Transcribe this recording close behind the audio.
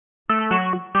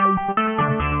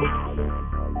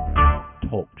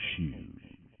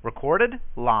Recorded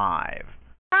live.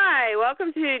 Hi,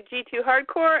 welcome to G2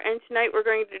 Hardcore, and tonight we're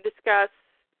going to discuss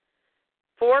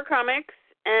 4 comics,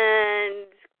 and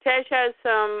Tej has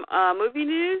some movie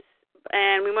news,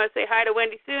 and we want to say hi to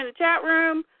Wendy Sue in the chat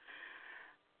room.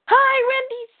 Hi,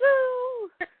 Wendy Sue!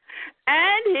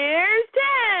 And here's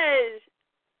Tej!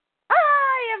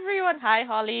 Hi, everyone. Hi,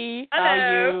 Holly.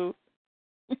 Hello.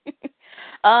 How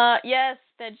are you? Yes,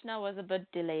 Tejna was a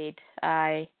bit delayed.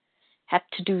 I had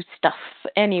to do stuff.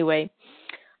 Anyway.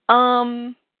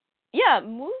 Movie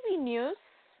news.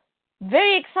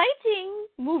 Very exciting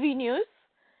movie news.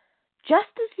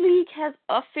 Justice League has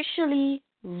officially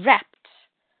wrapped.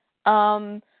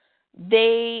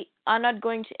 They are not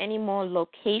going to any more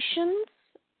locations.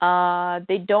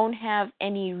 They don't have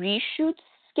any reshoots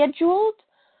scheduled.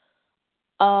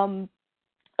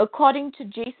 According to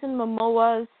Jason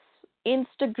Momoa's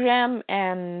Instagram,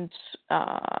 and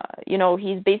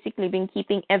he's basically been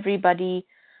keeping everybody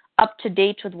up to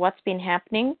date with what's been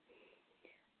happening.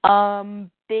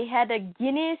 They had a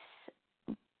Guinness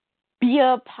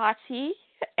beer party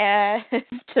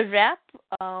to wrap.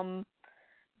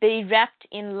 They wrapped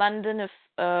in London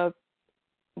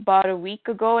about a week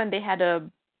ago, and they had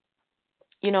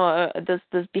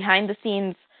this behind the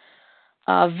scenes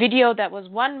video that was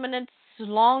 1 minute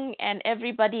long, and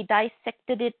everybody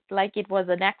dissected it like it was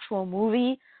an actual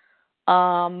movie.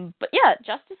 But yeah,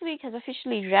 Justice League has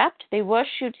officially wrapped. They were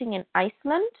shooting in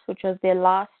Iceland, which was their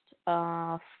last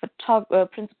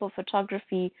principal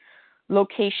photography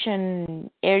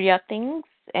location area things,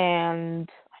 and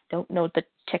I don't know the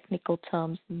technical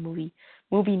terms, movie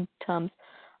terms.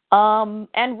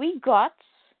 And we got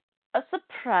a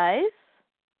surprise.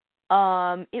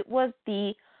 It was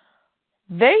the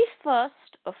very first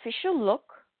official look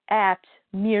at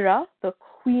Mera, the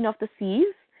Queen of the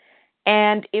Seas.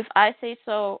 And if I say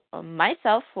so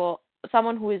myself, for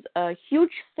someone who is a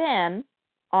huge fan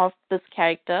of this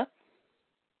character,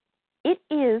 it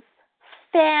is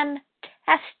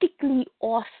fantastically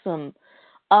awesome.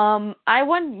 I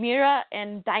want Mera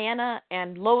and Diana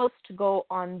and Lois to go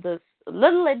on this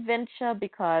little adventure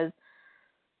because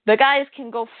the guys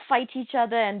can go fight each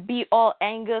other and be all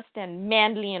angst and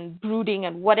manly and brooding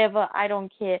and whatever. I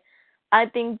don't care. I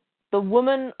think the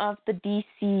women of the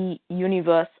DC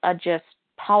universe are just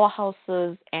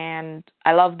powerhouses, and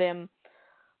I love them.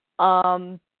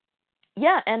 And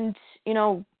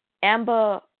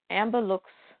Amber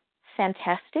looks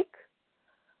fantastic.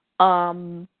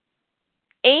 Amy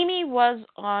was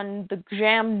on the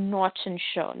Graham Norton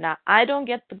show. Now, I don't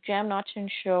get the Graham Norton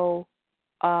show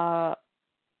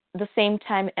the same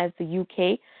time as the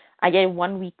UK. I get it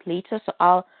 1 week later, so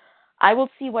I will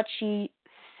see what she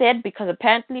said, because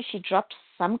apparently she dropped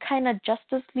some kind of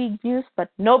Justice League news,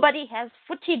 but nobody has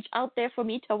footage out there for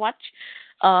me to watch.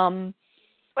 So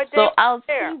I'll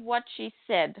see what she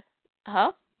said.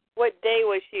 Huh? What day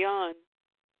was she on?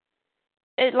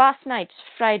 Last night,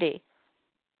 Friday.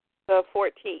 The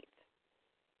 14th.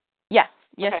 Yes,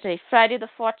 yesterday. Okay. Friday the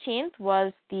 14th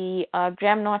was the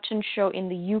Graham Norton show in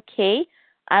the UK.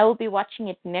 I will be watching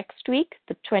it next week,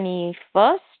 the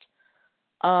 21st.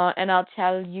 And I'll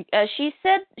tell you. She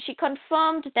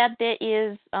confirmed that there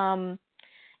is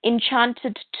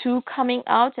Enchanted 2 coming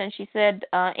out, and she said,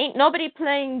 ain't nobody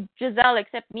playing Giselle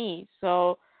except me.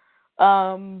 So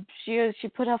she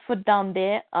put her foot down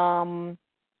there.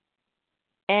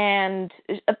 And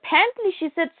apparently she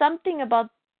said something about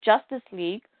Justice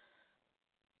League.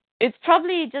 It's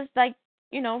probably just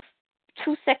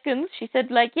 2 seconds. She said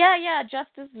yeah,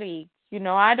 Justice League.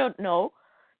 I don't know.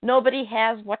 Nobody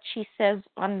has what she says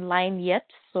online yet,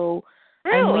 so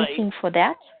really? I'm waiting for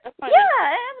that. Yeah,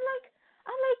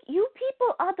 I'm like, you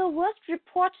people are the worst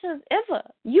reporters ever.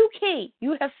 UK,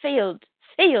 you have failed,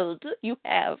 you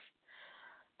have.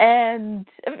 And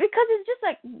because it's just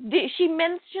she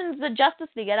mentions the Justice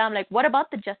League, and I'm like, what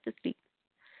about the Justice League?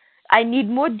 I need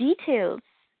more details.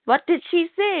 What did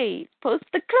she say? Post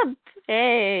the clip.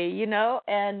 Hey,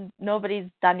 and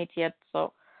nobody's done it yet,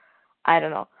 so I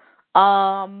don't know.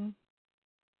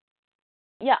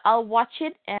 I'll watch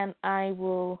it, and I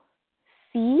will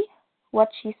see what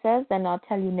she says, and I'll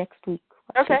tell you next week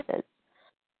what she says.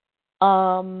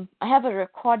 I have a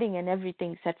recording and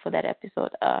everything set for that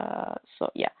episode. But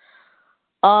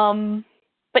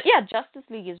yeah, Justice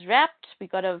League is wrapped. We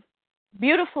got a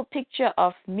beautiful picture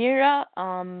of Mera.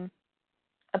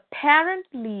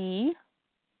 Apparently,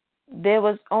 there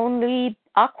was only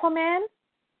Aquaman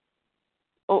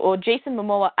or Jason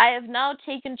Momoa. I have now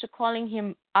taken to calling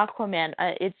him Aquaman.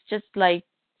 It's just like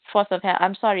force of habit.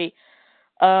 I'm sorry.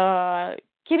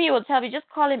 Kimmy will tell me, just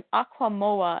call him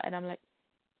Aquamoa, and I'm like,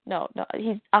 no,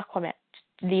 he's Aquaman.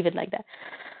 Just leave it like that.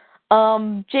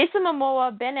 Jason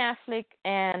Momoa, Ben Affleck,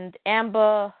 and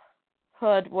Amber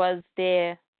Heard was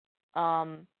there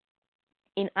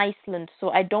in Iceland. So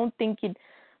I don't think it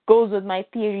goes with my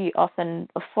theory of a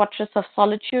fortress of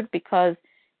solitude, because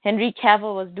Henry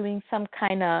Cavill was doing some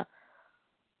kind of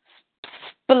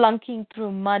spelunking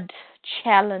through mud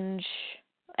challenge,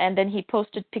 and then he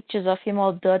posted pictures of him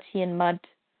all dirty in mud.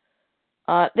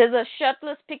 There's a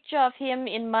shirtless picture of him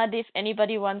in mud if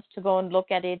anybody wants to go and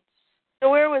look at it. So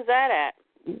where was that at?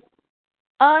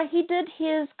 He did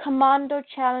his commando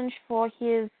challenge for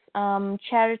his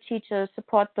charity to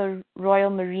support the Royal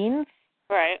Marines.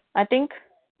 Right. I think.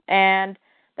 And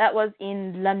that was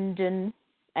in London,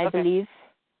 I believe.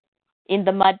 In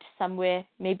the mud somewhere,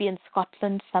 maybe in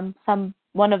Scotland, some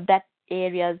one of that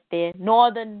areas there.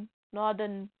 Northern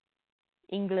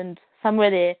England,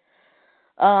 somewhere there.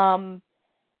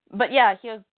 But yeah, he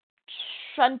was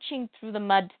trunching through the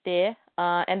mud there,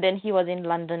 and then he was in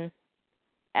London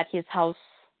at his house.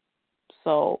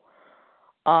 So,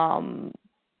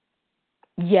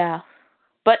 yeah.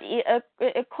 But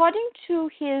according to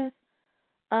his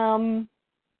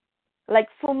like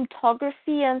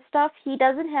filmography and stuff, he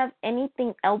doesn't have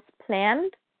anything else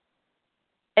planned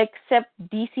except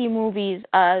DC movies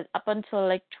up until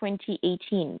like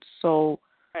 2018. So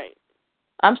right.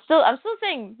 I'm still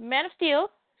saying Man of Steel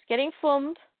is getting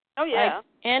filmed. Oh yeah. Like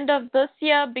end of this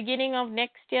year, beginning of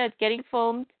next year, it's getting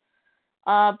filmed.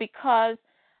 Because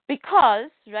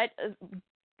right.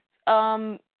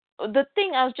 The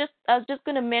thing I was just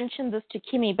gonna mention this to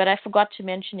Kimmy, but I forgot to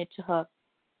mention it to her.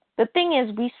 The thing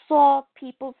is, we saw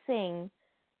people saying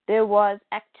there was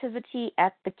activity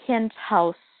at the Kent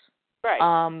house,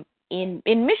 right. In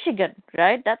Michigan,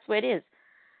 right? That's where it is.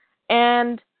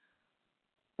 And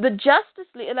the Justice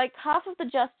League, like half of the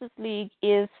Justice League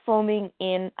is filming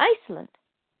in Iceland.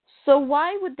 So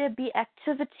why would there be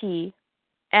activity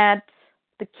at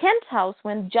the Kent house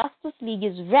when Justice League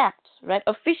is wrapped, right?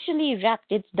 Officially wrapped,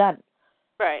 it's done.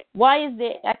 Right. Why is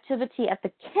there activity at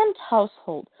the Kent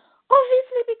household?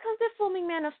 Obviously because they're filming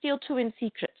Man of Steel 2 in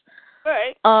secret.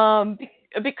 Right.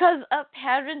 Because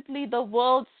apparently the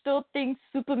world still thinks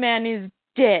Superman is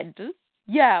dead.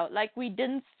 Yeah, like we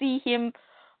didn't see him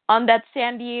on that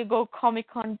San Diego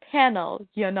Comic-Con panel,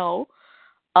 you know.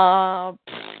 Who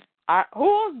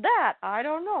was that? I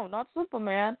don't know. Not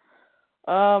Superman.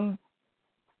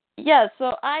 Yeah,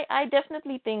 so I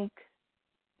definitely think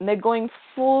they're going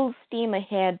full steam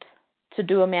ahead to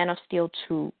do a Man of Steel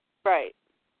 2. Right.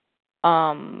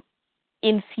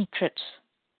 In secret.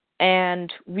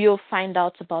 And we'll find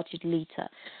out about it later.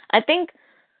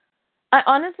 I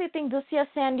honestly think this year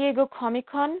San Diego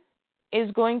Comic-Con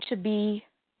is going to be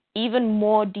even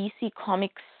more DC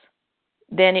Comics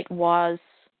than it was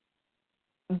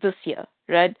this year,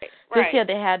 right? This year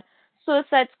they had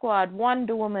Suicide Squad,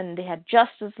 Wonder Woman, they had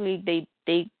Justice League,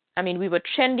 we were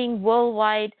trending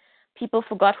worldwide. People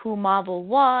forgot who Marvel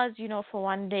was, for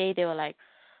one day. They were like,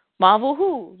 Marvel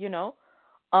who,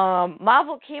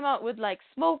 Marvel came out with like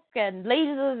smoke and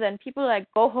lasers, and people were like,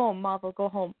 go home, Marvel, go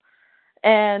home.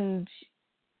 And,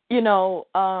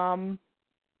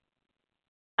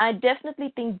 I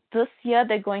definitely think this year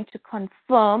they're going to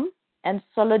confirm and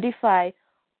solidify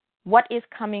what is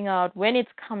coming out, when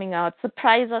it's coming out,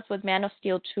 surprise us with Man of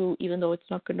Steel 2, even though it's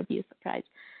not going to be a surprise,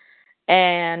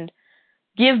 and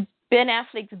give Ben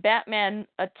Affleck's Batman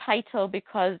a title,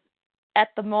 because at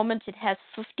the moment it has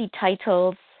 50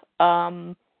 titles.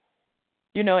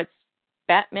 It's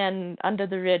Batman Under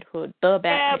the Red Hood, the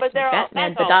Batman, yeah, but they're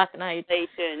Batman, The Dark Knight.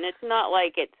 It's not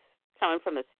like it's coming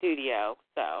from the studio,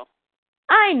 so.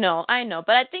 I know,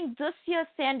 but I think this year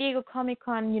San Diego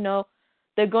Comic-Con,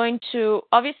 they're going to,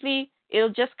 obviously, it'll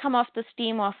just come off the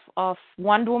steam of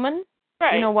Wonder Woman.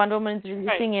 Right. Wonder Woman is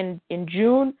releasing in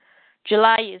June.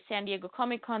 July is San Diego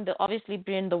Comic-Con. They'll obviously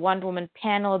bring the Wonder Woman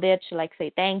panel there to, like,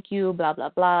 say thank you, blah, blah,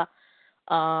 blah.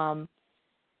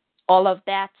 All of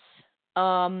that.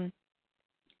 And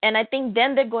I think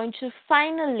then they're going to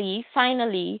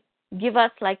finally give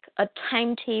us, like, a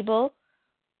timetable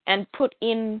and put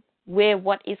in where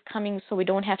what is coming, so we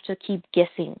don't have to keep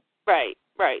guessing. Right.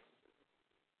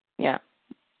 Yeah.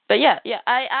 But yeah,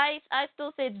 I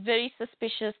still say it's very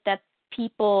suspicious that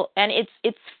people, and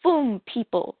it's film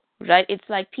people, right? It's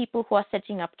like people who are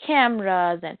setting up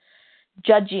cameras and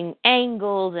judging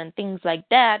angles and things like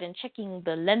that, and checking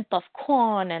the length of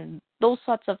corn and those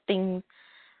sorts of things,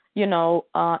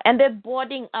 and they're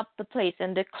boarding up the place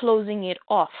and they're closing it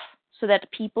off so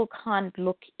that people can't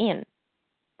look in,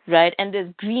 right? And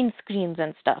there's green screens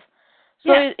and stuff.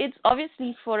 So it's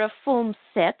obviously for a film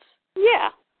set. Yeah.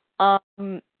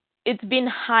 It's been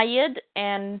hired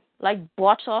and like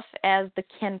bought off as the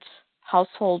Kent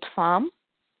household farm,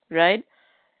 right?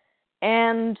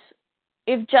 And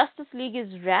if Justice League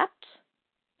is wrapped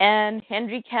and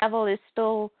Henry Cavill is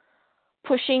still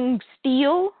pushing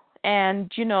steel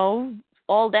and,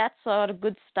 all that sort of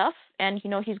good stuff, and,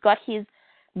 he's got his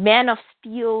Man of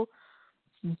Steel,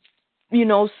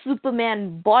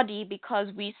 Superman body because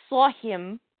we saw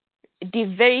him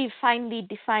very finely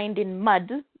defined in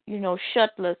mud,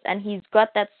 shirtless, and he's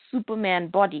got that Superman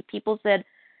body. People said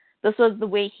this was the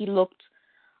way he looked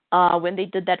when they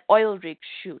did that oil rig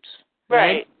shoot,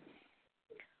 right?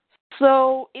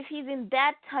 So if he's in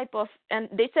that type of, and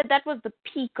they said that was the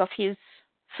peak of his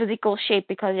physical shape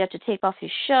because he had to take off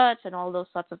his shirts and all those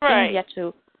sorts of things. He had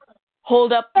to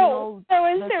hold up, so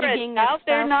is the there rigging a doubt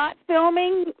they're stuff. not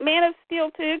filming Man of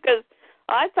Steel too? Because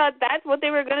I thought that's what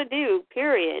they were going to do.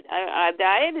 Period. I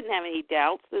didn't have any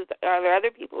doubts. Are there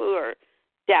other people who are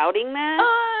doubting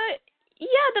that?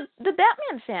 Yeah, the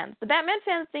Batman fans. The Batman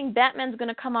fans think Batman's going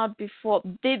to come out before.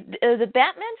 The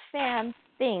Batman fans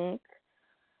think,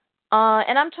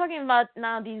 and I'm talking about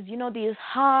now these, these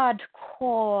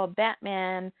hardcore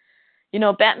Batman.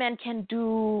 Batman can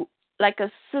do like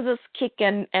a scissors kick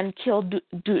and kill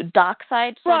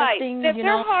Darkseid sort of thing. If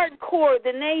they're hardcore,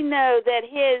 then they know that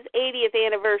his 80th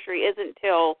anniversary isn't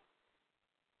till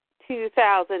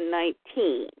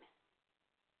 2019.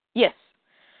 Yes.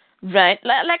 Right.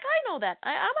 Like I know that.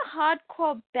 I'm a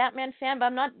hardcore Batman fan, but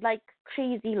I'm not like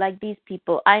crazy like these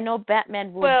people. I know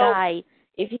Batman will die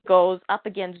if he goes up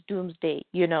against Doomsday,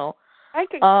 I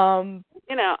could, I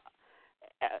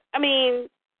mean,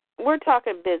 we're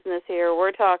talking business here.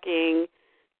 We're talking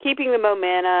keeping the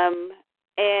momentum,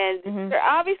 and they're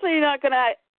obviously not going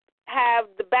to have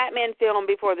the Batman film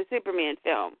before the Superman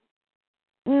film.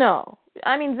 No.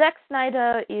 I mean, Zack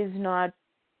Snyder is not.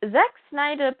 Zack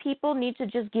Snyder, people need to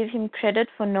just give him credit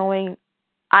for knowing,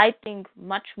 I think,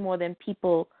 much more than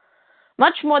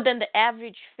the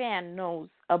average fan knows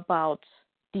about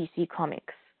DC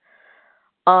Comics.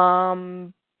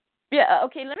 Yeah,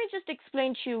 okay, let me just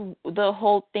explain to you the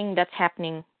whole thing that's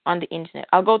happening on the internet.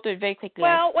 I'll go through it very quickly.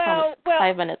 Well,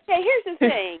 5 minutes. Okay, here's the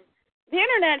thing. The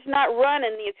internet's not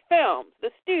running these films.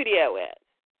 The studio is.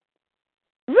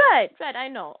 Right, I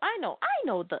know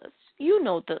this. You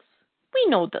know this. We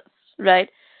know this, right?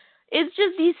 It's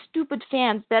just these stupid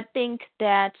fans that think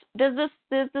that there's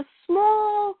this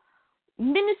small,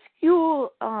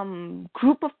 minuscule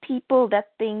group of people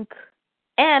that think,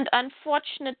 and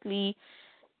unfortunately,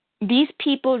 these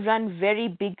people run very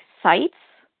big sites,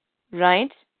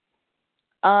 right?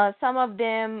 Some of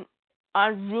them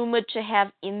are rumored to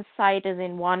have insiders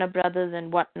in Warner Brothers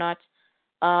and whatnot,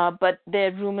 but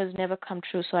their rumors never come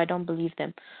true, so I don't believe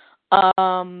them.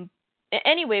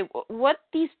 Anyway, what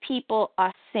these people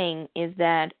are saying is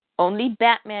that only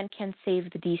Batman can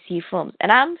save the DC films. And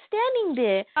I'm standing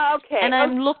there and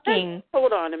I'm looking.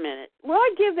 Hold on a minute. Will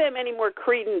I give them any more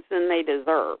credence than they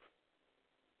deserve?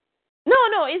 No,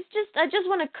 it's just, I just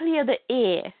want to clear the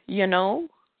air,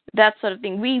 that sort of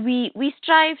thing. We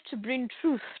strive to bring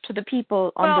truth to the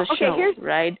people on the show,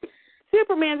 right?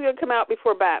 Superman's going to come out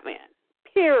before Batman,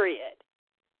 period.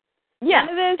 Yeah,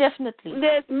 definitely.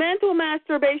 This mental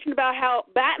masturbation about how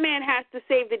Batman has to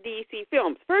save the DC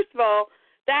films. First of all,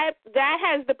 that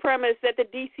has the premise that the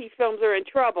DC films are in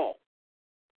trouble.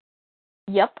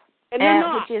 Yep. And they're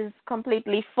not. Which is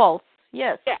completely false.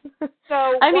 Yes. Yeah.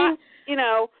 So, I mean,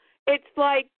 it's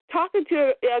like talking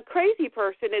to a crazy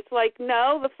person. It's like,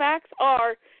 no, the facts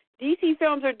are DC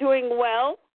films are doing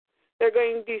well. They're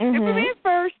going to do Superman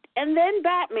first and then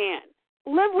Batman.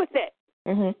 Live with it.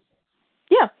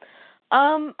 Yeah.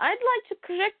 I'd like to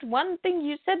correct one thing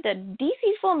you said, that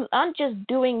DC films aren't just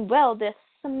doing well, they're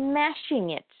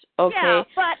smashing it, okay? Yeah,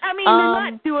 but, I mean,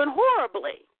 they're not doing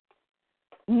horribly.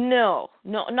 No,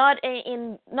 not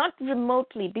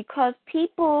remotely, because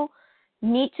people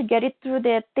need to get it through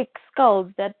their thick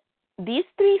skulls that these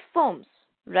three films,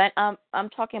 right, I'm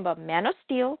talking about Man of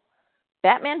Steel,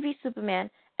 Batman v Superman,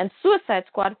 and Suicide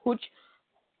Squad, which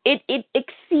it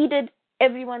exceeded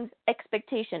everyone's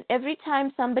expectation. Every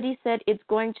time somebody said it's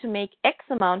going to make X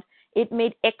amount, it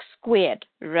made X squared,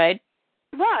 right?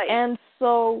 Right. And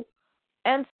so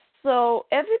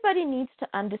everybody needs to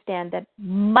understand that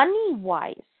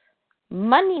money-wise,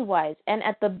 and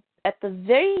at the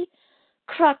very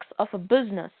crux of a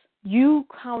business, you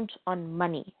count on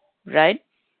money, right?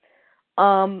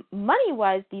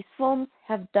 Money-wise, these films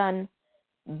have done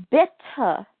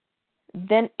better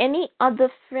than any other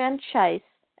franchise.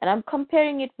 And I'm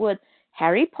comparing it with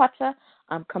Harry Potter.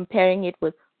 I'm comparing it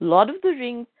with Lord of the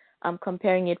Rings. I'm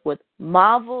comparing it with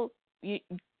Marvel.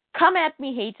 Come at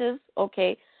me, haters,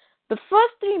 okay? The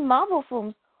first three Marvel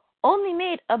films only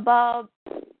made about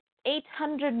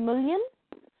 800 million.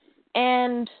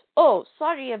 And, oh,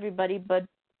 sorry, everybody, but,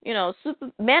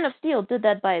 Man of Steel did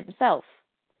that by himself.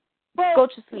 Well, go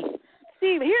to sleep.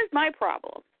 See, here's my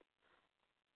problem.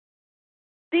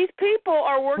 These people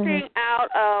are working out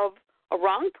of a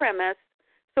wrong premise,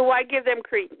 so why give them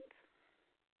credence?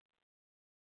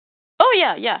 Oh,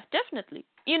 yeah, definitely.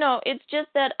 It's just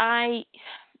that I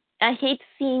hate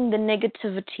seeing the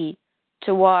negativity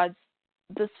towards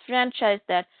this franchise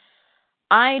that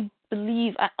I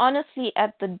honestly,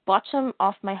 at the bottom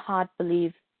of my heart,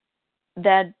 believe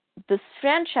that this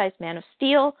franchise, Man of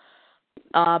Steel,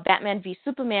 Batman v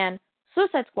Superman,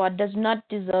 Suicide Squad, does not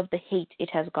deserve the hate it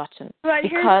has gotten. But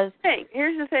because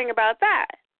here's the thing about that,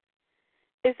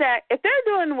 is that if they're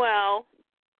doing well,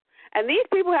 and these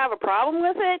people have a problem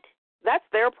with it, that's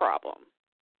their problem.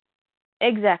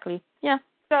 Exactly. Yeah.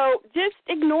 So just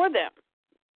ignore them.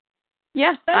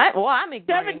 Yeah. I'm ignoring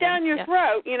shove it down your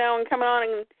throat, and coming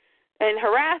on and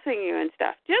harassing you and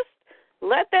stuff. Just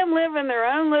let them live in their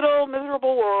own little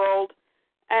miserable world,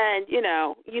 and you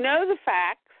know the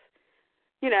facts,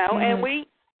 and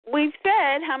we've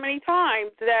said how many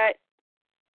times that,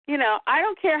 I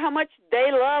don't care how much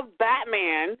they love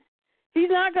Batman, he's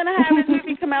not going to have his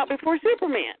movie come out before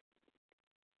Superman.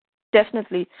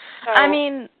 Definitely. So, I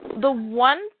mean, the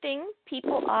one thing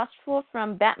people asked for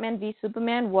from Batman v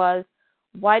Superman was,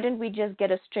 why didn't we just get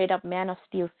a straight-up Man of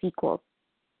Steel sequel,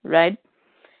 right?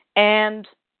 And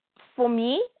for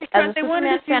me, because as a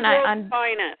Superman fan,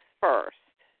 Finest first.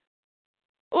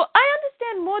 Well, I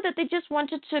understand more that they just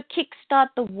wanted to kickstart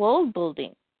the world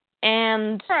building,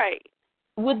 and right.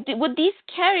 With these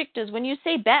characters, when you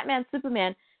say Batman,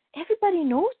 Superman, everybody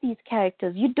knows these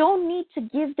characters. You don't need to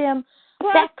give them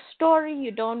backstory.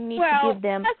 You don't need to give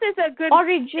them this is a good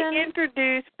origin. To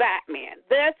introduce Batman.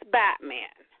 That's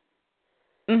Batman.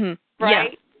 Mm-hmm.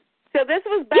 Right? Yeah. So this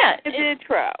was Batman's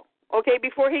intro, okay,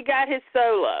 before he got his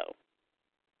solo.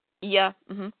 Yeah.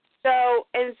 Mm-hmm.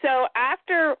 So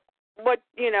after what,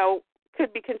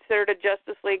 could be considered a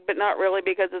Justice League, but not really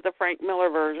because it's a Frank Miller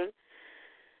version,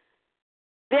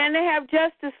 then they have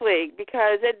Justice League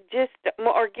because it just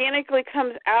organically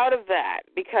comes out of that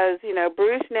because,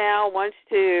 Bruce now wants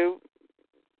to,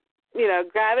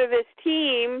 gather this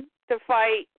team to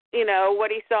fight,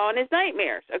 what he saw in his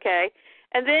nightmares, okay?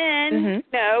 And then,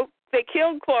 they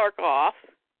killed Clark off.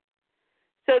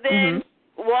 So then,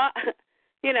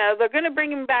 they're going to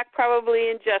bring him back probably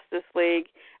in Justice League.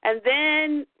 And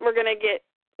then we're going to get,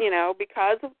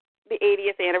 because of the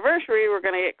 80th anniversary, we're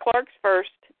going to get Clark's first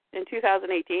in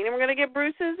 2018, and we're going to get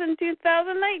Bruce's in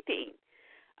 2019.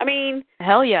 I mean...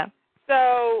 Hell yeah.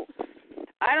 So,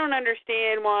 I don't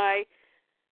understand why,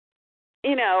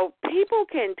 people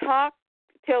can talk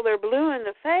till they're blue in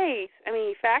the face. I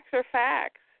mean, facts are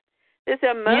facts. This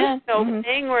emotional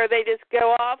thing where they just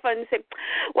go off and say,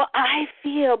 well, I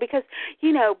feel because,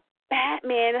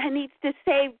 Batman needs to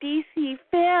save DC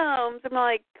Films. I'm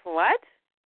like, what?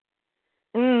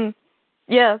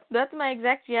 Yeah, that's my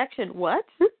exact reaction. What?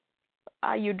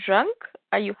 Are you drunk?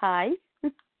 Are you high?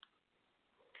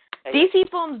 DC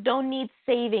Films don't need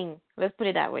saving. Let's put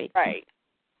it that way. Right.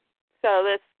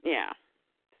 So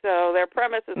So their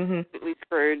premise is completely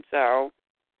screwed, so.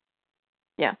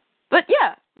 Yeah. But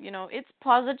yeah, it's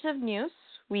positive news.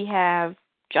 We have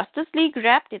Justice League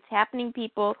wrapped. It's happening,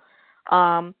 people.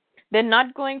 They're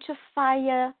not going to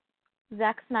fire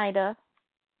Zack Snyder.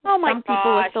 Oh my gosh. Some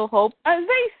people will still hope. Are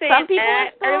they saying Some people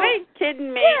that? Are they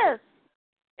kidding me? Yes.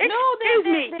 Excuse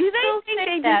me. Do they think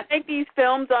they just make these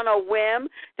films on a whim?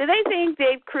 Do they think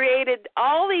they've created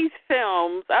all these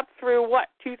films up through,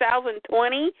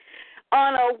 2020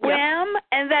 on a whim,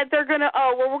 and that they're going to,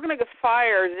 we're going to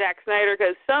fire Zack Snyder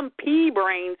because some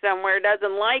pea-brain somewhere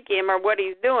doesn't like him or what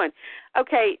he's doing.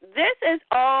 Okay, this is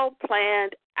all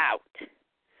planned out.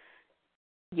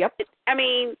 Yep. I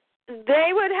mean,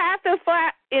 they would have to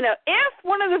if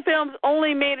one of the films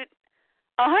only made it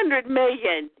 $100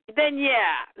 million, then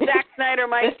Zack Snyder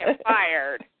might get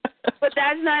fired. But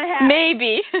that's not happening.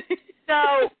 Maybe.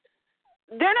 So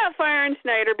they're not firing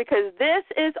Snyder because this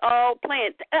is all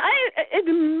planned. It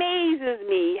amazes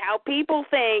me how people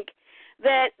think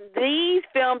that these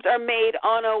films are made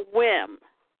on a whim.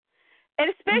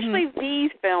 And especially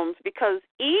these films, because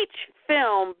each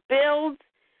film builds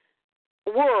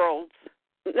worlds,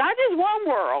 not just one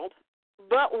world,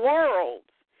 but worlds.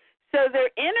 So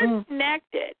they're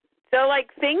interconnected. So,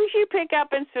 like, things you pick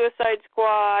up in Suicide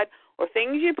Squad or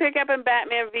things you pick up in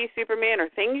Batman v Superman or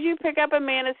things you pick up in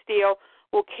Man of Steel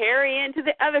will carry into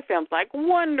the other films like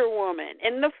Wonder Woman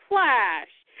and The Flash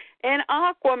and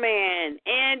Aquaman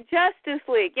and Justice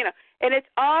League, and it's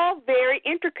all very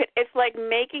intricate. It's like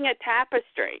making a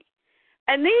tapestry.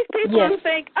 And these people who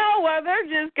think, oh, well, they're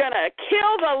just going to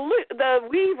kill the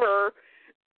Weaver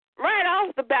right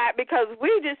off the bat because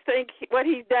we just think what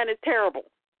he's done is terrible.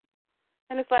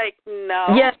 And it's like, no,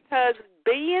 because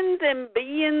billions and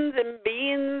billions and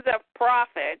billions of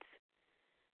profits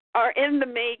are in the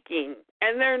making,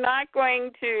 and they're not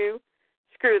going to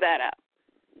screw that up.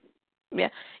 Yeah.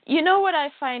 You know what I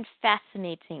find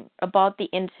fascinating about the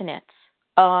internet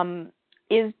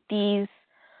is these,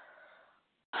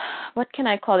 what can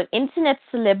I call it, internet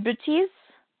celebrities,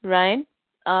 right?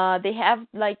 They have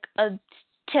like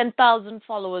 10,000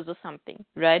 followers or something,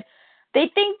 right? They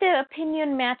think their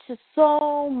opinion matters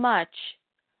so much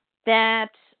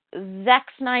that Zack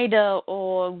Snyder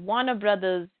or Warner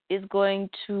Brothers is going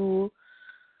to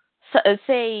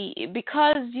say,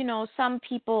 because, some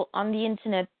people on the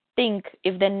internet think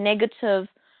if they're negative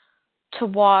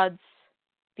towards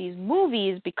these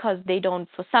movies because they don't,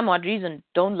 for some odd reason,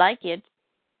 don't like it,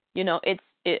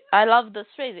 I love this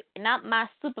phrase, not my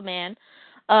Superman,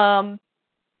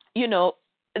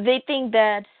 they think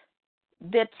that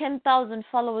their 10,000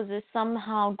 followers is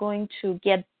somehow going to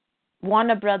get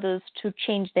Warner Brothers to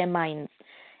change their minds.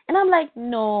 And I'm like,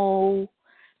 no.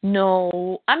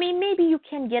 I mean, maybe you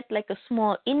can get like a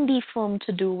small indie film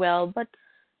to do well, but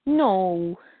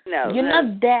no. You're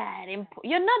not that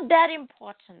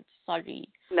important. Sorry.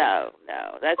 No,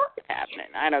 that's not happening.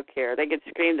 I don't care. They get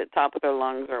screamed at the top of their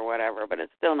lungs or whatever, but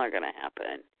it's still not going to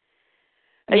happen.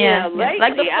 Yeah, lately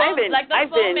I've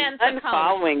been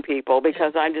unfollowing people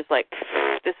because I'm just like,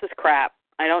 this is crap.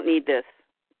 I don't need this.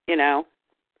 Yeah.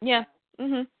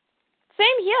 Mhm.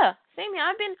 Same here.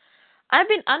 I've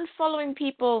been unfollowing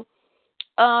people.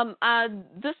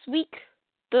 This week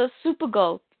the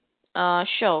Supergirl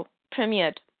show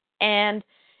premiered, and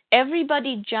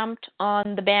everybody jumped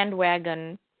on the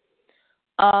bandwagon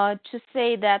to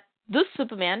say that this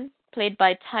Superman, played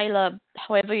by Tyler,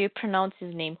 however you pronounce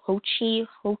his name, Hoki,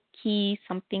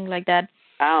 something like that.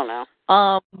 I don't know.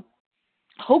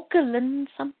 Hokelin,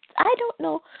 I don't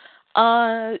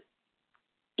know.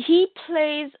 He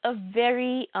plays a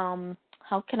very,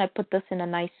 how can I put this in a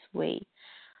nice way?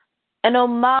 An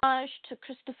homage to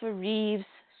Christopher Reeve's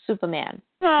Superman,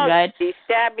 right? He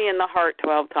stabbed me in the heart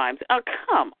 12 times. Oh,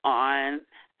 come on.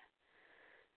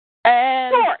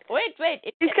 And wait.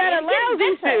 He's got a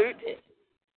lousy suit.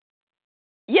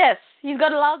 Yes, he's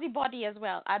got a lousy body as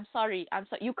well. I'm sorry.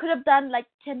 You could have done like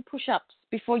 10 push-ups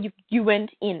before you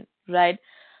went in, right?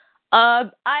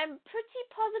 I'm pretty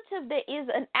positive there is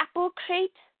an apple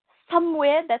crate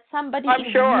somewhere that somebody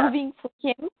is moving for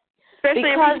him.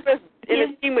 Especially if he's in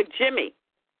a scene with Jimmy.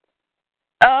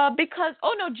 Because,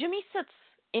 Jimmy sits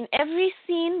in every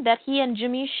scene that he and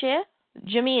Jimmy share.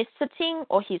 Jimmy is sitting,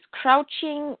 or he's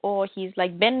crouching, or he's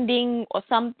like bending or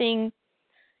something,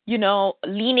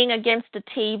 leaning against the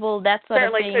table, that sort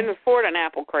of thing. Apparently couldn't afford an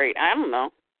apple crate. I don't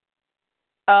know.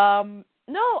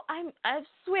 No, I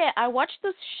swear, I watched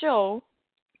this show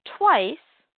twice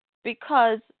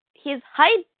because his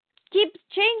height keeps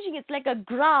changing. It's like a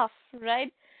graph,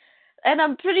 right? And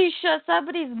I'm pretty sure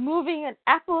somebody's moving an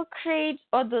apple crate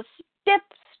or the step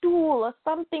stool or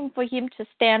something for him to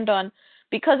stand on.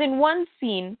 Because in one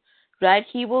scene, right,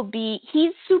 he's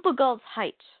Supergirl's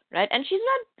height, right? And she's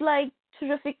not like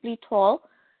terrifically tall.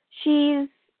 She's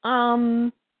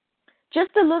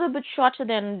just a little bit shorter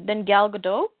than Gal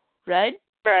Gadot, right?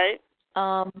 Right.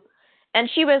 And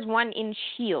she wears 1-inch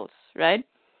heels, right?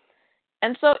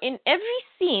 And so in every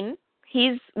scene,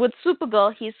 he's with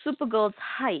Supergirl, he's Supergirl's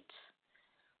height.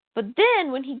 But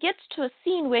then when he gets to a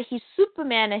scene where he's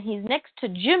Superman and he's next to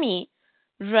Jimmy,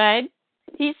 right,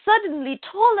 he's suddenly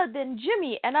taller than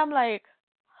Jimmy. And I'm like,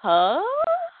 huh?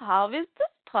 How is this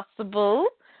possible?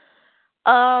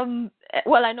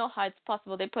 Well, I know how it's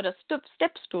possible. They put a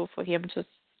step stool for him to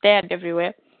stand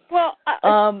everywhere. Well, so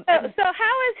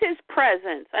how is his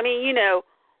presence? I mean,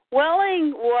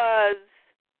 Welling was,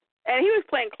 and he was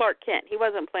playing Clark Kent. He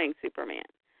wasn't playing Superman.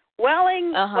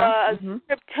 Welling was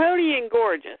Kryptonian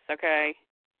gorgeous, okay?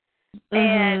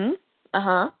 And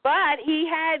but he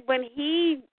had, when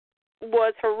he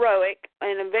was heroic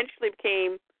and eventually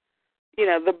became,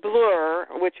 the Blur,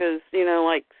 which is,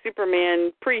 like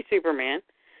Superman, pre-Superman,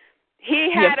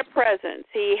 he had a presence.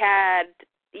 He had,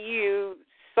 you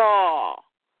saw.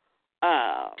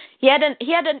 He had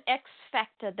an X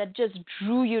factor that just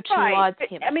drew you towards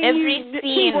him. I mean, every scene.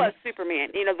 He was Superman.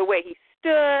 The way he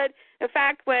stood. In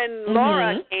fact, when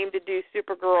Laura came to do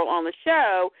Supergirl on the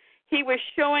show, he was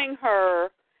showing her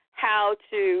how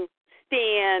to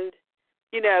stand,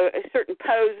 certain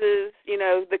poses,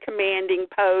 the commanding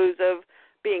pose of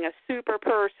being a super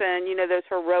person, those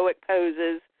heroic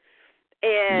poses.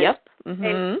 And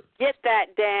and get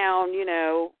that down,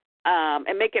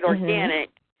 and make it organic.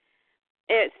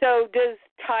 So does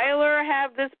Tyler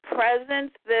have this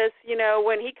presence,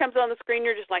 when he comes on the screen,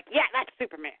 you're just like, yeah, that's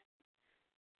Superman?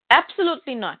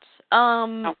 Absolutely not.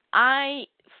 No. I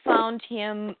found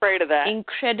him Afraid of that.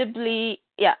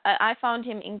 I found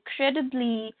him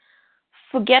incredibly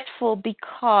forgetful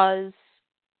because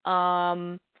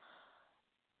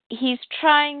he's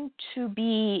trying to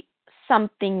be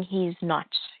something he's not.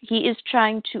 He is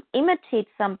trying to imitate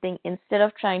something instead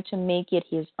of trying to make it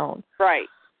his own. Right.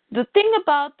 The thing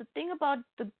about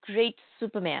the great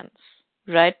Supermans,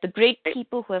 right? The great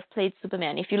people who have played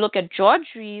Superman. If you look at George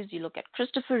Reeves, you look at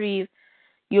Christopher Reeve,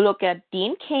 you look at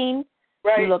Dean Cain,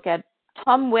 you look at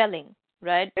Tom Welling,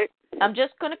 right? I'm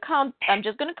just gonna count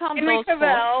those four,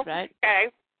 right?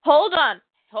 Okay. Hold on.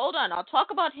 I'll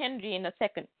talk about Henry in a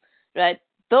second, right?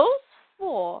 Those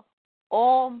four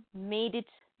all made it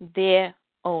their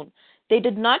own. They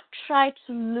did not try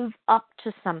to live up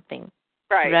to something,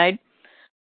 right?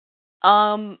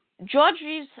 George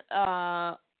Reeves,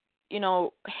 had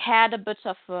a bit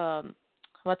of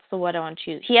what's the word I want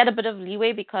to use? He had a bit of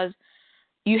leeway because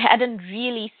you hadn't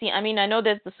really seen. I mean, I know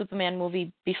there's the Superman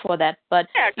movie before that, but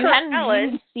you hadn't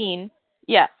really seen.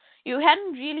 Yeah, you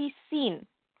hadn't really seen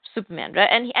Superman, right?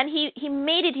 And he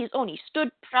made it his own. He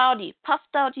stood proud. He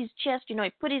puffed out his chest. He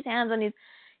put his hands on his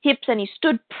hips and he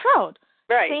stood proud.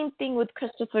 Right. Same thing with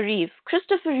Christopher Reeve.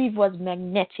 Christopher Reeve was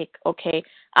magnetic, okay?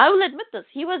 I will admit this.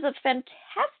 He was a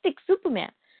fantastic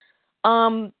Superman.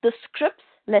 The scripts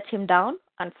let him down,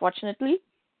 unfortunately.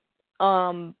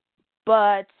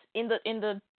 But in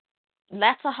the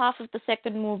latter half of the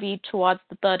second movie, towards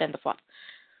the third and the fourth.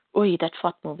 That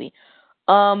fourth movie.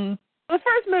 The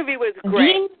first movie was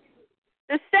great.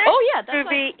 The second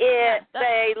movie,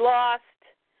 they lost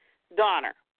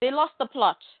Donner. They lost the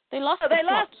plot. They lost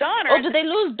Donner. Oh, did they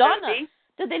lose Donner?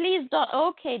 Did they lose Donner?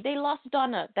 Okay, they lost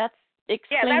Donner. That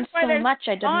explains so much.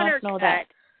 I did not know that.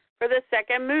 For the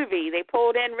second movie, they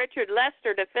pulled in Richard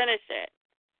Lester to finish it.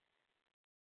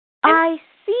 I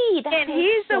see. That and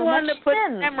he's the one that put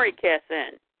Memory Kiss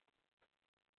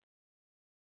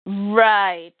in.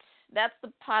 Right. That's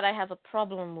the part I have a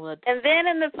problem with. And then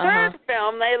in the third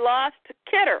film, they lost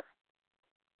Kidder.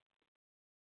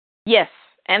 Yes,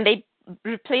 and they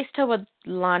replaced her with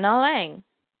Lana Lang.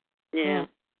 Yeah.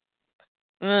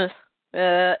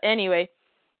 Anyway,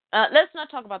 let's not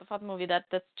talk about the fourth movie. That's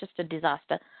just a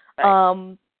disaster.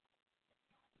 Right.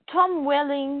 Tom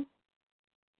Welling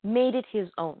made it his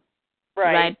own.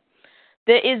 Right.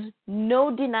 There is no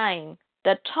denying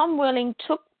that Tom Welling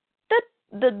took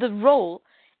the role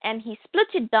and he split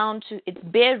it down to its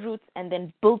bare roots and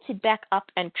then built it back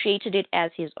up and created it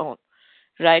as his own.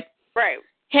 Right? Right.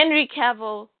 Henry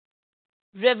Cavill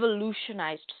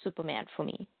revolutionized Superman for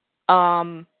me.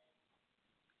 For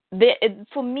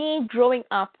me, growing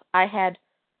up, I had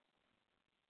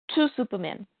two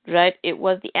Supermen, right? It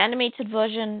was the animated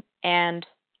version and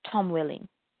Tom Welling.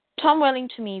 Tom Welling,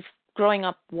 to me, growing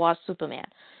up, was Superman.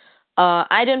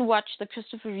 I didn't watch the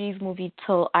Christopher Reeve movie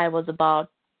till I was about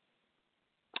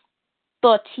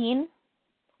 13,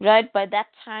 right? By that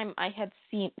time, I had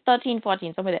seen 13,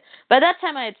 14, somewhere there. By that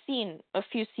time, I had seen a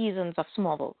few seasons of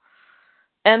Smallville.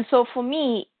 And so for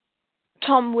me,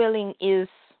 Tom Welling is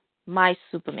my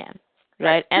Superman,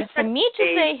 right? And for me to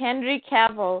say Henry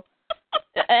Cavill,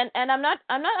 and I'm not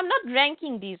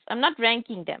ranking these. I'm not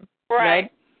ranking them,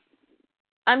 right?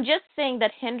 I'm just saying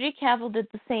that Henry Cavill did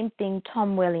the same thing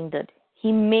Tom Welling did.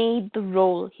 He made the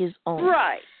role his own.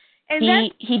 Right.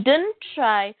 And he didn't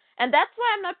try, and that's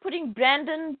why I'm not putting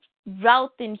Brandon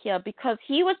Routh in here, because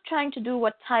he was trying to do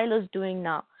what Tyler's doing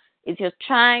now. Is he was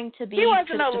trying to be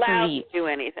Christopher allowed Reeve. to do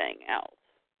anything else.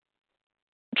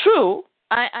 True.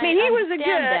 I mean, he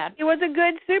was a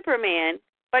good Superman,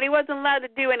 but he wasn't allowed to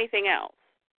do anything else.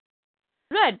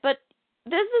 Right, but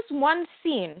there's this one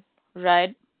scene,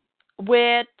 right,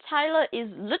 where Tyler is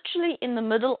literally in the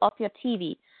middle of your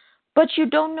TV, but you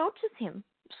don't notice him.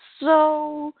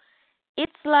 So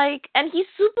it's like, and he's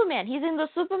Superman. He's in the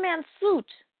Superman suit.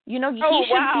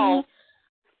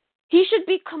 He should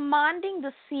be commanding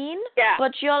the scene. Yeah.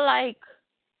 But you're like,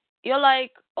 oh,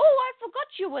 I forgot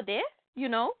you were there.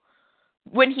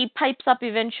 When he pipes up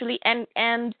eventually,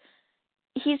 and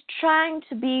he's trying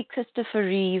to be Christopher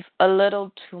Reeve a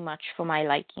little too much for my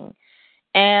liking.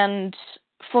 And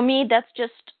for me, that's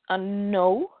just a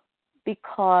no,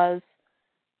 because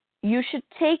you should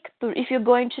take if you're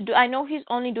going to do, I know he's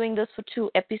only doing this for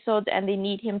 2 episodes and they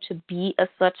need him to be a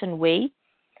certain way,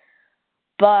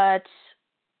 but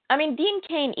I mean, Dean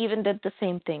Cain even did the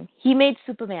same thing. He made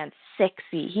Superman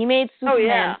sexy. He made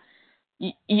Superman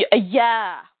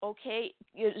Yeah, okay.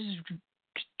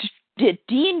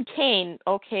 Dean Kane,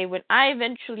 okay, when I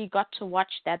eventually got to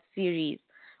watch that series,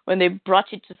 when they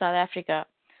brought it to South Africa,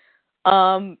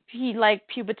 he like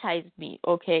pubertized me,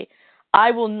 okay. I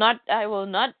will not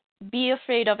be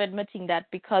afraid of admitting that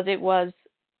because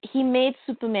he made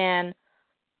Superman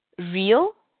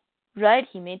real, right?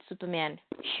 He made Superman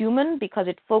human because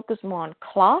it focused more on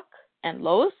Clark and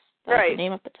Lois. That was the Right.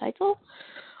 name of the title.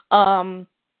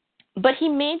 But he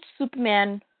made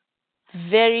Superman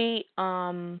very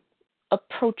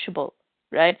approachable,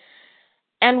 right?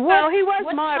 And Well, he was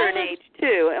what modern Tyler's age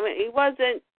too. I mean, he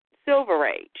wasn't Silver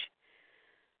Age.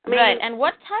 I mean, right, and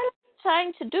what Tyler's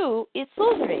trying to do is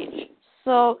Silver Age.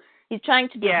 So he's trying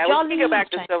to be yeah, we jolly, can go back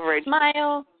he's to trying Silver to Age.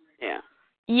 smile. Yeah.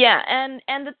 Yeah,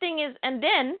 and the thing is, and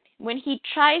then when he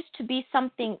tries to be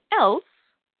something else,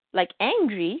 like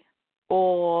angry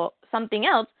or something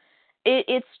else,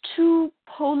 it's too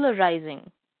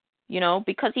polarizing,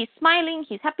 because he's smiling,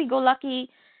 he's happy-go-lucky,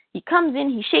 he comes in,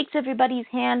 he shakes everybody's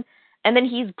hand, and then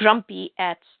he's grumpy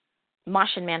at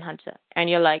Martian Manhunter, and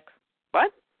you're like,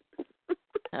 What?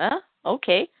 huh?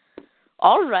 Okay,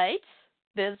 all right,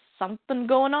 there's something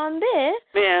going on there,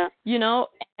 Yeah.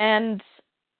 and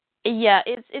yeah,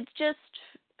 it's just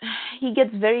he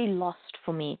gets very lost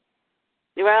for me.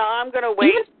 Well, I'm gonna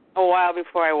wait a while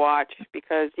before I watch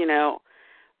because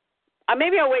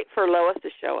maybe I'll wait for Lois to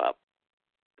show up.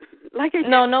 Like I did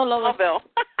No Lois. Smallville.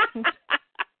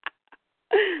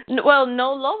 Well,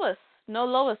 no Lois. No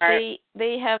Lois. Right.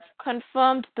 They have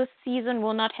confirmed this season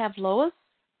will not have Lois.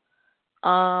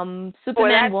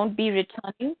 Superman won't be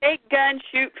returning. Take gun,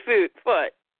 shoot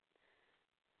foot.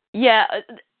 Yeah,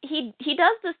 he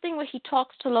does this thing where he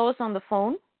talks to Lois on the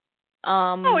phone. He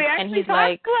actually and he's talks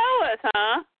like, to Lois,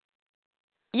 huh?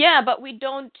 yeah, but we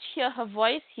don't hear her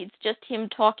voice. It's just him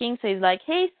talking. So he's like,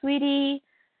 "Hey, sweetie,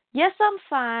 yes, I'm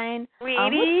fine.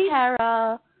 I'm with Sweetie?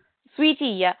 Kara,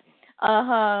 sweetie, yeah.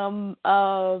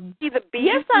 He's a beast,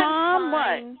 Yes, I'm Mom?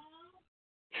 fine.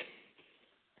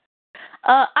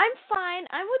 What? I'm fine.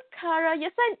 I'm with Kara.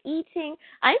 Yes, I'm eating.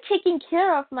 I'm taking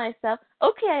care of myself.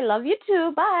 Okay, I love you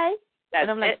too. Bye." That's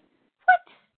And I'm like, it?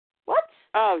 What?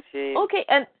 Oh, jeez. Okay,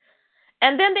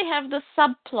 and then they have the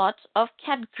subplot of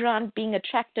Cat Grant being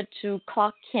attracted to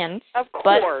Clark Kent. Of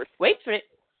But course. wait for it.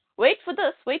 Wait for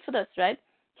this, right?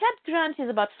 Cat Grant is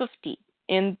about 50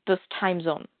 in this time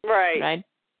zone. Right?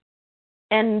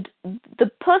 And the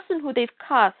person who they've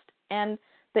cast and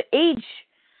the age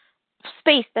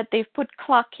space that they've put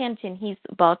Clark Kent in, he's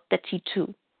about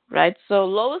 32, right? So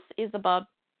Lois is about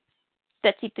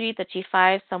 33,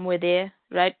 35, somewhere there,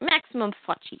 right? Maximum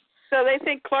 40. So they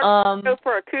think Clark will go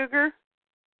for a cougar?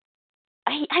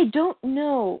 I don't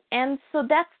know. And so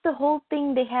that's the whole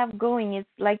thing they have going. It's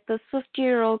like the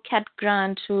 50-year-old Cat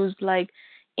Grant who's like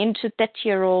into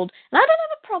 30-year-old. And I don't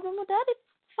have a problem with that. It's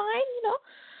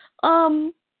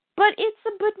fine. But it's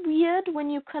a bit weird when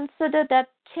you consider that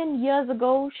 10 years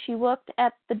ago she worked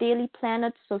at the Daily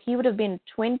Planet, so he would have been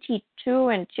 22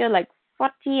 and you're like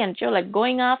 40 and you're like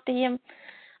going after him.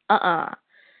 Yeah.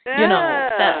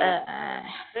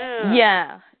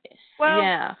 Well,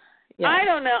 yeah. I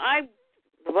don't know.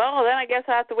 Well, then I guess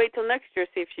I have to wait till next year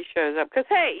to see if she shows up. Because,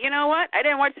 hey, you know what? I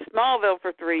didn't watch Smallville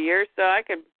for 3 years, so I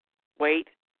could wait.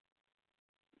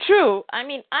 True. I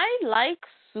mean, I like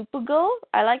Supergirl.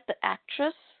 I like the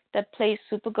actress that plays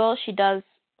Supergirl.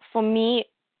 For me,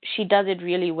 she does it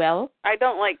really well. I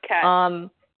don't like Cat.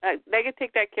 They could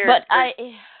take that character. But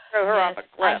throw her off a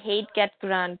cliff. I hate Cat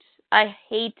Grant. I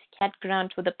hate Cat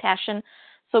Grant with a passion.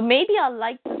 So maybe I'll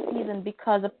like the season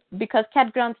because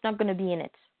Cat Grant's not going to be in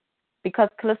it. Because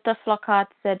Calista Flockhart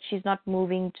said she's not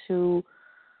moving to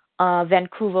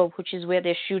Vancouver, which is where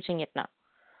they're shooting it now.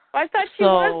 Well, I thought she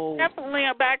was definitely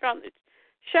back on the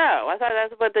show. I thought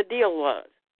that's what the deal was.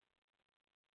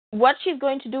 What she's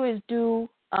going to do is do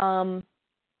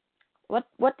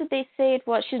what did they say it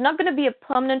was? She's not going to be a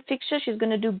permanent fixture. She's going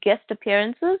to do guest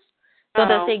appearances. So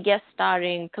they'll say guest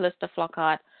starring Calista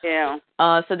Flockhart. Yeah.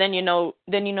 So then you know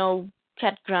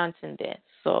Cat Grant's in there.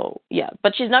 So yeah,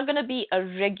 but she's not going to be a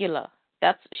regular.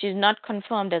 She's not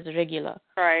confirmed as a regular.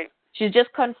 Right. She's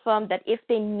just confirmed that if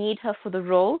they need her for the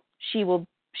role, she'll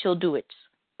do it.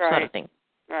 Right. Sort of thing.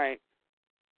 Right.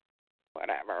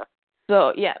 Whatever.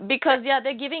 So yeah, because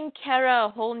they're giving Kara a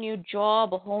whole new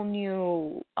job, a whole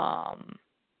new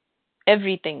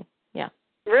everything. Yeah.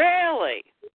 Really?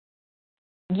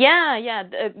 Yeah.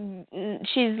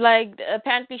 She's like,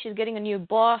 apparently she's getting a new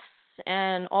boss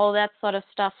and all that sort of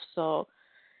stuff. So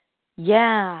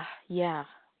yeah.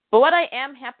 But what I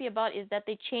am happy about is that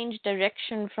they changed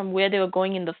direction from where they were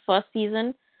going in the first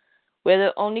season, where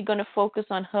they're only going to focus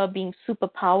on her being super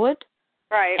powered.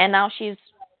 Right. And now she's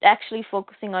actually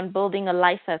focusing on building a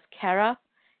life as Kara.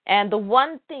 And the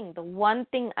one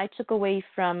thing I took away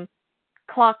from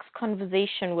Clark's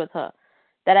conversation with her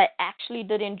that I actually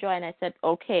did enjoy, and I said,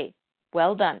 okay,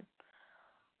 well done,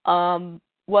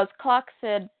 was Clark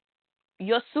said,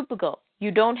 you're Supergirl.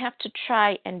 You don't have to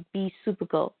try and be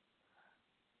Supergirl.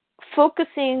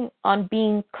 Focusing on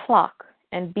being Clark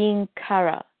and being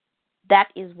Kara, that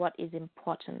is what is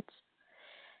important.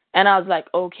 And I was like,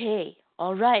 okay,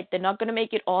 all right, they're not going to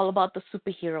make it all about the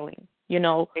superheroing,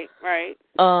 Right.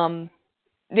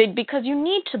 Because you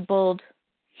need to build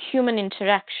human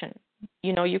interaction.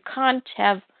 You can't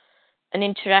have an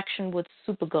interaction with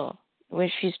Supergirl when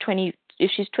she's 20.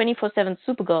 If she's 24/7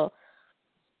 Supergirl,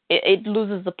 it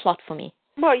loses the plot for me.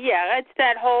 Well, yeah, it's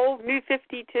that whole New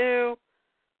 52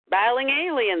 battling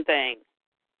alien thing.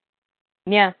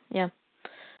 Yeah. So.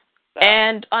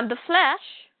 And on the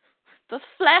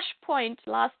Flashpoint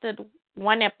lasted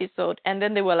one episode, and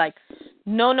then they were like,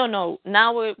 no.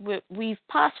 Now we've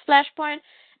passed Flashpoint,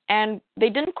 and they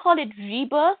didn't call it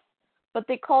rebirth, but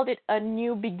they called it a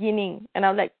new beginning. And I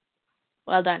was like,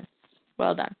 well done.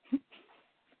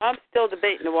 I'm still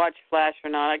debating to watch Flash or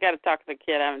not. I got to talk to the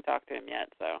kid. I haven't talked to him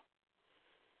yet, so.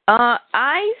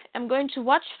 I am going to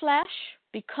watch Flash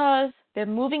because they're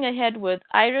moving ahead with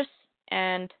Iris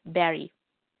and Barry.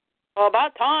 Well,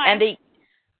 about time. And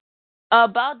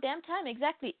about damn time,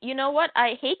 exactly. You know what?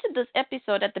 I hated this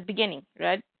episode at the beginning,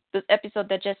 right? This episode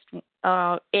that just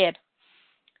aired.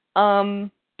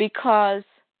 Because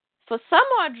for some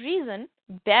odd reason,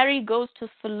 Barry goes to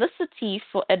Felicity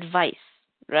for advice,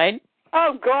 right?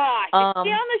 Oh, God. Is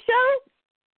she on the show?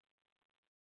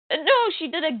 No, she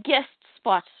did a guest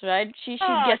spot, right? She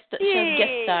was guest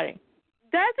starring.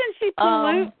 Doesn't she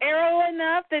pollute Arrow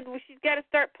enough that she's got to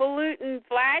start polluting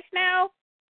Flash now?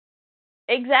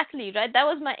 Exactly, right? That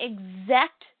was my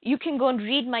exact... You can go and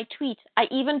read my tweet. I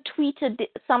even tweeted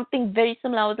something very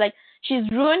similar. I was like, she's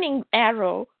ruining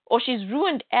Arrow, or she's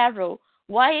ruined Arrow.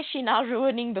 Why is she now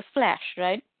ruining the Flash,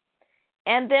 right?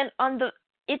 And then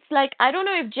it's like, I don't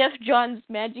know if Jeff Johns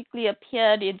magically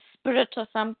appeared in spirit or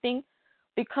something,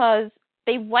 because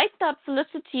they wiped out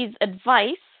Felicity's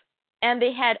advice, and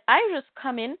they had Iris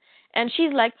come in, and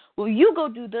she's like, well, you go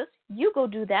do this, you go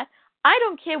do that. I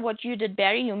don't care what you did,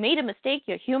 Barry. You made a mistake.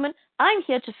 You're human. I'm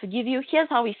here to forgive you. Here's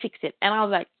how we fix it. And I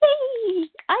was like, hey,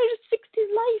 Iris fixed his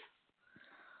life.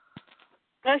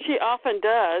 As she often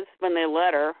does when they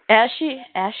let her. As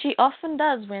she often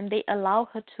does when they allow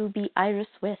her to be Iris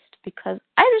West, because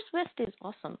Iris West is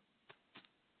awesome.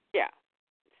 Yeah.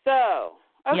 So,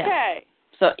 okay.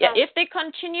 Yeah. So, if they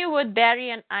continue with Barry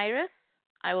and Iris,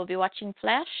 I will be watching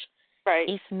Flash. Right.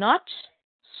 If not,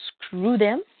 screw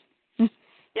them.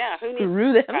 Yeah, who needs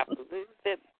screw them?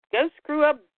 Go screw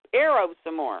up Arrow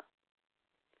some more.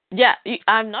 Yeah,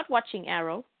 I'm not watching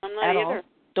Arrow. I'm not at either. all.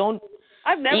 Don't.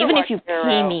 I've never even watched if you Arrow.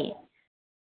 pay me.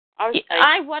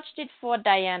 I watched it for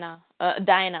Diana.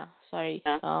 Sorry.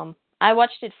 Yeah. I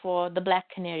watched it for the Black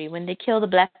Canary. When they kill the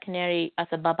Black Canary as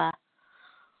a baba.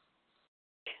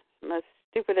 The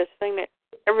stupidest thing that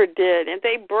ever did. And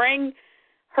they bring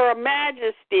Her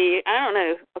Majesty. I don't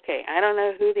know. Okay, I don't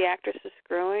know who the actress is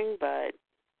screwing, but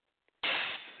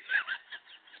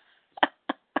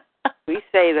we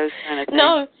say those kind of things.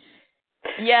 No.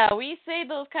 Yeah, we say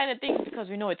those kind of things because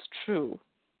we know it's true.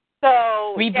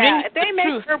 So, if they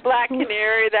make her Black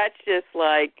Canary, that's just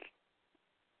like,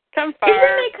 come If far.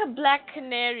 they make a Black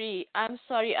Canary, I'm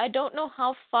sorry, I don't know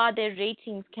how far their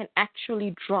ratings can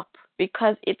actually drop,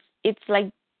 because it's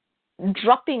like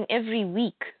dropping every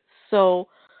week. So,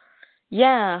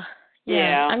 yeah.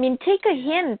 I mean, take a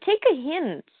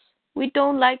hint. We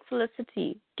don't like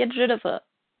Felicity. Get rid of her.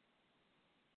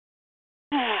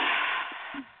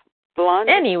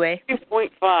 Blondie. Anyway.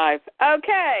 2.5.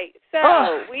 Okay,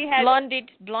 so we had Blondie.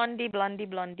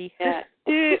 Yeah.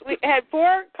 We had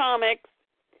 4 comics.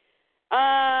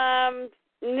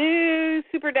 New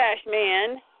Super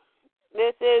Dashman.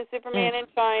 This is Superman in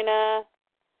China.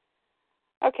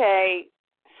 Okay.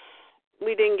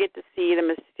 We didn't get to see the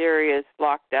mysterious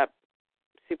locked up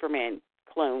Superman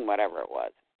clone, whatever it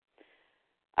was.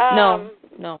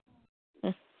 No.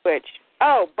 Which,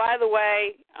 by the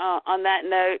way, on that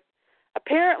note,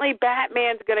 apparently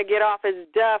Batman's going to get off his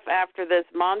duff after this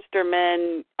Monster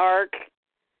Men arc.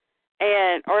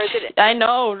 Or is it? I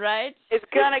know, right? It's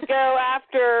going to go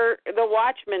after the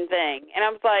Watchmen thing. And I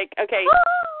was like, okay,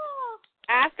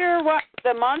 after what,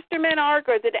 the Monster Men arc,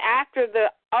 or is it after the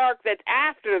arc that's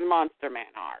after the Monster Man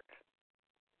arc?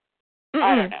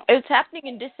 I don't know. It's happening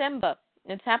in December.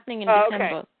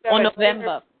 December. So Or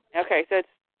November. Okay, so it's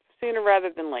sooner rather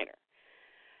than later.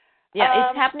 Yeah,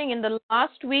 it's happening in the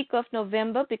last week of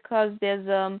November because there's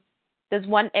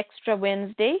one extra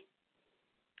Wednesday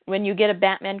when you get a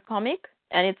Batman comic,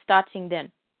 and it's starting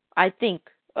then. I think,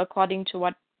 according to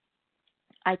what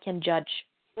I can judge.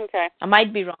 Okay. I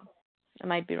might be wrong.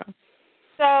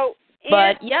 So,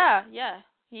 but yeah,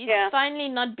 he's finally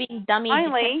not being dummy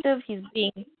detective.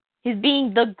 He's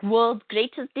being the world's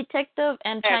greatest detective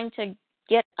and trying to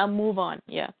get a move on.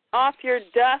 Yeah. Off your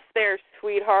dust there,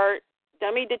 sweetheart.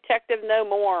 Dummy detective no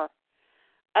more.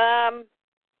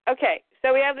 Okay,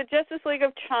 so we have the Justice League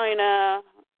of China.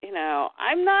 You know,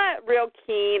 I'm not real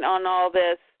keen on all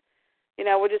this. You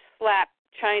know, we'll just slap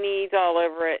Chinese all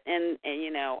over it, and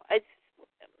you know,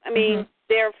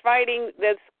 they're fighting.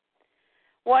 This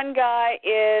one guy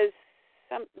is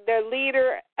the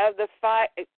leader of the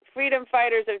freedom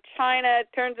fighters of China.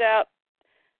 Turns out,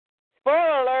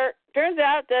 spoiler alert, turns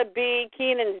out to be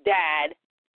Keenan's dad.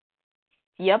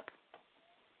 Yep.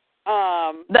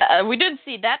 We didn't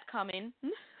see that coming.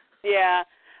 Yeah.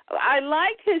 I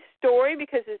liked his story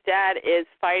because his dad is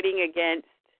fighting against,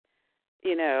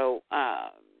 you know,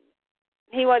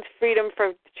 he wants freedom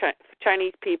for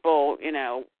Chinese people, you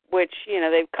know, which, you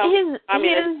know, they've come from the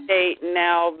communist state, and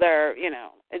now they're, you know,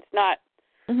 it's not.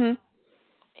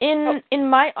 In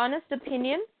my honest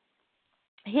opinion,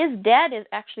 his dad is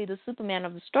actually the Superman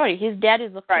of the story. His dad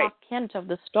is the Clark Kent of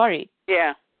the story.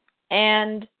 Yeah.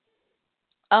 And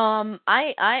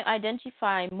I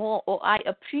identify more, or I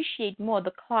appreciate more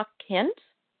the Clark Kent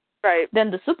than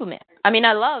the Superman. I mean,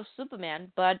 I love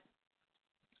Superman, but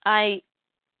I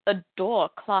adore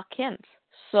Clark Kent.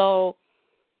 So,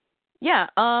 yeah,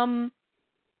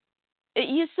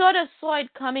 you sort of saw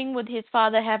it coming with his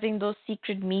father having those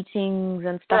secret meetings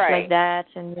and stuff like that,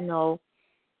 and, you know,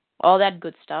 all that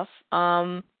good stuff.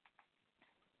 But,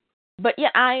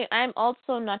 yeah, I'm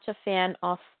also not a fan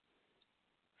of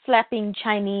slapping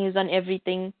Chinese on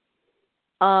everything.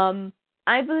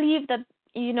 I believe that,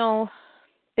 you know,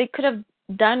 they could have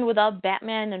done without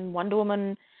Batman and Wonder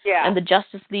Woman and the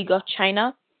Justice League of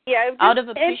China. Yeah, I would have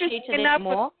appreciated it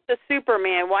more. With the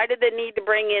Superman. Why did they need to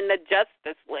bring in the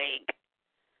Justice League?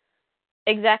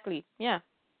 Exactly, yeah.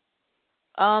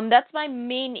 That's my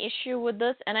main issue with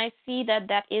this, and I see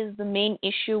that is the main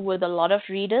issue with a lot of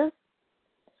readers.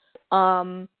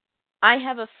 I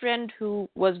have a friend who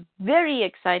was very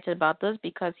excited about this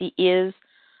because he is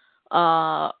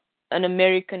an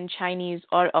American Chinese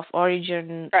or of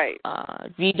origin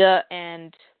reader,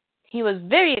 and he was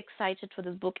very excited for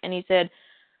this book, and he said,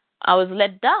 I was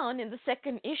let down in the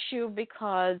second issue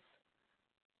because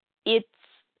it's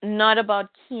not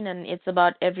about Keenan, it's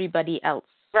about everybody else.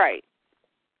 Right.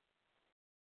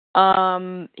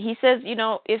 He says, you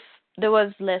know, if there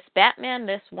was less Batman,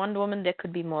 less Wonder Woman, there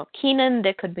could be more Keenan,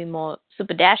 there could be more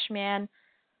Super Dashman,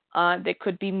 there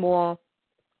could be more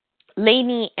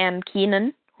Laney and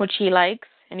Keenan, which he likes,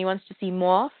 and he wants to see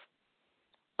more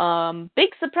of. Big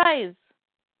surprise.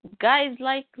 Guys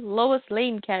like Lois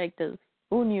Lane characters.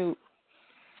 Who knew?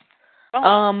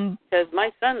 Because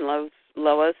my son loves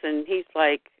Lois, and he's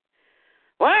like,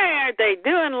 why aren't they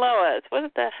doing Lois?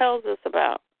 What the hell is this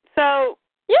about? So,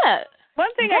 yeah,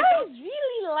 one thing guys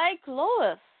really like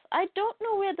Lois. I don't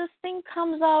know where this thing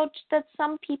comes out that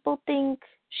some people think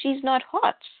she's not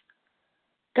hot.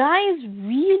 Guys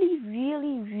really,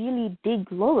 really, really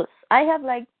dig Lois. I have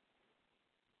like,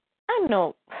 I don't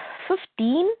know,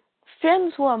 15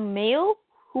 friends who are male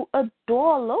who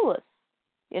adore Lois,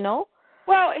 you know?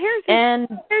 Well, here's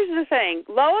the thing.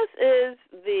 Lois is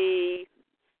the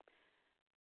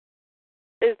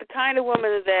kind of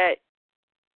woman that,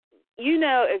 you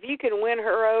know, if you can win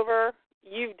her over,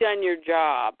 you've done your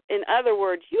job. In other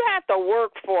words, you have to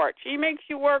work for it. She makes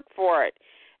you work for it.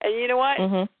 And you know what?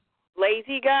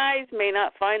 Lazy guys may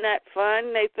not find that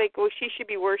fun. They think, well, she should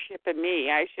be worshiping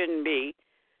me. I shouldn't be,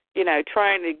 you know,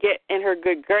 trying to get in her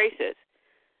good graces.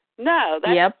 No,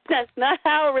 that's not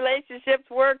how relationships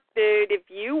work, dude. If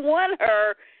you want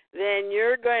her, then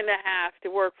you're going to have to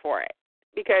work for it,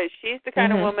 because she's the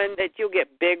kind of woman that you'll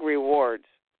get big rewards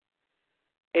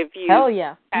if you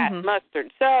pass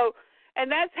mustard. So, and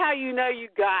that's how you know you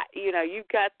got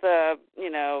the,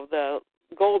 you know, the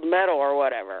gold medal or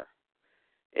whatever.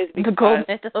 Is because, the gold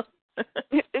medal.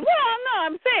 Well, no,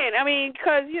 I'm saying, I mean,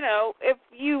 because, you know, if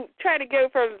you try to go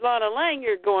for Lana Lang,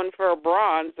 you're going for a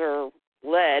bronze or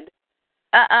lead.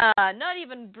 Not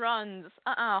even bronze.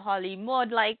 Holly. More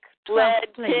like 12th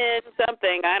lead, place. tin,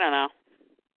 something, I don't know.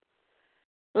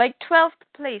 Like 12th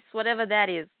place, whatever that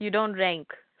is. You don't rank.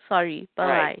 Sorry. Bye.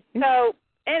 Right. So,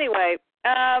 anyway,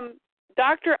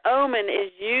 Dr. Omen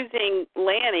is using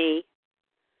Lanny.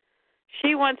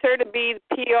 She wants her to be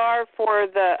PR for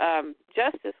the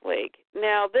Justice League.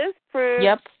 Now, this proves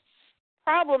Yep.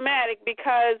 problematic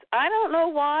because I don't know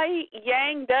why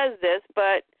Yang does this,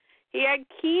 but he had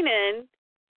Keenan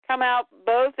come out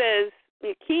both as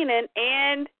Keenan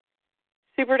and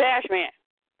Super Dashman.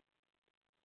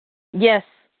 Yes.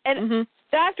 And Mm-hmm.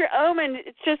 Dr. Omen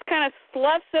just kind of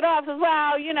sloughs it off, says,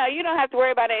 well, you don't have to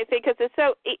worry about anything because it's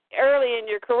so early in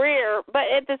your career. But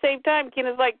at the same time,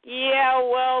 Keenan's like, yeah,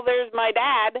 well, there's my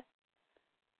dad.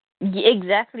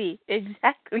 Exactly.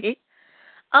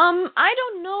 I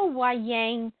don't know why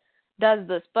Yang does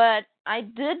this, but I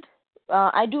do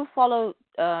follow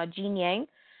Gene Yang,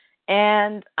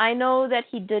 and I know that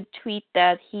he did tweet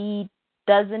that he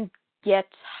doesn't get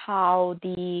how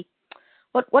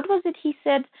what was it he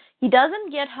said? He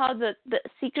doesn't get how the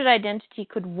secret identity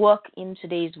could work in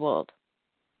today's world.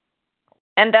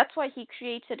 And that's why he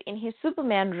created in his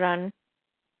Superman run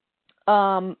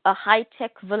a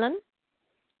high-tech villain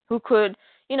who could,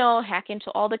 hack into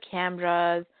all the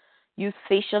cameras, use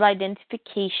facial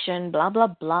identification, blah, blah,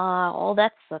 blah, all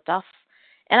that stuff.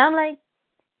 And I'm like,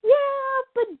 yeah,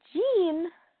 but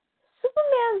Gene,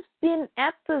 Superman's been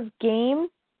at this game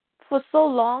for so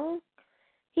long.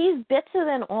 He's better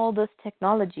than all this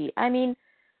technology. I mean,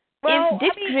 if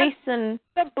Dick Grayson...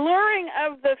 The blurring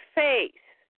of the face.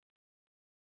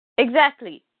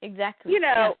 Exactly.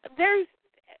 There's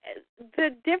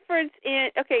the difference in,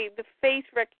 the face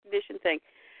recognition thing.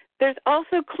 There's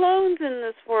also clones in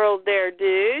this world there,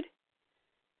 dude.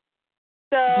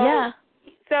 So, yeah.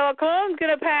 So a clone's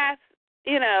going to pass,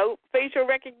 facial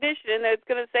recognition, and it's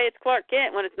going to say it's Clark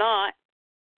Kent when it's not.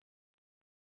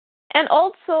 And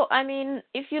also, I mean,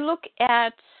 if you look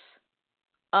at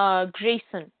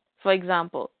Grayson, for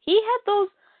example, he had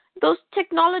those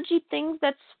technology things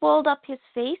that swirled up his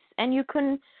face, and you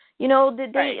can,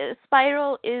 the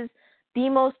Spiral is the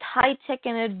most high-tech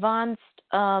and advanced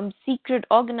secret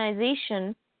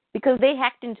organization because they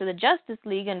hacked into the Justice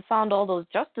League and found all those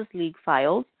Justice League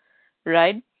files,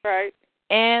 right? Right.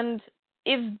 And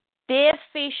if their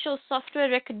facial software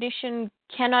recognition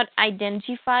cannot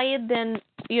identify it, then,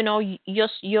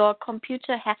 your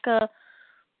computer hacker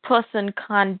person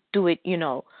can't do it,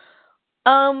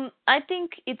 I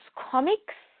think it's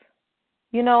comics,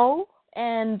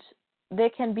 and there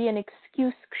can be an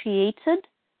excuse created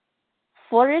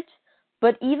for it.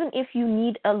 But even if you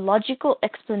need a logical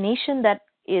explanation that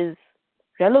is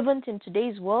relevant in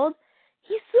today's world,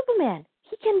 he's Superman.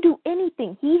 He can do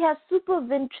anything. He has super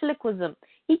ventriloquism.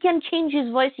 He can change his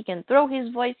voice. He can throw his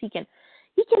voice. He can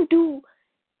do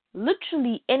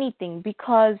literally anything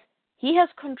because he has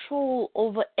control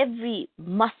over every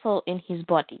muscle in his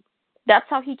body. That's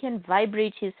how he can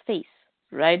vibrate his face,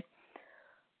 right?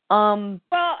 Well, and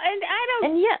I don't.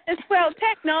 And yeah. Well,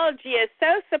 technology is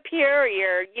so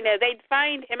superior. They'd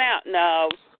find him out. No,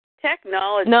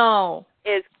 technology. No.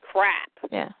 Is crap.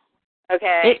 Yeah.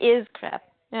 Okay. It is crap.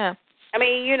 Yeah. I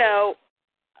mean, to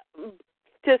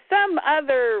some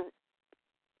other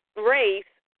race,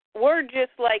 we're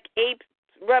just like apes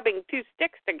rubbing two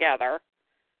sticks together.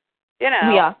 We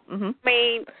are. Mm-hmm. I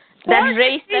mean, that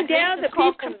race down is to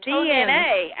called piece of Kryptonians.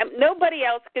 DNA. Nobody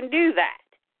else can do that.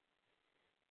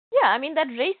 Yeah, I mean, that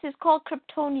race is called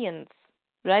Kryptonians,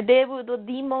 right? They were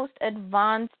the most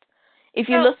advanced. If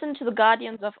you listen to the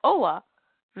Guardians of Oa,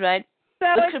 right?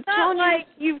 So the it's not like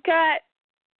you've got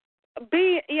a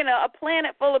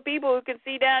planet full of people who can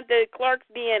see down to Clark's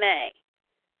DNA.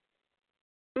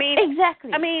 I mean,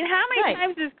 exactly. I mean, how many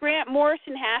times does Grant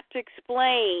Morrison have to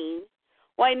explain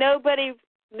why nobody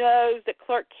knows that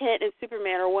Clark Kent and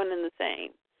Superman are one and the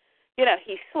same?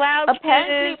 He slouches,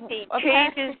 he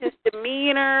changes his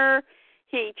demeanor,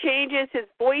 he changes his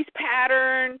voice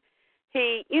pattern,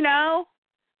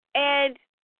 and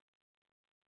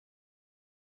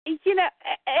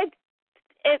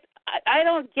I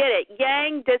don't get it.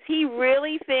 Yang, does he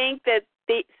really think that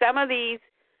some of these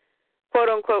quote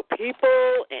unquote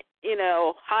people,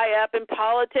 high up in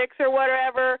politics or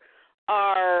whatever,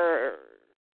 are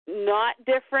not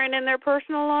different in their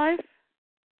personal life?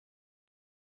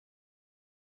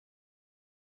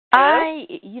 I'm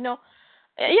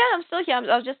still here.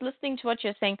 I was just listening to what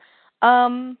you're saying.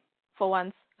 For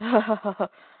once.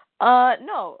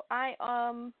 No, I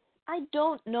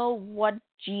don't know what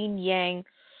Gene Yang,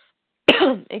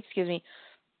 excuse me,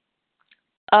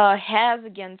 has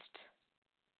against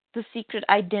the secret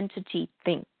identity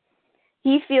thing.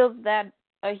 He feels that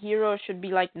a hero should be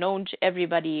like known to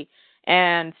everybody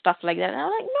and stuff like that. And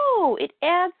I'm like, no, it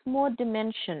adds more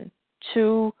dimension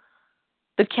to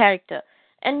the character.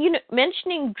 And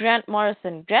mentioning Grant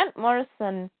Morrison,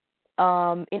 in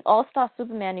All-Star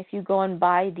Superman, if you go and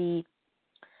buy the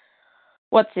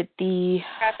what's it? The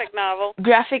graphic novel.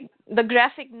 graphic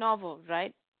novel,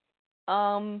 right?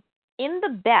 In the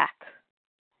back,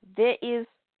 there is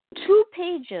 2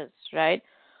 pages, right,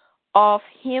 of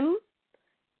him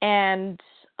and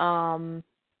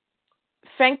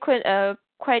Frank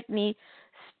Quitney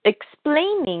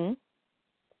explaining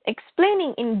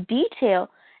in detail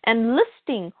and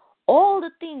listing all the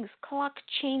things Clark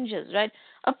changes, right?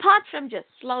 Apart from just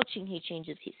slouching, he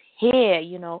changes his hair,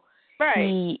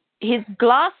 Right. His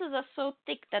glasses are so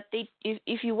thick that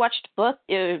if you watched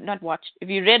if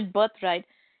you read Birthright,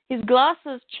 his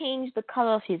glasses change the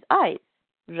color of his eyes,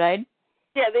 right?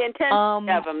 Yeah, the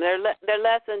intensity of them. They're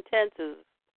less intense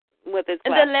with his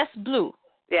and glasses. they're less blue.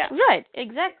 Yeah. Right,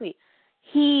 exactly.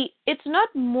 It's not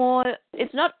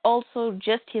also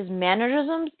just his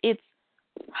mannerisms, it's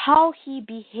how he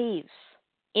behaves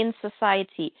in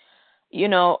society.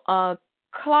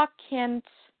 Clark Kent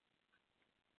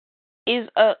is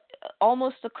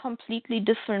almost a completely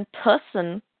different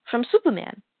person from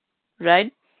Superman,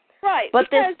 right? Right. But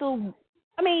because, there's still.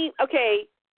 I mean, okay,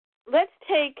 let's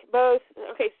take both.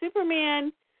 Okay,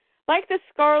 Superman, like the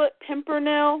Scarlet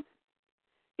Pimpernel,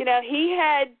 he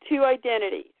had 2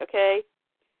 identities, okay?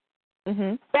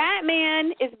 Mhm.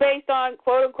 Batman is based on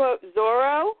quote-unquote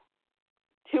Zorro,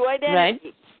 2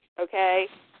 identities, Right. okay?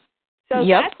 So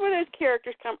Yep. that's where those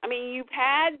characters come. I mean, you've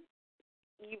had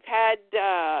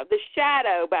the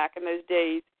Shadow back in those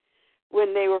days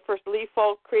when they were first. Lee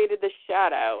Falk created the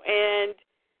Shadow, and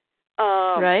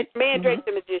Right. Mandrake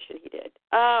the Magician he did.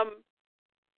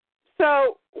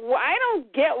 So I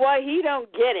don't get why he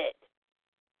don't get it.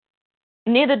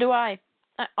 Neither do I.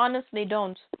 I honestly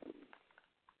don't.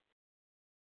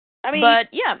 I mean,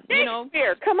 but yeah,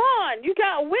 Shakespeare, come on, you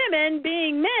got women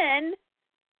being men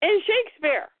in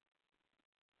Shakespeare.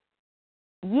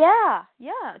 Yeah,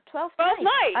 12th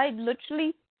Night. I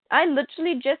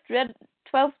literally just read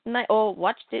 12th Night, or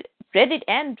read it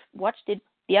and watched it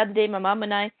the other day. My mom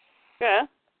and I. Yeah.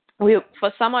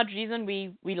 For some odd reason,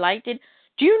 we liked it.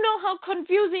 Do you know how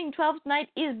confusing 12th Night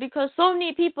is? Because so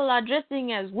many people are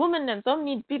dressing as women, and so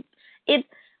many people.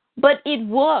 But it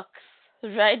works,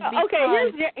 right?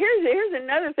 Okay, here's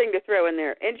another thing to throw in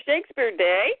there. In Shakespeare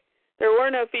day, there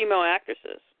were no female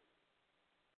actresses.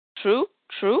 True.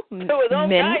 So it was those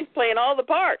guys playing all the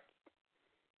parts.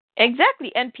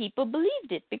 Exactly, and people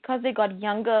believed it because they got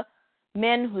younger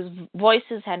men whose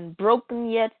voices hadn't broken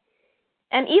yet.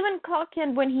 And even Clark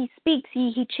Kent, when he speaks,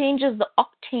 he changes the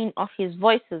octane of his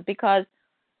voices, because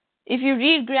if you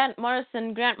read Grant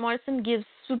Morrison gives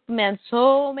Superman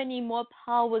so many more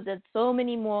powers and so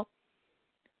many more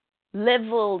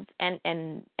levels and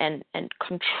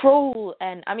control.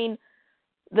 And I mean,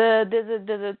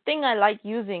 the thing I like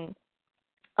using,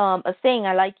 a saying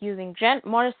I like using, Grant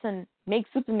Morrison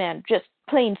makes Superman just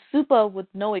plain super with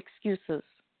no excuses,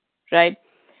 right?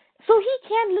 So he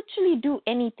can literally do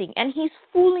anything, and he's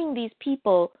fooling these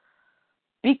people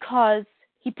because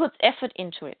he puts effort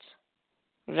into it,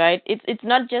 right? It's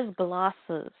not just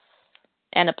glasses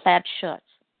and a plaid shirt.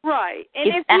 Right. And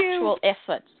it's actual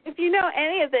effort. If you know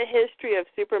any of the history of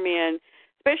Superman,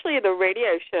 especially the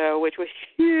radio show, which was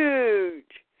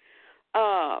huge,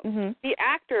 the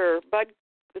actor, Bud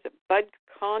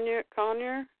Conner?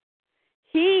 Conner,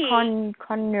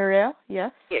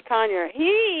 yes. Yeah, Conner.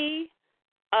 He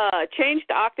changed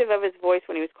the octave of his voice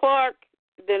when he was Clark,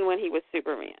 then when he was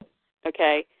Superman.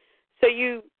 Okay? So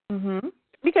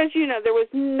because, there was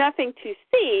nothing to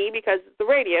see because of the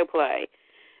radio play.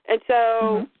 And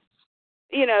so,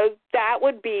 that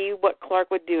would be what Clark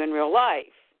would do in real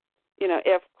life,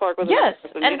 if Clark was a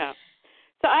person,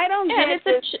 So I don't get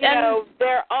this,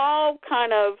 they're all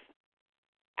kind of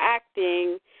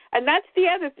acting. And that's the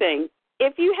other thing.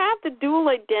 If you have the dual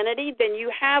identity, then you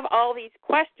have all these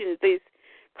questions, these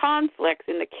conflicts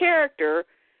in the character,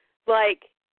 like,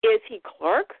 is he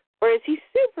Clark or is he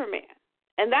Superman?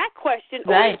 And that question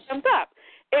always comes up.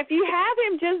 If you have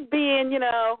him just being,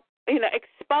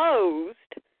 exposed,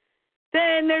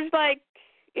 then there's that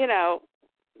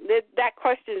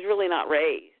question is really not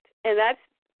raised. And that's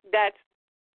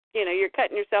you're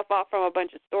cutting yourself off from a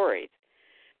bunch of stories.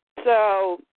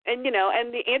 So, and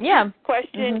the answer to the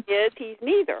question is he's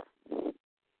neither.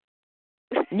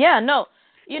 Yeah, no.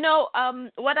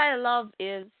 What I love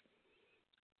is,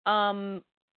 I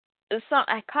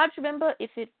can't remember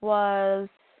if it was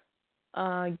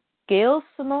Gail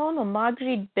Simone or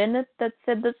Marguerite Bennett that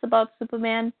said this about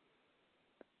Superman,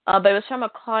 but it was from a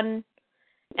con,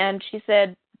 and she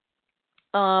said,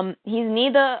 he's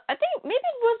neither. I think maybe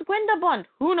it was Gwenda Bond.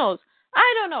 Who knows?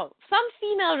 I don't know. Some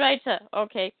female writer,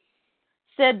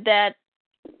 said that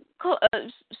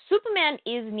Superman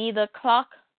is neither Clark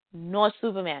nor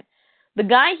Superman. The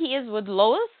guy he is with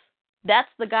Lois, that's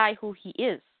the guy who he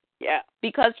is. Yeah.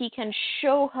 Because he can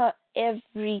show her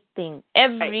everything,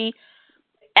 every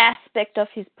aspect of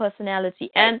his personality.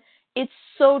 Right. And it's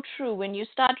so true when you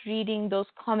start reading those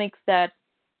comics that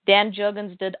Dan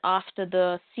Jurgens did after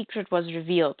the secret was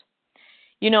revealed.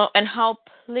 And how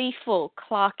playful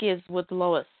Clark is with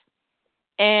Lois.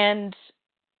 And,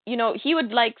 he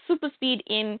would like super speed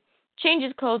in, change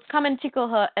his clothes, come and tickle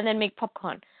her, and then make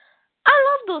popcorn. I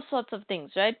love those sorts of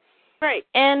things, right? Right.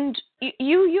 And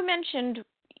you mentioned,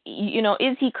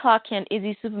 is he Clark Kent? Is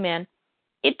he Superman?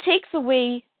 It takes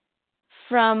away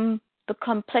from the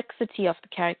complexity of the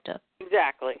character.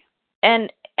 Exactly.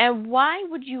 And why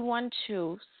would you want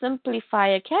to simplify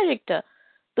a character?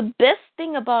 The best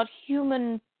thing about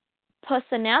human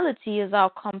personality is our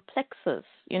complexes.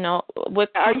 We're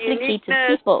complicated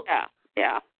people.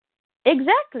 Yeah.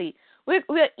 Exactly.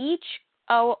 We're each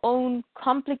our own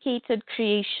complicated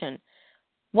creation.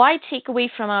 Why take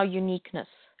away from our uniqueness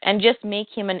and just make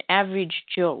him an average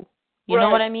Joe? You know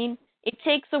what I mean? It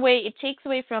takes away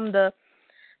from the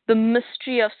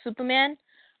mystery of Superman,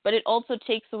 but it also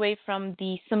takes away from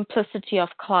the simplicity of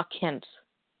Clark Kent.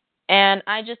 And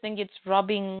I just think it's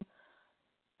robbing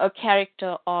a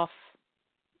character of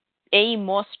A,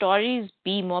 more stories,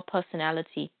 B, more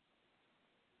personality.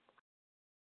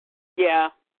 Yeah.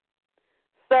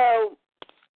 So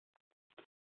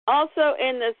also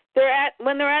in this,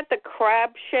 when they're at the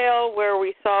crab shell where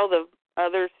we saw the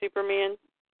other Superman.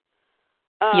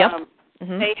 Yep.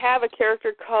 They have a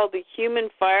character called the Human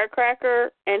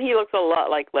Firecracker, and he looks a lot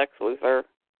like Lex Luthor.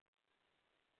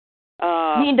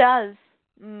 He does.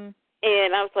 And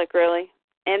I was like, really?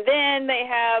 And then they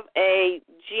have a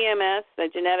GMS, a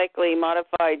genetically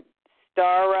modified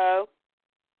Starro.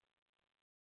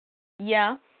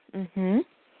 Yeah.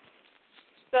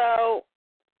 So,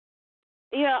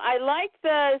 I like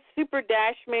the Super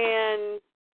Dashman.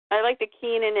 I like the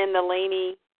Keenan and the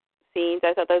Laney scenes.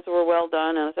 I thought those were well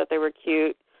done, and I thought they were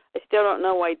cute. I still don't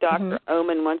know why Dr.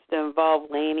 Omen wants to involve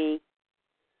Laney.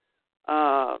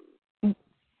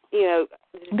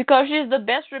 Because she's the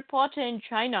best reporter in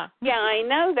China. Yeah, I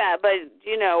know that, but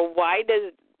why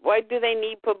do they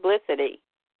need publicity?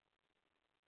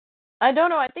 I don't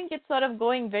know. I think it's sort of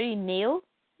going very Nail,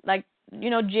 like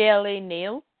JLA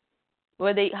Nail,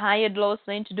 where they hired Lois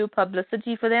Lane to do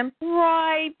publicity for them.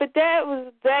 Right, but they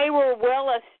were well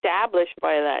established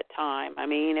by that time.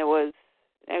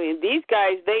 These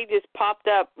guys, they just popped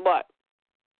up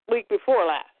week before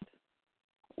last.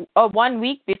 Oh, 1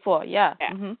 week before, yeah.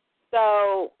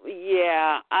 So,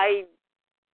 yeah, I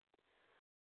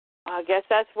guess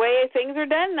that's the way things are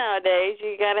done nowadays.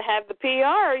 You got to have the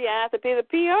PR. You have to be the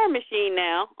PR machine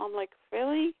now. I'm like,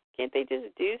 really? Can't they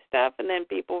just do stuff and then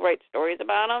people write stories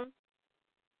about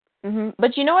them?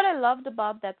 But you know what I loved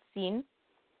about that scene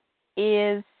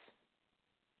is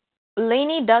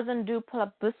Lainey doesn't do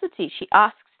publicity. She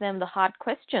asks them the hard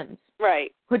questions.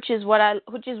 Right. Which is why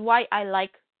I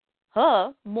like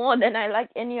her more than I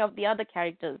like any of the other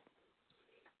characters.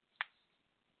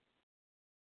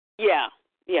 Yeah.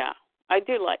 I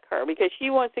do like her because she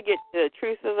wants to get to the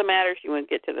truth of the matter. She wants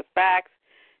to get to the facts.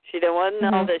 She don't want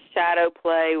all this shadow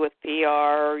play with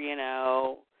PR,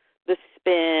 the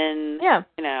spin. Yeah.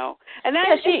 And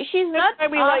that's she's not why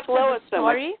we like Lois so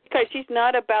much, because she's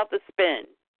not about the spin.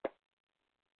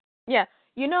 Yeah.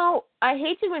 I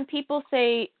hate it when people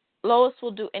say Lois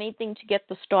will do anything to get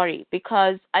the story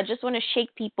because I just want to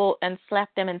shake people and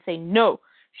slap them and say, no,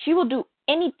 she will do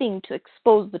anything to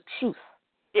expose the truth.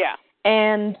 Yeah.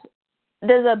 And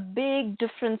there's a big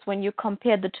difference when you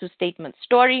compare the two statements.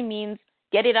 Story means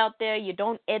get it out there. You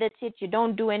don't edit it. You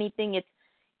don't do anything.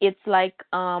 It's like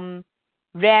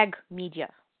rag media,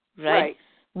 right?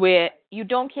 Where you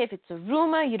don't care if it's a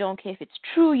rumor. You don't care if it's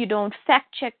true. You don't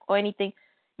fact check or anything.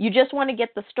 You just want to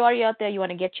get the story out there. You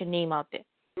want to get your name out there.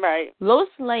 Right. Lois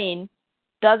Lane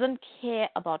doesn't care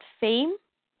about fame.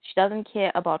 She doesn't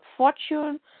care about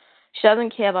fortune. She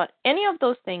doesn't care about any of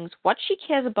those things. What she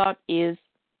cares about is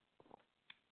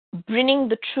bringing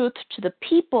the truth to the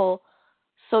people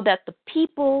so that the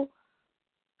people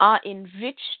are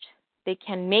enriched. They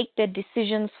can make their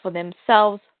decisions for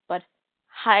themselves, but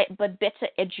better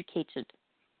educated.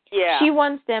 Yeah. She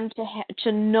wants them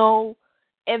to know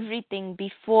everything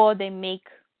before they make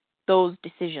those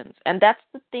decisions. And that's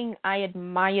the thing I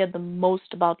admire the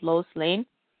most about Lois Lane.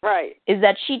 Right. Is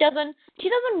that she doesn't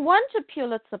want a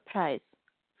Pulitzer Prize,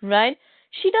 right?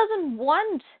 She doesn't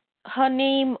want her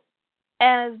name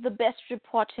as the best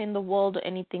reporter in the world or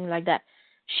anything like that.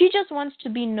 She just wants to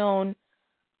be known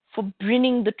for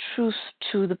bringing the truth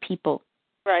to the people.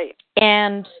 Right.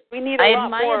 And we need a lot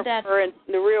more of her in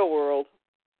the real world.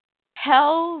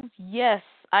 Hells yes.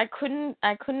 I couldn't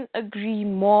agree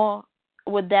more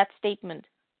with that statement.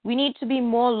 We need to be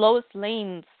more Lois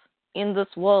Lanes in this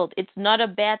world. It's not a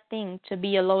bad thing to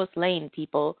be a Lois Lane,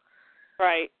 people.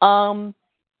 Right. Um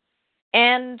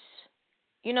and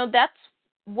that's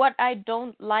what I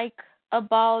don't like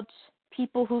about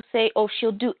people who say, "Oh,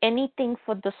 she'll do anything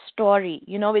for the story."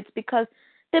 It's because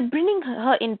they're bringing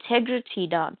her integrity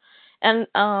down. And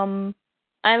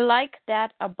I like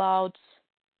that about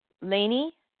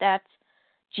Lainey, that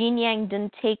Jean Yang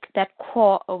didn't take that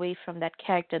core away from that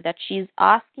character, that she's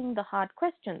asking the hard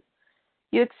questions.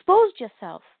 You exposed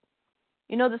yourself.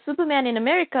 The Superman in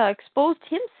America exposed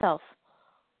himself.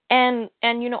 And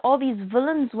all these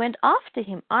villains went after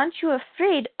him. Aren't you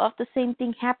afraid of the same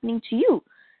thing happening to you?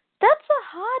 That's a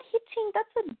hard hitting,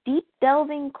 that's a deep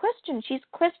delving question. She's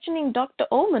questioning Dr.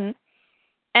 Omen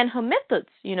and her methods.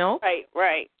 Right,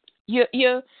 right.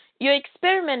 You're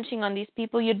experimenting on these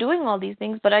people, you're doing all these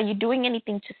things, but are you doing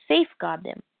anything to safeguard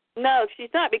them? No, she's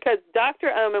not, because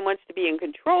Dr. Omen wants to be in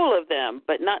control of them,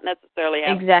 but not necessarily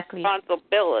have Exactly.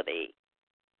 responsibility.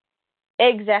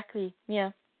 Exactly.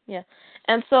 Yeah. Yeah.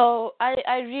 And so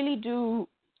I really do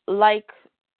like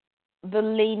the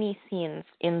Laney scenes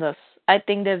in this. I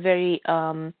think they're very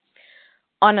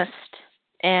honest,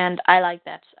 and I like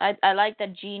that. I like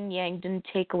that Jean Yang didn't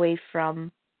take away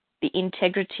from the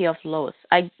integrity of Lois.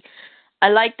 I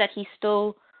like that he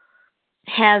still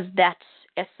has that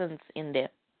essence in there.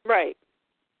 Right.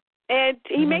 And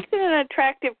he makes it an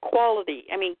attractive quality.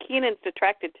 I mean, Keenan's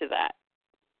attracted to that.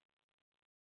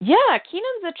 Yeah,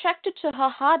 Keenan's attracted to her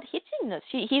hard hittingness.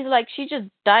 He's like, she just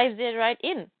dives it right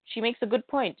in. She makes a good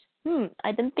point.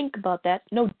 I didn't think about that.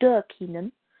 No, duh,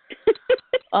 Keenan. He's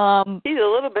a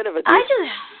little bit of a.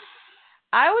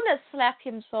 I would have slapped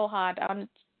him so hard. I'm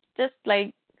just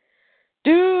like,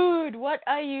 dude, what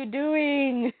are you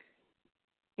doing?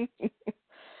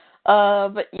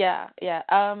 But yeah.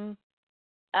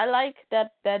 I like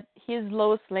that his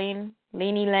Lois Lane,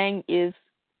 Laney Lang, is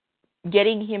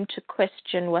getting him to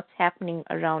question what's happening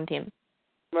around him.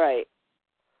 Right.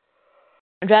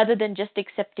 Rather than just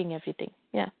accepting everything.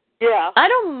 Yeah. Yeah. I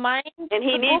don't mind. And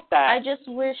he the needs book. that. I just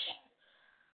wish.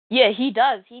 Yeah, he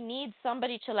does. He needs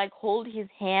somebody to like hold his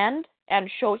hand and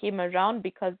show him around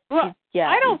because I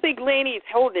don't think Lainey's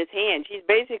holding his hand. She's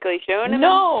basically showing him.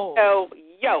 No. So,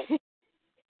 yo.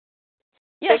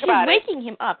 Yeah, she's waking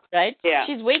him up, right? Yeah.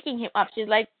 She's waking him up. She's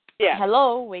like, yeah.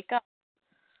 "Hello, wake up."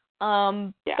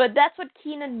 Yeah. But that's what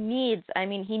Keenan needs. I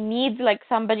mean, he needs like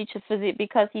somebody to visit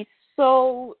because he's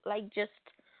so like just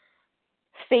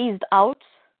phased out.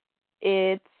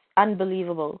 It's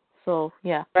unbelievable. So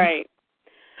yeah. Right.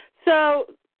 So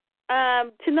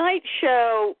tonight's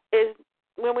show is,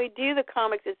 when we do the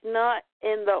comics, it's not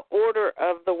in the order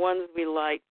of the ones we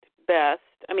liked best.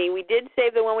 I mean, we did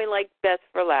save the one we liked best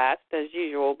for last, as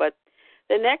usual, but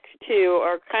the next two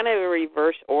are kind of a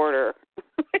reverse order.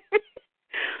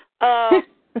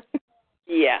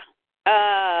 Yeah.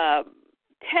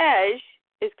 Tej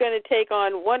is going to take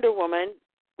on Wonder Woman,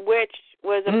 which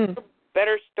was a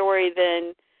better story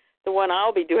than the one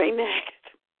I'll be doing next.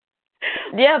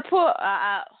 Yeah, poor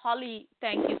Holly.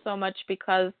 Thank you so much,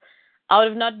 because I would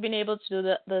have not been able to do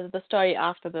the story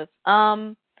after this.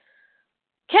 Can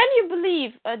you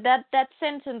believe that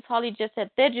sentence Holly just said?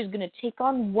 They're just gonna take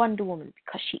on Wonder Woman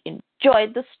because she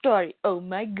enjoyed the story. Oh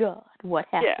my God, what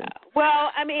happened? Yeah.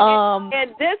 Well, I mean,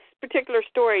 in this particular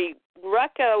story,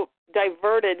 Rucka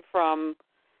diverted from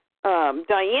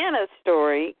Diana's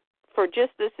story for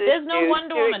just this issue. There's no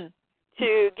Wonder Woman.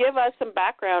 To give us some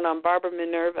background on Barbara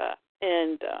Minerva.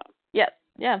 And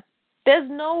yeah. There's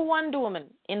no Wonder Woman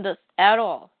in this at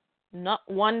all. Not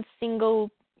one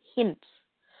single hint.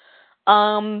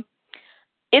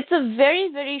 It's a very,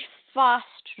 very fast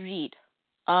read.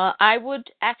 I've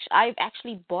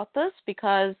actually bought this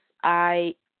because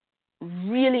I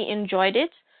really enjoyed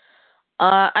it.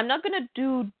 I'm not gonna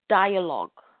do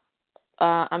dialogue.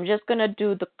 I'm just gonna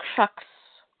do the crux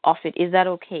of it. Is that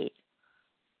okay?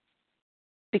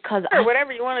 Because sure,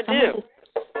 whatever you want to do.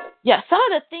 Yeah, some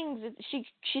of the things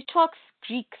she talks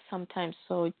Greek sometimes,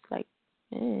 so it's like,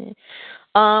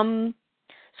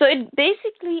 So it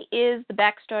basically is the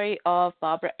backstory of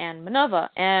Barbara Ann Minerva,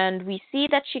 and we see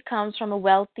that she comes from a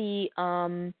wealthy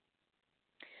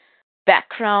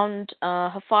background.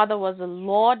 Her father was a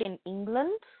lord in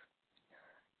England,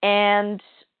 and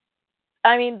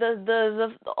I mean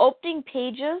the opening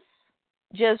pages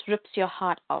just rips your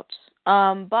heart out.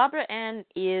 Barbara Ann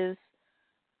is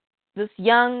this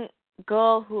young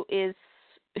girl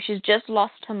she's just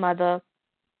lost her mother,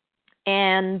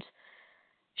 and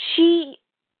she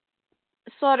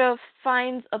sort of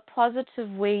finds a positive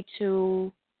way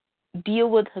to deal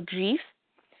with her grief,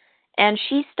 and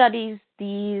she studies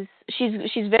these.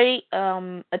 She's very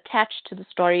attached to the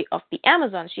story of the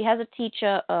Amazon. She has a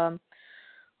teacher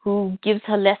who gives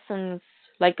her lessons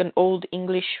like an old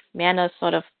English manner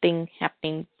sort of thing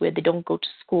happening, where they don't go to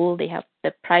school,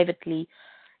 they're privately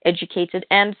educated.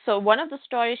 And so one of the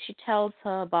stories she tells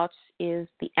her about is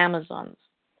the Amazons.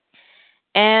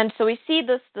 And so we see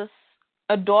this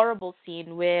adorable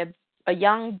scene where a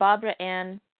young Barbara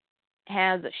Ann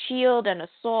has a shield and a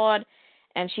sword,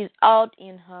 and she's out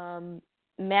in her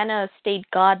manor estate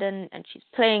garden, and she's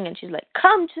playing, and she's like,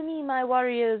 "Come to me, my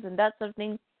warriors," and that sort of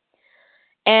thing.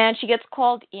 And she gets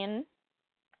called in,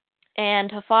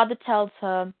 and her father tells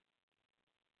her,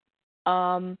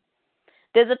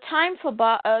 "There's a time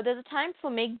for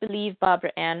make believe,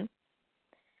 Barbara Ann.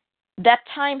 That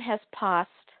time has passed.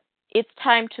 It's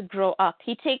time to grow up."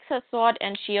 He takes her sword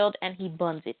and shield and he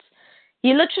burns it.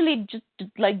 He literally just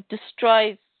like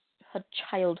destroys her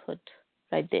childhood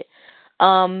right there.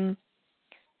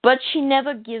 But she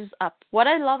never gives up. What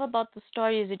I love about the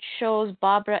story is it shows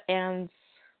Barbara Ann's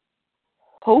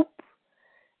hope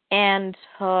and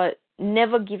her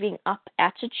never giving up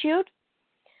attitude.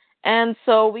 And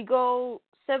so we go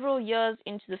several years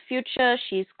into the future.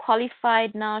 She's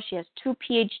qualified now. She has 2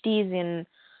 PhDs in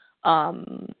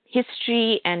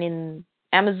history and in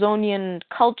Amazonian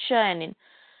culture, and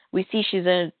we see she's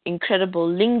an incredible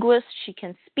linguist. She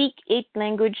can speak 8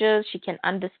 languages. She can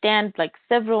understand like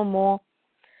several more.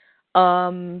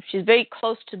 She's very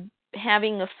close to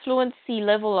having a fluency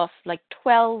level of like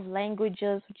 12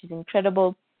 languages, which is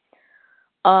incredible.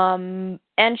 And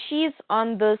she's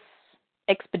on this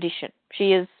expedition.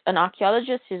 She is an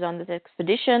archaeologist. She's on this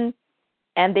expedition,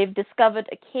 and they've discovered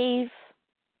a cave.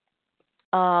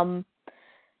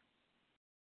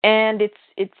 And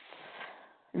it's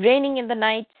raining in the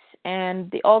night, and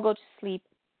they all go to sleep.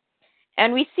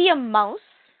 And we see a mouse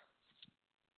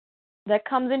that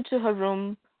comes into her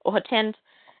room or her tent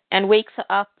and wakes her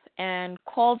up and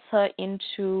calls her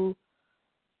into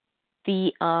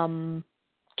the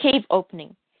cave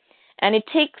opening. And it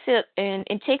takes her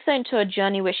into a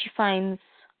journey where she finds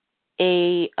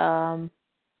a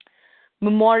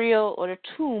memorial or a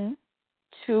tomb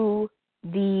to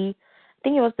I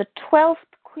think it was the 12th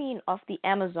queen of the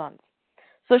Amazons.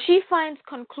 So she finds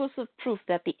conclusive proof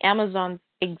that the Amazons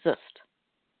exist,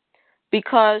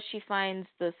 because she finds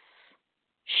this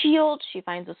shield, she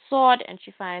finds a sword, and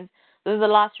she finds this is the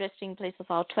last resting place of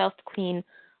our 12th queen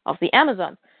of the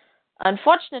Amazons.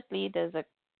 Unfortunately, there's a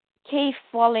cave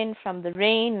fallen from the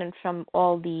rain and from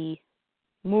all the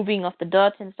moving of the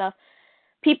dirt and stuff.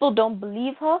 People don't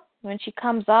believe her when she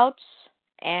comes out,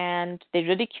 and they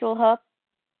ridicule her,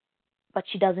 but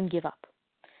she doesn't give up.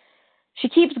 She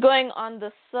keeps going on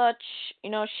the search.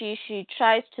 She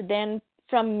tries to then,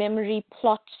 from memory,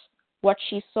 plot what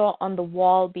she saw on the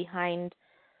wall behind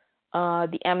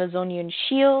the Amazonian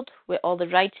shield, where all the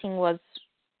writing was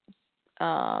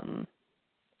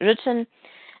written,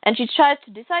 and she tries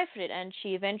to decipher it, and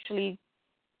she eventually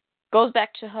goes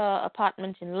back to her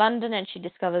apartment in London, and she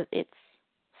discovers its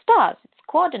stars, its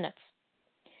coordinates.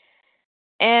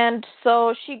 And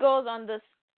so she goes on this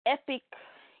epic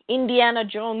Indiana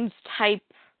Jones type,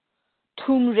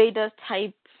 Tomb Raider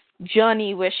type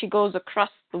journey where she goes across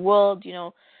the world.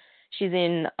 She's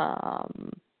in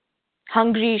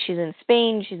Hungary, she's in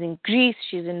Spain, she's in Greece,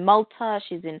 she's in Malta,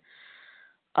 she's in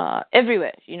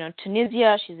everywhere.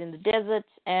 Tunisia, she's in the desert,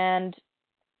 and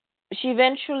she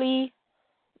eventually,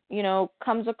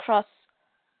 comes across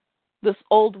this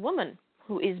old woman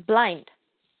who is blind.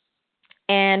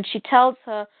 And she tells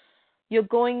her, "You're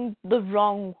going the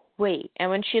wrong way." And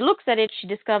when she looks at it, she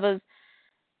discovers,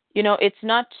 it's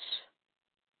not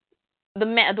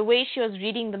the way she was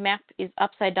reading the map is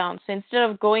upside down. So instead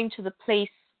of going to the place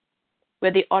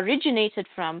where they originated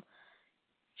from,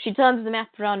 she turns the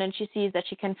map around and she sees that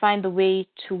she can find the way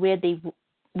to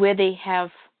where they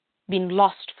have been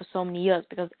lost for so many years,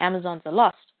 because Amazons are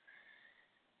lost.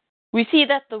 We see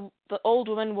that the old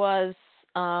woman was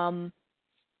under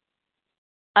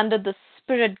the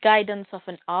spirit guidance of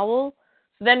an owl.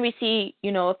 So then we see,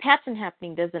 a pattern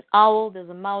happening. There's an owl, there's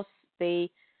a mouse. They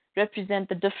represent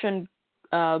the different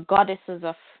goddesses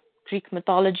of Greek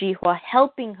mythology who are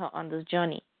helping her on this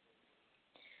journey.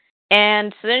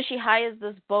 And so then she hires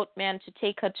this boatman to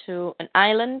take her to an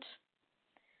island.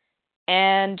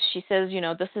 And she says,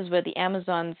 this is where the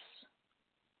Amazons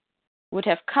would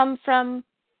have come from.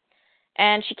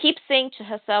 And she keeps saying to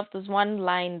herself this one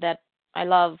line that I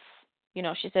love.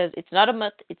 She says, "It's not a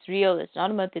myth, it's real. It's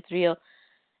not a myth, it's real."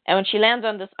 And when she lands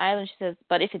on this island, she says,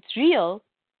 "But if it's real,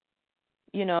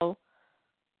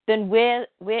 then where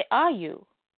are you?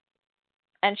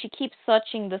 and she keeps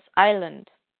searching this island,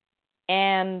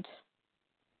 and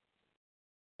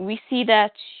we see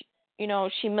that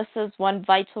she misses one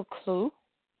vital clue.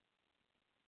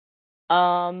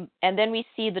 And then we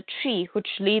see the tree, which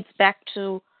leads back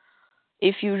to,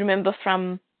 if you remember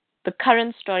from the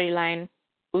current storyline,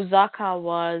 Uzaka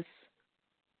was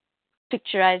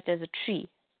picturized as a tree,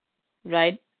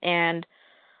 right? And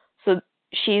so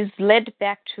she's led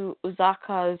back to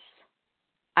Uzaka's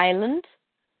island,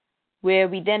 where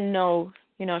we then know,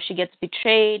 she gets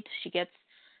betrayed, she gets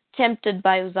tempted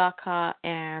by Uzaka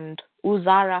and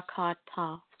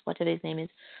Uzarakata, what his name is.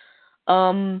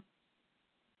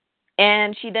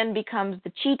 And she then becomes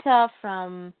the cheetah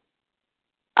from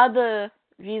other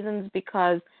reasons,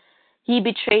 because he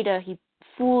betrayed her, he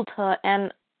fooled her,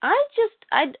 and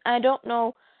I don't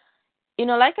know.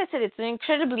 Like I said, it's an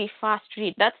incredibly fast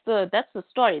read. That's the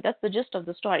story. That's the gist of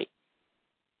the story.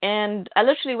 And I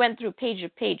literally went through page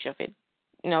of it.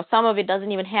 Some of it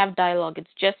doesn't even have dialogue.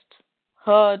 It's just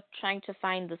her trying to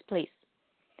find this place.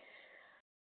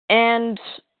 And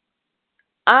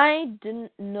I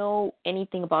didn't know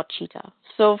anything about Cheetah.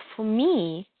 So for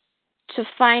me to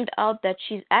find out that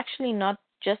she's actually not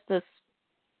just this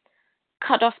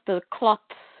cut off the cloth,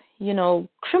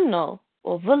 criminal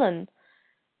or villain,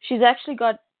 she's actually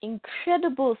got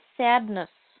incredible sadness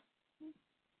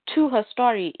to her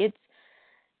story.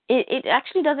 It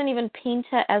actually doesn't even paint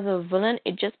her as a villain.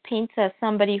 It just paints her as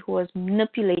somebody who was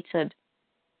manipulated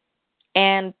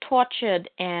and tortured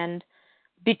and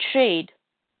betrayed.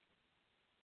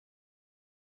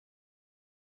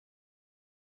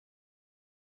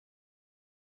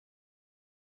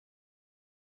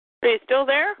 Are you still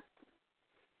there?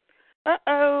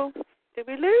 Uh-oh. Did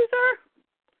we lose her?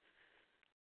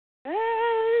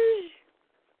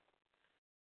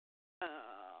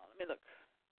 Let me look.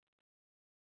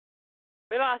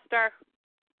 We lost her.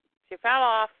 She fell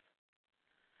off.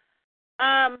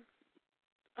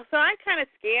 So I kind of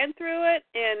scanned through it,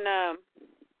 and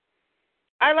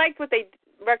I liked what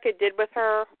Record did with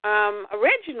her.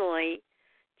 Originally,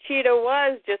 Cheetah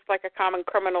was just like a common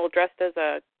criminal dressed as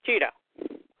a cheetah,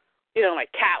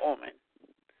 like Catwoman.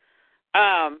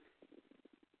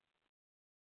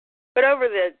 But over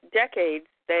the decades,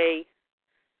 they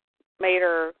made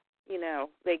her,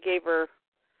 they gave her.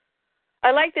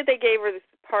 I like that they gave her this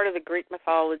part of the Greek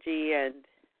mythology, and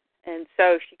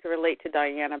so she could relate to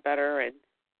Diana better, and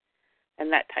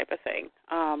that type of thing.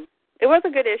 It was a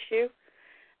good issue,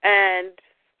 and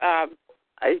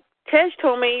Tej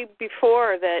told me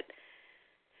before that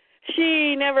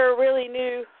she never really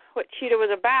knew what Cheetah was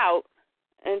about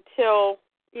until,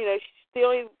 the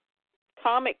only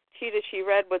comic Cheetah she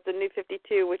read was the New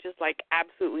 52, which is like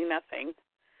absolutely nothing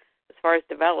as far as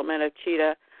development of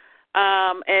Cheetah.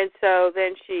 And so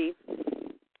then she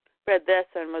read this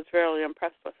and was really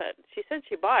impressed with it. She said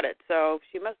she bought it, so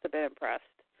she must have been impressed.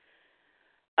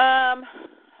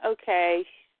 Okay.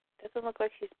 Doesn't look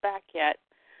like she's back yet.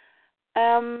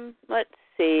 Let's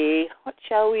see. What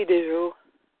shall we do?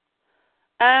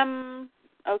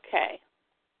 Okay.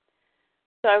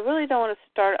 So I really don't want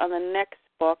to start on the next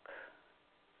book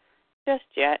just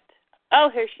yet. Oh,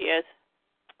 here she is.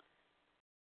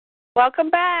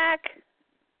 Welcome back.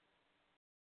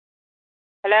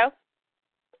 Hello?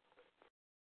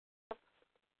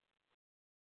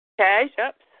 Taj,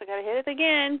 oops, I gotta hit it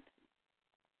again.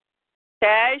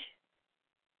 Taj?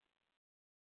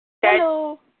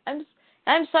 Hello.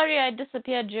 I'm sorry I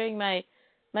disappeared during my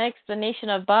explanation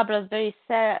of Barbara's very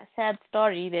sad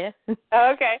story there.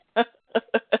 Oh, okay.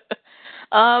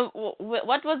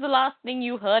 What was the last thing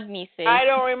you heard me say? I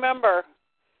don't remember.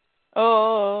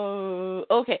 Oh,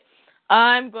 okay.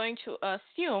 I'm going to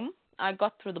assume I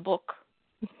got through the book.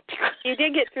 You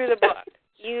did get through the book.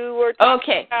 You were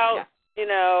talking about,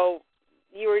 yeah.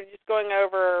 You were just going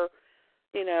over,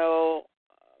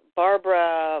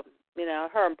 Barbara,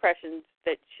 her impressions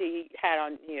that she had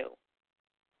on you.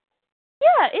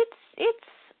 Yeah, it's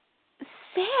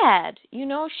sad.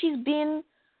 She's been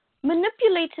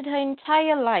manipulated her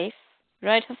entire life,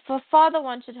 right? Her father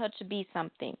wanted her to be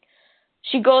something.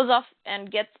 She goes off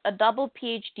and gets a double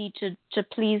PhD to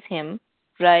please him,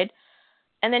 right?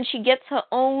 And then she gets her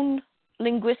own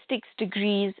linguistics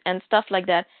degrees and stuff like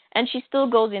that, and she still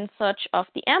goes in search of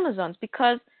the Amazons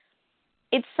because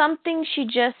it's something she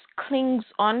just clings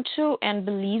onto and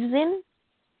believes in.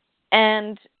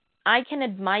 And I can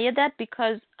admire that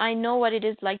because I know what it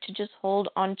is like to just hold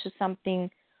on to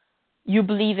something you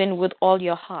believe in with all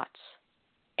your heart.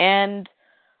 And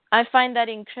I find that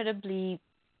incredibly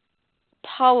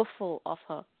powerful of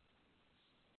her.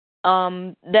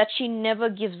 That she never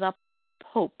gives up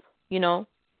hope,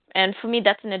 And for me,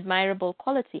 that's an admirable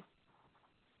quality.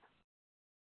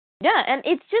 Yeah, and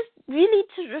it's just really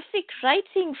terrific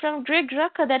writing from Greg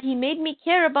Rucka that he made me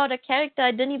care about a character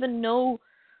I didn't even know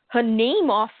her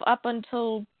name of up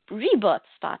until Rebirth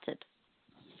started.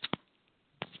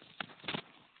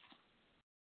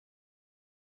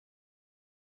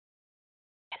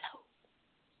 Hello.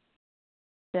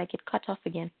 Did I get cut off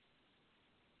again?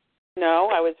 No,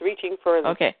 I was reaching for the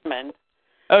Okay. Dashman.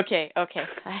 Okay.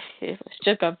 It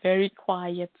just got very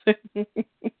quiet.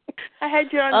 I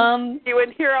had you on. You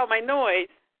wouldn't hear all my noise.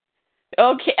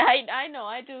 Okay, I know.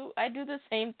 I do the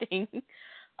same thing.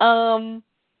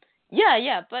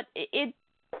 Yeah, but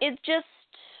it's just,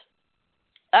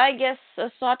 I guess,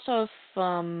 a sort of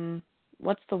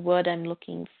what's the word I'm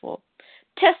looking for?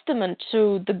 Testament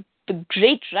to the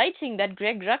great writing that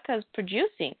Greg Rucka is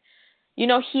producing. You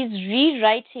know, he's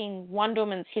rewriting Wonder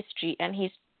Woman's history, and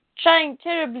he's trying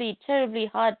terribly, terribly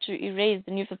hard to erase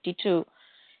the New 52.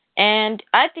 And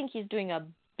I think he's doing a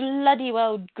bloody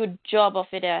well good job of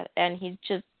it, and he's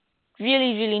just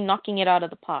really, really knocking it out of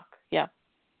the park. Yeah.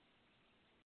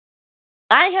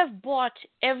 I have bought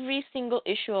every single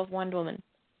issue of Wonder Woman.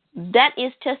 That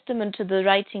is testament to the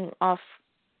writing of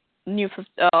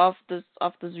of this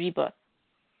Rebirth.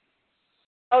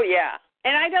 Oh yeah,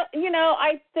 and I don't.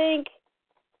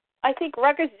 I think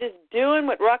Rucka's just doing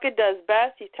what Rucka does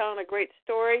best. He's telling a great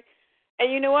story,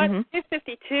 and you know what? Mm-hmm.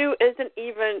 52 isn't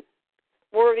even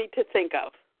worthy to think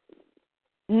of.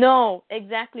 No,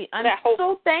 exactly. I'm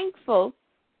so thankful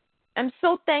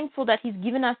that he's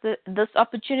given us this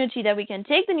opportunity that we can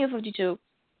take the New 52,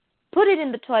 put it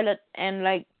in the toilet, and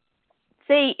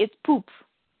say it's poop,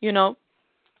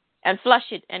 and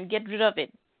flush it and get rid of it.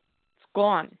 It's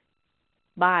gone.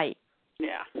 Bye.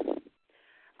 Yeah.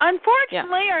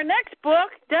 Unfortunately, Our next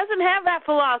book doesn't have that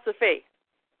philosophy.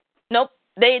 Nope.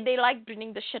 They like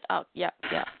bringing the shit out. Yeah.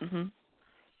 Mm-hmm.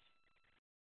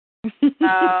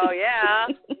 Oh, yeah.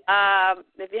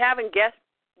 If you haven't guessed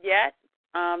yet,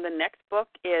 the next book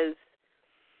is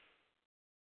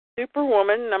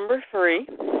Superwoman number 3.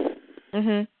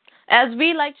 Mm-hmm. As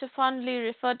we like to fondly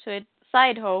refer to it,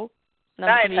 Side-Ho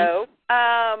number 3. Side-Ho.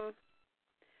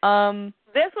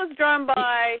 This was drawn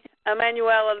by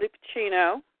Emanuela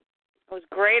Lupacchino. It was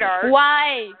great art.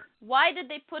 Why? Why did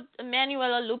they put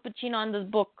Emanuela Lupacchino on this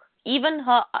book? Even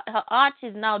her art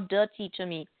is now dirty to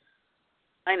me.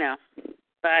 I know.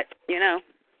 But,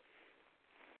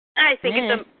 I think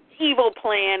it's an evil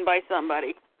plan by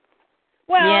somebody.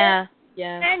 Well, yeah.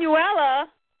 Emanuela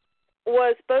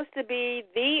was supposed to be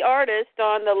the artist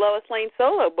on the Lois Lane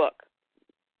solo book.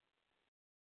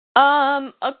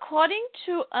 According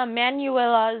to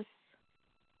Emanuela's,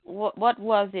 what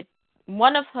was it?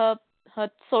 One of her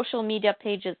social media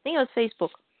pages, I think it was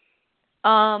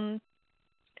Facebook.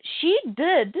 She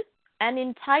did an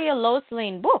entire Lois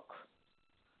Lane book.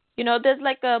 There's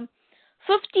like a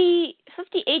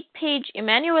 58-page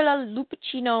Emanuela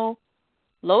Lupacchino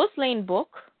Lois Lane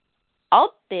book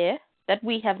out there that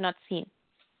we have not seen.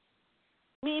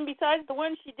 You mean besides the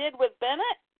one she did with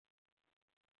Bennett?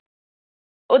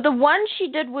 Or the one she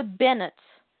did with Bennett,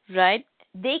 right?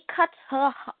 They cut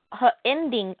her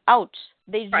ending out.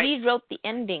 They rewrote the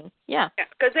ending. Yeah.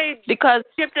 Because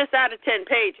skipped us out of 10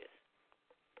 pages.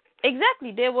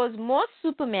 Exactly. There was more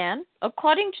Superman,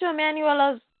 according to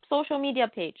Emanuela's social media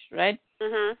page, right?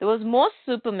 Mm-hmm. There was more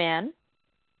Superman.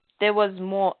 There was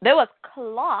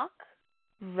Clark,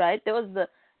 right? There was the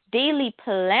Daily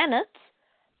Planet,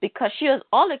 because she was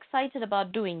all excited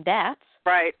about doing that.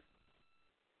 Right.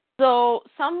 So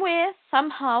somewhere,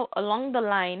 somehow along the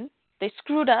line, they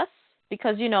screwed us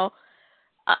because,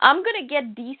 I'm going to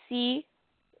get DC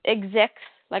execs,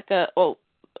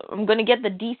 I'm going to get the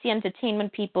DC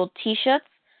Entertainment people T-shirts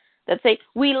that say,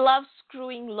 "We love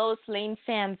screwing Lois Lane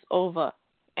fans over,"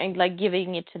 and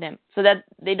giving it to them so that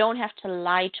they don't have to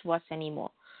lie to us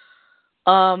anymore.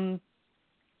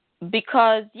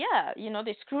 Because,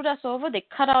 they screwed us over. They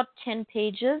cut out 10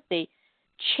 pages. They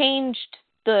changed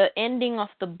the ending of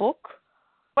the book.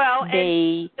 Well, and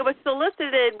it was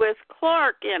solicited with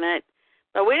Clark in it,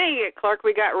 but we didn't get Clark.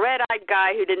 We got red-eyed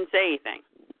guy who didn't say anything.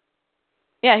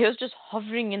 Yeah, he was just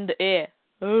hovering in the air.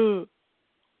 I'm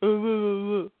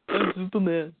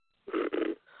Superman.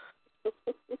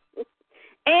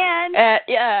 And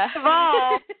first of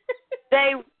all,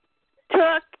 they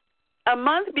took a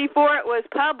month before it was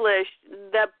published.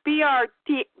 The PR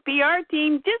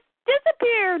team just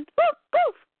disappeared. Poof,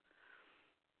 poof.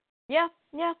 Yeah.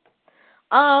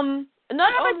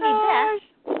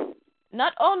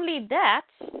 Not only that,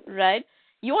 right?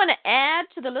 You want to add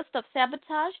to the list of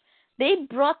sabotage? They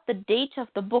brought the date of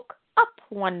the book up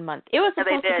 1 month. It was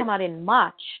supposed to come out in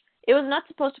March. It was not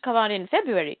supposed to come out in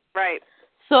February. Right.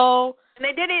 So and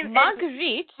they didn't.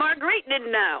 Marguerite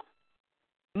didn't know.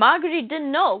 Marguerite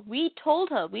didn't know. We told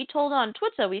her. We told her on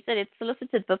Twitter. We said it's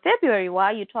solicited for February.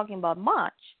 Why are you talking about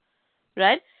March?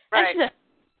 Right? And she said,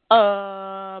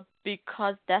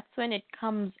 because that's when it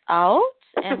comes out.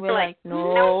 And we're like,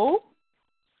 no.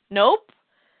 Nope.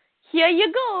 Here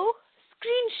you go.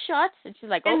 Screenshots. And she's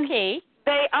like, okay.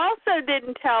 They also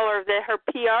didn't tell her that her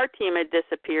PR team had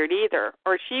disappeared either,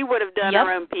 or she would have done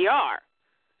her own PR.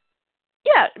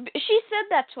 Yeah, she said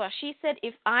that to us. She said,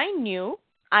 if I knew,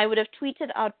 I would have tweeted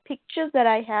out pictures that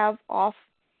I have of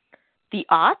the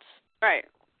art. Right.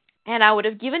 And I would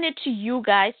have given it to you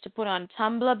guys to put on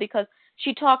Tumblr because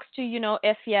she talks to,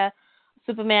 Effia,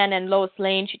 Superman, and Lois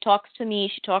Lane. She talks to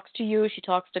me. She talks to you. She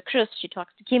talks to Chris. She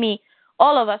talks to Kimmy.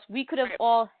 All of us. We could have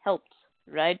all helped,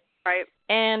 right? Right.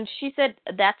 And she said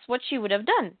that's what she would have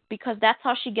done because that's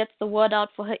how she gets the word out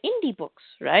for her indie books,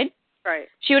 right? Right.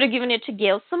 She would have given it to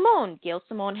Gail Simone. Gail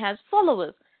Simone has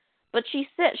followers. But she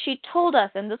told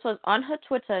us, and this was on her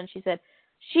Twitter, and she said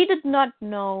she did not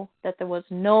know that there was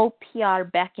no PR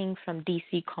backing from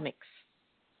DC Comics.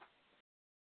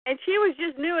 And she was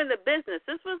just new in the business.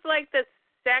 This was like the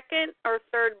second or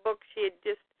third book she had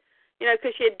just,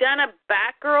 because she had done a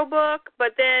Batgirl book,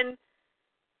 but then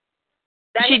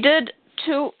she did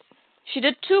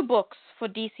two books for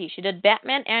DC. She did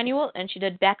Batman Annual and she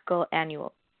did Batgirl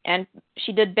Annual. And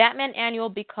she did Batman Annual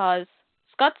because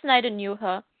Scott Snyder knew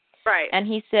her. Right. And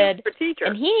he said, teacher.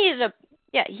 And he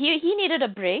needed a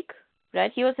break,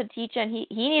 right? He was a teacher and he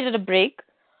needed a break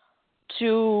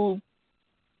to,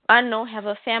 I don't know, have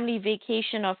a family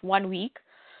vacation of 1 week.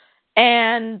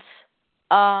 And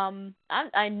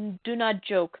I do not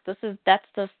joke. That's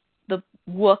the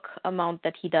work amount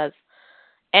that he does.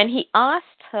 And he asked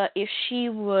her if she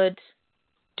would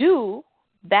do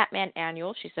Batman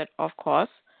Annual. She said, of course.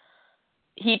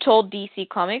 He told DC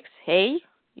Comics, hey,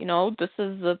 this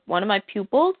is one of my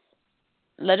pupils.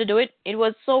 Let her do it. It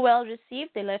was so well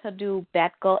received, they let her do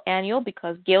Batgirl Annual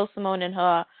because Gail Simone and her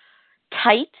are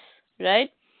tight,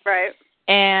 right? Right.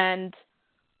 And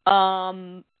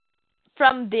from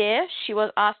there, she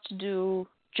was asked to do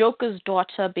Joker's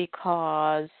Daughter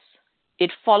because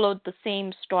it followed the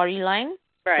same storyline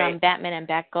from Batman and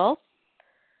Batgirl.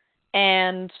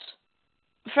 And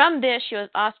from there, she was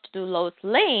asked to do Lois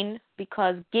Lane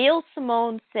because Gail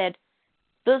Simone said,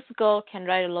 this girl can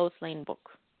write a Lois Lane book.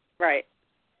 Right.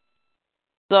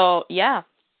 So, yeah.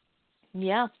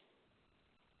 And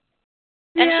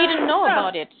she didn't know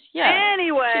about it. Yeah.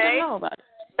 Anyway. She didn't know about it.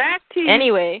 Back to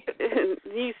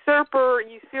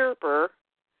usurper.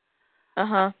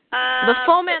 Uh-huh. The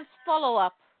Foeman's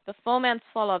follow-up.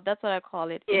 That's what I call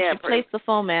it. Yeah. Replace the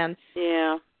Foeman.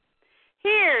 Yeah.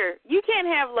 Here, you can't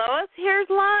have Lois. Here's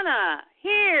Lana.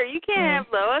 Here, you can't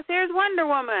have Lois. Here's Wonder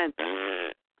Woman.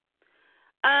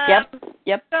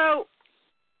 Yep. So,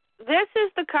 this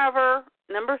is the cover,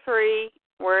 number 3,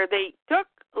 where they took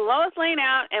Lois Lane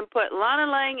out and put Lana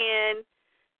Lang in,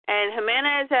 and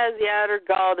Jimenez has the outer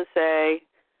gall to say,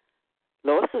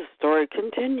 Lois's story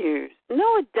continues.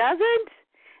 No, it doesn't.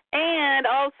 And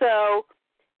also,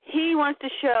 he wants to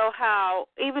show how,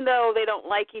 even though they don't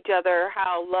like each other,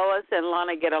 how Lois and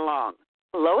Lana get along.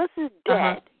 Lois is dead.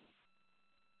 Uh-huh.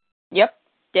 Yep,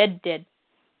 dead.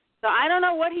 So I don't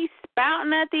know what he's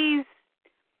spouting at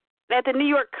the New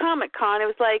York Comic Con. It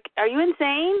was like, are you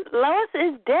insane? Lois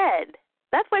is dead.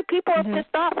 That's why people are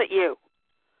pissed off at you.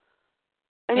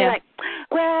 And you're like,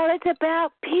 well, it's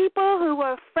about people who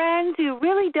are friends who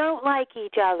really don't like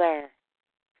each other.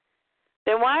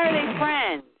 Then why are they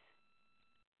friends?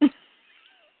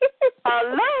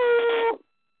 Hello?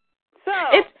 So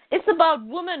it's about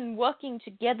women working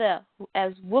together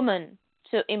as women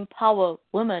to empower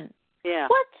women. Yeah.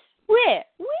 What? Where?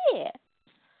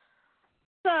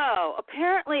 So,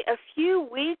 apparently a few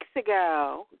weeks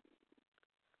ago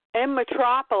in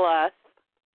Metropolis,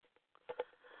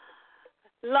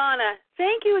 Lana,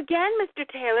 thank you again, Mr.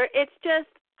 Taylor.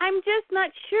 I'm just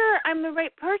not sure I'm the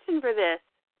right person for this.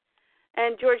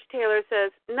 And George Taylor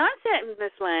says, nonsense,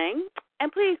 Miss Lang,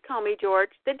 and please call me George.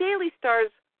 The Daily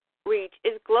Star's reach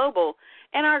is global,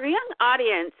 and our young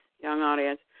audience,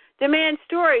 demand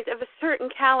stories of a certain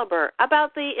caliber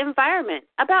about the environment,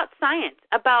 about science,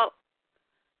 about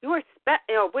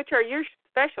which are your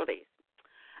specialties.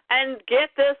 And get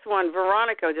this one,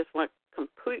 Veronica just went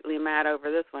completely mad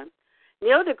over this one.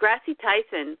 Neil deGrasse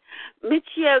Tyson,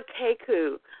 Michio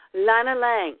Kaku, Lana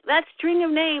Lang. That string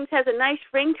of names has a nice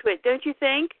ring to it, don't you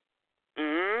think?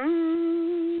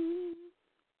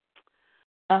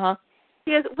 Uh-huh.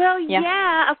 He goes, well,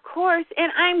 yeah, of course,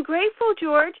 and I'm grateful,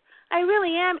 George. I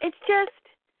really am. It's just,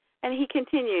 and he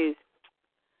continues,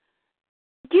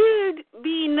 you'd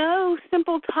be no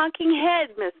simple talking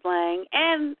head, Miss Lang,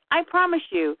 and I promise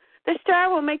you, the star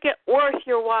will make it worth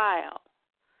your while.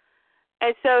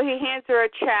 And so he hands her a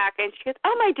check, and she goes,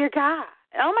 oh, my dear God.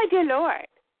 Oh, my dear Lord.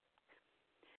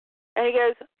 And he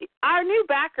goes, our new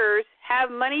backers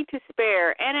have money to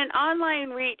spare and an online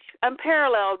reach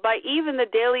unparalleled by even the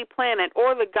Daily Planet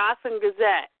or the Gotham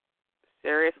Gazette.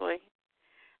 Seriously?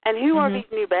 And who are these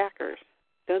new backers?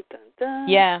 Dun, dun, dun.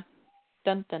 Yeah.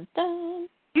 Dun, dun, dun.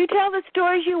 You tell the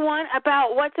stories you want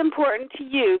about what's important to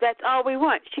you. That's all we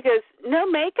want. She goes, no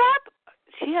makeup?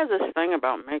 She has this thing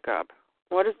about makeup.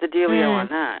 What is the dealio on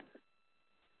that?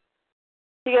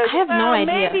 He goes, I have no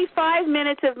idea. Maybe 5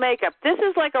 minutes of makeup. This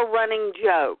is like a running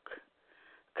joke.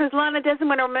 Because Lana doesn't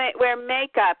want to wear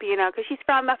makeup, you know, because she's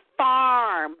from the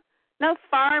farm. No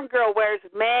farm girl wears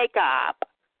makeup.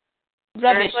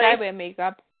 Rubbish, I wear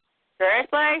makeup.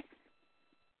 Seriously?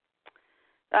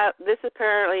 This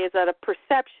apparently is a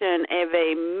perception of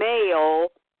a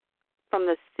male from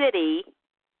the city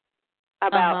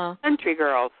about country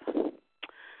girls.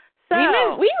 So,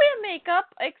 we wear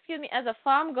makeup. Excuse me, as a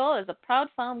farm girl, as a proud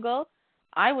farm girl,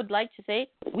 I would like to say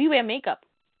we wear makeup.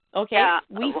 Okay, yeah,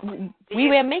 we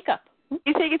wear makeup.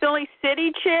 You think it's only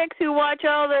city chicks who watch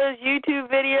all those YouTube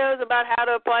videos about how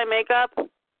to apply makeup?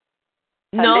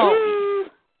 No. Hello?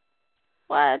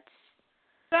 What?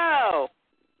 So,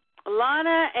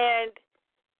 Lana and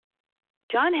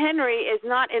John Henry is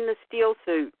not in the steel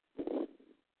suit.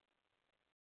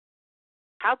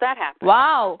 How'd that happen?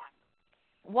 Wow.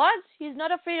 What? He's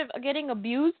not afraid of getting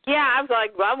abused? Yeah, I was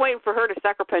like, well, I'm waiting for her to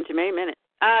sucker punch him any minute.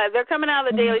 They're coming out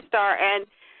of the Daily Star, and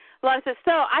Lana says,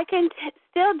 so I can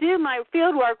still do my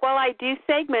field work while I do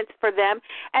segments for them,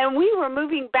 and we were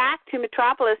moving back to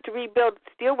Metropolis to rebuild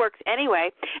steelworks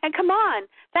anyway. And come on,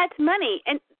 that's money,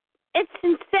 and it's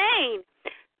insane.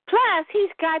 Plus, he's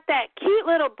got that cute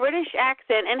little British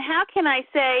accent, and how can I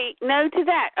say no to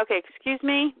that? Okay, excuse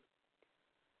me?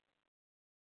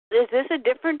 Is this a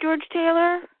different George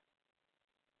Taylor?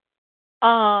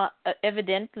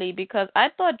 Evidently, because I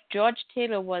thought George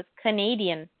Taylor was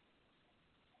Canadian.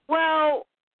 Well,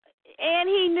 and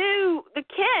he knew the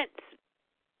Kents.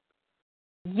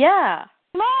 Yeah.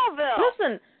 Smallville.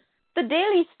 Listen, the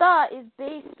Daily Star is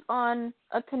based on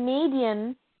a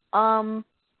Canadian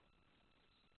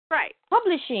right.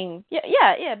 publishing.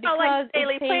 Yeah, because like the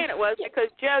Daily Planet was, because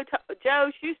Joe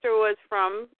Shuster was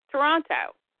from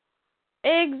Toronto.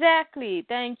 Exactly.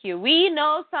 Thank you. We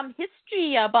know some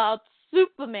history about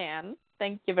Superman.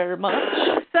 Thank you very much.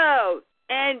 So,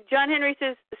 and John Henry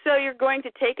says, so you're going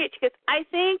to take it? She goes, I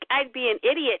think I'd be an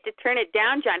idiot to turn it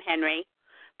down, John Henry.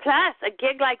 Plus, a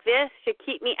gig like this should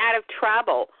keep me out of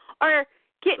trouble or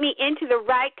get me into the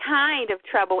right kind of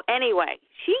trouble anyway.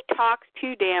 She talks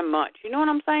too damn much. You know what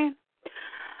I'm saying?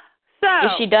 So,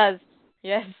 yes, she does.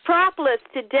 Yes. Metropolis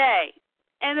today.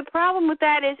 And the problem with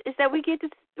that is that we get to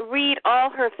read all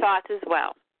her thoughts as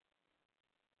well.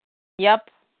 Yep.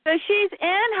 So she's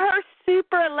in her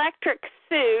super electric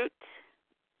suit,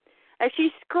 and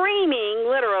she's screaming,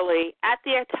 literally, at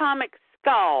the atomic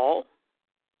skull.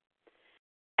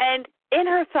 And in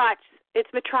her thoughts,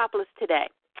 it's Metropolis today.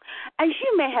 As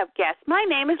you may have guessed, my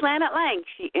name is Lana Lang.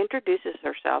 She introduces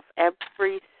herself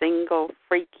every single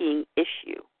freaking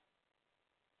issue.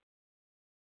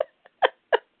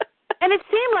 And it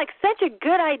seemed like such a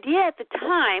good idea at the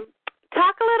time.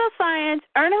 Talk a little science,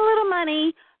 earn a little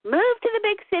money, move to the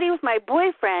big city with my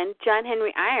boyfriend, John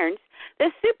Henry Irons,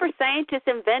 the super scientist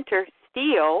inventor,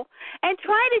 Steele, and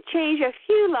try to change a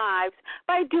few lives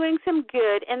by doing some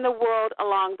good in the world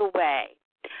along the way.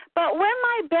 But when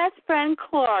my best friend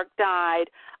Clark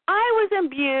died, I was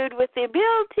imbued with the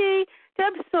ability to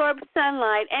absorb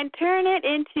sunlight and turn it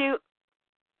into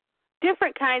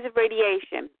different kinds of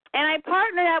radiation. And I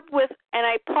partnered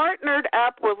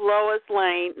up with Lois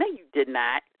Lane. No, you did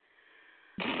not.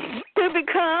 To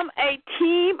become a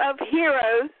team of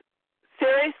heroes.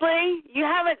 Seriously? You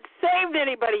haven't saved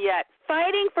anybody yet.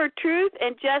 Fighting for truth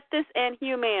and justice and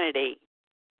humanity.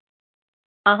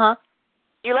 Uh-huh.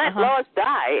 You let Lois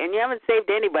die, and you haven't saved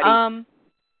anybody.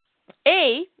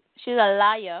 A, she's a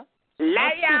liar.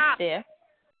 Liar! There.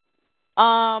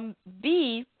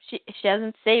 B, she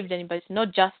hasn't saved anybody. No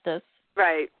justice.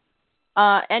 Right.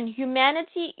 And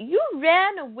humanity, you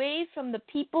ran away from the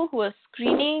people who were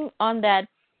screening on that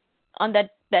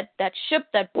ship,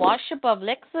 that warship of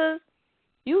Lexus.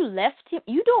 You left him.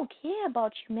 You don't care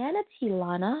about humanity,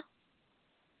 Lana.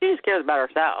 She just cares about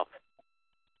herself.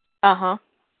 Uh-huh.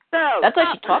 So that's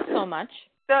why she talks so much.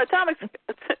 So Atomic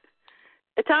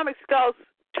Skull's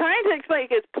trying to explain,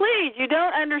 because please, you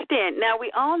don't understand. Now, we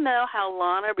all know how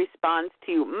Lana responds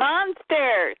to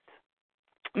monsters.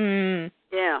 Mm.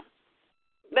 Yeah.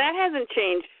 That hasn't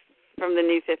changed from the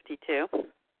New 52.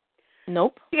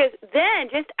 Nope. Because then,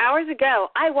 just hours ago,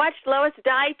 I watched Lois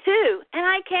die too, and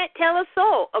I can't tell a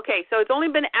soul. Okay, so it's only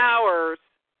been hours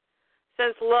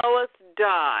since Lois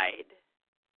died.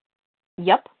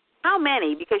 Yep. How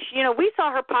many? Because, we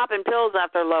saw her popping pills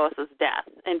after Lois's death,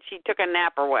 and she took a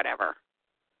nap or whatever.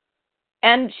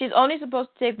 And she's only supposed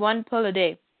to take 1 pill a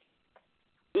day.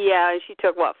 Yeah, she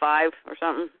took, 5 or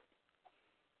something?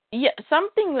 Yeah,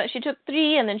 something like she took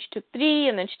 3, and then she took 3,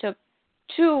 and then she took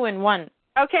 2 and 1.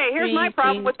 Okay, here's my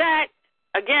problem with that.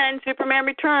 Again, Superman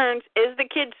Returns. Is the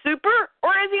kid super, or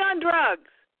is he on drugs?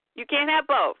 You can't have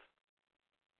both.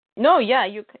 No, yeah,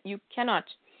 you cannot.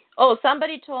 Oh,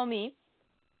 somebody told me,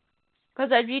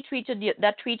 because I retweeted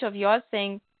that tweet of yours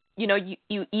saying,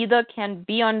 you either can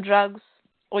be on drugs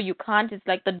or you can't.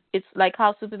 It's like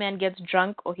how Superman gets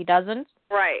drunk or he doesn't.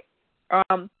 Right.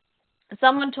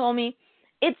 Someone told me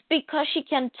it's because she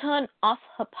can turn off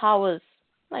her powers.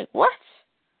 Like, what?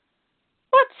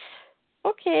 What?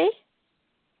 Okay.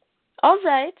 All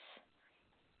right.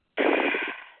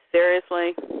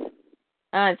 Seriously?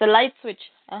 It's a light switch.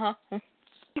 Uh-huh.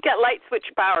 She's got light switch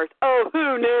powers. Oh,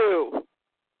 who knew?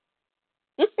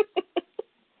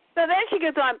 So then she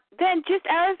goes on, then just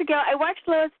hours ago, I watched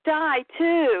Lois die,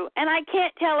 too, and I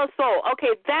can't tell a soul. Okay,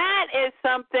 that is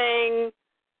something.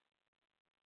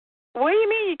 What do you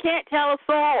mean you can't tell a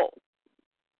soul?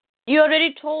 You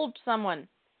already told someone,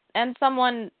 and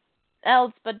someone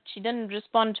else, but she didn't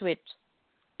respond to it.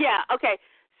 Yeah, okay.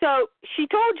 So she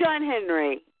told John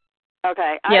Henry,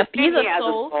 okay. Yep, he's a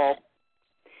soul.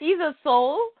 He's a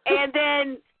soul. And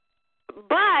then,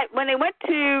 but when they went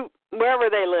to wherever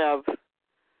they live,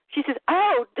 she says,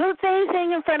 oh, don't say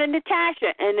anything in front of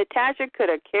Natasha. And Natasha could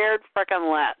have cared frickin'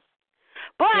 less.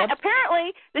 But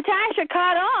apparently, Natasha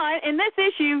caught on in this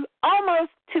issue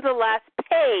almost to the last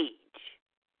page.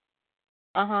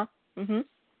 Uh-huh. Mhm.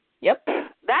 Yep.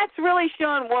 That's really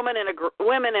showing women in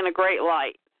a great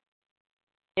light.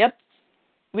 Yep.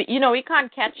 We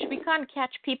can't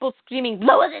catch people screaming,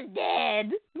 Lois is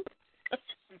dead.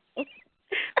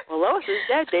 Well, Lois is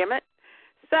dead, damn it.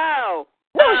 So.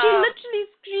 No, she literally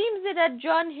screams it at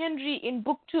John Henry in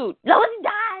book 2. Lois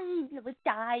died,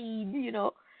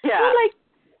 Yeah.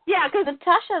 Yeah, because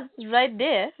Natasha's right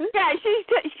there. Yeah,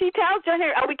 she tells John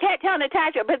Henry, oh, we can't tell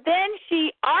Natasha. But then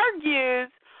she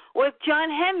argues with John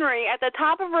Henry at the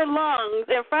top of her lungs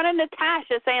in front of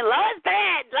Natasha saying, Lois is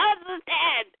dead, Lois is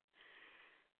dead.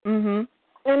 Mhm.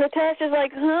 And Natasha's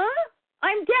like, huh?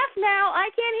 I'm deaf now. I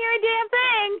can't hear a damn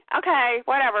thing. Okay,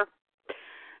 whatever.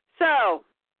 So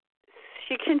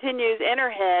she continues in her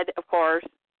head, of course.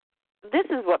 This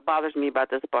is what bothers me about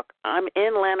this book. I'm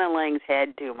in Lana Lang's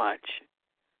head too much.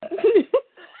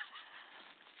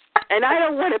 And I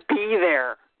don't want to be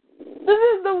there. This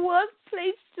is the worst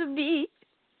place to be.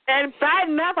 And bad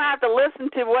enough I have to listen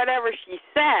to whatever she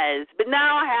says, but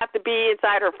now I have to be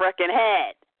inside her frickin'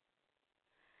 head.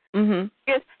 Mhm.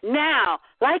 Because now,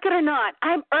 like it or not,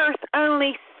 I'm Earth's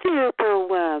only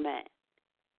superwoman.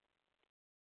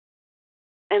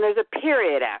 And there's a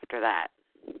period after that.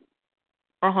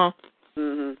 Uh-huh.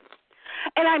 Mhm.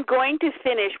 And I'm going to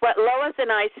finish what Lois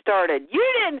and I started.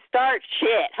 You didn't start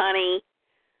shit, honey.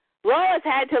 Lois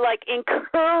had to,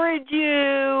 encourage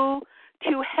you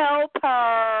to help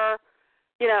her,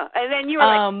 and then you were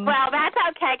like, well, that's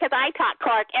okay because I taught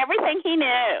Clark everything he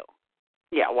knew.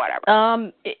 Yeah,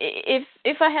 whatever.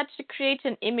 If I had to create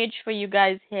an image for you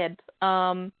guys' head,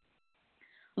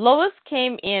 Lois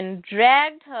came in,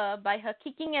 dragged her by her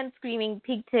kicking and screaming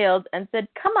pigtails, and said,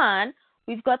 come on,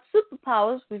 we've got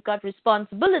superpowers, we've got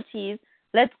responsibilities,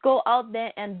 let's go out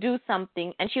there and do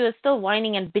something. And she was still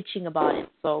whining and bitching about it.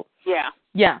 So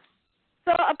yeah.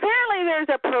 So apparently there's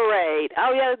a parade.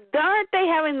 Oh, yeah, aren't they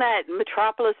having that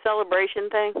Metropolis celebration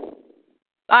thing?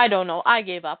 I don't know. I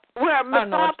gave up. Where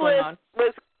Metropolis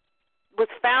was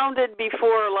founded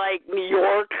before, New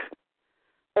York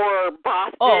or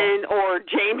Boston or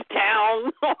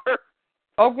Jamestown or...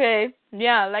 Okay,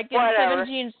 yeah, in whatever.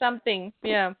 17-something,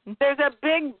 yeah. There's a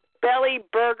big belly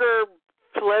burger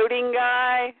floating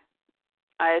guy.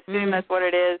 I assume that's what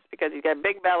it is because he's got a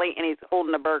big belly and he's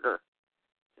holding a burger.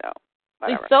 So,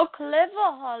 whatever. He's so clever,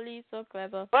 Holly, so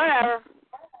clever. Whatever.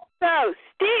 So,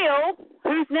 Steel,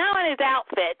 who's now in his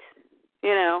outfit,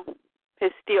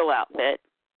 his Steel outfit,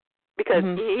 because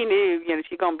he knew,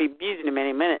 she's going to be abusing him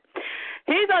any minute.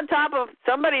 He's on top of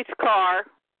somebody's car,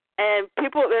 and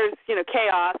people, there's,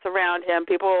 chaos around him.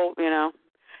 People, and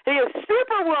he goes,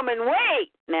 Superwoman,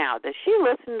 wait! Now, does she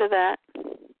listen to that?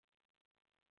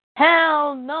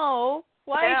 Hell no.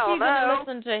 Why is she going to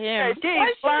listen to him?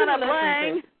 She's flying a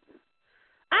plane.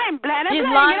 I'm Lana She's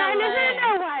Lang, Lana and I listen to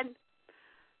no one.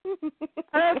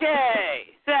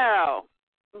 Okay, so,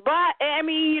 but, I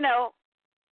mean, you know,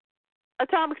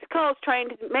 Atomic Skull's trying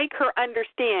to make her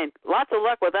understand. Lots of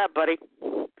luck with that, buddy.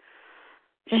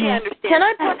 She understands. Can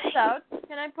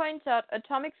I point out,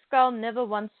 Atomic Skull never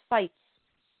once fights.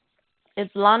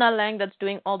 It's Lana Lang that's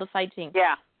doing all the fighting.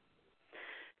 Yeah.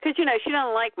 Because, you know, she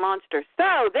doesn't like monsters.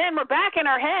 So, then we're back in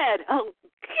her head. Oh,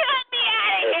 get me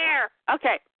out of here.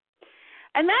 Okay.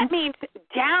 And that means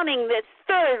downing this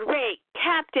third-rate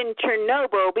Captain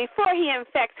Chernobyl before he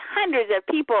infects hundreds of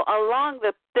people along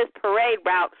this parade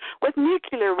route with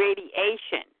nuclear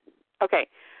radiation. Okay,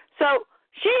 so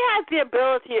she has the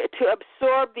ability to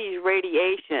absorb these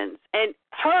radiations, and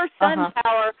her sun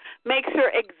power makes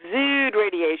her exude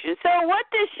radiation. So what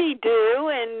does she do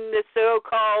in the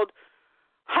so-called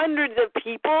hundreds of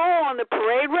people on the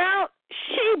parade route?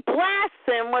 She blasts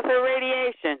them with her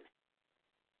radiation.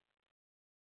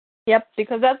 Yep,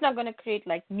 because that's not going to create,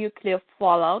 like, nuclear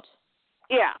fallout.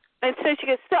 Yeah. And so she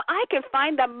goes, so I can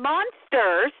find the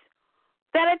monsters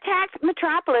that attacked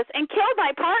Metropolis and killed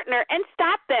my partner and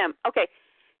stop them. Okay.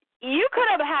 You could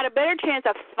have had a better chance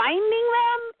of finding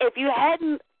them if you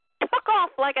hadn't took off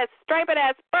like a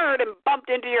striped-ass bird and bumped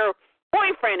into your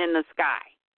boyfriend in the sky.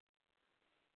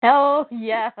 Hell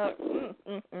yeah.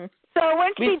 So when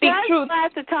she does truth.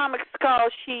 blast Atomic Skull,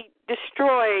 she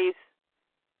destroys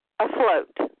a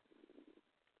float.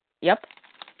 Yep.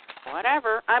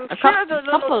 Whatever. I'm sure the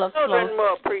little children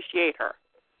will appreciate her.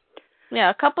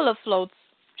 Yeah, a couple of floats.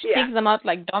 She Yeah. takes them out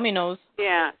like dominoes.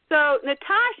 Yeah. So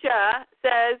Natasha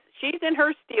says she's in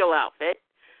her steel outfit.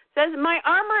 Says, my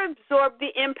armor absorbed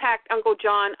the impact, Uncle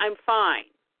John. I'm fine.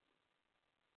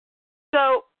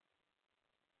 So,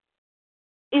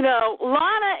 you know,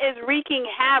 Lana is wreaking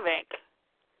havoc.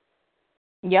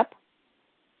 Yep.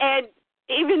 And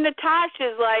even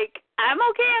Natasha's like, I'm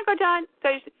okay, Uncle John.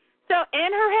 So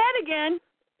in her head again,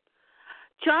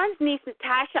 John's niece,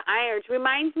 Natasha Irons,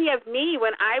 reminds me of me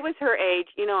when I was her age.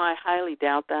 You know, I highly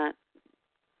doubt that.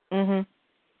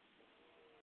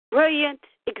 Brilliant,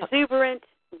 exuberant,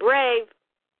 brave,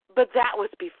 but that was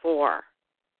before.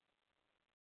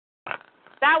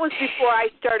 That was before I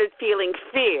started feeling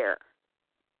fear.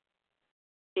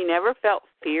 You never felt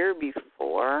fear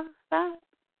before that?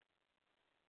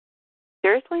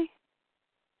 Seriously?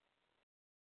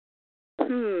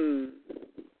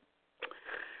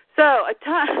 So,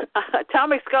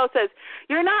 Atomic Skull says,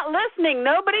 you're not listening.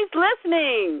 Nobody's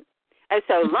listening. And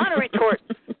so Lana retorts,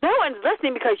 no one's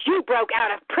listening because you broke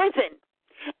out of prison.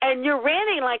 And you're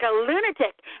ranting like a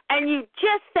lunatic. And you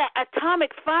just set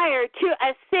atomic fire to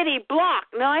a city block.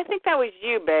 No, I think that was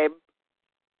you, babe.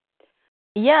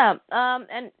 Yeah,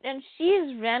 and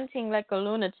she's ranting like a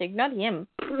lunatic, not him.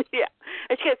 Yeah.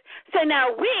 And she goes, so now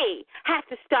we have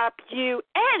to stop you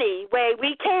any way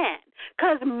we can,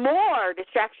 cause more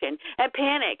distraction and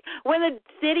panic when the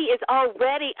city is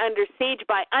already under siege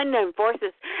by unknown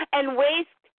forces and waste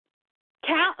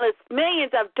countless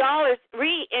millions of dollars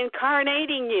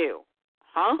reincarnating you.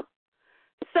 Huh?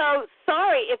 So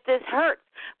sorry if this hurts,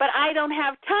 but I don't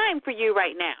have time for you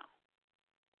right now.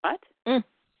 What?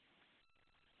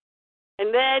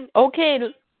 And then okay,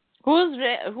 who's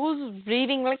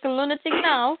reading like a lunatic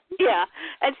now? Yeah,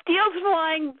 and Steele's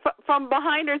flying from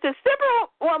behind her and says,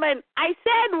 Superwoman, I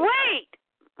said wait.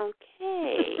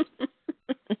 Okay.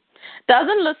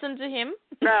 Doesn't listen to him.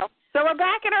 No. So we're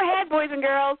back in her head, boys and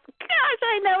girls. Gosh,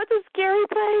 I know it's a scary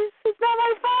place. It's not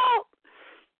my fault.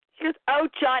 She goes, oh,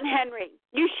 John Henry,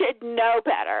 you should know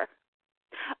better.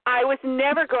 I was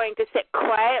never going to sit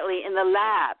quietly in the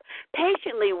lab,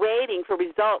 patiently waiting for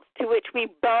results to which we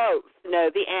both know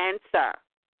the answer.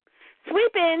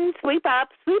 Sweep in, sweep up,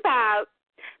 sweep out.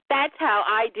 That's how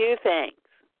I do things.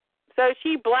 So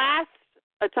she blasts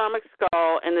Atomic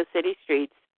Skull in the city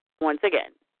streets once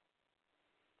again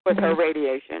with her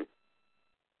radiation.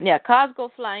 Yeah, cars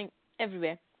go flying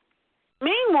everywhere.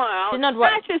 Meanwhile, she's not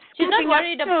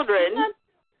worried about children.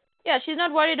 She's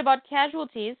not worried about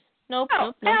casualties. Nope.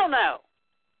 Hell no.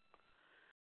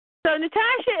 So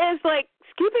Natasha is like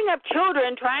scooping up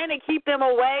children, trying to keep them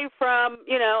away from,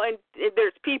 and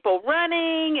there's people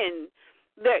running, and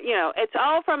it's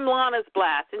all from Lana's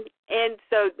blast. And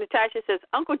so Natasha says,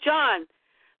 Uncle John,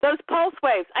 those pulse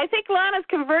waves. I think Lana's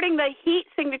converting the heat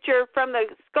signature from the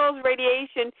skull's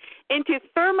radiation into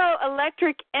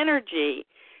thermoelectric energy.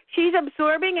 She's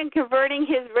absorbing and converting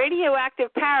his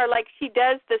radioactive power like she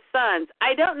does the sun's.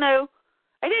 I didn't know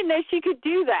she could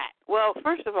do that. Well,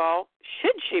 first of all,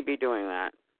 should she be doing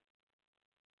that?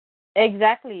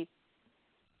 Exactly.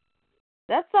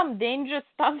 That's some dangerous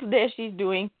stuff there she's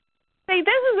doing. See,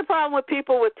 this is the problem with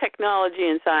people with technology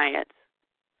and science.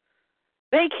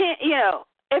 They can't,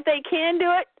 if they can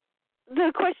do it,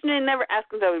 the question is never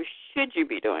asked themselves, should you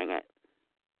be doing it?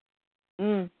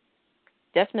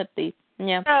 Definitely.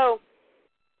 Yeah.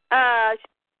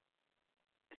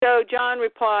 So John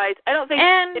replies, I don't think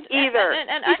it's either.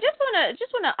 And I just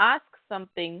wanna ask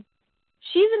something.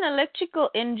 She's an electrical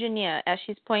engineer, as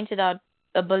she's pointed out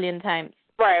a billion times.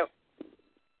 Right.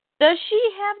 Does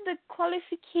she have the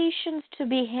qualifications to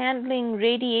be handling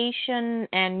radiation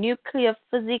and nuclear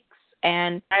physics?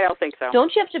 And I don't think so.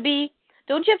 Don't you have to be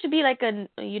like a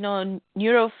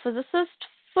neurophysicist?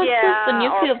 Yeah, a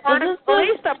nuclear physicist? At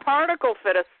least a particle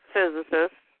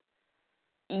physicist.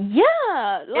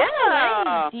 Yeah.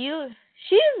 Yeah.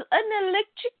 She's an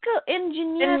electrical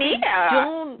engineer.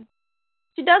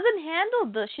 She doesn't handle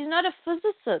this. She's not a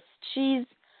physicist. She's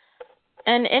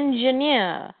an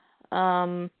engineer.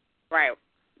 Right.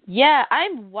 Yeah,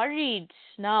 I'm worried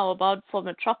now for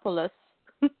Metropolis.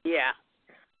 Yeah.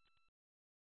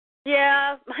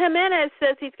 Yeah, Jimenez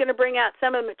says he's going to bring out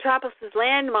some of Metropolis's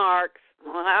landmarks.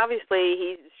 Well, obviously,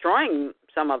 he's destroying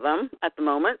some of them at the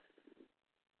moment.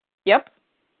 Yep.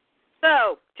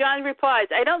 So, John replies,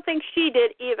 I don't think she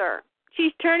did either.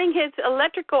 She's turning his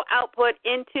electrical output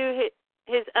into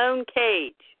his own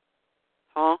cage.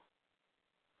 Huh?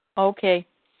 Okay.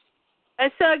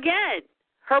 And so, again,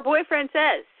 her boyfriend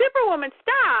says, Superwoman,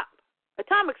 stop!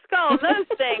 Atomic Skull, those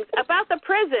things, about the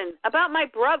prison, about my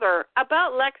brother,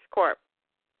 about LexCorp.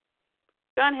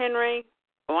 John Henry,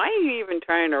 why are you even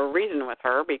trying to reason with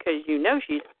her? Because you know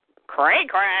she's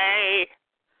cray-cray.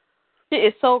 She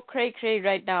is so cray-cray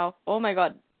right now. Oh, my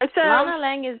God. So, Lana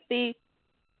Lang is the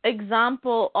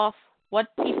example of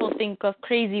what people think of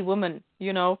crazy women,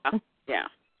 Yeah.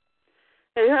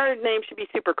 Her name should be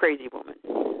Super Crazy Woman.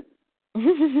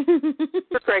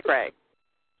 Super cray-cray.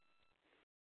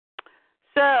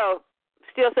 So,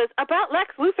 Steele says, about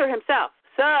Lex Luthor himself.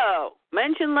 So,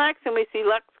 mention Lex, and we see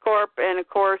LexCorp, and of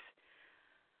course,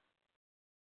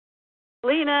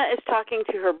 Lena is talking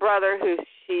to her brother, who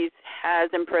she has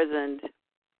imprisoned.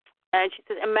 And she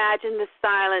says, imagine the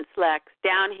silence, Lex,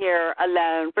 down here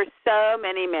alone for so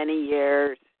many, many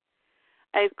years.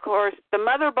 And of course, the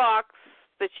mother box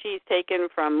that she's taken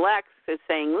from Lex is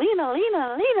saying, Lena,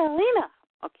 Lena, Lena, Lena.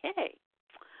 Okay.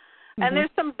 Mm-hmm. And there's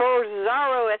some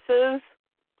Bizarro-esses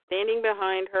standing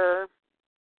behind her.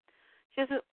 She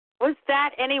says, was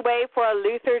that any way for a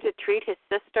Luthor to treat his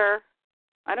sister?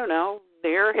 I don't know.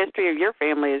 Your history of your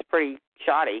family is pretty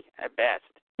shoddy at best.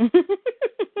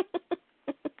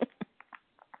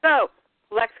 So,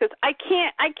 Lex goes, I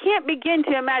can't begin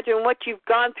to imagine what you've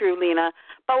gone through, Lena,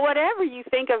 but whatever you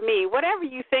think of me, whatever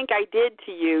you think I did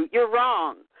to you, you're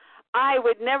wrong. I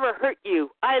would never hurt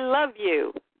you. I love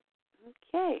you.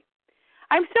 Okay.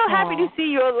 I'm so happy to see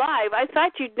you alive. I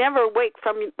thought you'd never wake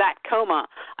from that coma.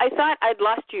 I thought I'd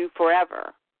lost you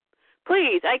forever.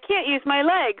 Please, I can't use my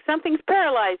legs. Something's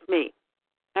paralyzed me.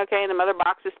 Okay, and the mother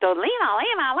box is still, Lena,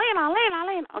 Lena, Lena, Lena,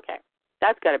 Lena. Okay,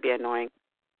 that's got to be annoying.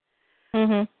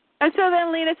 Mm-hmm. And so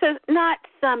then Lena says, not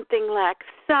something, Lex,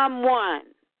 someone.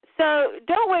 So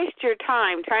don't waste your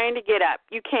time trying to get up.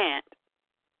 You can't.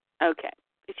 Okay.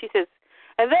 She says,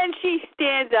 and then she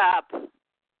stands up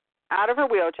out of her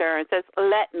wheelchair and says,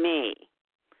 let me.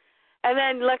 And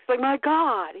then Lex is like, my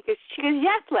God. She goes,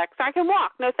 yes, Lex, I can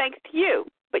walk. No thanks to you.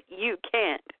 But you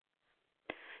can't.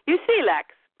 You see, Lex.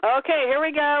 Okay, here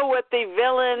we go with the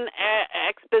villain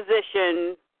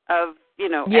exposition of,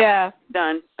 Yeah.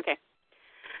 Done. Okay.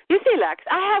 You see, Lex,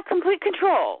 I have complete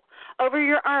control over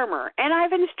your armor, and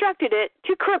I've instructed it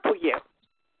to cripple you.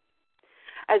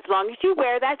 As long as you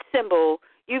wear that symbol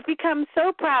you've become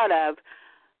so proud of,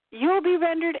 you'll be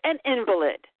rendered an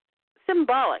invalid.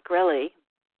 Symbolic, really.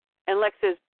 And Lex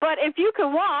says, but if you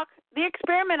can walk, the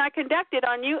experiment I conducted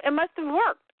on you, it must have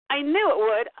worked. I knew it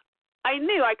would. I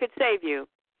knew I could save you.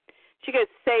 She goes,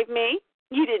 save me?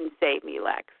 You didn't save me,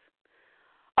 Lex.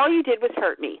 All you did was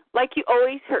hurt me, like you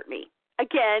always hurt me,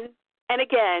 again and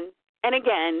again and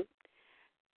again.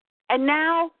 And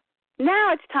now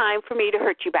it's time for me to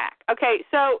hurt you back. Okay,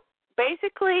 so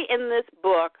basically in this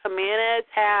book, Jimenez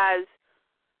has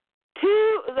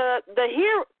the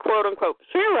hero, quote-unquote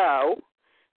hero,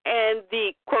 and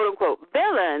the quote-unquote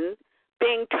villain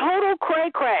being total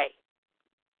cray-cray.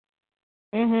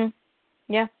 Mm-hmm.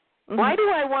 Yeah. Mm-hmm. Why do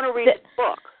I want to read this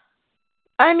book?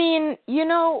 I mean,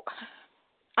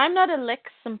 I'm not a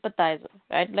Lex sympathizer,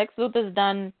 right? Lex Luthor's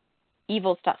done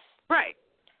evil stuff. Right.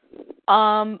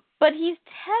 But he's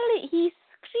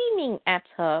screaming at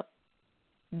her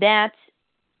that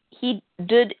he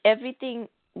did everything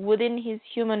within his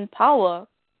human power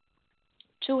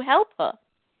to help her.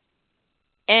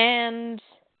 And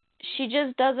she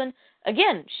just doesn't.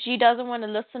 again, she doesn't want to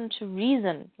listen to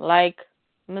reason, like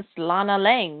Miss Lana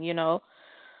Lang,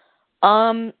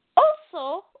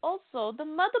 Also, the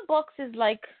Mother Box is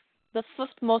like the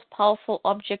fifth most powerful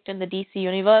object in the DC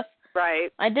universe. Right.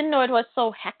 I didn't know it was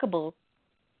so hackable.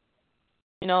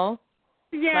 Yeah,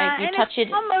 like you and touch it's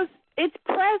it. almost, its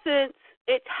presence,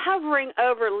 it's hovering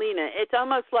over Lena. It's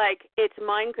almost like it's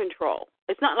mind control.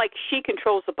 It's not like she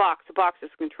controls the box is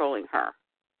controlling her.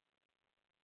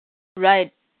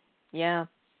 Right. Yeah.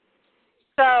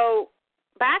 So,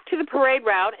 back to the parade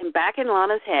route and back in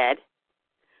Lana's head.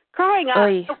 Growing up,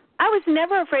 Oy. I was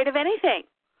never afraid of anything.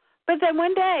 But then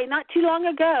one day, not too long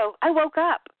ago, I woke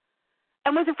up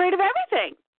and was afraid of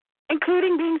everything,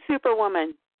 including being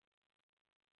Superwoman.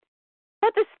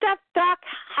 But the stuff Doc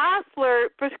Hassler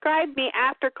prescribed me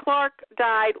after Clark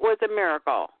died was a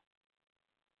miracle.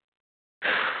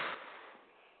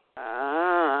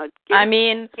 I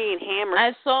mean, hammered. I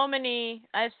have so many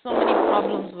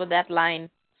problems with that line.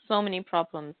 So many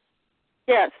problems.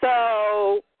 Yeah,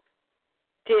 so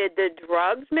did the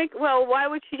drugs make... Well, why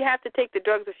would she have to take the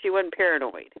drugs if she wasn't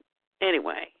paranoid?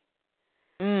 Anyway.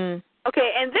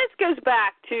 Okay, and this goes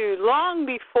back to long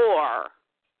before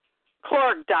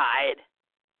Clark died.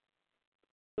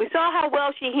 We saw how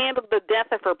well she handled the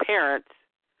death of her parents.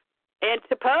 And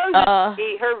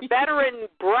supposedly her veteran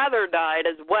brother died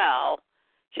as well.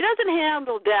 She doesn't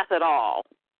handle death at all.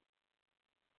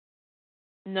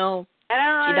 No, and I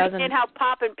don't she understand doesn't. how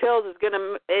popping pills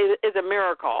is a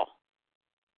miracle.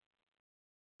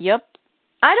 Yep.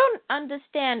 I don't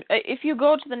understand. If you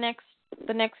go to the next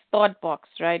thought box,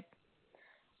 right?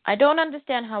 I don't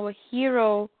understand how a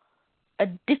hero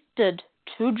addicted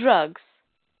to drugs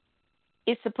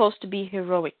is supposed to be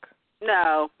heroic.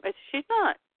 No, she's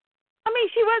not. I mean,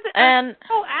 she wasn't. And her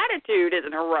whole attitude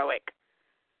isn't heroic.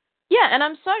 yeah, and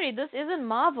I'm sorry, this isn't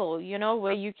Marvel,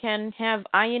 where you can have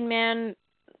Iron Man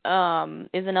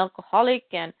is an alcoholic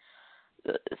and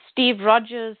Steve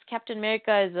Rogers, Captain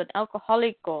America, is an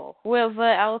alcoholic, or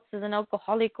whoever else is an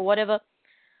alcoholic or whatever.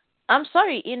 I'm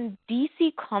sorry, in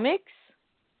DC Comics,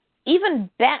 even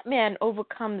Batman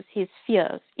overcomes his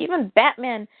fears. Even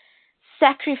Batman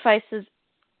sacrifices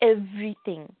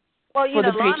everything. Well, for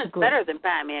the greater Lana's good. better than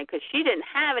Batman because she didn't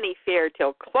have any fear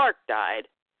till Clark died.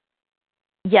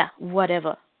 Yeah,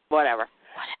 whatever. Whatever.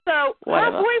 So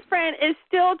her boyfriend is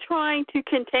still trying to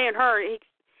contain her,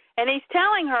 and he's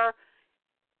telling her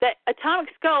that Atomic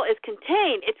Skull is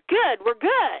contained. It's good. We're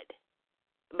good.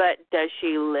 But does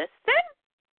she listen?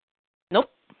 Nope.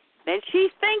 Then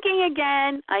she's thinking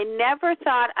again, I never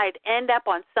thought I'd end up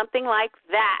on something like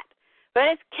that. But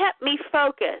it's kept me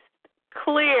focused,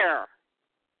 clear.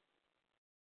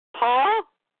 Paul?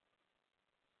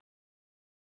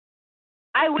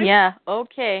 Yeah,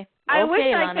 okay. I wish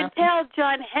I Lana. could tell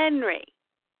John Henry.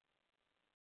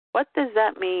 What does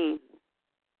that mean?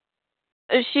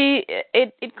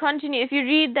 It continues. If you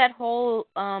read that whole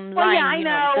line, I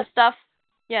know. The stuff,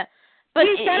 yeah. But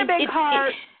He's got a big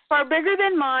heart, far bigger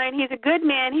than mine. He's a good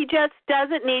man. He just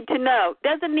doesn't need to know.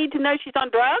 Doesn't need to know she's on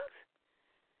drugs?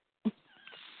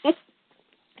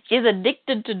 She's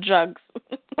addicted to drugs.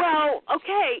 Well,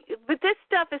 okay, but this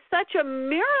stuff is such a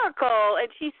miracle, and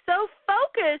she's so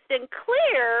focused and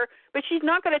clear, but she's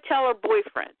not going to tell her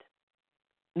boyfriend.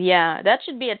 Yeah, that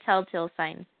should be a telltale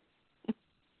sign.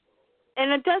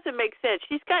 And it doesn't make sense.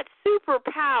 She's got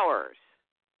superpowers.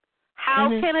 How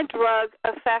can a drug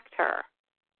affect her?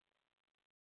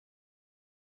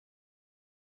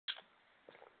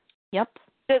 Yep.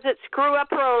 Does it screw up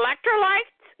her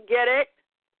electrolytes? Get it?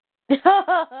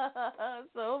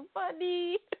 So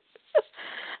funny.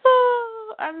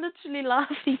 Oh, I'm literally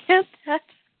laughing at that.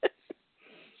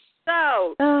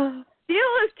 So,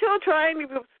 Steele is still trying to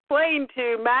explain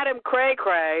to Madame Cray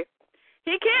Cray,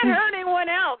 he can't hurt anyone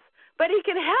else, but he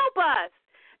can help us,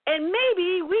 and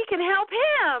maybe we can help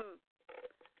him.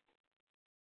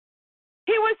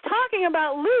 He was talking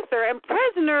about Luther and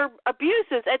prisoner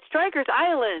abuses at Stryker's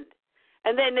Island.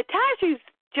 And then Natasha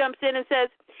jumps in and says,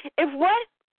 if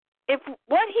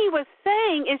what he was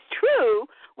saying is true,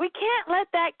 we can't let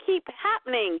that keep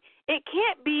happening. It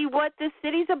can't be what this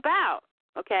city's about,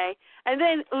 okay? And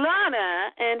then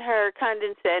Lana, in her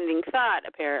condescending thought,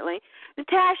 apparently,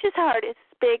 Natasha's heart is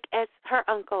as big as her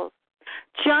uncle's.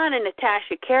 John and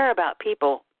Natasha care about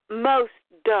people. Most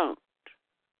don't.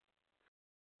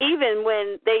 Even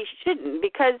when they shouldn't,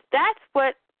 because that's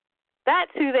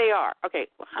who they are. Okay,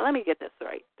 well, let me get this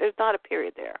right. There's not a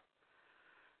period there.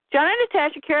 John and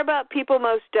Natasha care about people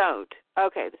most don't.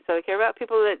 Okay, so they care about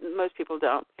people that most people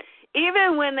don't.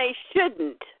 Even when they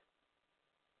shouldn't.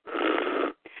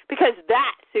 Because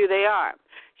that's who they are.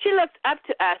 She looks up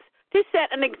to us to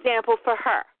set an example for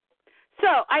her.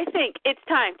 So I think it's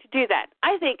time to do that.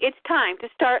 I think it's time to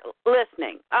start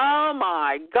listening. Oh,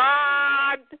 my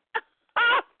God.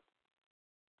 Oh,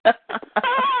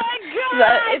 my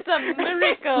God. It's a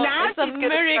miracle. Now It's a she's gonna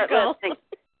start miracle. listening.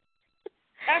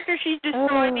 After she's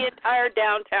destroyed the entire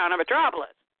downtown of Metropolis.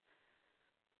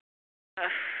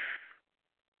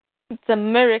 It's a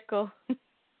miracle.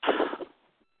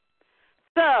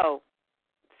 So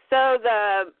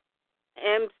the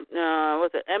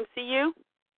was it MCU?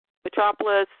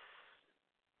 Metropolis,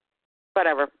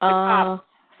 whatever.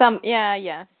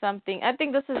 Something. I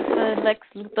think this is the Lex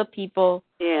Luthor people.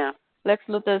 Yeah. Lex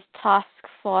Luthor's task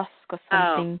force or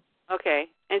something. Oh, okay.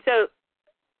 And so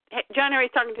John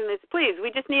Henry's talking to him. Please,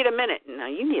 we just need a minute. No,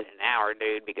 you need an hour,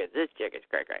 dude, because this chick is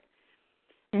cray-cray.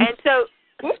 And so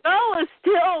Skull is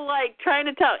still, like, trying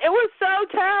to tell. It was so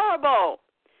terrible.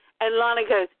 And Lana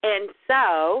goes, and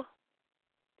so?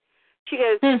 She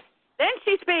goes, then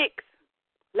she speaks.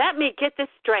 Let me get this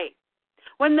straight.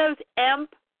 When those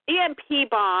EMP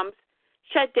bombs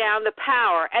shut down the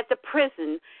power at the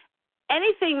prison,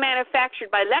 anything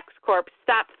manufactured by LexCorp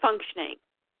stopped functioning.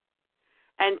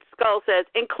 And Skull says,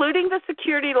 including the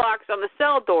security locks on the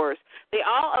cell doors, they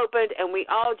all opened and we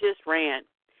all just ran.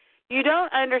 You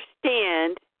don't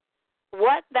understand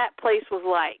what that place was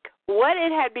like, what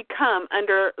it had become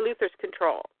under Luthor's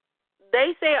control.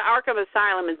 They say Arkham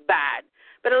Asylum is bad,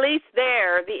 but at least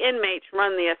there the inmates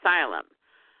run the asylum,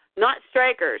 not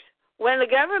strikers. When the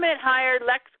government hired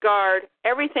LexGuard,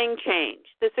 everything changed.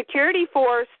 The security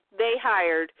force they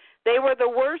hired, they were the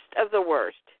worst of the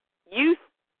worst. You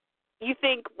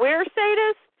think we're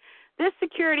sadists? This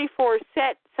security force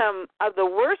set some of the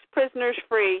worst prisoners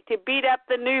free to beat up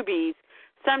the newbies,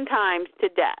 sometimes to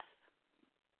death.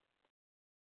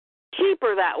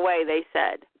 Cheaper that way, they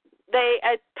said. They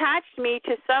attached me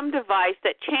to some device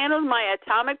that channeled my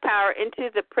atomic power into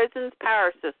the prison's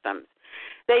power systems.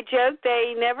 They joked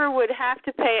they never would have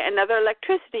to pay another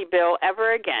electricity bill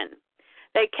ever again.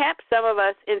 They kept some of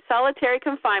us in solitary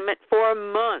confinement for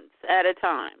months at a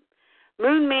time.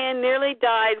 Moon Man nearly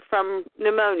died from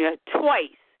pneumonia twice.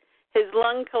 His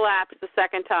lung collapsed the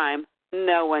second time.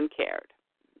 No one cared.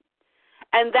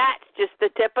 And that's just the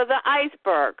tip of the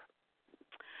iceberg.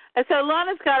 And so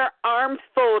Lana's got her arms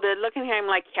folded, looking at him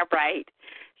like, yeah, right.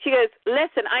 She goes,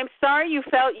 listen, I'm sorry you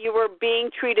felt you were being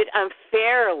treated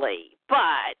unfairly,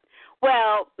 but,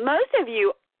 well, most of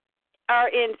you are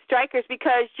in strikers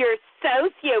because you're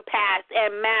sociopaths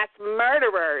and mass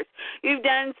murderers. You've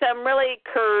done some really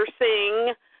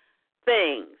cursing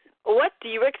things. What do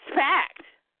you expect?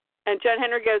 And John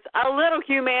Henry goes, a little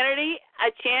humanity,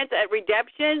 a chance at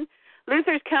redemption.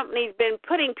 Luthor's company's been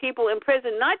putting people in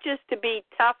prison not just to be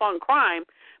tough on crime,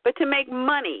 but to make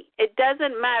money. It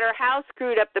doesn't matter how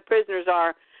screwed up the prisoners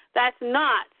are. That's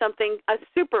not something a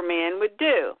Superman would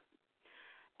do.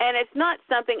 And it's not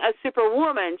something a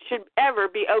Superwoman should ever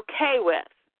be okay with.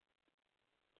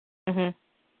 Mhm.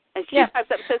 And she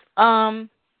pipes up and says,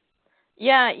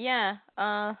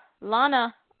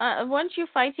 Lana, weren't you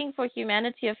fighting for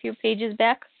humanity a few pages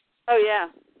back? Oh, yeah.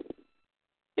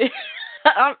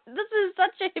 This is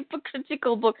such a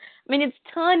hypocritical book. I mean, it's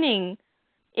turning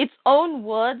its own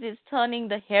words, is turning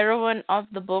the heroine of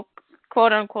the book,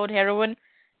 quote-unquote heroine,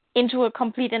 into a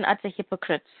complete and utter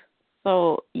hypocrite.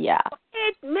 So, yeah.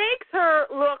 It makes her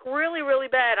look really, really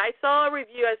bad. I saw a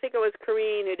review, I think it was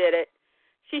Corrine who did it.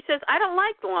 She says, I don't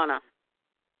like Lana.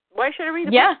 Why should I read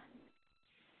a book?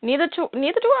 Neither do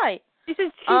I. She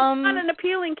says she's not an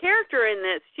appealing character in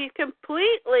this. She's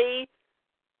completely,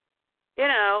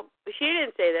 she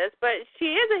didn't say this, but she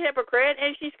is a hypocrite,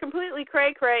 and she's completely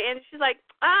cray-cray, and she's like,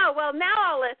 oh, well, now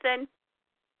I'll listen.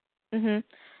 Mhm.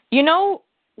 You know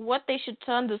what they should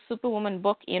turn the Superwoman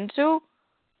book into?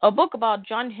 A book about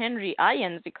John Henry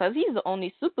Irons, because he's the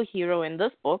only superhero in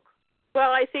this book.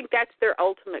 Well, I think that's their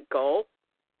ultimate goal.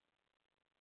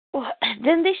 Well,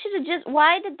 then they should have just...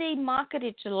 Why did they market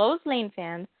it to Lois Lane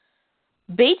fans?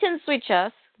 Bait and switch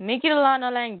us, make it a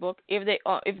Lana Lang book if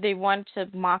they want to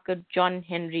market John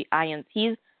Henry Irons.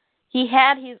 He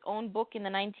had his own book in the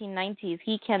 1990s.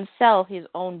 He can sell his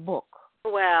own book.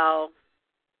 Well...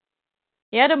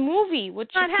 He had a movie with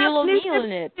Shaquille O'Neal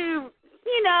in it.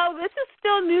 This is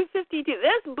still New 52.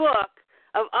 This book,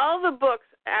 of all the books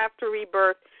after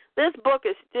Rebirth, this book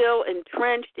is still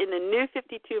entrenched in the New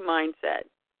 52 mindset.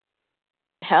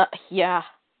 Yeah,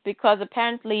 because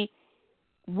apparently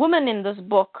women in this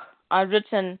book are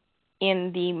written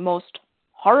in the most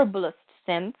horriblest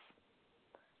sense.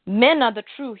 Men are the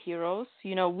true heroes.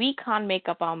 We can't make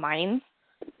up our minds.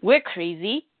 We're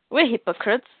crazy. We're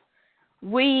hypocrites.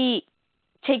 We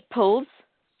take pills,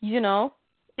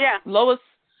 Yeah. Lois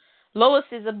Lois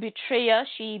is a betrayer.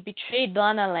 She betrayed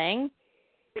Lana Lang.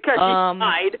 Because she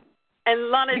died. And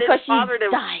Lana because didn't bother to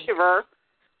died. save her.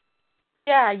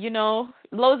 Yeah,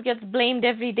 Lois gets blamed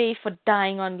every day for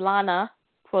dying on Lana.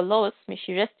 Poor Lois, may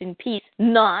she rest in peace.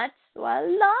 Not while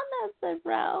Lana's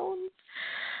around.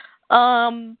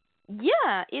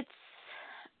 Yeah,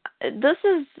 this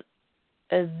is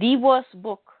the worst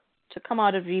book to come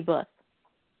out of Rebirth.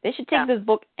 They should take this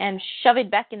book and shove it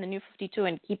back in the New 52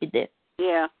 and keep it there.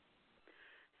 Yeah.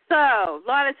 So,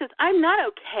 Lana says, I'm not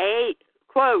okay,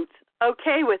 quote,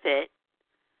 okay with it,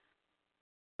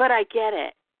 but I get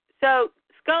it. So,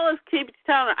 Skull keeps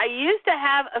telling her, I used to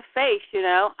have a face,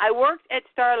 I worked at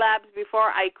Star Labs before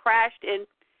I crashed in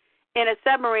a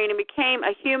submarine and became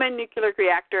a human nuclear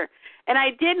reactor. And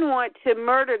I didn't want to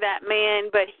murder that man,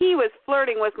 but he was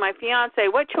flirting with my fiance.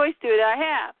 What choice did I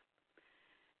have?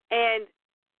 And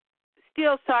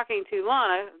Steele's talking to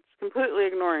Lana, completely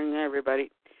ignoring everybody.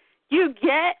 You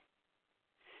get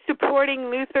supporting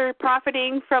Luther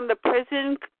profiting from the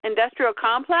prison industrial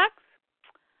complex?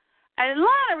 And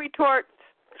Lana retorts,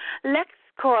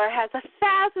 LexCorp has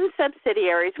 1,000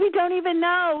 subsidiaries. We don't even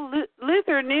know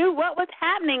Luther knew what was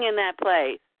happening in that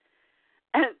place.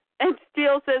 And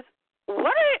Steele says,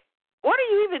 What are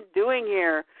you even doing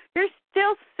here? You're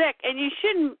still sick, and you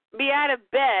shouldn't be out of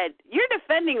bed. You're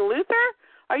defending Luther?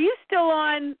 Are you still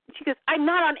on? She goes, I'm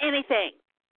not on anything.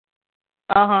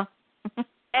 Uh-huh.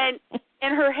 And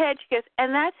in her head, she goes,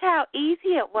 and that's how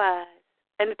easy it was.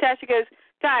 And Natasha goes,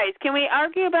 guys, can we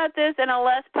argue about this in a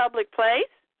less public place?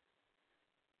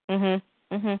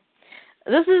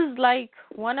 This is like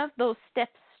one of those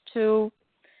steps to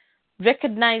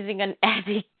recognizing an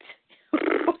addict.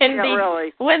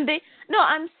 No,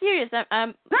 I'm serious.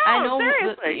 I know.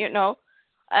 Seriously.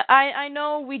 I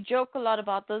know we joke a lot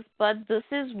about this, but this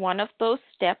is one of those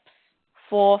steps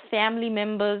for family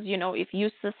members. If you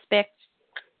suspect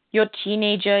your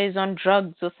teenager is on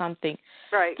drugs or something,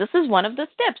 right? This is one of the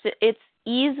steps. It's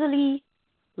easily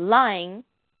lying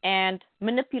and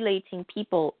manipulating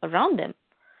people around them.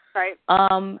 Right.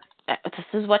 This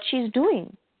is what she's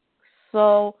doing.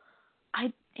 So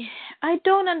I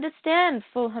don't understand,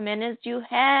 Phil Jimenez. You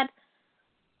had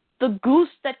the goose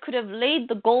that could have laid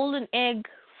the golden egg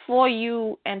for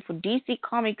you and for DC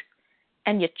Comics,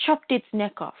 and you chopped its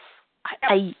neck off.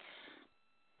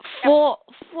 For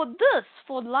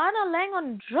Lana Lang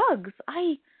on drugs,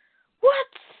 what?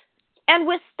 And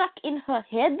we're stuck in her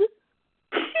head?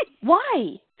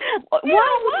 Why?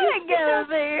 Why would you go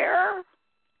there?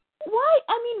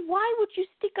 Why would you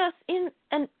stick us in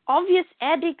an obvious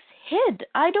addict's head?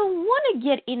 I don't want to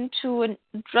get into a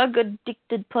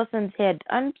drug-addicted person's head.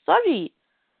 I'm sorry.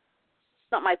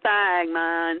 It's not my thing,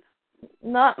 man.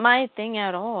 Not my thing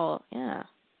at all, yeah.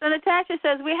 So Natasha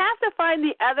says, we have to find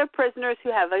the other prisoners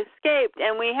who have escaped,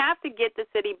 and we have to get the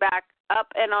city back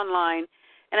up and online,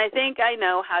 and I think I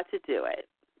know how to do it.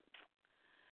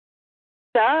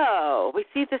 So we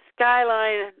see the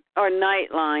skyline or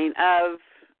night line of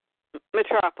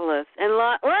Metropolis, and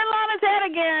we're in Lana's head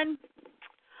again.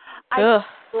 I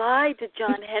lied to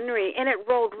John Henry, and it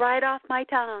rolled right off my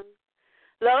tongue.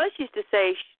 Lois used to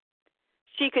say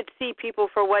she could see people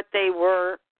for what they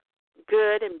were,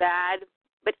 good and bad,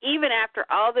 but even after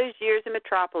all those years in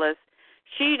Metropolis,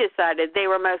 she decided they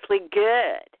were mostly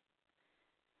good.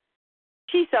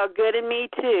 She saw good in me,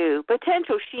 too.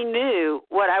 Potential. She knew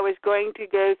what I was going to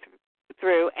go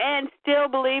through and still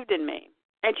believed in me.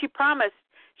 And she promised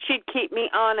she'd keep me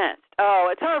honest. Oh,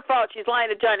 it's her fault she's lying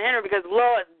to John Henry because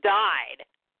Lois died.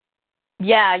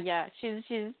 Yeah.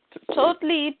 She's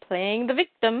totally playing the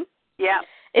victim. Yeah.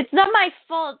 It's not my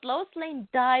fault. Lois Lane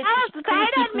died. She couldn't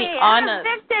keep me honest. I'm a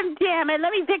victim, damn it.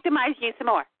 Let me victimize you some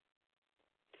more.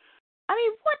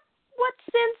 What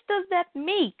sense does that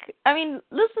make?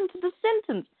 Listen to the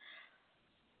sentence.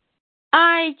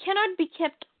 I cannot be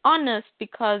kept honest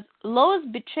because Lois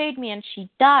betrayed me and she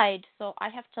died, so I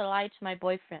have to lie to my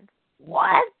boyfriend.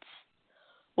 What?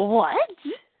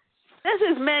 This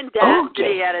is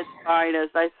mendacity at its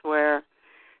finest, I swear.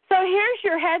 So here's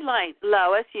your headline,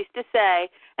 Lois used to say,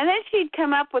 and then she'd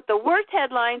come up with the worst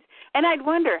headlines, and I'd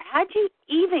wonder, how'd you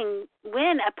even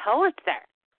win a Pulitzer?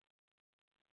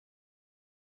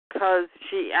 Because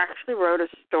she actually wrote a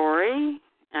story,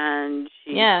 and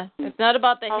she... Yeah, it's not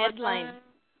about the headline.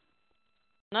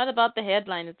 Not about the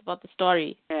headline, it's about the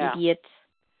story, idiot.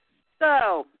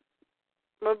 So,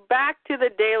 we're back to the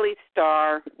Daily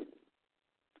Star.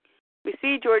 We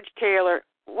see George Taylor.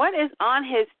 What is on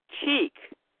his cheek?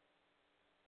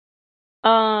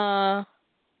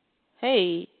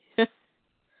 Hey.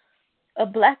 A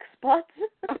black spot?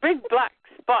 A big black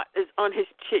spot is on his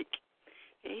cheek.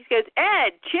 He goes,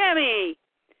 Ed, Jimmy,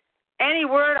 Any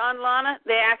word on Lana?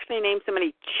 They actually named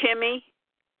somebody Chimmy.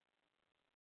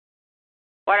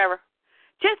 Whatever.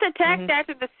 Just a text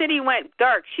after the city went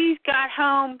dark. She's got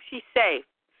home. She's safe.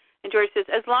 And George says,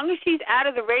 as long as she's out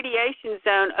of the radiation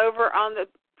zone over on the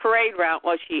parade route.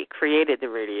 Well, she created the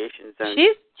radiation zone.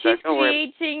 She's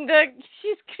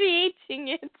creating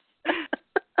it.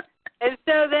 And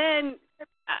so then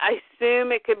I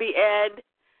assume it could be Ed.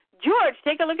 George,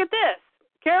 take a look at this.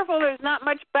 Careful, there's not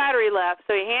much battery left.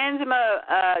 So he hands him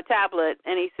a tablet,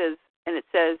 and he says,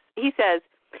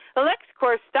 the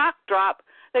LexCorp stock drop,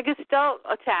 the Gestalt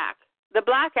attack, the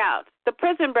blackouts, the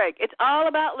prison break. It's all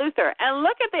about Luther. And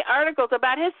look at the articles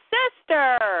about his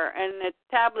sister. And the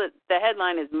tablet, the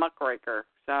headline is Muckraker.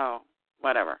 So,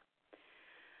 whatever.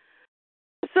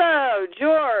 So,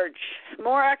 George,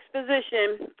 more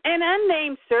exposition. An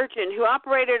unnamed surgeon who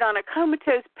operated on a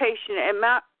comatose patient at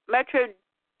Metro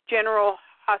General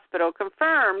Hospital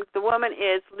confirmed the woman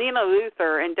is Lena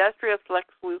Luthor, industrious Lex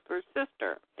Luthor's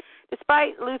sister.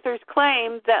 Despite Luthor's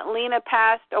claims that Lena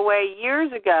passed away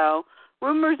years ago,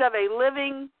 rumors of a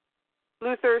living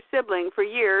Luthor sibling for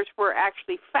years were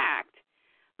actually fact.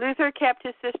 Luthor kept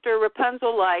his sister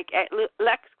Rapunzel-like at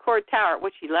LexCorp Tower.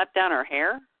 What, she left down her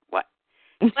hair? What?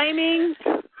 Claiming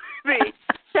the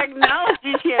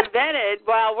technology she invented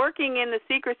while working in the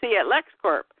secrecy at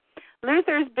LexCorp.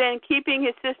 Luthor's been keeping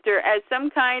his sister as some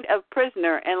kind of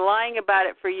prisoner and lying about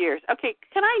it for years. Okay,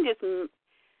 can I just...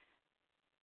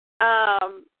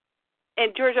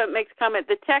 and Georgia makes a comment,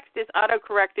 the text is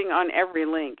auto-correcting on every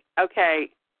link. Okay,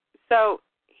 so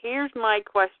here's my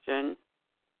question.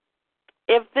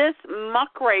 If this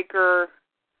muckraker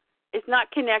is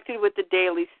not connected with the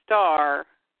Daily Star,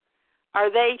 are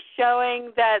they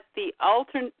showing that the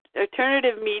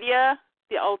alternative media,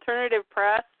 the alternative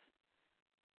press,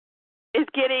 is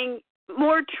getting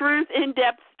more truth,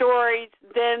 in-depth stories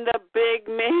than the big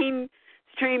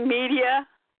mainstream media?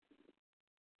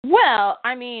 Well,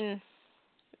 I mean,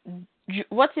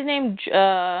 what's his name?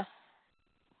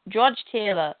 George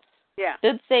Taylor. Yeah.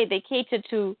 Did say they cater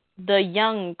to the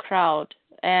young crowd,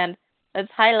 and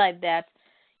let's highlight that.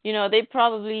 You know, they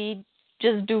probably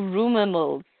just do rumor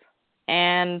mills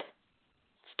and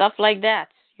stuff like that.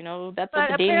 You know, that's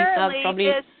what the Daily Star probably... But apparently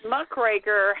this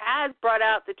muckraker has brought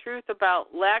out the truth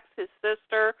about Lex, his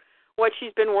sister, what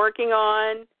she's been working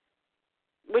on,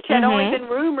 which had only been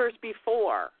rumors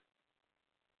before.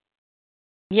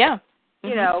 Yeah.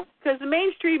 You know, because the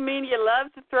mainstream media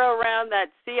loves to throw around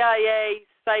that CIA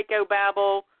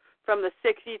psychobabble from the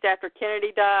 60s after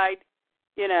Kennedy died,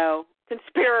 you know,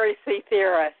 conspiracy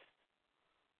theorists.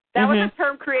 That was a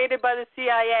term created by the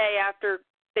CIA after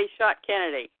they shot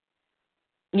Kennedy.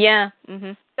 Yeah.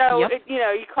 So, you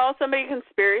know, you call somebody a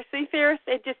conspiracy theorist,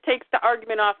 it just takes the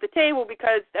argument off the table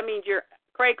because that means you're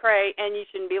cray-cray and you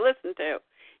shouldn't be listened to,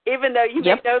 even though you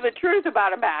may know the truth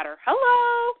about a matter.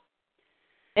 Hello?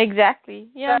 Exactly.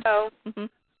 Yeah. So,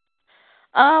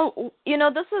 you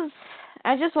know,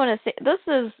 I just want to say, this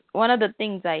is one of the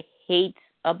things I hate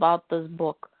about this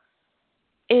book.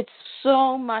 It's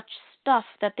so much stuff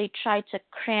that they try to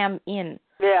cram in.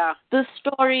 Yeah. The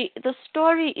story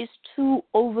is too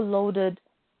overloaded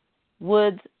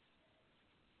with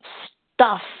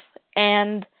stuff,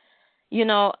 and you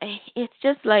know, it's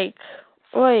just like,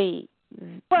 you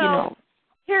know.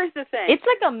 Here's the thing. It's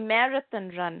like a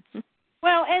marathon run.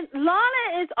 Well, and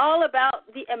Lana is all about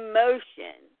the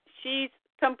emotion. She's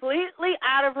completely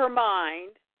out of her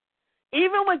mind.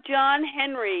 Even with John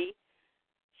Henry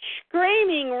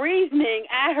screaming, reasoning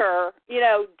at her, you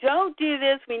know, don't do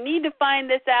this, we need to find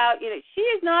this out. You know, she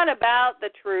is not about the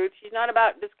truth. She's not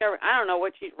about discovering, I don't know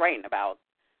what she's writing about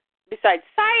besides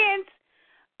science.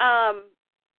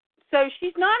 So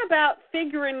she's not about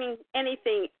figuring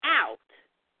anything out.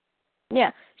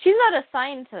 Yeah, she's not a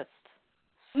scientist.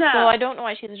 No. So I don't know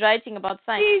why she's writing about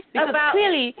science. She's because about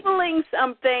clearly pulling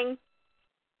something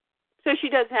so she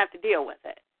doesn't have to deal with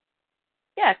it.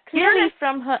 Yeah, clearly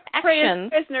from her actions.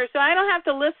 Prisoner, so I don't have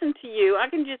to listen to you. I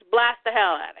can just blast the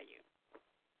hell out of you.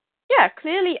 Yeah,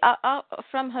 clearly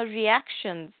from her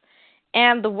reactions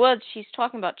and the words she's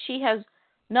talking about, she has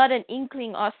not an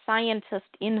inkling or scientist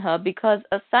in her, because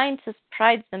a scientist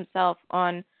prides themselves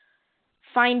on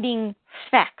finding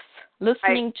facts,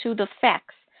 listening to the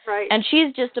facts. Right. And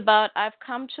she's just about, I've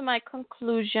come to my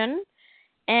conclusion,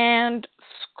 and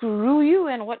screw you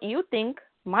and what you think.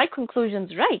 My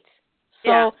conclusion's right.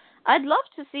 So I'd love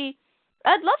to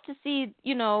see,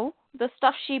 you know, the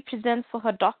stuff she presents for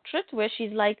her doctorate, where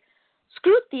she's like,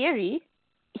 screw theory.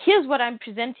 Here's what I'm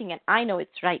presenting, and I know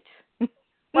it's right.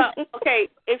 Well, okay,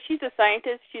 if she's a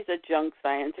scientist, she's a junk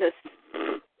scientist.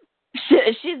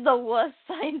 She's the worst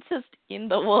scientist in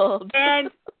the world. And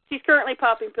She's currently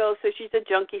popping pills, so she's a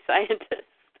junkie scientist.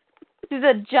 She's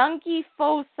a junkie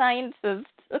faux scientist.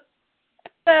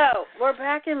 So, we're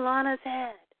back in Lana's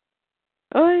head.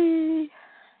 Oy.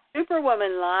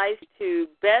 Superwoman lies to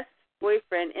best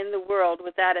boyfriend in the world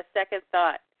without a second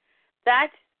thought.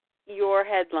 That's your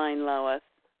headline, Lois.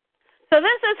 So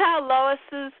this is how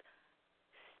Lois's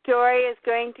story is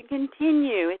going to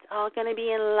continue. It's all going to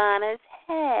be in Lana's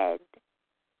head.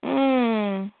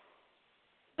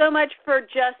 So much for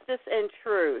justice and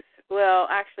truth. Well,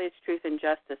 actually, it's truth and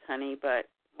justice, honey, but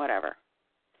whatever.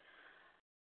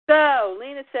 So,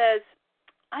 Lena says,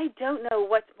 I don't know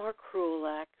what's more cruel,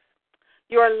 Lex.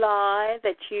 Your lie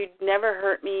that you'd never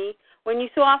hurt me when you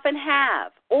so often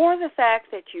have, or the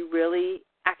fact that you really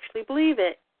actually believe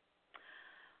it.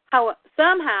 How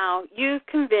somehow you've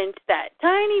convinced that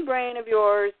tiny brain of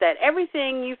yours that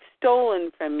everything you've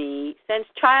stolen from me since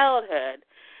childhood,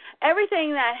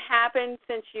 everything that happened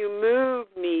since you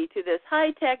moved me to this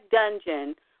high-tech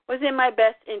dungeon was in my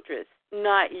best interest,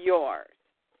 not yours.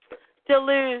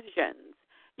 Delusions.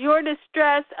 Your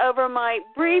distress over my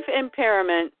brief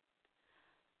impairment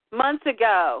months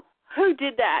ago. Who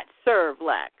did that? Serve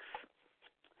Lex.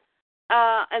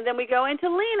 And then we go into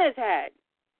Lena's head.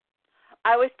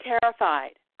 I was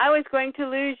terrified. I was going to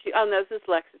lose you. Oh, no, this is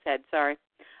Lex's head, sorry.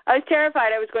 I was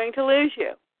terrified I was going to lose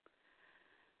you.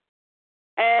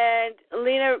 And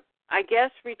Lena, I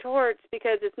guess, retorts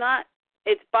because it's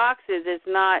boxes, it's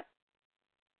not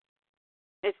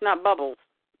bubbles.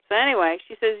 So anyway,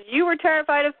 she says, you were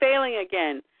terrified of failing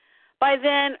again. By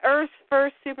then, Earth's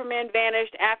first Superman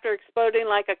vanished after exploding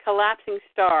like a collapsing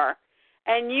star,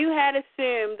 and you had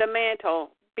assumed the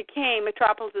mantle became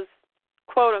Metropolis's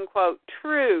quote-unquote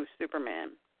true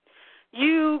Superman.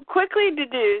 You quickly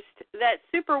deduced that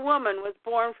Superwoman was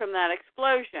born from that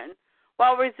explosion,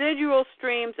 while residual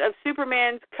streams of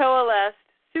Superman's coalesced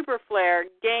superflare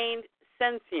gained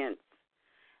sentience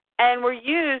and were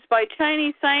used by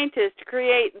Chinese scientists to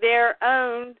create their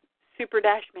own Super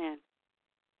Dashman.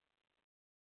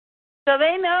 So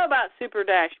they know about Super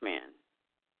Dashman.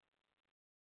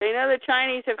 They know the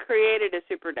Chinese have created a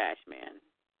Super Dashman.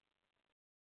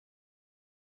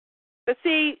 But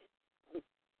see,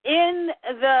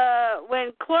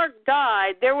 when Clark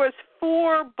died, there was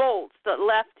 4 bolts that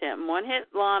left him. One hit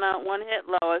Lana, one hit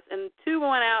Lois, and 2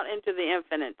 went out into the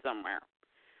infinite somewhere.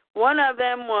 One of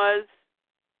them was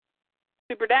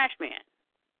Super Dashman.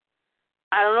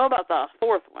 I don't know about the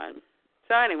 4th one.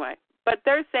 So anyway, but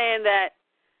they're saying that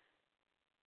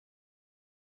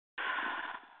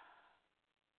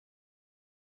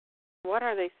what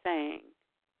are they saying?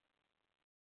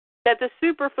 That the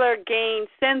superflare gained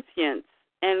sentience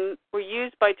and were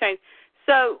used by Chinese.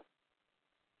 So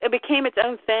it became its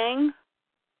own thing,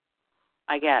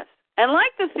 I guess. And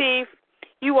like the thief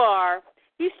you are,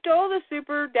 you stole the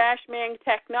Super Dashman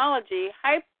technology,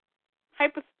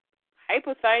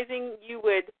 hypothesizing you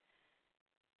would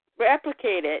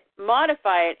replicate it,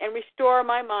 modify it, and restore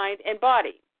my mind and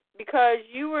body. Because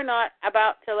you were not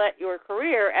about to let your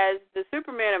career as the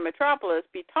Superman of Metropolis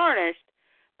be tarnished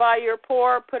by your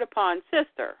poor put-upon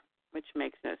sister, which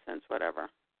makes no sense, whatever.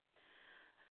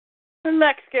 And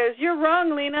Lex goes, you're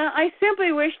wrong, Lena. I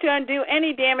simply wish to undo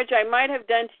any damage I might have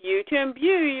done to you, to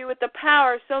imbue you with the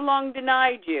power so long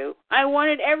denied you. I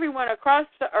wanted everyone across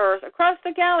the earth, across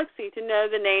the galaxy, to know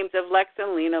the names of Lex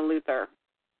and Lena Luthor.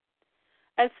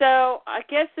 And so I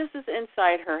guess this is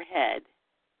inside her head.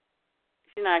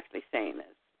 She's not actually saying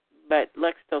this, but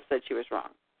Lex still said she was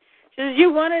wrong. She says,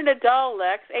 you wanted a doll,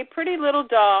 Lex, a pretty little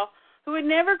doll who would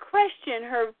never question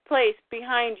her place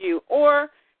behind you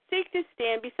or seek to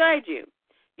stand beside you.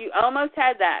 You almost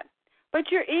had that.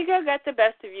 But your ego got the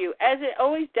best of you, as it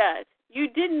always does. You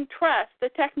didn't trust the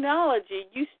technology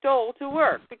you stole to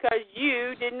work because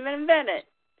you didn't invent it.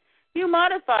 You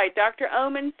modified Dr.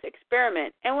 Omen's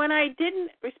experiment, and when I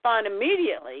didn't respond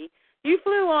immediately, you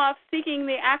flew off seeking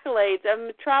the accolades of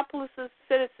Metropolis's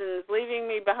citizens, leaving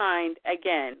me behind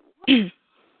again.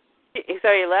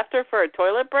 So you left her for a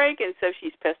toilet break, and so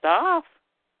she's pissed off?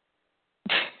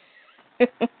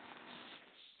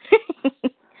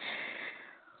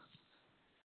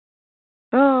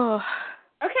 Oh.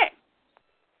 Okay.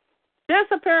 This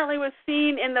apparently was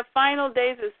seen in the final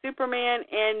days of Superman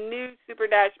and New Super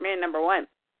Dashman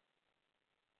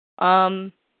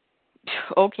 #1.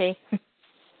 Okay.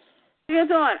 She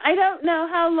goes on, I don't know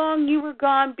how long you were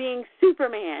gone being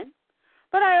Superman,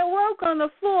 but I awoke on the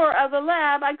floor of the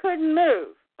lab. I couldn't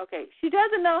move. Okay, she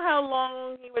doesn't know how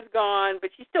long he was gone,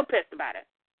 but she's still pissed about it.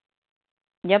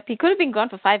 Yep, he could have been gone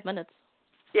for 5 minutes.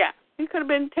 Yeah, he could have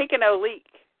been taking a leak.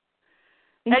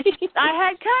 I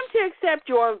had come to accept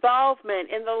your involvement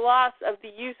in the loss of the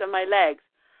use of my legs,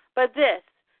 But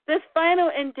this final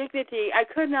indignity I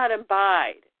could not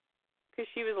abide because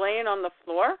she was laying on the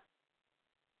floor.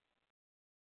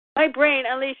 My brain,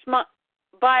 unleashed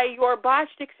by your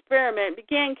botched experiment,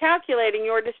 began calculating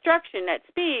your destruction at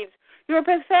speeds your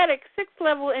pathetic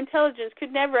sixth-level intelligence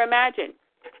could never imagine.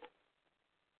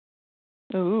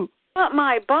 Ooh. But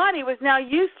my body was now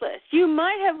useless. You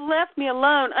might have left me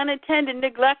alone, unattended,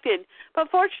 neglected. But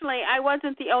fortunately, I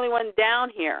wasn't the only one down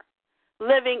here,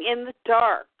 living in the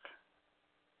dark.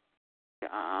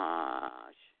 Gosh.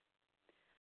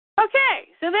 Okay,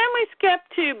 so then we skip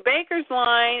to Baker's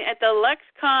Line at the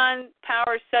Lexicon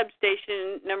Power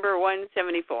Substation number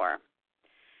 174.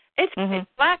 It's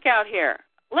black out here.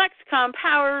 Lexicon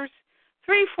powers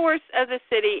 3/4 of the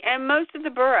city and most of the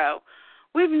borough.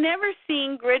 We've never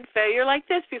seen grid failure like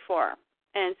this before.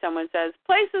 And someone says,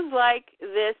 places like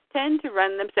this tend to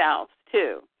run themselves,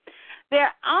 too.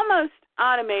 They're almost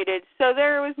automated, so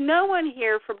there was no one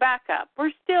here for backup.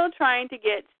 We're still trying to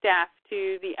get staff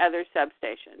to the other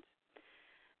substations.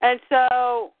 And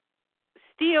so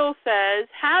Steele says,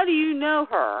 how do you know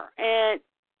her? And,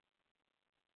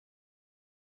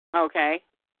 okay,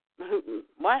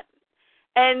 what?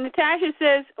 And Natasha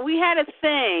says, we had a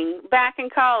thing back in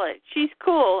college. She's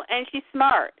cool and she's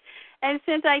smart. And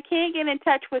since I can't get in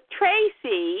touch with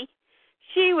Tracy,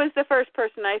 she was the first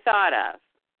person I thought of.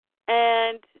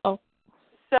 And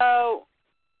so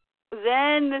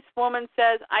then this woman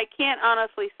says, I can't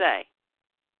honestly say.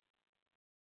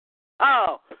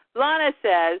 Oh, Lana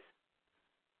says,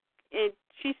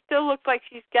 she still looks like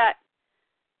she's got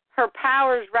her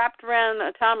powers wrapped around the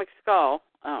atomic skull.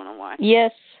 I don't know why.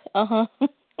 Yes.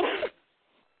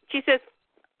 She says,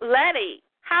 Letty,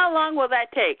 how long will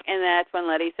that take? And that's when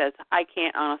Letty says, I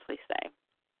can't honestly say.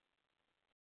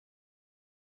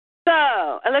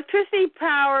 So, electricity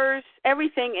powers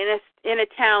everything in a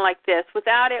town like this.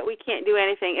 Without it, we can't do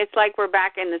anything. It's like we're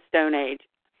back in the Stone Age.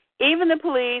 Even the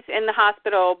police and the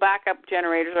hospital backup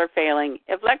generators are failing.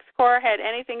 If LexCorp had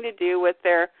anything to do with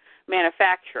their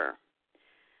manufacturer.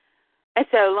 And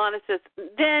so Lana says,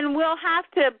 then we'll have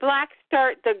to black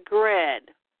start the grid.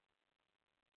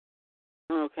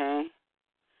 Okay.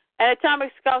 And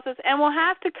Atomic Skull says, and we'll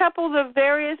have to couple the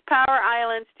various power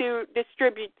islands to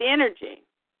distribute the energy.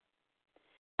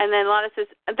 And then Lana says,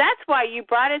 that's why you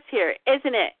brought us here,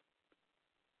 isn't it?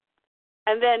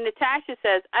 And then Natasha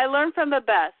says, I learned from the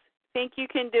best. Think you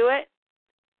can do it?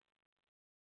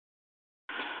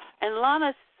 And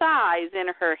Lana sighs in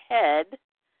her head.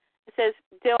 It says,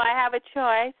 do I have a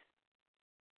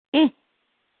choice?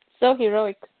 So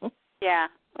heroic. Yeah.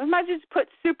 We might just put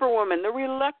Superwoman, the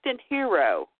reluctant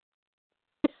hero.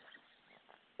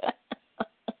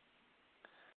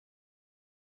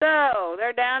 So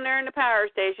they're down there in the power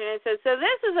station. It says, so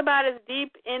this is about as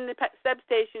deep in the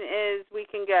substation as we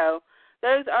can go.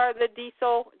 Those are the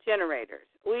diesel generators.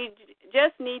 We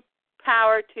just need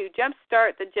power to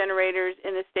jumpstart the generators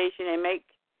in the station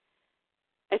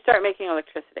and start making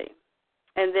electricity.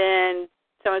 And then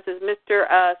someone says, Mr.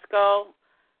 Skull,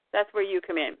 that's where you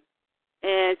come in.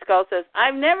 And Skull says,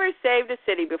 I've never saved a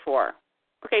city before.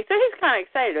 Okay, so he's kind of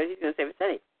excited that he's going to save a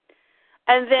city.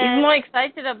 And then he's more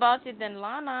excited about it than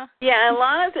Lana. Yeah, and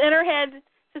Lana's in her head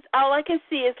says, all I can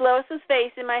see is Lois's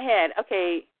face in my head.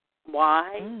 Okay,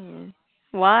 why?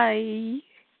 Why?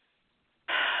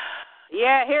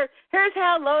 Yeah, here's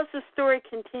how Lois's story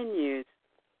continues.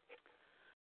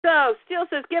 So, Steele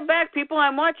says, get back, people.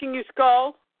 I'm watching you,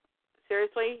 Skull.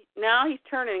 Seriously? Now he's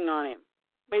turning on him.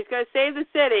 But he's going to save the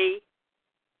city.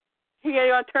 He's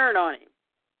going to turn on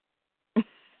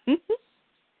him.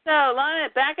 So, Lana,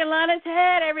 back in Lana's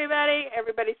head, everybody.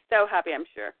 Everybody's so happy, I'm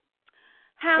sure.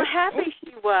 How happy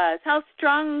she was. How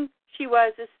strong she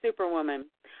was as Superwoman.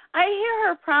 I hear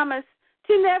her promise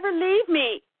to never leave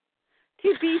me.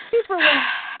 To be Superwoman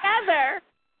together.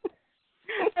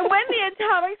 And when the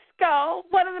Atomic Skull,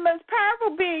 one of the most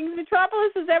powerful beings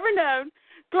Metropolis has ever known,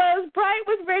 glows bright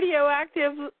with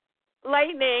radioactive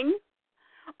lightning,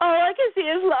 all I can see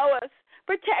is Lois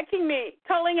protecting me,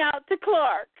 calling out to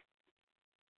Clark.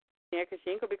 Yeah, because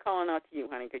she ain't going to be calling out to you,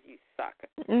 honey, because you suck.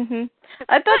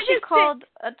 I thought she called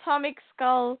Atomic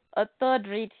Skull a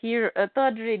third-rate hero, a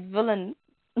third-rate villain.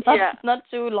 Not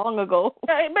too long ago.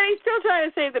 But he's still trying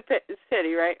to save the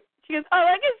city, right? She goes, all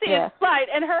I can see is light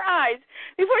in her eyes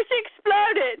before she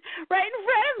exploded right in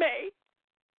front of me.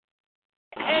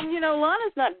 And,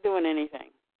 Lana's not doing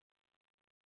anything.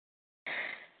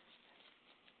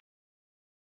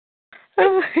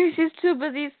 She's too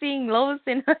busy seeing Lois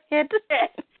in her head.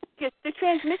 The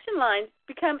transmission lines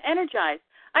become energized.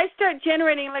 I start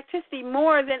generating electricity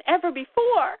more than ever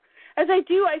before. As I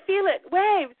do, I feel it,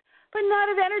 waves, but not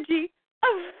of energy,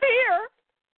 of fear.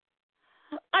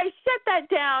 I shut that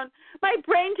down. My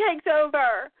brain takes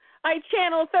over. I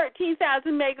channel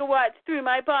 13,000 megawatts through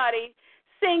my body,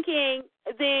 syncing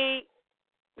the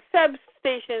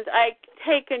substations. I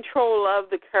take control of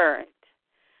the current.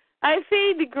 I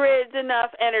feed the grids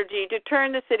enough energy to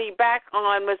turn the city back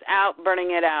on without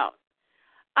burning it out.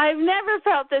 I've never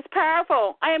felt this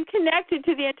powerful. I am connected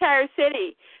to the entire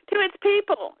city, to its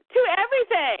people, to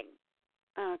everything.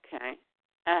 Okay.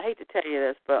 I hate to tell you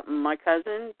this, but my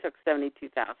cousin took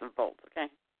 72,000 volts, okay?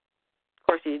 Of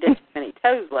course, he didn't have any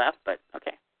toes left, but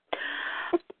okay.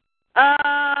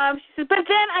 She says, but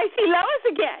then I see Lois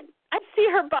again. I see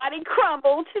her body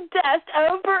crumble to dust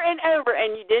over and over,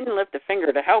 and you didn't lift a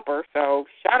finger to help her, so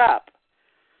shut up.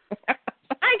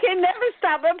 I can never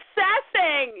stop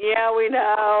obsessing. Yeah, we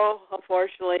know.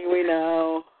 Unfortunately, we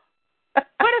know.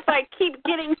 What if I keep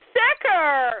getting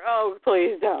sicker? Oh,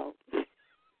 please don't.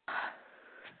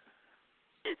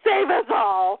 Save us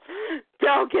all.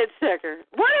 Don't get sicker.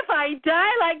 What if I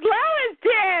die like Lois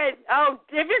did? Oh,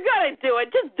 if you're going to do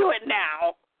it, just do it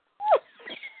now.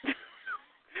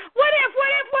 What if?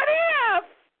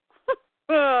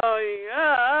 Oh,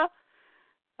 yeah.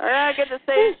 I get to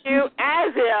say it to you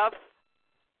as if.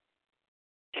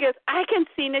 She goes, I can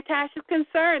see Natasha's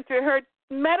concern through her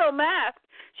metal mask.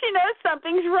 She knows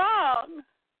something's wrong.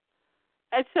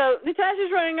 And so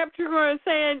Natasha's running up to her and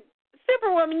saying,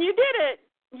 Superwoman, you did it.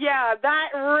 Yeah, that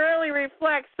really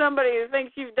reflects somebody who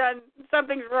thinks you've done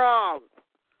something's wrong.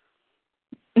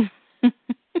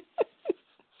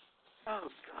 Oh,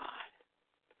 God.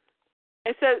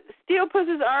 And so Steele puts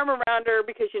his arm around her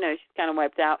because, she's kind of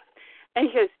wiped out. And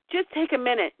he goes, just take a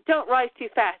minute. Don't rise too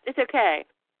fast. It's okay.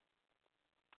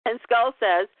 And Skull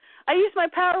says, I use my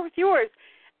power with yours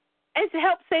and to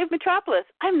help save Metropolis.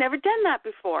 I've never done that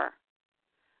before.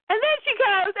 And then she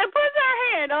goes and puts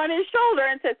her hand on his shoulder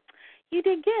and says, you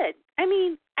did good. I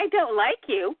mean, I don't like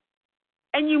you,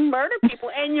 and you murder people,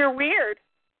 and you're weird,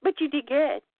 but you did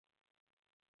good.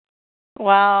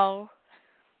 Wow.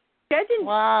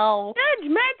 Judgmental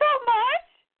much?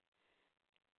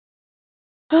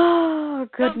 Oh,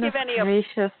 goodness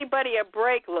gracious. Don't give anybody a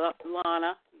break,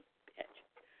 Lana.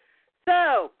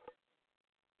 So,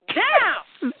 now.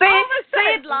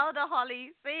 Say it louder,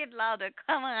 Holly. Say it louder.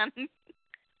 Come on.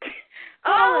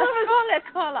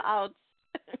 Call her out.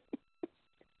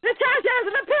 Natasha has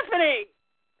an epiphany.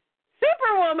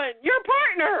 Superwoman, your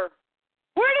partner.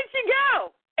 Where did she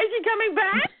go? Is she coming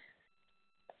back?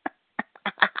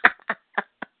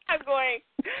 I'm going,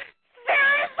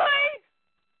 seriously?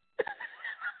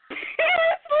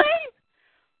 Seriously?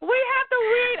 We have to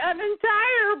read an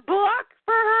entire book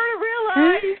for her to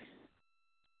realize.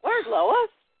 Where's Lois?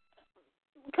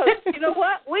 Because you know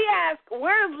what? We ask,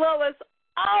 where's Lois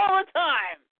all the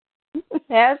time.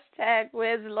 Hashtag,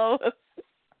 where's Lois?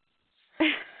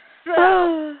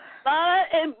 So, Lana,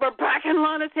 and we're back in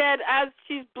Lana's head as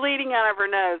she's bleeding out of her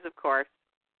nose, of course.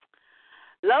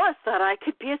 Lois thought I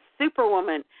could be a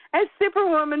superwoman. As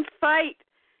superwomen fight,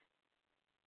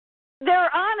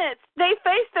 they're honest. They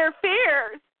face their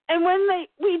fears. And when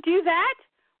we do that,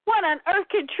 what on earth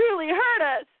could truly hurt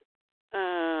us?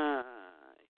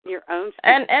 Your own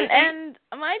stupidity. And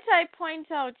might I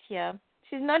point out here,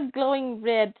 she's not glowing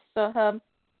red, so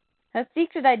her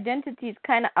secret identity is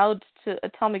kind of out to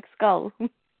Atomic Skull.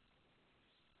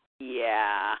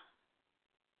 Yeah.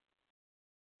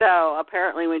 So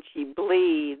apparently when she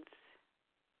bleeds,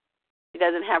 she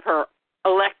doesn't have her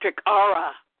electric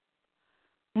aura.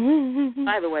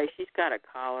 By the way, she's got a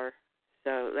collar,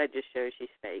 so that just shows she's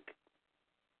fake.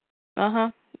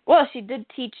 Uh-huh. Well, she did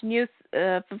teach New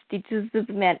 52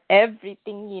 Superman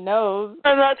everything he knows.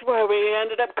 And that's why we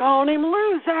ended up calling him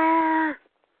Loser.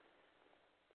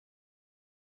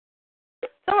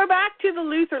 So we're back to the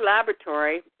Luthor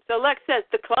laboratory. So Lex says,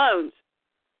 the clones,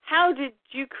 how did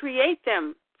you create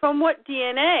them? From what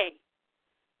DNA?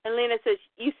 And Lena says,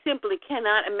 you simply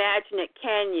cannot imagine it,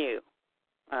 can you?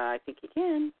 I think you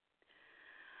can.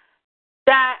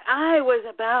 That I was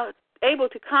able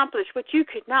to accomplish what you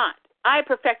could not. I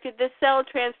perfected the cell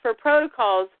transfer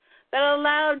protocols that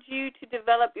allowed you to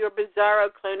develop your bizarro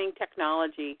cloning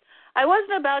technology. I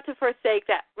wasn't about to forsake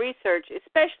that research,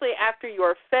 especially after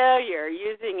your failure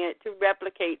using it to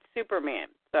replicate Superman.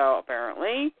 So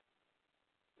apparently,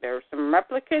 there's some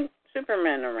replicant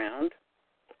Supermen around.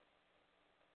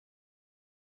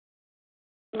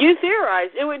 You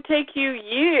theorized it would take you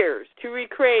years to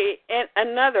recreate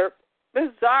another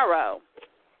Bizarro.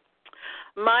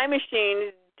 My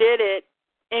machine did it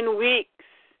in weeks,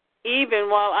 even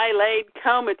while I laid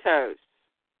comatose.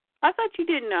 I thought you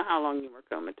didn't know how long you were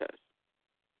comatose.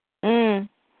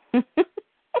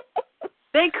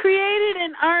 They created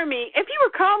an army. If you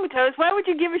were comatose, why would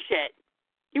you give a shit?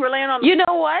 You were laying on the... You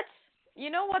know what? You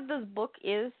know what this book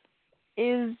is?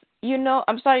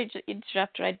 I'm sorry to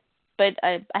interrupt, right? But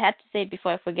I had to say it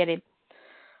before I forget it.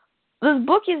 This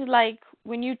book is like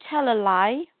when you tell a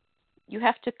lie, you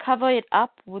have to cover it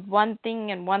up with one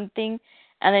thing, and then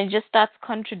it just starts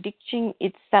contradicting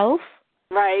itself.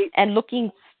 Right. And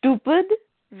looking stupid,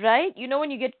 right? You know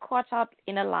when you get caught up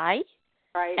in a lie?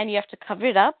 Right. And you have to cover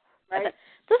it up? Right.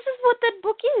 This is what that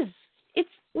book is. It's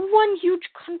one huge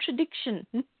contradiction.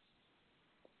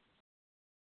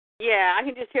 Yeah, I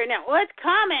can just hear it now. Well, it's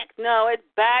comics. No, it's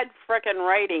bad frickin'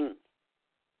 writing.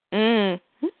 So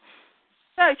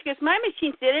she goes, my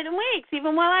machines did it in weeks,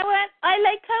 even while I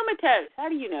lay comatose. How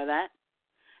do you know that?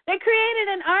 They created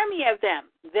an army of them.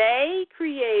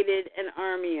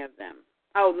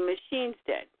 Oh, the machines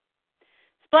did.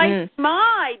 Spliced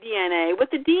my DNA with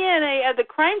the DNA of the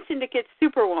crime syndicate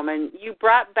superwoman you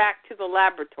brought back to the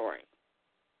laboratory.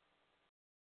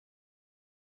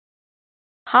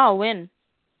 How? When?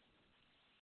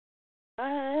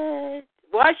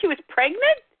 While she was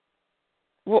pregnant?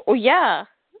 Well, oh, yeah.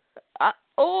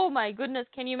 Oh, my goodness.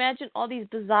 Can you imagine all these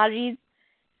bizarres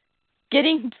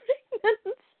getting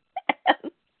pregnant?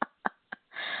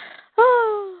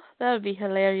 Oh, that would be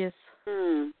hilarious.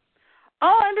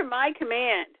 All under my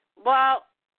command, while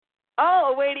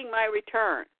all awaiting my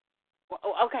return.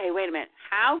 Okay, wait a minute.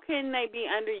 How can they be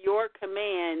under your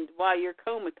command while you're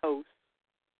comatose?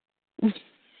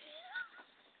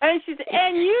 And she said,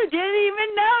 and you didn't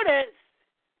even notice.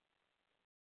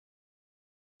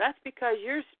 That's because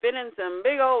you're spinning some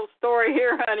big old story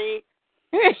here, honey.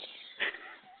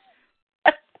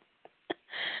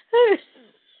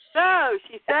 So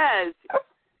she says,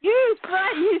 you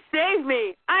thought you saved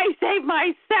me. I saved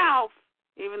myself.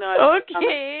 Even though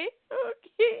Okay.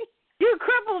 You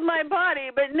crippled my body,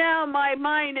 but now my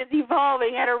mind is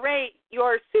evolving at a rate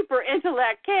your super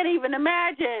intellect can't even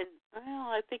imagine. Well,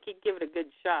 I think he'd give it a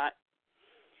good shot.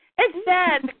 It's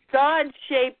sad that God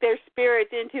shaped their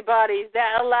spirits into bodies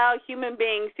that allow human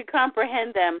beings to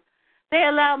comprehend them. They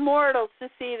allow mortals to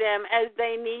see them as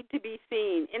they need to be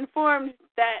seen, in forms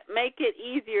that make it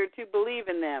easier to believe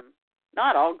in them.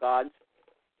 Not all gods,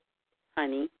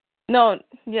 honey. No,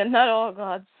 yeah, not all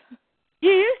gods.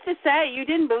 You used to say you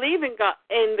didn't believe in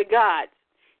the gods.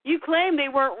 You claimed they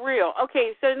weren't real.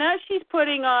 Okay, so now she's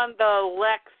putting on the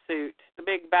Lex suit, the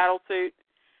big battle suit,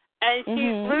 and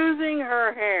she's losing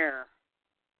her hair.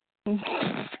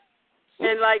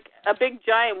 In like a big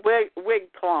giant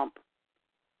wig clump.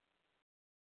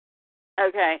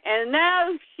 Okay, and now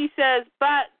she says,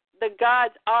 but the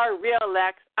gods are real,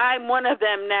 Lex. I'm one of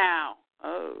them now.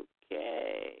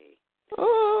 Okay.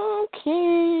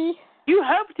 You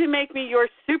hope to make me your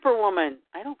superwoman.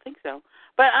 I don't think so.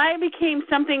 But I became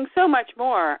something so much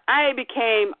more. I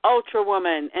became Ultra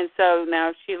Woman, and so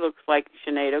now she looks like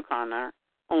Sinead O'Connor,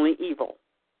 only evil.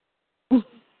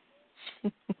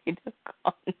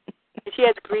 She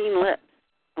has green lips.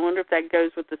 I wonder if that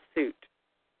goes with the suit.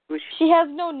 She has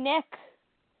no neck.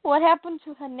 What happened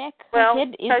to her neck? Her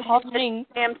head is hovering.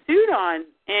 She has a damn suit on,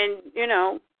 and, you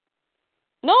know.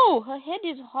 No, her head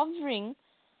is hovering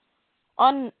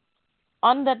on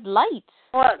that light.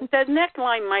 Well, the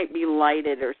neckline might be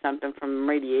lighted or something from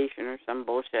radiation or some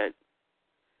bullshit.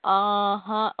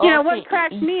 Okay. You know, what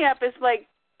cracks me up is, like,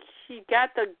 she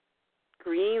got the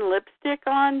green lipstick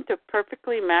on to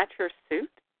perfectly match her suit.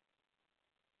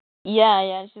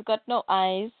 Yeah, she's got no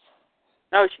eyes.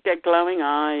 Oh, she got glowing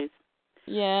eyes.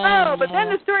 Yeah. Oh, but then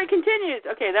the story continues.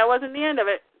 Okay, that wasn't the end of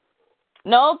it.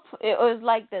 Nope, it was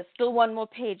like there's still one more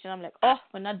page, and I'm like,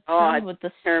 we're not done with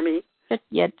this shit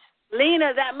yet.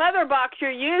 Lena, that mother box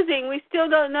you're using, we still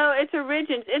don't know its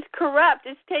origins. It's corrupt.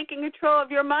 It's taking control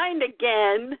of your mind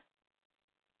again.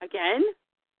 Again?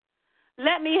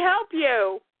 Let me help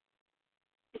you.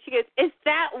 She goes, is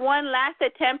that one last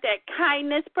attempt at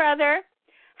kindness, brother?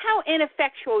 How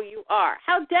ineffectual you are.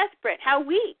 How desperate. How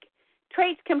weak.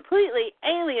 Traits completely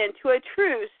alien to a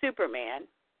true Superman.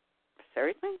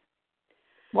 Seriously?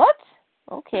 What?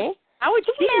 Okay. How would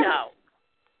she know?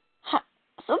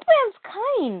 Superman's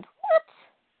kind. What?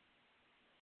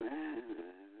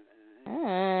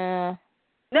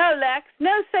 No, Lex.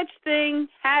 No such thing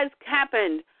has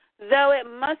happened, though it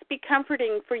must be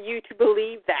comforting for you to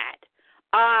believe that.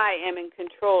 I am in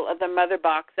control of the mother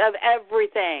box of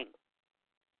everything.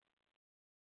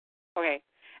 Okay.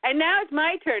 And now it's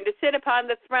my turn to sit upon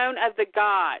the throne of the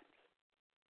gods.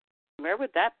 Where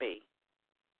would that be?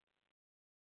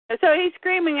 And so he's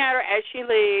screaming at her as she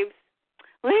leaves.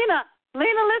 Lena,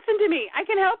 listen to me. I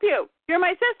can help you. You're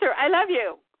my sister. I love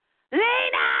you.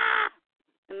 Lena!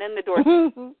 And then the door.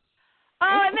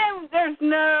 Oh, and then there's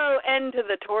no end to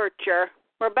the torture.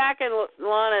 We're back in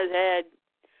Lana's head.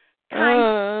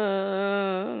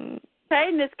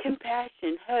 Kindness,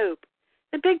 compassion, hope.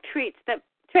 The big traits that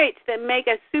make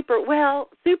us super. Well,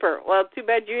 too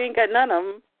bad you ain't got none of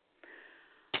them.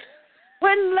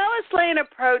 When Lois Lane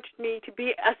approached me to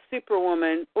be a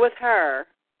superwoman with her,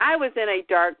 I was in a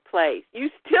dark place. You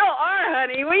still are,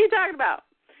 honey. What are you talking about?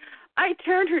 I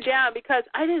turned her down because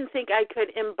I didn't think I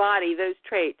could embody those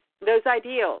traits, those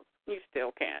ideals. You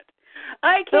still can't.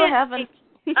 I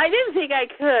didn't think I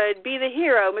could be the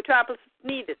hero Metropolis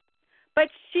needed, but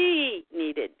she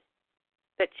needed.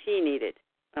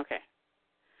 Okay.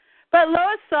 But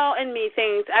Lois saw in me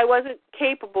things I wasn't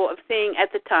capable of seeing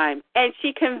at the time, and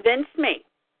she convinced me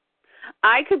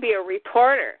I could be a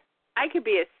reporter. I could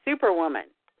be a superwoman.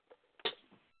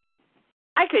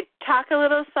 I could talk a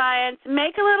little science,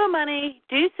 make a little money,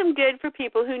 do some good for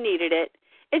people who needed it.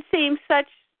 It seemed such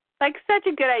a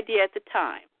good idea at the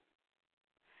time.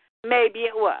 Maybe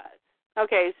it was.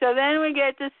 Okay, so then we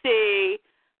get to see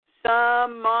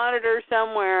some monitor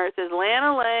somewhere. It says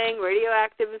Lana Lang,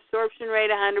 radioactive absorption rate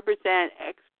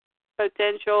 100%,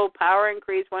 potential power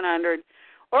increase 100,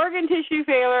 organ tissue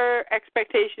failure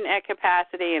expectation at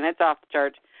capacity, and it's off the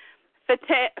charts.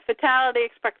 Fatality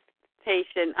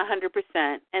expectation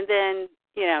 100%, and then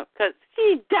because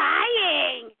she's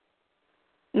dying.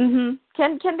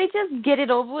 Can they just get it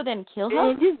over with and kill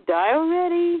her? Can you just die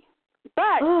already?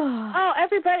 But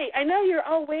everybody, I know you're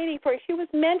all waiting for it. She was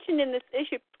mentioned in this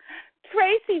issue.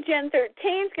 Tracy Gen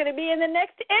 13 is going to be in the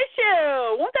next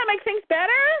issue. Won't that make things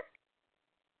better?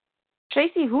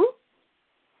 Tracy who?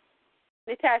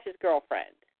 Natasha's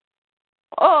girlfriend.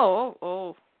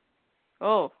 Oh.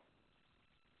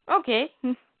 Okay.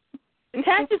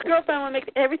 Natasha's girlfriend will make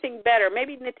everything better.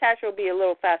 Maybe Natasha will be a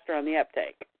little faster on the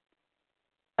uptake.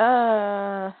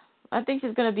 I think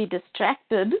she's going to be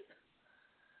distracted.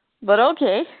 But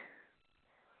okay.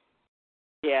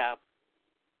 Yeah.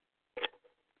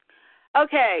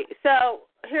 Okay, so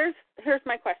here's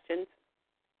my questions.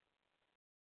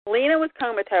 Lena was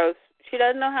comatose. She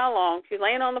doesn't know how long. She's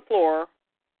laying on the floor.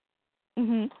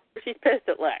 She's pissed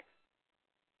at Lex.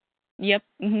 Yep.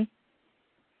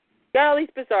 Got all these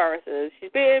bizarrenesses.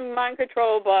 She's being mind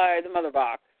controlled by the mother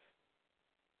box.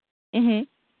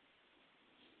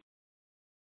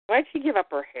 Why'd she give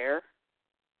up her hair?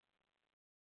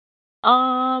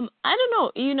 I don't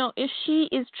know. If she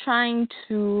is trying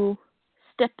to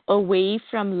step away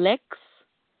from Lex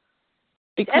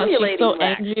because she's so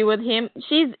angry with him,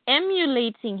 she's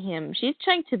emulating him. She's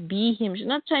trying to be him. She's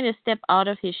not trying to step out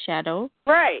of his shadow.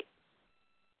 Right.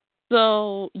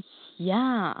 So,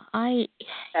 yeah,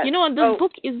 this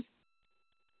book is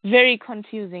very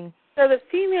confusing. So the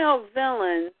female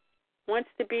villain wants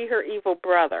to be her evil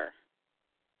brother.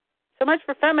 So much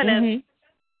for feminism.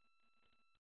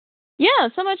 Yeah,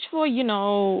 so much for,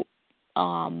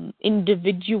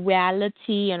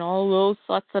 individuality and all those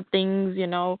sorts of things,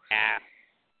 Yeah.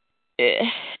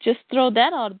 Just throw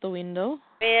that out the window.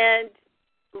 And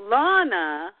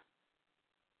Lana,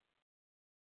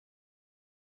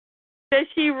 does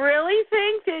she really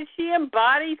think that she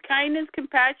embodies kindness,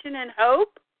 compassion, and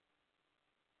hope?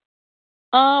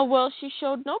 Well, she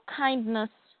showed no kindness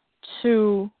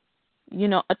to,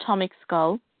 Atomic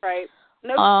Skull. Right.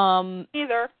 No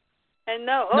either. And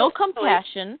no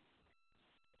compassion.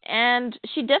 And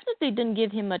she definitely didn't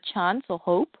give him a chance or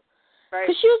hope. Right.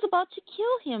 Because she was about to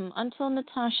kill him until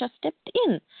Natasha stepped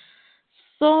in.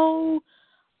 So,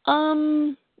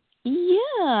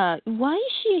 yeah. Why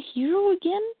is she a hero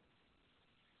again?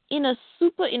 In a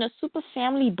super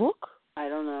family book? I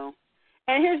don't know.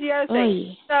 And here's the other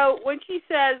thing. So when she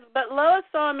says, but Lois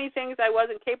saw in me things I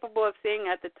wasn't capable of seeing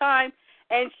at the time,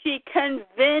 and she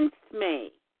convinced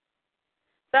me.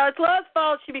 So it's Lois'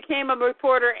 fault she became a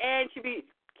reporter and she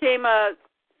became a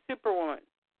superwoman.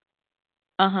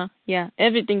 Yeah.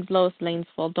 Everything's Lois Lane's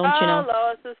fault, don't you know?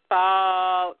 Lois's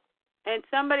fault. And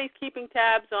somebody's keeping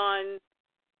tabs on,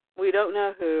 we don't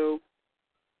know who,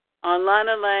 on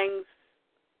Lana Lang's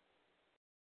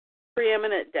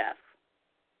preeminent death.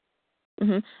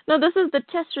 No, this is the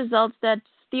test results that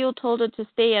Steele told her to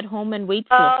stay at home and wait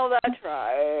for. Oh, that's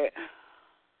right.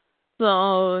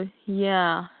 So,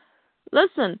 yeah.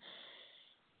 Listen,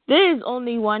 there is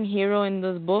only one hero in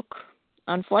this book.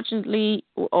 Unfortunately,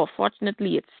 or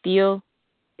fortunately, it's Steele.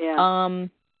 Yeah.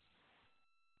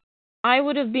 I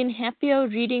would have been happier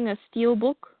reading a Steele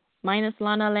book minus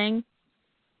Lana Lang.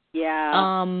 Yeah.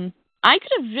 I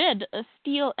could have read a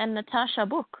Steele and Natasha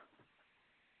book.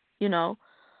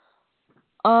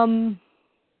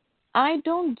 I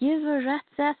don't give a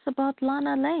rat's ass about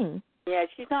Lana Lang. Yeah,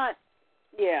 she's not.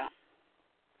 Yeah.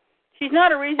 She's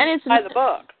not a reason to buy the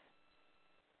book.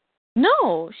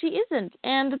 No, she isn't.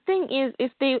 And the thing is,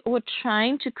 if they were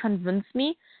trying to convince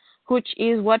me, which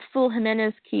is what Phil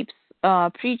Jimenez keeps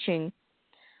preaching,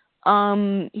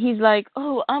 he's like,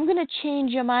 oh, I'm going to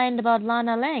change your mind about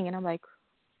Lana Lang. And I'm like,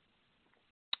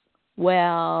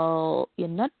 well, you're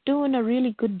not doing a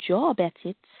really good job at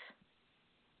it.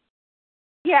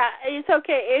 Yeah, it's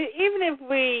okay. Even if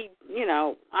we,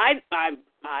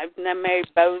 I've never made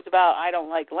bones about I don't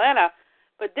like Lana,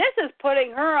 but this is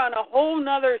putting her on a whole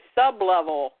nother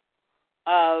sub-level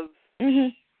of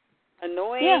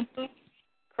annoying,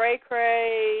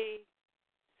 cray-cray,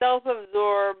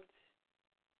 self-absorbed.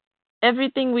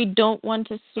 Everything we don't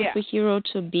want a superhero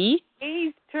to be.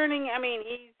 He's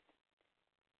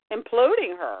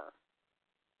imploding her.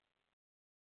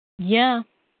 Yeah.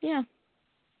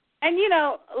 And,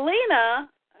 Lena,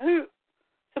 who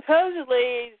supposedly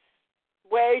is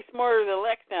way smarter than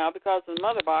Lex now because of the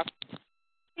mother box,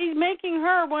 he's making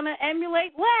her want to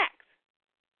emulate Lex.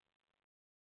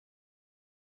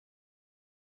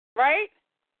 Right?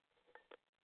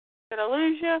 Did I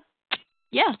lose you?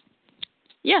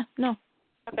 Yeah, no.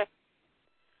 Okay.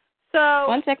 So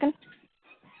 1 second.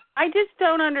 I just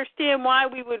don't understand why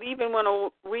we would even want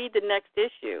to read the next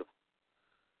issue.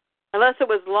 Unless it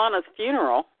was Lana's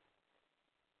funeral.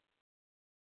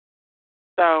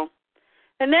 So,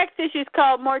 the next issue is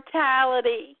called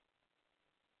Mortality.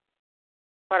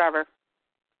 Whatever.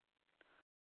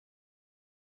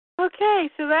 Okay,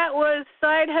 so that was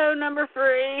Side Hoe number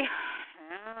 3.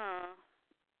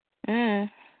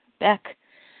 Back.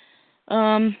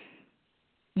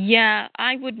 Yeah,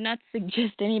 I would not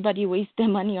suggest anybody waste their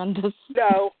money on this.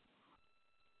 No.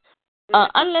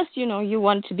 Unless, you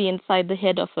want to be inside the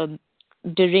head of a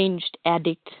deranged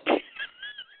addict.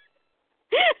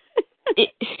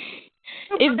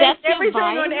 If that's your everything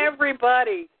vibe, on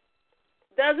everybody.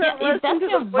 Doesn't listen to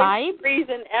the voice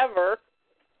reason ever.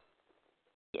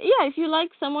 Yeah, if you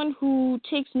like someone who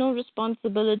takes no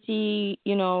responsibility,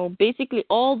 basically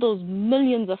all those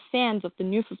millions of fans of the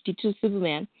New 52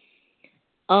 Superman,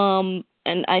 and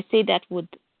I say that with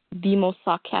the most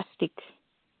sarcastic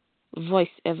voice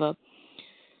ever,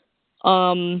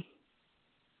 all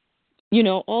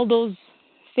those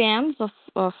fans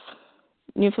of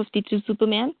New 52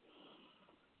 Superman,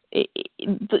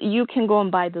 you can go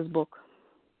and buy this book.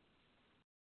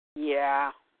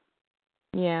 Yeah.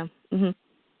 Yeah. Mm-hmm.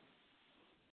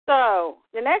 So,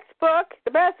 the next book,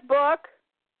 the best book,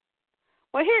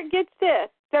 well, here, get this.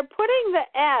 They're putting the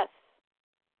S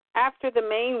after the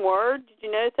main word. Did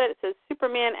you notice that? It says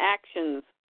Superman Actions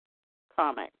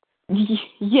Comics.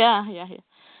 Yeah.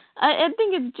 I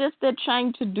think it's just they're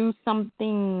trying to do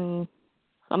something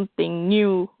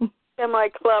new. Am I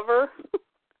clever?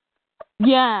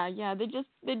 Yeah.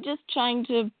 They're just trying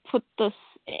to put this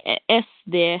S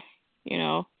there,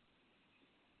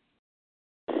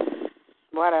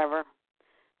 Whatever.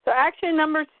 So action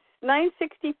number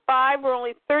 965. We're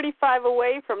only 35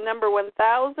 away from number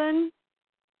 1000.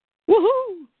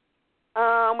 Woohoo!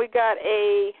 We got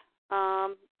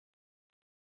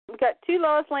 2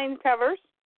 Lois Lane covers.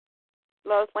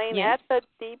 Lois Lane at the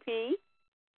DP,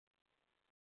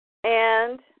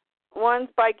 and one's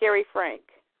by Gary Frank.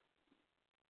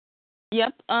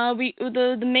 Yep.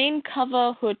 The main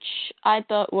cover, which I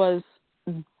thought was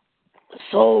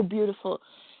so beautiful,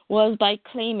 was by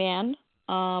Clayman.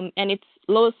 And it's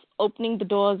Lois opening the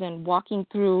doors and walking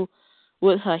through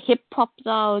with her hip popped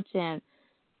out and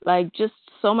just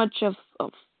so much of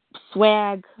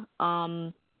swag.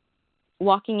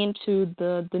 Walking into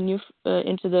the new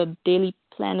into the Daily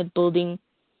Planet building,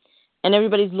 and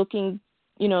everybody's looking.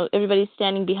 Everybody's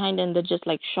standing behind and they're just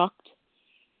shocked.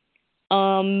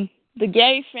 The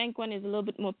Gary Frank one is a little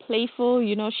bit more playful.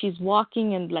 She's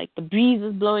walking and the breeze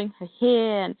is blowing her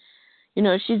hair, and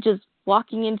she's just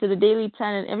walking into the Daily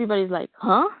Planet. Everybody's like,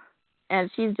 huh?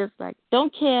 And she's just like,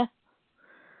 don't care.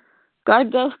 Gotta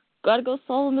go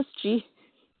solve a mystery.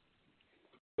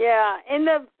 Yeah, in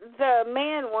the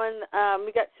man one,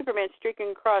 we got Superman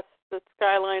streaking across the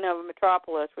skyline of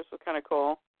Metropolis, which was kind of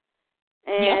cool.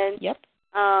 And yep.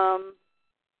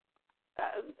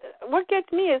 What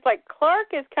gets me is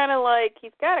Clark is kind of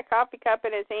he's got a coffee cup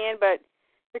in his hand, but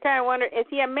you're kind of wondering, is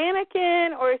he a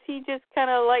mannequin or is he just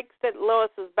kind of likes that Lois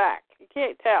is back? You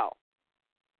can't tell.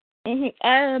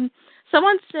 Mm-hmm.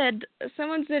 Someone said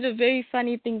a very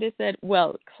funny thing. They said,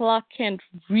 well, Clark Kent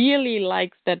really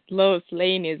likes that Lois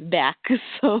Lane is back.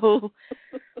 So,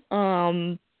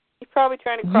 he's probably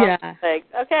trying to cross his legs.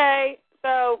 Okay,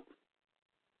 so,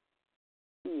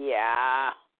 yeah.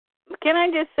 Can I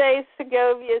just say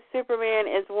Segovia's Superman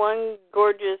is one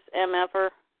gorgeous MFer?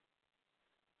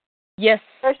 Yes.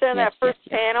 Especially on that first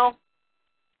Yes. panel.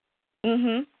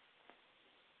 Mhm.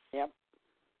 Yep.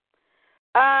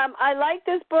 I like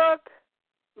this book,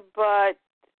 but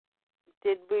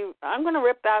I'm going to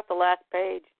rip out the last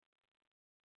page.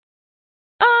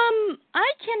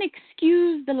 I can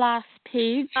excuse the last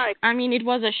page. Right. I mean, it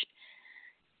was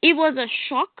a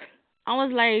shock. I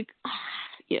was like,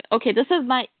 yeah, okay, this was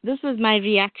my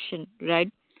reaction,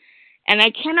 right? And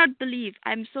I cannot believe,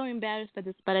 I'm so embarrassed by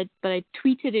this, but I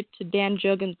tweeted it to Dan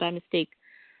Jurgens by mistake.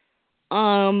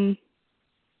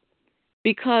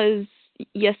 Because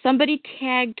yes, somebody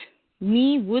tagged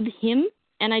me with him,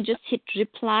 and I just hit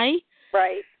reply.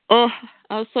 Right. Oh,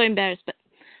 I was so embarrassed. But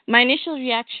my initial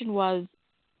reaction was,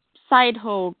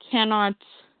 Sideho cannot,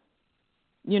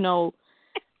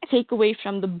 take away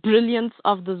from the brilliance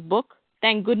of this book.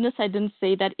 Thank goodness I didn't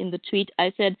say that in the tweet.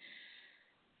 I said,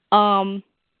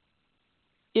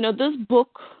 this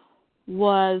book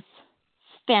was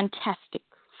fantastic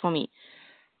for me.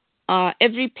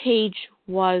 Every page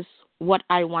was what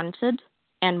I wanted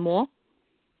and more.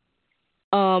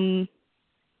 And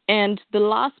the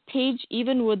last page,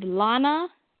 even with Lana,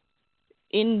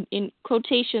 in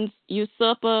quotations,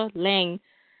 usurper Lang,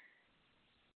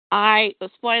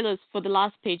 spoilers for the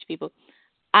last page, people.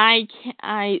 I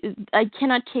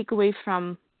cannot take away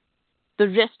from the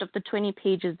rest of the 20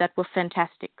 pages that were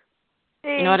fantastic.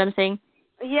 See, you know what I'm saying?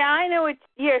 Yeah, I know what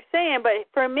you're saying, but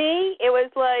for me, it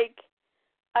was like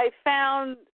I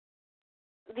found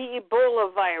the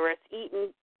Ebola virus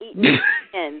eating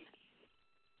in.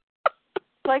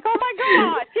 Like, oh my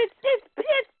gosh, it's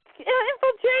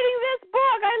infiltrating this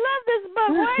book. I love this book.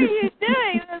 Why are you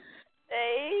doing this?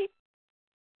 Hey.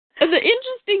 The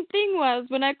interesting thing was,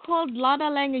 when I called Lana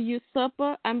Lang a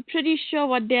usurper, I'm pretty sure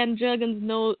what Dan Jurgens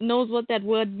knows what that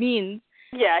word means.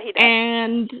 Yeah, he does.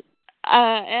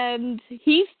 And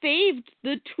he saved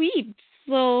the tweet.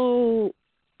 So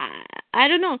I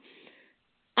don't know.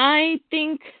 I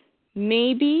think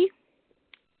maybe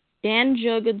Dan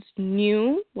Jurgens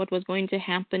knew what was going to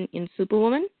happen in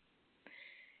Superwoman.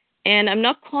 And I'm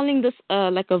not calling this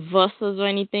like a versus or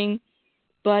anything,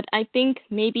 but I think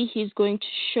maybe he's going to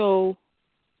show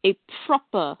a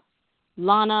proper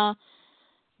Lana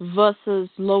versus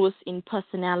Lois in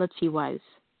personality-wise,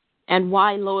 and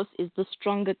why Lois is the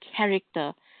stronger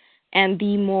character and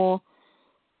the more,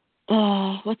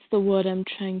 what's the word I'm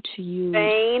trying to use?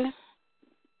 Vain?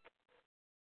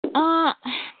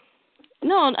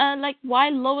 No, like why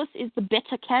Lois is the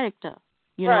better character,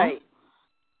 Right. know?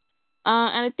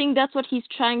 And I think that's what he's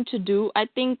trying to do. I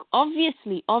think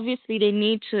obviously they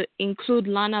need to include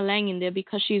Lana Lang in there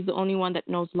because she's the only one that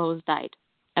knows Lois died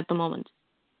at the moment.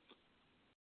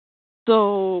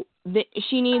 So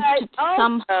she needs to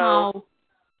somehow.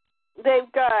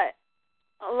 They've got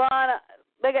Lana.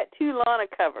 They got 2 Lana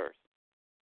covers.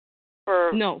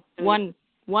 One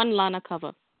Lana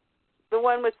cover. The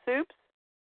one with Soups?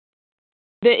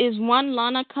 There is one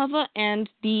Lana cover, and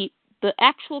the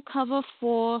actual cover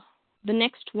for the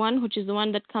next one, which is the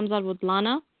one that comes out with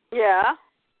Lana,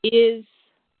 is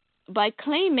by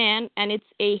Clayman, and it's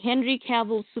a Henry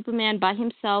Cavill Superman by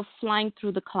himself flying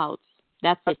through the clouds.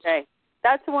 That's it. Okay.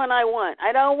 That's the one I want.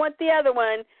 I don't want the other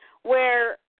one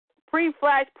where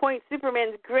pre-Flashpoint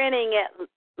Superman's grinning at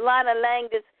Lana Lang,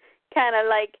 just kind of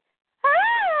like,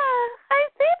 I'm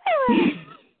Superman.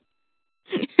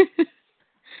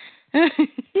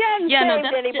 She hasn't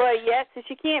saved anybody yet, so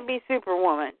she can't be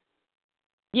Superwoman.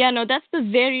 Yeah, no, that's the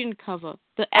variant cover.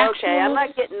 Okay, I'm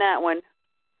not getting that one.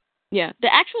 Yeah,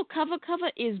 the actual cover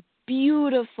is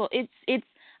beautiful. It's.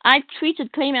 I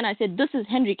tweeted Clayman. I said, "This is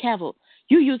Henry Cavill.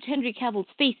 You used Henry Cavill's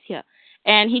face here,"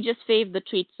 and he just saved the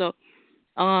tweet. So,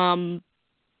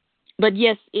 but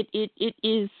yes, it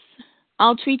is.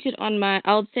 I'll tweet it on my.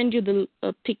 I'll send you the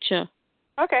picture.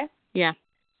 Okay. Yeah.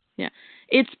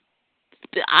 It's.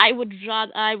 I would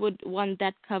want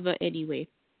that cover anyway.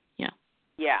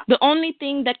 Yeah. The only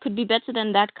thing that could be better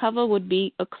than that cover would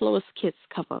be a Close Kiss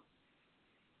cover.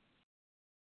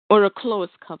 Or a Close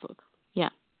cover. Yeah.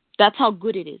 That's how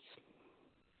good it is.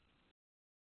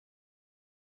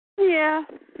 Yeah.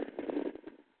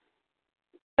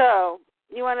 So,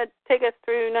 you want to take us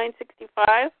through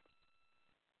 965?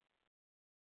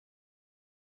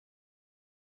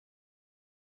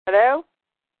 Hello?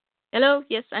 Hello?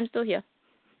 Yes, I'm still here.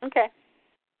 Okay.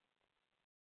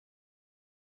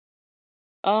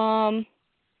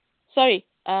 Sorry,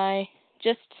 I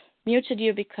just muted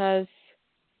you because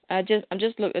I'm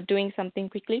just doing something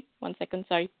quickly. 1 second,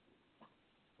 sorry.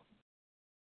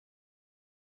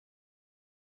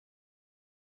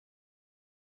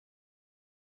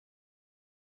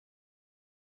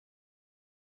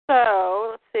 So,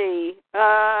 let's see.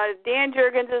 Dan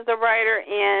Jurgens is the writer,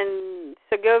 and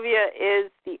Segovia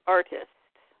is the artist.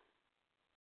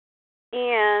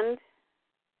 And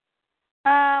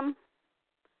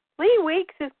Lee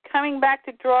Weeks is coming back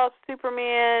to draw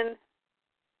Superman.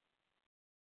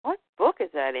 What book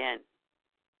is that in?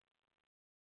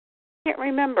 Can't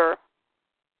remember.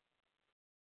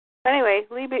 Anyway,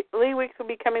 Lee Weeks will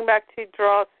be coming back to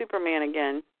draw Superman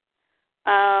again.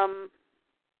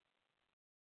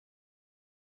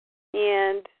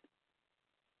 And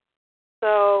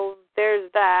so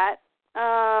there's that.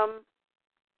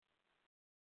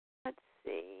 Let's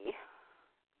see.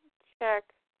 Check.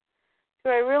 Do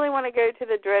I really want to go to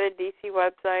the dreaded DC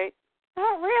website?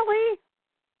 Not really.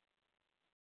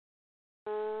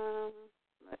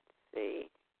 Let's see.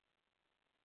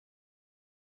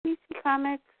 DC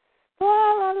Comics. La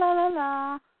la la la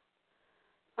la. I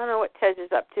don't know what Tej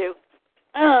is up to.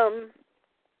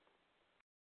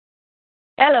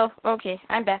 Hello. Okay,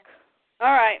 I'm back.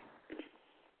 All right.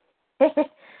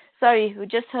 Sorry, we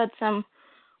just heard some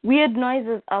weird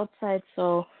noises outside,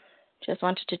 so just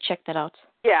wanted to check that out.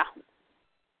 Yeah.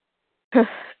 You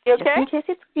okay? Just in case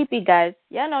it's creepy, guys.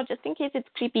 Yeah, no, just in case it's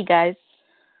creepy, guys.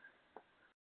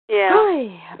 Yeah.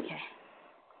 Okay.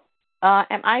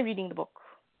 Am I reading the book?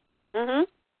 Mhm.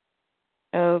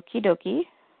 Okie dokie.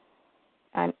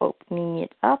 I'm opening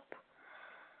it up.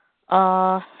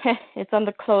 It's on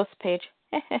the close page.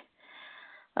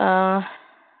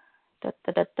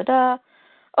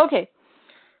 Okay.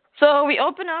 So we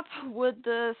open up with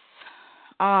this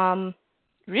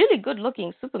really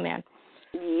good-looking Superman.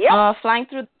 Yep. Flying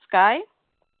through the sky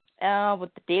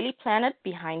with the Daily Planet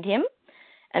behind him.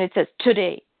 And it says,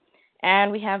 today. And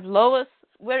we have Lois.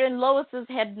 We're in Lois's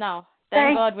head now.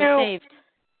 Thank God we're saved.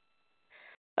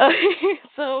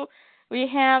 So we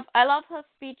have, I love her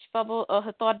speech bubble, or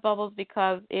her thought bubbles,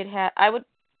 because I would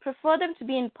prefer them to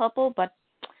be in purple, but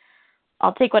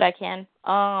I'll take what I can.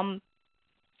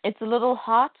 It's a little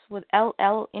heart with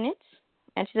LL in it.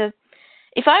 And she says,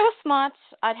 if I was smart,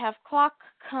 I'd have Clark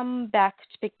come back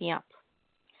to pick me up.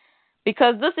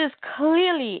 Because this is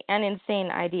clearly an insane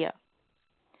idea.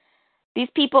 These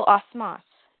people are smart.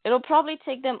 It'll probably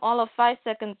take them all of 5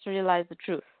 seconds to realize the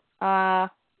truth.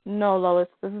 No, Lois,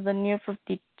 this is the New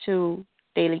 52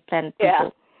 Daily Planet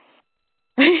people.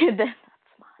 They're not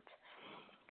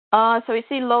smart. So we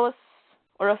see Lois,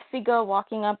 or a figure,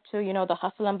 walking up to, the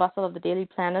hustle and bustle of the Daily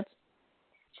Planet.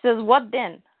 She says, what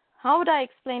then? How would I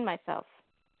explain myself?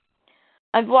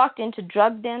 I've walked into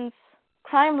drug dens,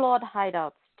 crime lord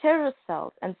hideouts, terrorist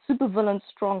cells, and supervillain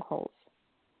strongholds.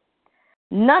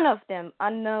 None of them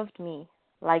unnerved me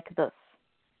like this.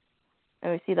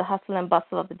 And we see the hustle and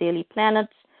bustle of the Daily Planet.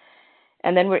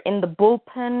 And then we're in the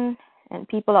bullpen, and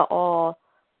people are all,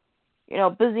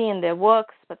 busy in their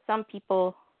works, but some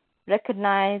people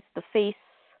recognize the face.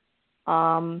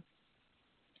 And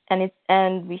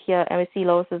we see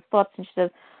Lois's thoughts, and she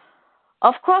says,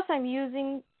 of course I'm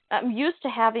used to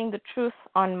having the truth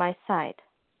on my side.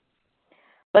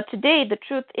 But today the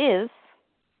truth is,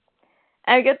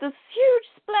 and we get this huge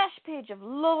splash page of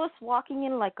Lois walking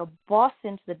in like a boss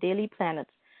into the Daily Planet.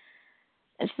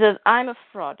 And she says, I'm a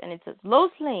fraud. And it says,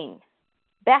 Lois Lane,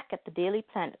 back at the Daily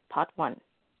Planet, Part 1.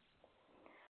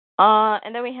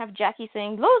 And then we have Jackie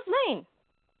saying, Lois Lane,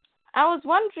 I was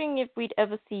wondering if we'd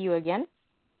ever see you again.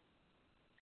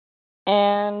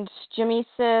 And Jimmy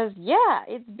says, yeah,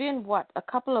 it's been, a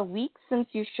couple of weeks since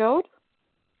you showed?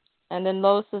 And then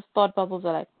Lois's thought bubbles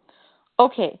are like,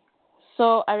 okay,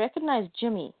 so I recognize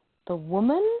Jimmy. The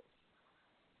woman?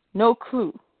 No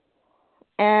clue.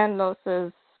 And Lois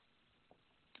says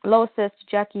to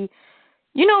Jackie,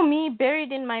 you know me,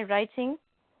 buried in my writing.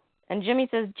 And Jimmy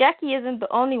says, Jackie isn't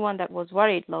the only one that was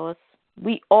worried, Lois.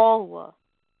 We all were.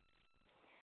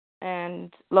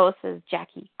 And Lois says,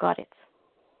 Jackie, got it.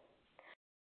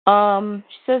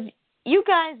 She says, you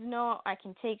guys know I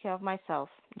can take care of myself.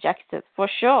 Jackie says, for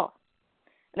sure.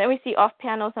 And then we see off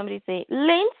piano somebody say,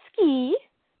 Lansky.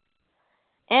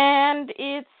 And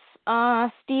it's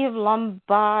Steve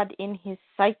Lombard in his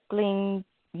cycling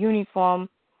uniform.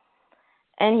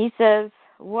 And he says,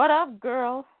 what up,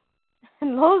 girl?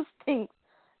 And Lois thinks,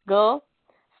 girl,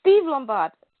 Steve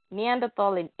Lombard,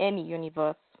 Neanderthal in any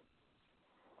universe.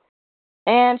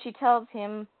 And she tells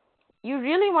him, you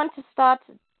really want to start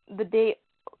the day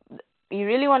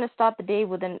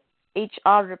with an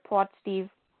HR report, Steve?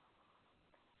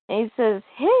 And he says,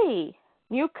 hey,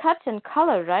 new cut and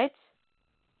color, right?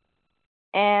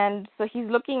 And so he's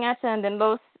looking at her, and then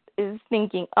Lois is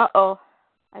thinking, uh-oh,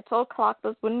 I told Clark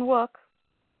this wouldn't work.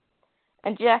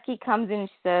 And Jackie comes in and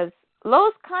she says,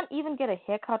 Lois can't even get a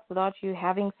haircut without you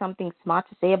having something smart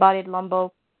to say about it,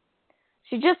 Lumbo.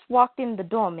 She just walked in the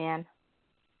door, man.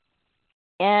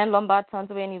 And Lombard turns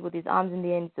away and with his arms in the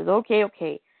air and he says,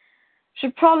 okay.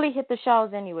 Should probably hit the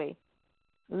showers anyway.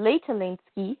 Later,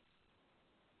 Linsky.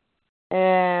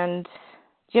 And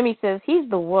Jimmy says, he's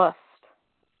the worst.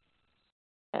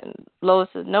 And Lois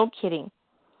says, no kidding.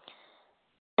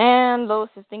 And Lois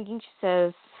is thinking, she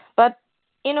says, but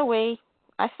in a way,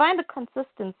 I find the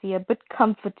consistency a bit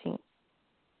comforting.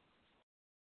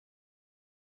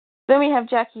 Then we have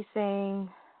Jackie saying,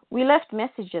 we left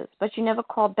messages, but you never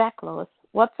called back, Lois.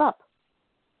 What's up?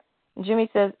 And Jimmy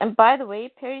says, and by the way,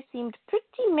 Perry seemed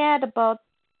pretty mad about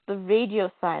the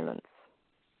radio silence.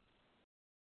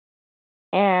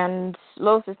 And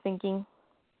Lois is thinking,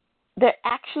 they're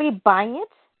actually buying it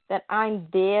that I'm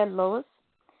there, Lois,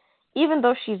 even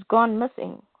though she's gone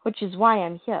missing, which is why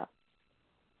I'm here.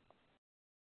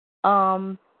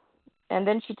 And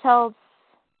then she tells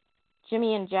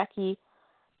Jimmy and Jackie,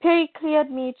 Perry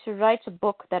cleared me to write a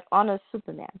book that honors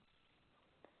Superman.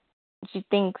 She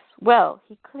thinks, well,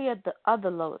 he cleared the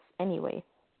other Lois anyway.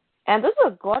 And this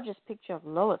is a gorgeous picture of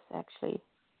Lois, actually.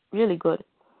 Really good.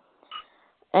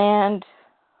 And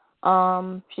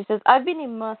she says, I've been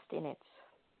immersed in it.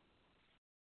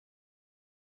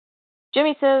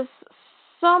 Jimmy says,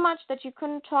 so much that you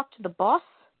couldn't talk to the boss?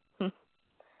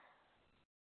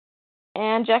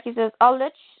 And Jackie says, I'll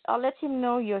let him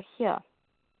know you're here.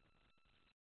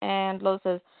 And Lois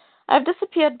says, I've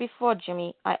disappeared before,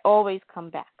 Jimmy. I always come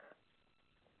back.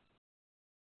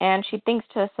 And she thinks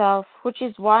to herself, which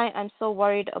is why I'm so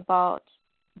worried about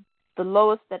the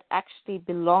Lois that actually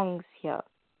belongs here.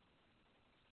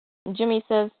 And Jimmy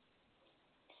says,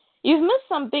 you've missed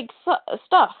some big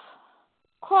stuff.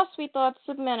 Of course, we thought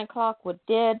Superman and Clark were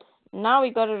dead. Now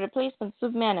we got a replacement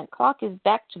Superman and Clark is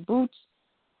back to boot.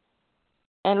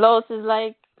 And Lois is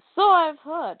like, so I've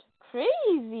heard.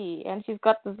 Crazy. And she's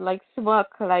got this like smirk,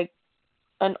 like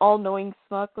an all-knowing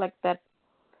smirk, like that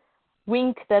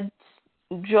wink that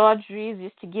George Reeves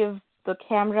used to give the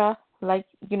camera, like,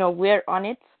 we're on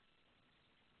it.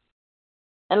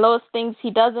 And Lois thinks he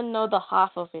doesn't know the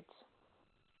half of it.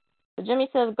 So Jimmy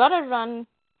says, gotta run.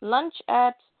 Lunch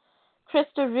at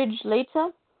Crystal Ridge later.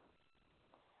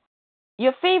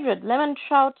 Your favorite lemon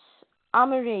trout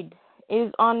armorade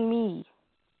is on me.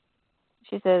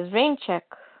 She says, rain check.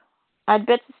 I'd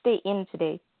better stay in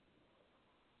today.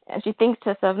 And she thinks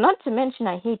to herself, not to mention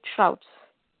I hate trout.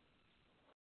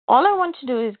 All I want to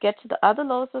do is get to the other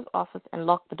Lois's office and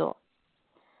lock the door.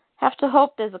 Have to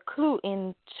hope there's a clue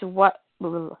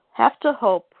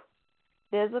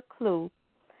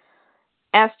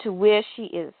as to where she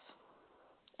is.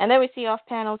 And then we see off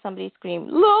panel somebody scream,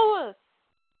 Lois!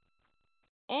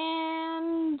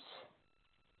 And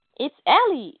it's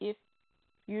Allie. If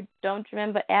you don't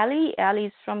remember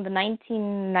Allie's from the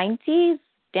 1990s.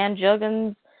 Dan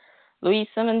Jurgens, Louise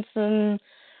Simonson,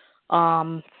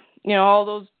 all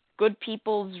those good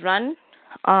people's run.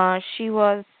 She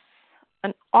was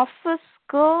an office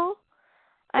girl,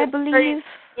 I believe.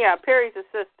 Perry's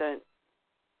assistant.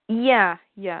 Yeah.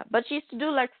 But she used to do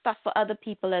like stuff for other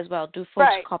people as well, do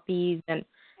photocopies and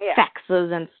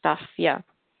faxes and stuff. Yeah.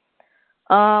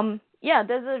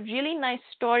 There's a really nice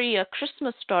story, a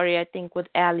Christmas story, I think, with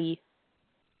Allie.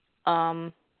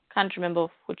 Can't remember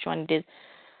which one it is.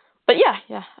 But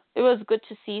yeah, it was good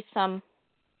to see some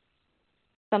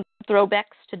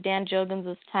throwbacks to Dan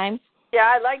Jurgens' time.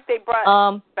 Yeah, I like they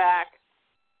brought back.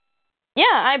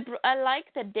 Yeah, I like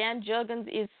that Dan Jurgens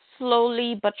is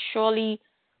slowly but surely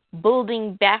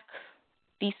building back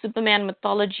the Superman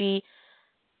mythology,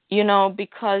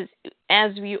 because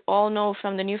as we all know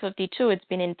from the New 52, it's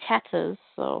been in tatters,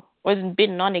 or it's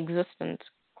been non-existent,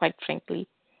 quite frankly.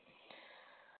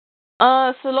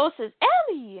 So Lois says,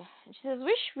 Ellie! She says,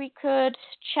 wish we could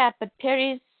chat, but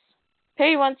Perry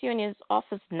wants you in his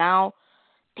office now.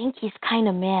 Think he's kind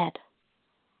of mad.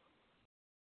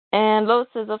 And Lois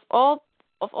says, of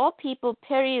all people,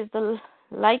 Perry is the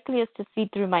likeliest to see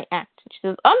through my act. She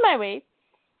says, on my way.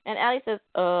 And Allie says,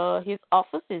 his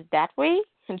office is that way?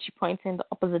 And she points in the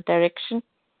opposite direction.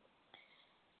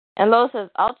 And Lois says,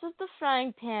 out of the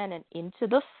frying pan and into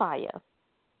the fire.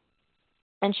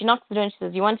 And she knocks the door and she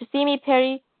says, you want to see me,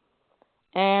 Perry?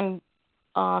 And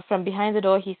from behind the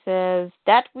door, he says,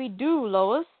 that we do,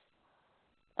 Lois.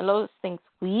 And Lois thinks,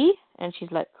 we? And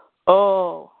she's like,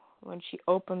 oh, when she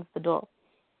opens the door.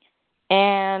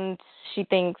 And she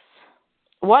thinks,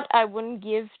 what I wouldn't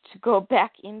give to go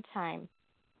back in time.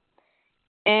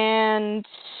 And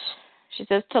she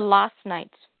says, to last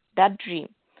night, that dream.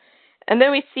 And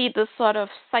then we see the sort of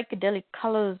psychedelic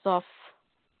colors of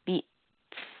the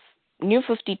New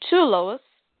 52 Lois.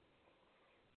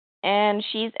 And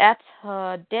she's at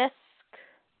her desk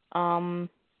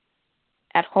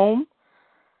at home,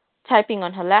 typing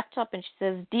on her laptop, and she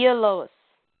says, "Dear Lois,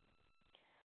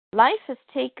 life has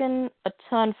taken a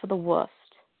turn for the worst.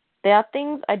 There are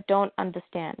things I don't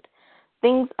understand,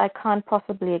 things I can't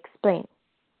possibly explain.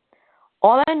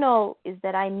 All I know is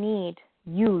that I need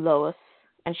you, Lois."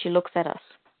 And she looks at us.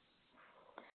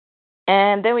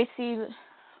 And then we see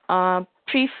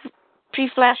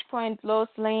pre-Flashpoint Lois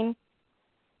Lane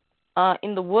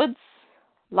in the woods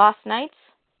last night.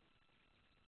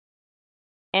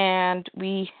 And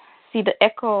we see the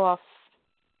echo of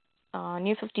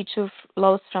New 52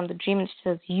 Lois from the dream, and she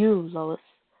says, "You, Lois."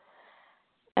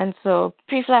 And so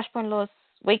pre-Flashpoint Lois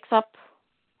wakes up.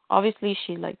 Obviously,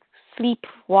 she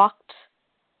sleepwalked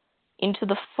into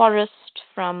the forest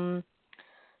from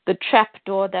the trap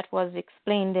door that was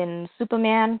explained in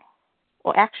Superman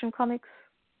or Action Comics.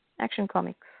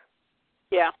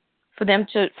 Yeah. For them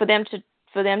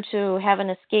to have an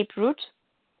escape route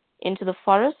into the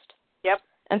forest. Yep.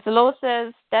 And so Lois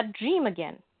says, "That dream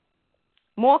again.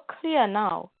 More clear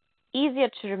now. Easier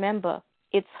to remember.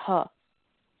 It's her.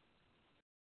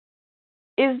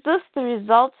 Is this the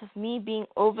result of me being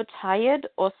overtired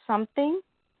or something?"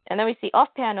 And then we see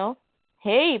off panel,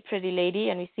 "Hey, pretty lady,"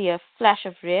 and we see a flash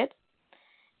of red.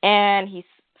 And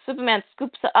Superman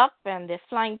scoops her up, and they're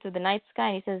flying through the night sky,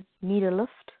 and he says, "Need a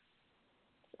lift?"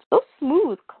 So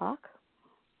smooth, Clark.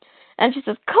 And she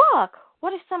says, "Clark,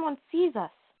 what if someone sees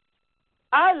us?"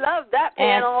 I love that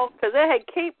panel because it had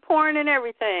cape porn and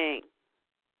everything.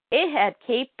 It had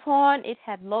cape porn. It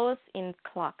had Lois in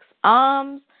Clark's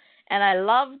arms. And I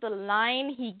love the line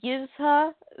he gives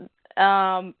her.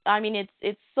 I mean,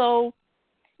 it's so...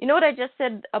 You know what I just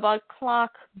said about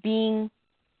Clark being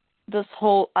this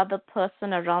whole other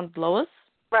person around Lois?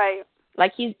 Right.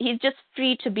 Like, he's just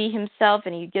free to be himself,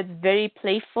 and he gets very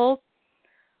playful.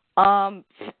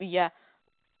 Yeah.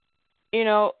 You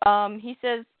know, he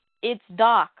says, "It's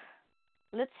dark.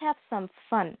 Let's have some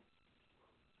fun."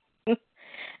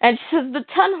 And she says, "The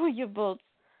tunnel you built.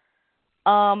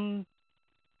 How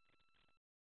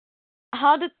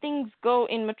did things go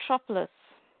in Metropolis?"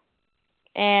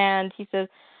 And he says,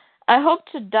 "I hope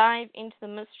to dive into the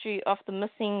mystery of the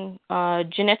missing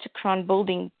Geneticron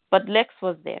building, but Lex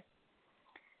was there."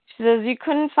 She says, "You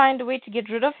couldn't find a way to get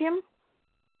rid of him?"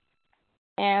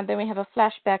 And then we have a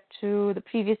flashback to the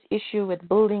previous issue where the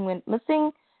building went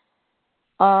missing.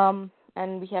 And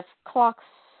we have Clark's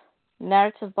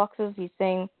narrative boxes. He's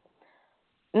saying,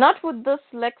 "Not with this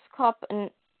Lex Cop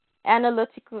and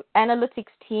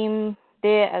analytics team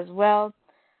there as well.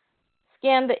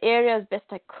 Scanned the area as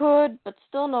best I could, but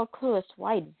still no clue as to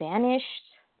why it vanished."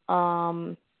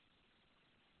 And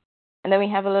then we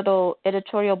have a little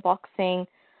editorial box saying,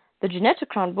 "The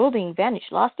Geneticron building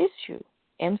vanished last issue.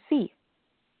 MC.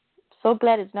 So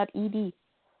glad it's not ED."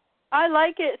 I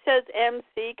like it says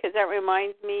MC because that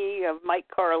reminds me of Mike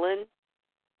Carlin,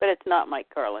 but it's not Mike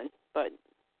Carlin. But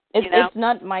it's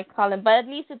not Mike Carlin, but at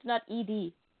least it's not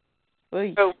ED.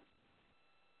 Oh.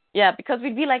 Yeah, because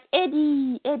we'd be like,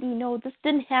 Eddie, no, this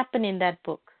didn't happen in that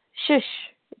book.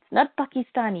 Shush, it's not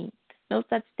Pakistani. There's no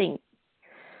such thing.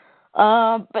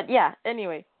 But yeah,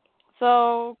 anyway.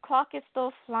 So Clark is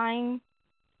still flying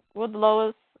with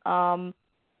Lois.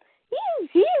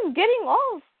 He's getting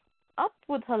all up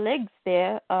with her legs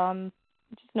there.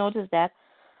 Just noticed that.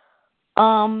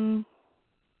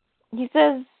 He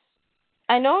says,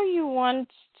 I know you don't want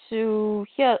to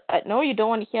hear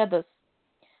this,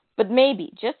 but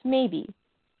maybe, just maybe."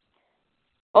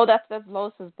 Oh, that's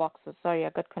Lois's boxes. Sorry, I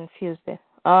got confused there.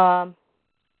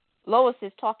 Lois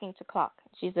is talking to Clark.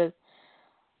 She says,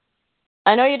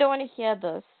 "I know you don't want to hear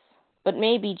this, but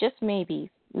maybe, just maybe,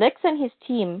 Lex and his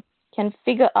team can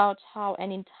figure out how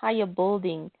an entire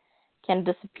building can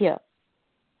disappear."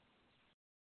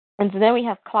 And so then we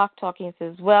have Clark talking. He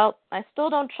says, "Well, I still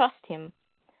don't trust him,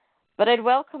 but I'd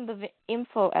welcome the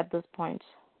info at this point.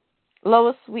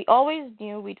 Lois, we always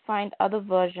knew we'd find other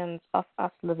versions of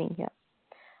us living here.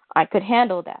 I could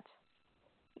handle that."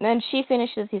 Then she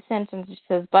finishes his sentence. She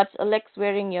says, "But Alex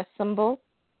wearing your symbol,"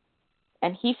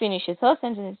 and he finishes her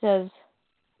sentence and says,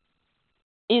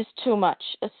 "is too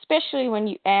much, especially when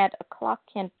you add a Clark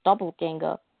Kent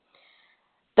doppelganger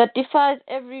that defies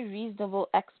every reasonable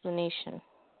explanation.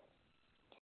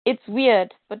 It's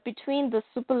weird, but between the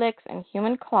Super Lex and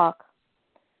human Clark,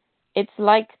 it's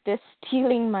like they're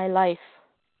stealing my life."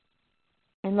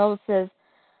 And Lois says,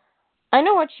 "I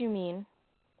know what you mean.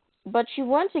 But you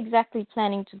weren't exactly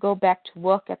planning to go back to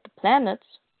work at the planet,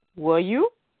 were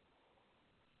you?"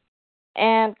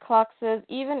 And Clark says,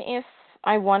 "Even if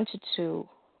I wanted to,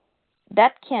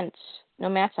 that Kent, no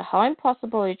matter how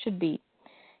impossible it should be,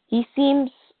 he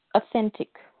seems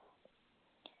authentic.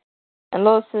 And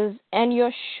Lois says, and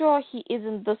you're sure he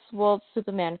isn't this world's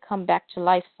Superman come back to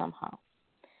life somehow?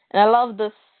 And I love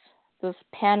this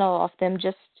panel of them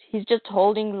he's just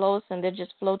holding Lois and they're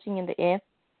just floating in the air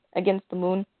against the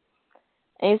moon.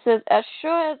 And he says, as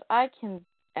sure as I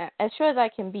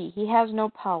can be, he has no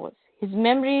powers. His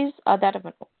memories are that of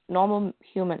a normal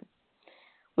human,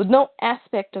 with no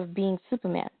aspect of being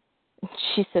Superman.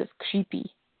 She says,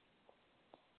 creepy.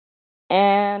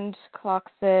 And Clark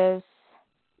says,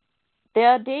 there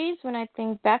are days when I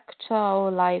think back to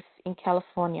our life in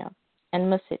California and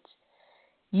miss it.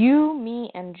 You, me,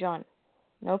 and John.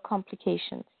 No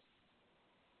complications.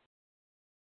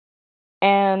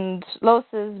 And Lois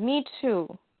says, me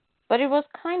too. But it was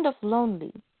kind of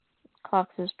lonely. Clark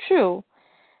says, true.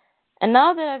 And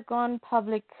now that I've gone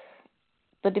public,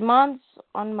 the demands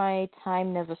on my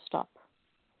time never stop.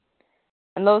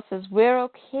 And Lois says, we're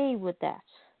okay with that.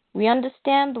 We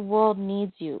understand the world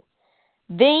needs you.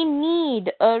 They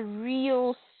need a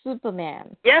real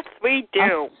Superman. Yes, we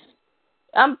do.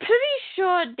 I'm pretty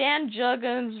sure Dan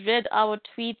Jurgens read our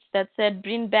tweets that said,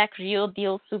 bring back real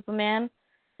deal Superman.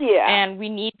 Yeah. And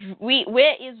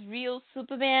where is real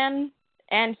Superman?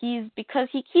 And because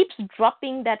he keeps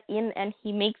dropping that in and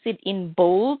he makes it in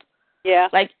bold. Yeah.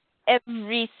 Like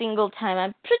every single time.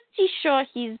 I'm pretty sure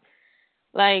he's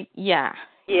like, yeah.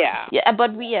 Yeah. Yeah,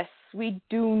 but we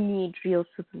do need real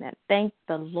Superman. Thank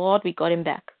the Lord we got him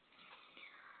back.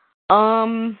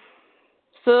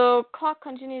 So Clark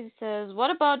continues, he says,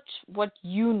 what about what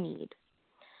you need?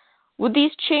 With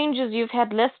these changes, you've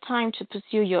had less time to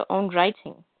pursue your own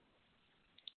writing.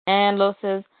 And Lois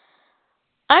says,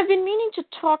 I've been meaning to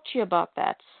talk to you about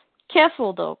that.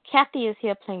 Careful, though. Kathy is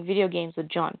here playing video games with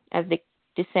John as they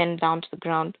descend down to the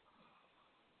ground.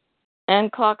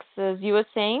 And Clark says, you were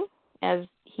saying, as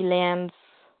he lands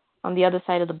on the other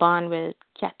side of the barn where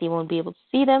Kathy won't be able to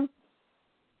see them.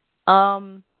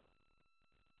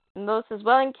 And Lois says,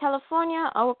 well, in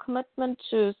California, our commitment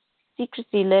to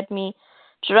secrecy led me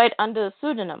to write under a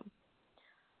pseudonym.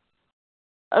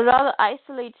 A rather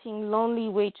isolating, lonely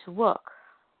way to work.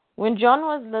 When John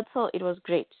was little, it was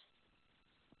great.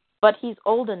 But he's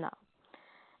older now.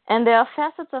 And there are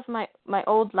facets of my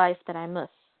old life that I miss.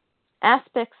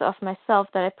 Aspects of myself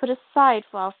that I put aside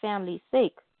for our family's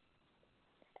sake.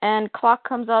 And Clark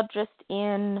comes out dressed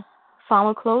in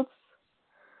farmer clothes.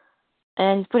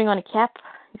 And he's putting on a cap.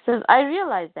 He says, I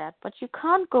realize that, but you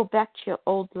can't go back to your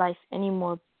old life any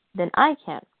more than I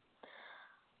can.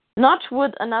 Not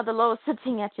with another Lois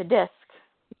sitting at your desk.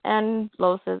 And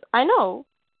Lois says, I know,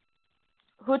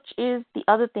 which is the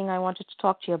other thing I wanted to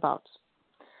talk to you about.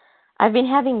 I've been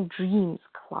having dreams,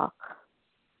 Clark.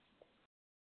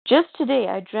 Just today,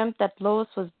 I dreamt that Lois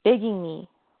was begging me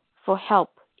for help.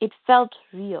 It felt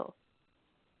real.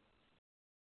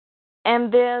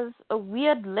 And there's a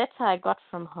weird letter I got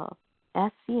from her,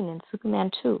 as seen in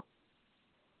Superman 2.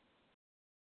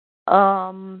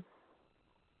 And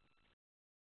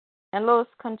Lois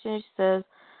continues, says,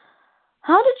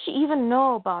 how did she even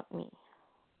know about me?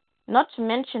 Not to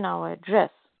mention our address.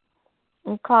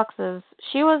 And Clark says,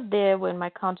 she was there when my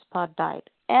counterpart died.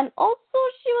 And also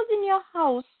she was in your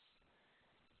house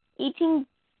eating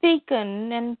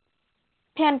bacon and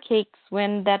pancakes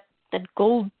when that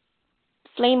gold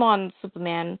flame-on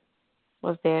Superman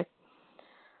was there.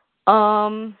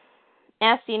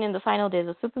 As seen in the final days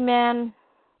of Superman,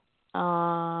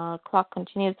 Clark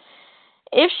continues,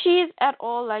 if she's at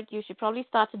all like you, she probably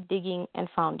started digging and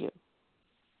found you.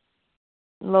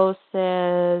 Lois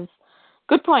says,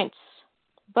 good points,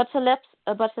 but her letter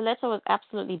was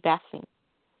absolutely baffling.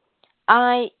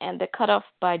 And they're cut off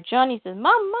by John. He says,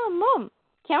 Mom,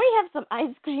 can we have some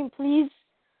ice cream, please?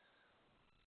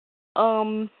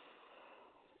 And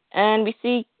we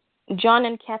see John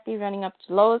and Kathy running up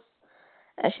to Lois.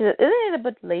 And she says, isn't it a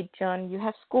bit late, John? You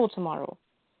have school tomorrow.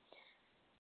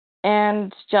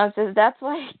 And John says, that's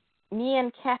why me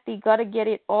and Kathy got to get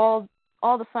it all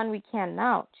the fun we can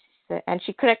now. And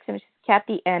she corrects him. She says,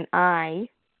 Kathy and I.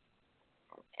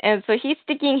 And so he's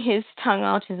sticking his tongue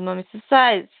out. His mom says,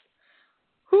 besides,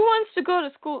 who wants to go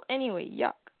to school anyway?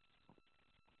 Yuck.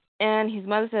 And his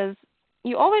mother says,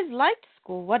 you always liked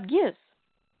school. What gives?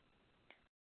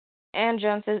 And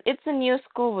John says, it's a new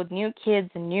school with new kids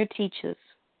and new teachers.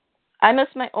 I miss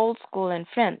my old school and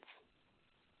friends.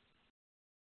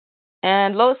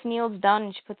 And Lois kneels down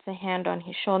and she puts her hand on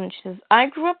his shoulder and she says, I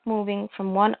grew up moving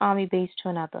from one army base to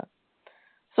another.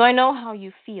 So I know how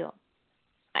you feel.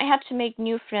 I had to make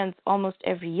new friends almost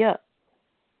every year.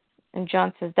 And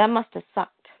John says, that must have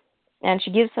sucked. And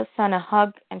she gives her son a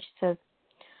hug and she says,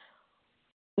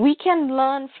 we can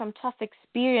learn from tough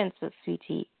experiences,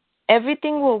 sweetie.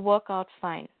 Everything will work out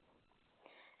fine.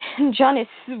 And John is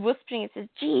whispering and says,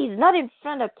 geez, not in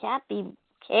front of Kathy,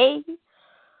 okay?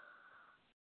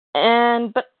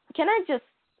 But can I just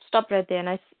stop right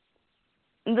there?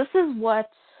 This is what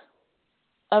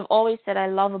I've always said I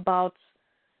love about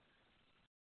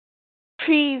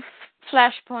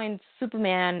pre-Flashpoint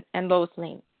Superman and Lois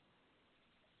Lane.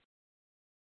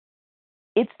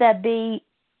 It's that they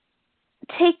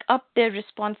take up their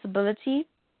responsibility,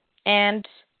 and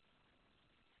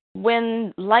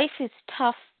when life is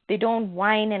tough, they don't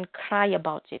whine and cry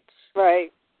about it.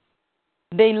 Right.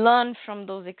 They learn from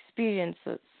those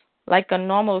experiences like a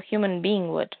normal human being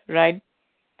would, right?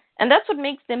 And that's what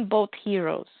makes them both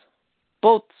heroes,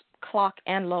 both Clark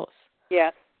and Lois.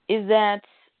 Yes. Is that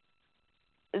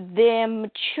they're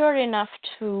mature enough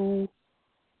to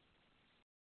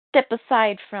step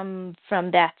aside from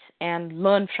that and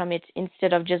learn from it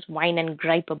instead of just whine and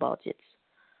gripe about it.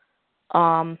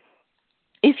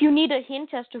 If you need a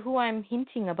hint as to who I'm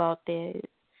hinting about there,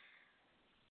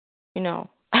 Lana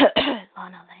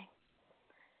Lang,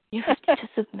 you're 52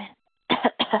 Superman.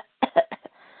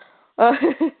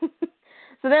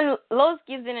 So then Lois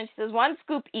gives in and she says, 1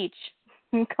 scoop each.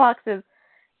 And Clark says,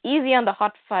 easy on the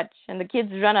hot fudge. And the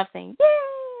kids run up saying, yay!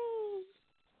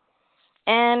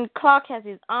 And Clark has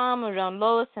his arm around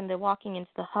Lois and they're walking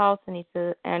into the house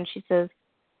and she says,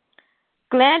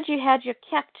 glad you had your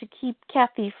cat to keep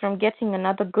Kathy from getting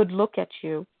another good look at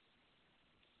you.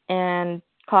 And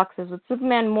Clark says, with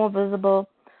Superman more visible,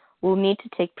 we'll need to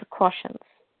take precautions.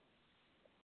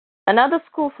 Another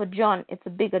school for John, it's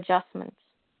a big adjustment.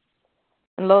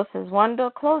 And Lois says, 1 door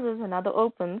closes, another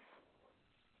opens.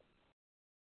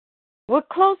 We're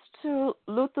close to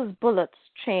Luther's Bullets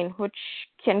train, which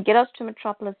can get us to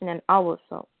Metropolis in an hour or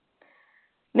so.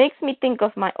 Makes me think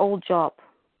of my old job.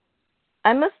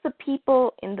 I miss the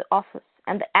people in the office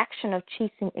and the action of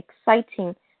chasing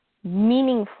exciting,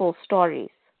 meaningful stories.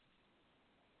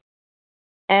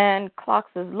 And Clark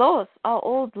says, Lois, our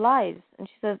old lives. And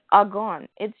she says, are gone.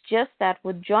 It's just that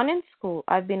with John in school,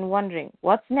 I've been wondering,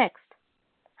 what's next?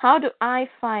 How do I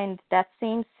find that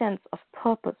same sense of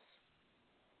purpose?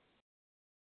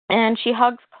 And she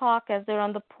hugs Clark as they're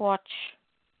on the porch.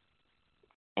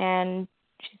 And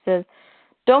she says,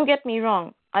 don't get me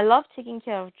wrong. I love taking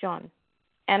care of John.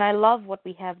 And I love what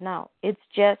we have now. It's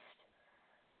just...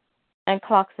 And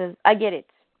Clark says, I get it.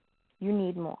 You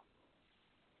need more.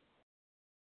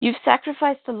 You've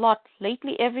sacrificed a lot.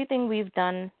 Lately, everything we've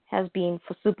done has been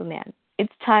for Superman.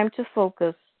 It's time to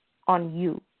focus on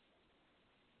you.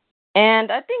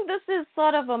 And I think this is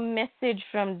sort of a message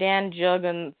from Dan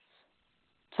Jurgens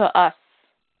to us.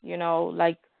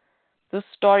 Like the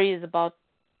story is about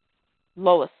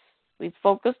Lois. We've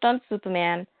focused on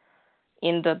Superman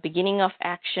in the beginning of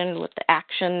action with the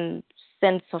action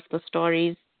sense of the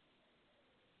stories.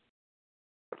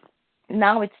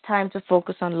 Now it's time to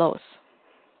focus on Lois.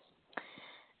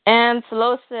 And so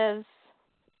Lois says,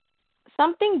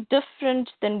 something different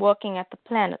than working at the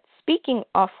planet. Speaking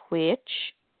of which,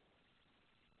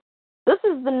 this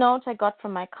is the note I got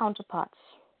from my counterparts.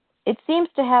 It seems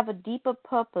to have a deeper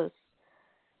purpose,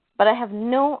 but I have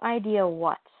no idea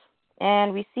what.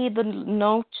 And we see the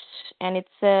note, and it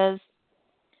says,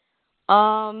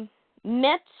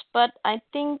 met, but I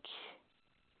think...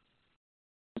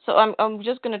 So I'm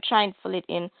just going to try and fill it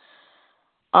in.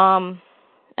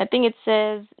 I think it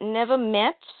says, never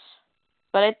met,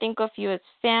 but I think of you as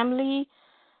family.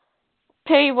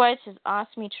 Perry White has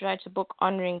asked me to write a book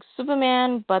honoring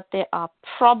Superman, but there are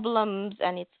problems,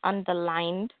 and it's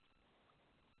underlined.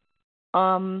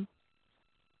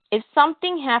 If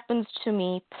something happens to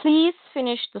me, please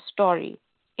finish the story.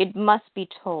 It must be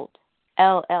told.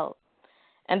 LL.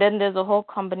 And then there's a whole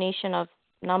combination of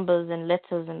numbers and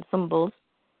letters and symbols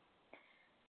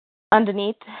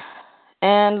underneath.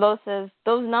 And Lois says,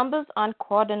 those numbers aren't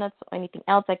coordinates or anything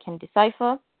else I can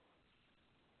decipher.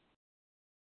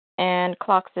 And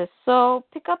Clark says, so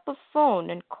pick up a phone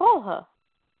and call her.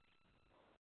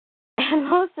 And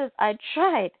Lois says, I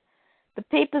tried. The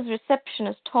paper's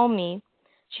receptionist told me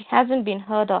she hasn't been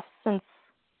heard of since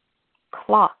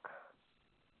Clark.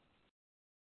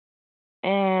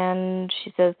 And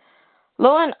she says,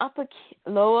 lower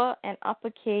and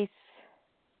uppercase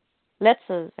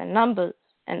letters and numbers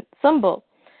and symbol.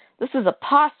 This is a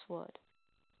password.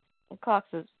 And Clark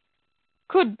says,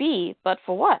 could be, but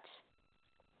for what?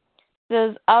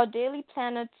 Says, our Daily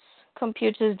Planet's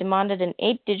computers demanded an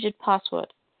 8-digit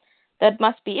password. That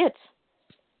must be it.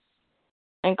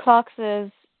 And Clark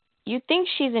says, you think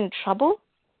she's in trouble?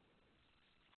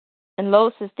 And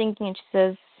Lois is thinking and she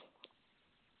says,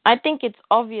 I think it's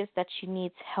obvious that she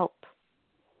needs help.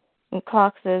 And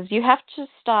Clark says, you have to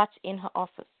start in her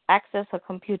office, access her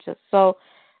computer. So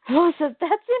Lois says,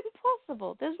 that's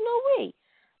impossible. There's no way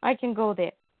I can go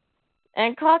there.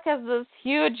 And Clark has this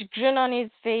huge grin on his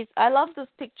face. I love this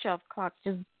picture of Clark,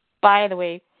 just by the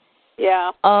way.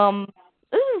 Yeah.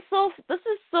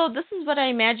 This is what I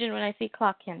imagine when I see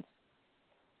Clark Kent.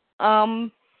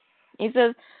 He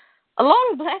says, a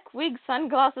long black wig,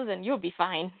 sunglasses, and you'll be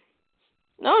fine.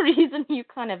 No reason you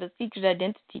can't have a secret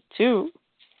identity, too.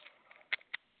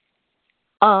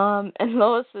 And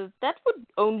Lois says, that would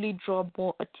only draw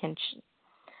more attention.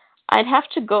 I'd have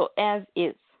to go as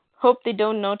is. Hope they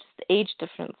don't notice the age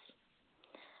difference.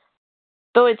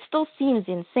 Though it still seems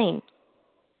insane.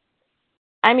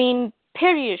 I mean,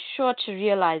 Perry is sure to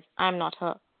realize I'm not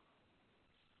her.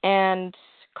 And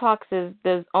Clark says,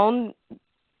 it's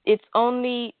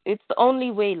the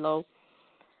only way, Lo.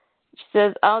 She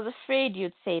says, I was afraid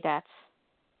you'd say that.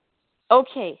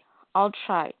 Okay, I'll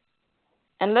try.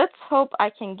 And let's hope I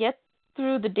can get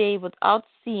through the day without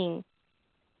seeing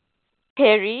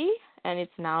Perry, and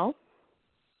it's now,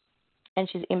 and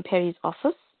she's in Perry's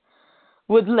office,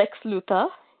 with Lex Luthor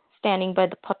standing by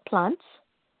the pot plants.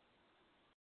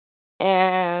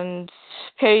 And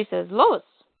Perry says, Lois,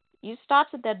 you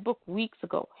started that book weeks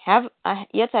ago.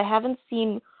 Yet I haven't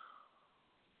seen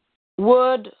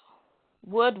word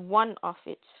one of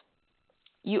it.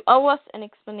 You owe us an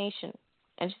explanation.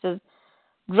 And she says,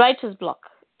 writer's block.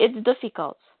 It's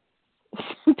difficult.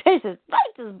 Perry says,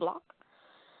 writer's block?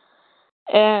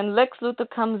 And Lex Luthor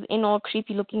comes in all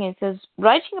creepy looking and says,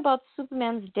 writing about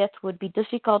Superman's death would be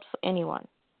difficult for anyone.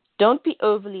 Don't be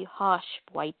overly harsh,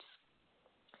 White.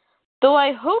 Though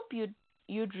I hope you'd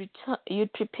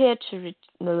prepare to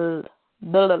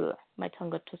my tongue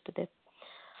got twisted there.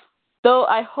 Though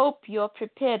I hope you're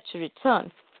prepared to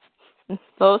return.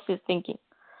 Lois is thinking,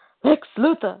 Lex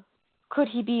Luthor, could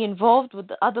he be involved with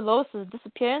the other Lois's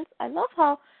disappearance? I love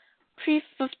how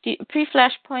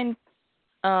pre-Flashpoint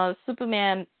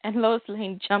Superman and Lois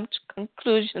Lane jumped to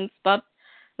conclusions about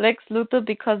Lex Luthor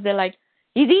because they're like,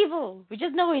 he's evil. We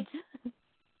just know it.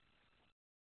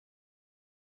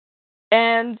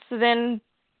 And so then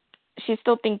she's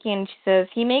still thinking, and she says,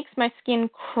 he makes my skin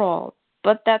crawl,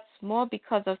 but that's more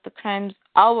because of the crimes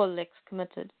our Lex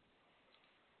committed.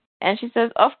 And she says,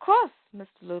 of course,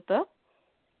 Mr. Luthor.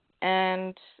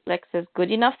 And Lex says,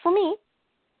 good enough for me.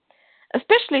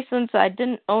 Especially since I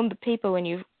didn't own the paper when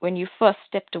you first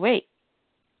stepped away.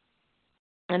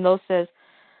 And Lois says,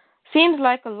 seems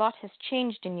like a lot has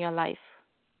changed in your life.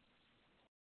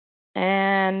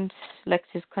 And Lex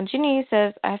is continuing,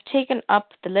 says, I have taken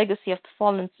up the legacy of the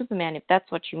fallen Superman, if that's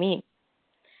what you mean.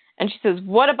 And she says,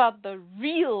 what about the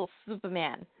real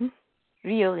Superman?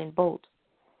 Real in bold.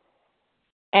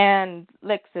 And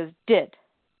Lex says, dead.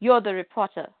 You're the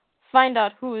reporter. Find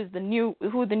out who the new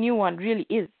one really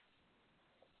is.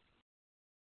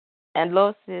 And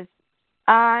Lois says,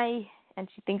 and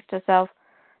she thinks to herself,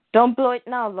 don't blow it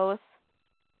now, Lois.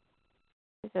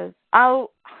 She says, I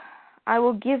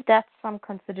will give that some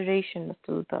consideration,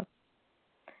 Mr. Luthor.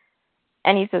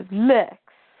 And he says, Lex,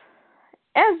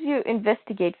 as you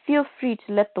investigate, feel free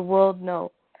to let the world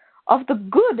know of the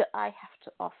good I have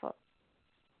to offer.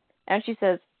 And she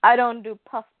says, I don't do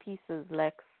puff pieces,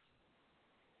 Lex.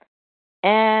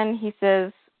 And he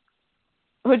says,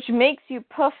 which makes you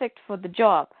perfect for the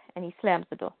job. And he slams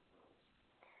the door.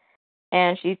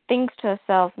 And she thinks to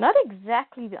herself, not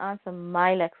exactly the answer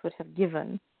my Lex would have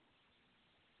given.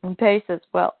 And Perry says,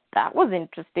 well, that was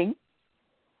interesting.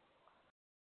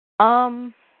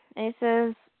 And he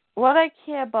says, what I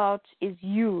care about is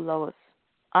you, Lois.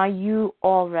 Are you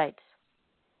all right?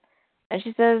 And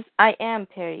she says, I am,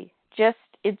 Perry. Just,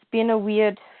 it's been a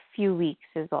weird few weeks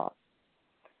is all.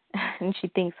 And she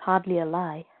thinks, hardly a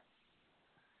lie.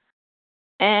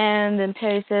 And then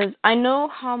Perry says, I know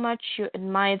how much you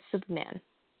admired Superman.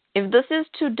 If this is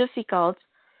too difficult,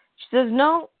 she says,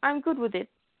 no, I'm good with it.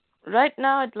 Right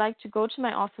now, I'd like to go to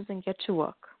my office and get to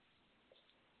work.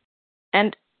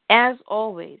 And as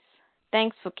always,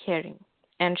 thanks for caring.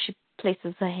 And she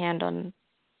places her hand on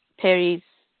Perry's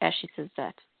as she says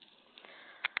that.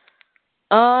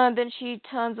 Then she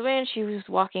turns away and she was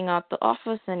walking out the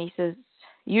office and he says,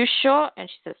 you sure? And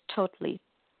she says, totally.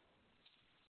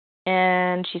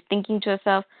 And she's thinking to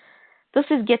herself, this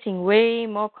is getting way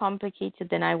more complicated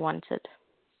than I wanted.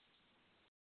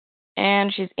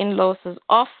 And she's in Lois's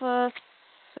office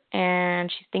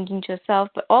and she's thinking to herself,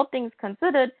 but all things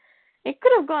considered, it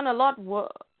could have gone a lot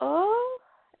worse.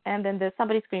 And then there's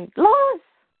somebody screaming, Lois!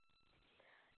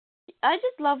 I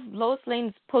just love Lois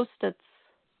Lane's post-its.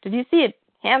 Did you see it?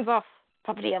 Hands off.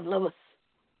 Property of Lois.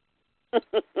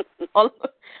 all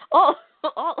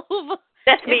over.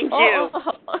 That's me too.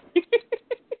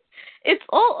 It's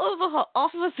all over her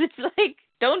office. It's like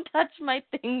don't touch my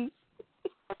things.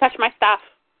 Don't touch my stuff.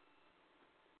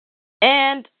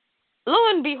 And lo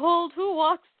and behold, who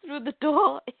walks through the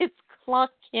door? It's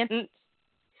Clark Kent. And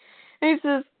he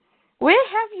says, where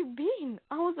have you been?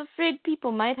 I was afraid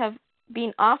people might have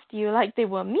been after you like they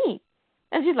were me.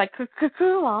 And she's like,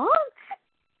 Clark?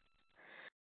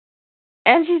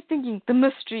 And she's thinking, the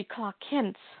mystery Clark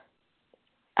Kent.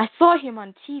 I saw him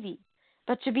on TV,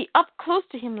 but to be up close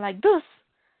to him like this.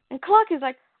 And Clark is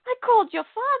like, I called your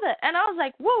father. And I was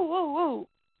like, whoa, whoa, whoa.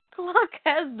 Clark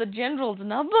has the general's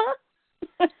number?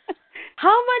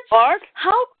 How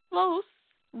close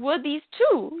were these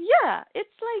two? Yeah,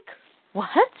 it's like,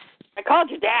 what? I called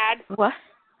your dad. What?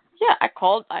 Yeah, I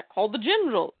called the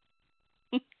general.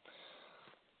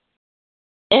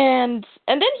 and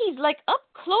then he's like up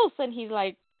close and he's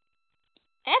like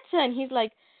at her and he's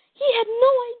like, he had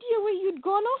no idea where you'd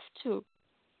gone off to.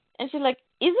 And she's like,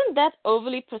 isn't that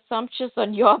overly presumptuous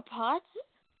on your part?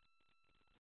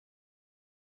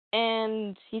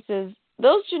 And he says,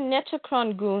 those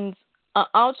Genetocron goons are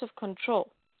out of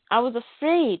control. I was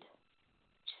afraid.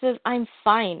 She says, I'm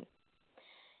fine.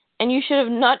 And you should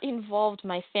have not involved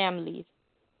my family.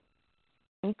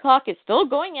 And Clark is still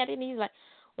going at it, and he's like,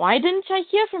 why didn't I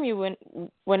hear from you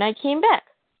when I came back?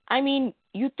 I mean,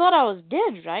 you thought I was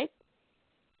dead, right?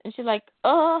 And she's like,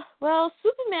 well,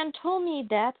 Superman told me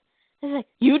that. He's like,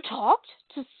 you talked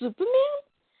to Superman?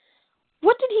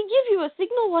 What did he give you, a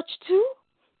signal watch too?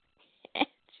 And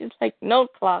she's like, no,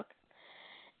 Clark.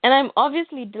 And I'm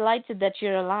obviously delighted that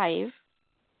you're alive.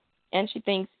 And she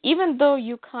thinks, even though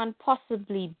you can't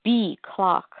possibly be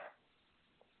Clark.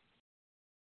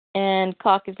 And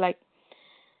Clark is like,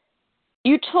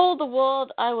 you told the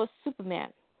world I was Superman.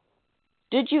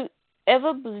 Did you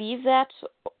ever believe that,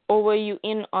 or were you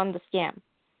in on the scam?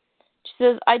 She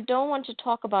says, I don't want to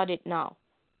talk about it now.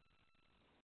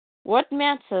 What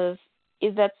matters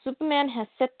is that Superman has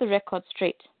set the record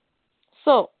straight.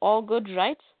 So, all good,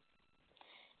 right?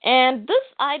 And this,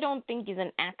 I don't think, is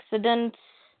an accident.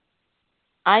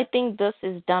 I think this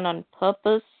is done on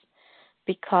purpose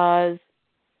because,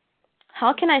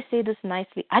 how can I say this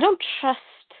nicely? I don't trust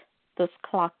this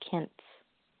Clark Kent.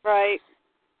 Right.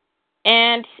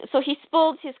 And so he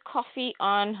spills his coffee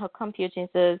on her computer and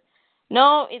says,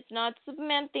 no, it's not.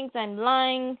 Superman thinks I'm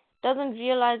lying, doesn't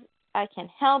realize I can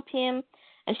help him.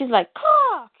 And she's like,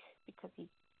 Clark! Because he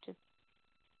just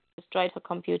destroyed her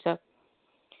computer.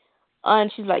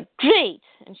 And she's like, great.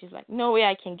 And she's like, no way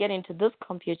I can get into this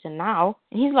computer now.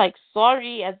 And he's like,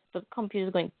 sorry, as the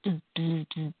computer's going,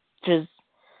 fizz.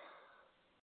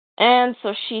 And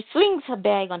so she flings her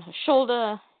bag on her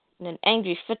shoulder in an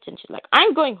angry fit, and she's like,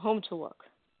 I'm going home to work.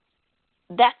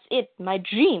 That's it, my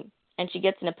dream. And she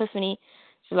gets an epiphany.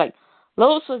 She's like,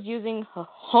 Lois was using her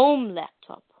home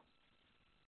laptop.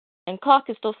 And Clark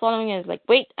is still following her and is like,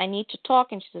 wait, I need to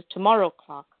talk. And she says, tomorrow,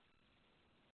 Clark.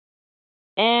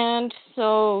 And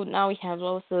so now we have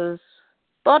Lois's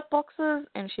thought boxes,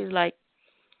 and she's like,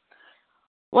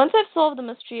 once I've solved the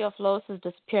mystery of Lois's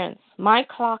disappearance, my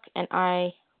Clark and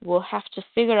I will have to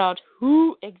figure out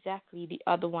who exactly the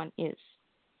other one is.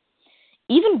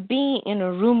 Even being in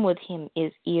a room with him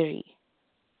is eerie.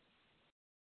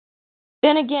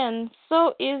 Then again,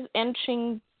 so is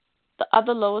entering the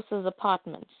other Lois's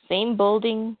apartment. Same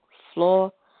building,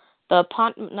 floor. The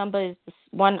apartment number is the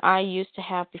one I used to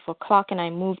have before Clark and I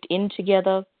moved in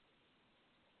together.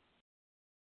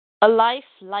 A life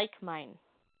like mine,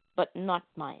 but not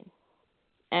mine.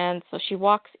 And so she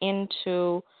walks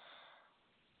into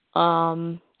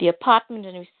the apartment,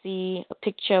 and we see a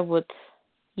picture with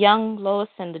young Lois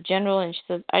and the general, and she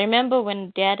says, I remember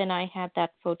when Dad and I had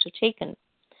that photo taken.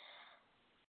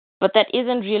 But that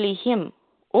isn't really him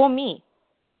or me.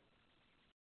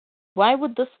 Why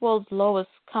would this world's Lois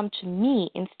come to me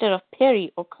instead of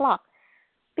Perry or Clark?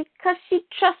 Because she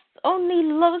trusts only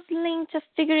Lois Lane to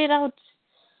figure it out.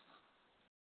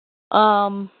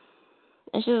 And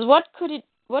she says, what could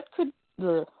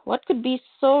be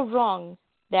so wrong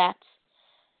that?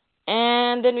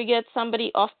 And then we get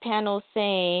somebody off panel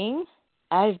saying,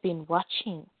 I've been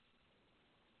watching,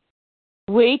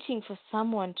 waiting for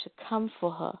someone to come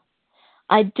for her.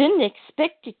 I didn't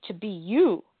expect it to be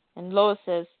you. And Lois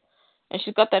says, and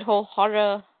she's got that whole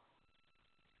horror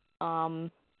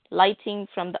lighting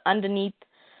from the underneath.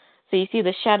 So you see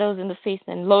the shadows in the face.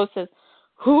 And Lois says,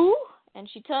 who? And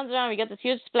she turns around. We get this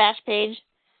huge splash page.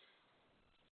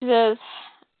 She says,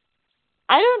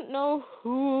 I don't know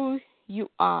who you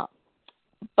are,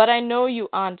 but I know you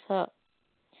aren't her.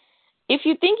 If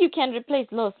you think you can replace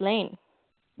Lois Lane,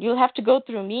 you'll have to go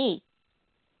through me.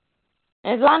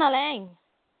 And it's Lana Lang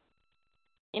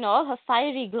in all her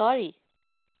fiery glory.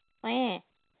 And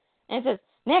it says,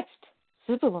 Next,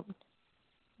 Superwoman.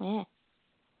 Yeah.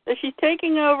 So she's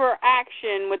taking over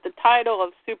action with the title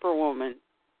of Superwoman.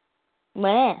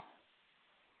 Where?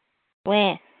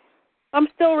 I'm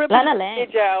still ripping Lana the Lang.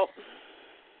 page out.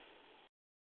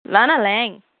 Lana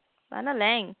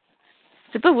Lang.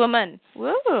 Superwoman.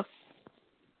 Woo.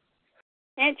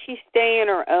 Can't she stay in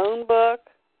her own book?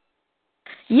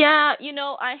 Yeah,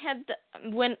 I had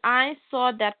when I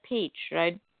saw that page,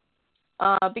 right?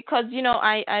 Because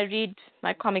I read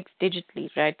my comics digitally,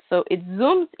 right? So it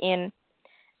zooms in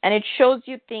and it shows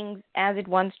you things as it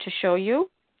wants to show you.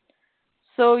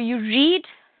 So you read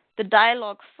the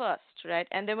dialogue first, right?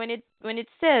 And then when it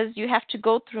says you have to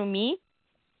go through me,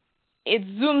 it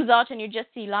zooms out and you just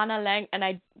see Lana Lang, and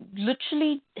I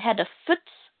literally had a fit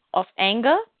of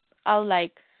anger. I was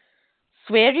like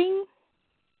swearing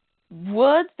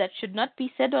words that should not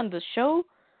be said on the show.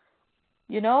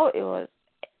 It was,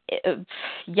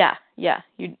 yeah.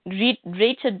 You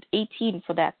rated 18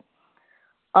 for that.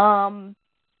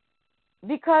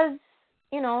 Because,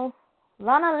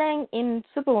 Lana Lang in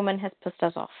Superwoman has pissed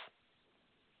us off.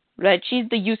 Right? She's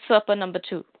the usurper number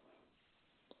 2.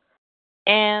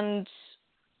 And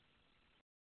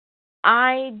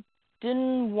I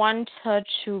didn't want her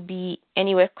to be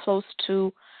anywhere close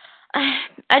to.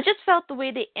 I just felt the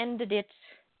way they ended it,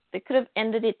 they could have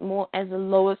ended it more as a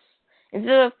Lois,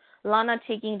 instead of Lana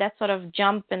taking that sort of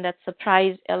jump and that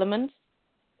surprise element.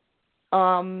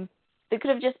 They could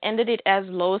have just ended it as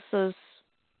Lois's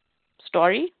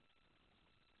story,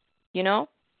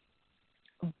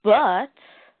 But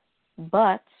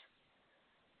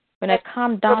when I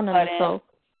calmed down a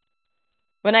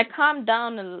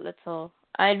little,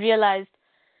 I realized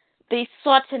they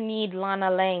sort of need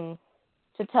Lana Lang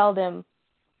to tell them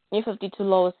New 52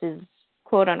 Lois is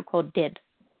quote unquote dead.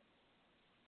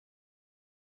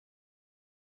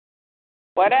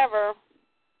 Whatever.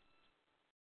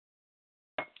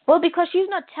 Well, because she's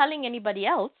not telling anybody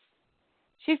else.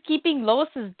 She's keeping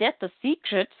Lois's death a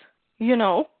secret,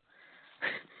 And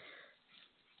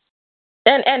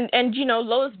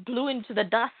Lois blew into the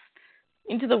dust,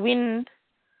 into the wind.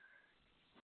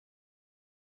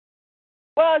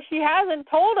 Well, she hasn't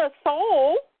told a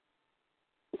soul.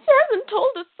 She hasn't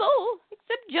told a soul,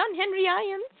 except John Henry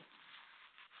Irons.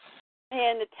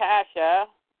 And Natasha.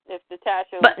 If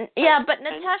Natasha But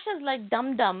Natasha's like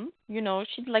dum.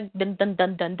 She's like dun dun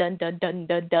dun dun dun dun dun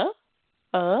dun dun.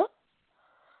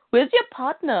 Where's your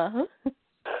partner?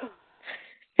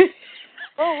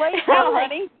 Oh, right now,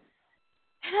 honey.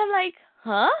 And I'm like,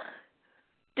 huh?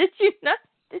 Did you not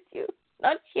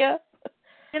hear?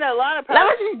 A lot of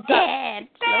Lois is dead.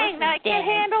 Dang, I can't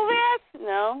handle this.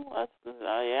 No, that's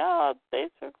yeah,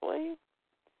 basically.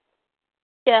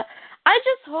 Yeah, I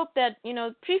just hope that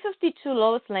 352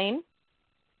 Lois Lane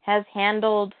has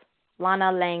handled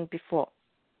Lana Lang before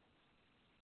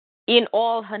in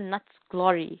all her nuts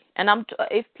glory. And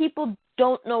if people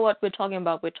don't know what we're talking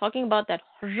about that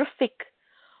horrific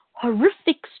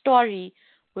story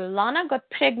where Lana got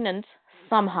pregnant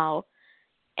somehow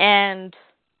and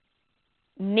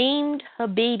named her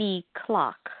baby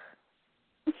Clark.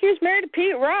 She was married to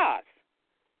Pete Ross.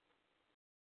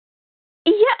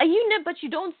 Yeah, but you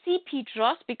don't see Pete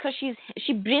Ross because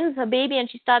she brings her baby and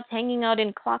she starts hanging out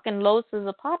in Clark and Lois's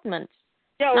apartment.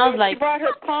 Yeah, well, she brought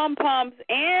her pom-poms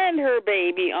and her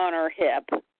baby on her hip.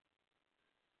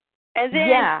 And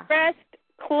then dressed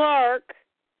Clark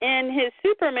in his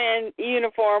Superman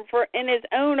uniform in his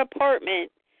own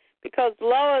apartment because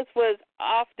Lois was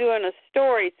off doing a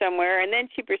story somewhere, and then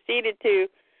she proceeded to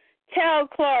tell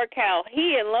Clark how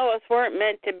he and Lois weren't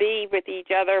meant to be with each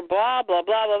other, blah, blah,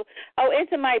 blah, blah. Oh,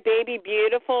 isn't my baby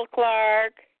beautiful,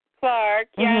 Clark?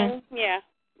 Young? Yeah,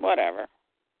 whatever.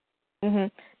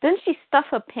 Didn't she stuff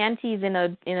her panties in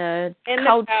a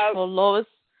couch for Lois?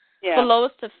 Yeah. For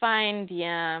Lois to find,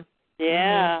 yeah.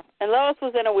 Yeah, and Lois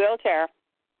was in a wheelchair.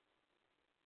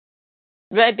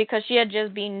 Right, because she had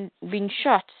just been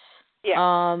shot.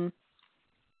 Yeah.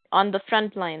 On the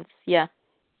front lines, yeah.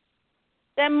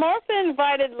 Then Martha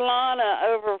invited Lana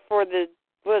over for the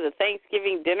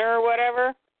Thanksgiving dinner or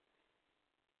whatever.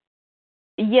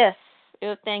 Yes, it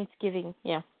was Thanksgiving,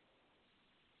 yeah.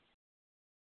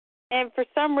 And for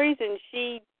some reason,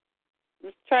 she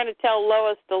was trying to tell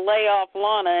Lois to lay off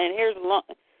Lana, and here's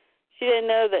Lana. She didn't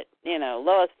know that,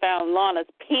 Lois found Lana's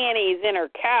panties in her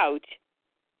couch.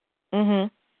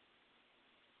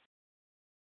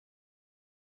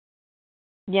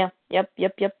 Yeah, yep.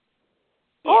 Yeah.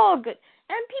 Oh, good.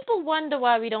 And people wonder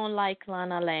why we don't like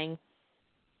Lana Lang.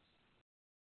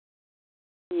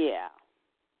 Yeah.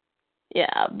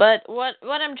 Yeah, but what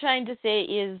I'm trying to say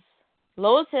is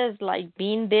Lois has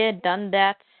been there, done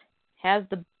that, has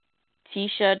the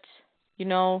T-shirt, you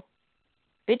know,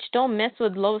 bitch, don't mess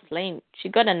with Lois Lane. She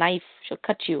got a knife. She'll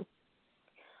cut you.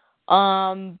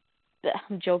 I'm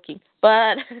joking,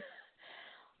 but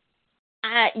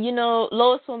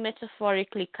Lois will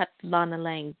metaphorically cut Lana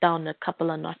Lang down a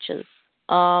couple of notches.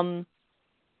 I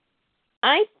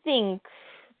think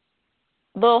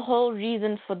the whole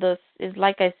reason for this is,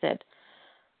 like I said,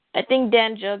 I think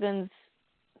Dan Jurgens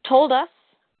told us,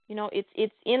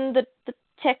 it's in the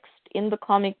text in the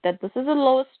comic that this is a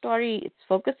Lois story. It's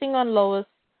focusing on Lois.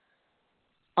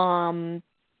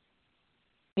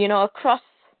 Across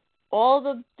all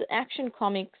the Action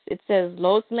comics, it says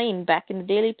Lois Lane back in the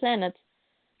Daily Planet,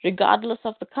 regardless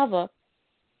of the cover.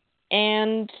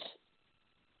 And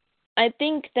I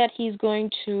think that he's going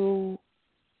to...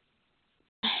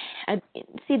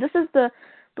 see, this is the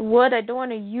word I don't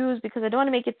want to use because I don't want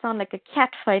to make it sound like a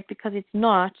cat fight, because it's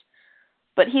not.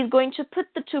 But he's going to put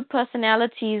the two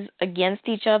personalities against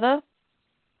each other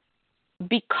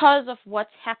because of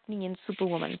what's happening in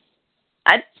Superwoman.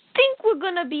 I think we're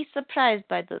going to be surprised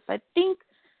by this. I think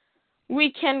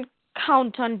we can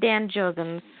count on Dan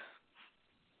Jurgens.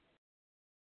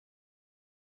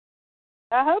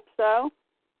 I hope so.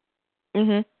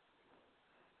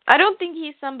 I don't think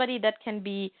he's somebody that can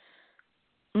be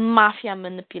mafia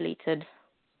manipulated.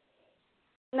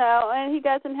 No, and he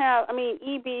doesn't have...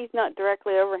 EB's not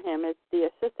directly over him. It's the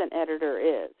assistant editor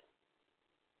is.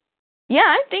 Yeah,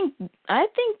 I think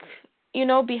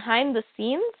behind the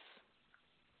scenes,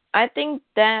 I think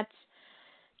that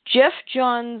Jeff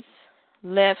Johns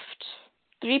left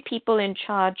 3 people in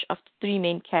charge of the 3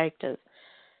 main characters.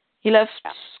 He left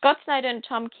Scott Snyder and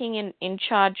Tom King in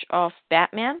charge of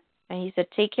Batman, and he said,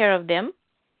 take care of them.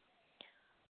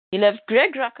 He left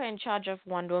Greg Rucka in charge of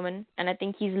Wonder Woman, and I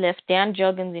think he's left Dan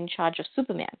Jurgens in charge of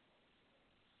Superman.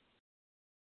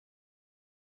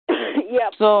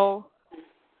 Yep. So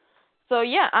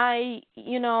yeah, I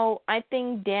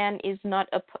think Dan is not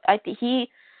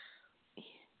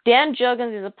Dan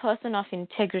Jurgens is a person of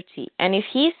integrity, and if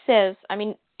he says,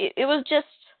 it was just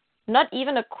not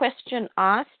even a question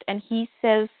asked, and he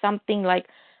says something like,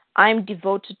 I'm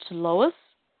devoted to Lois,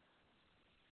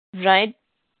 right?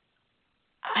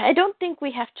 I don't think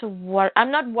we have to worry.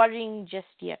 I'm not worrying just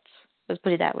yet. Let's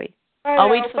put it that way. I'll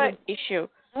wait for the issue.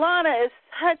 Lana is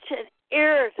such an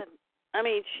irritant.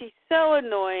 She's so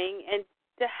annoying, and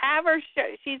to have her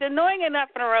she's annoying enough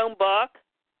in her own book,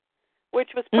 which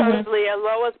was supposedly a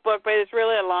Lois book, but it's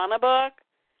really a Lana book.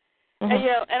 And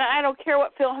and I don't care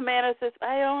what Phil Jimenez says.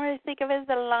 I don't really think of it as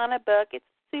a Lana book. It's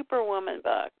a Superwoman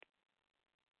book,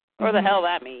 or the hell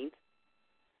that means.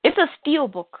 It's a Steel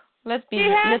book. She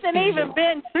hasn't even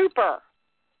been super.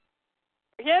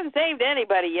 She hasn't saved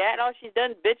anybody yet. All she's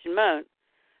done is bitch and moan.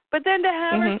 But then to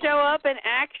have her show up in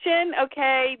action,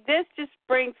 okay, this just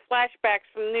brings flashbacks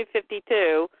from New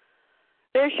 52.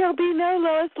 There shall be no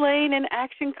Lois Lane in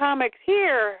Action Comics.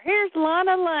 Here's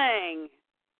Lana Lang.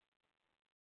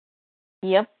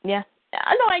 Yep, yeah.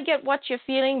 I know I get what you're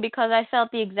feeling, because I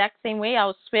felt the exact same way. I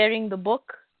was swearing the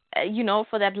book,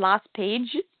 for that last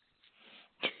page.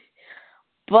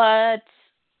 But,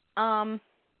 I'm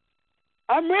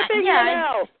ripping it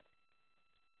out.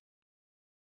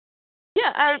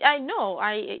 Yeah, I know.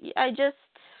 I just...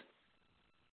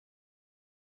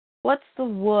 What's the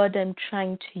word I'm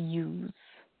trying to use?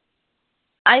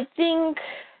 I think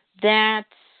that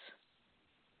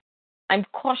I'm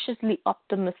cautiously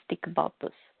optimistic about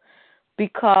this,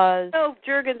 because... Oh,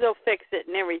 Jurgens will fix it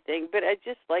and everything, but I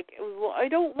just I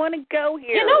don't want to go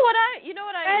here. You know what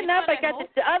I got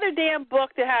the other damn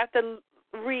book to have to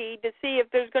read to see if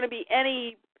there's going to be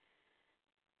any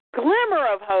glimmer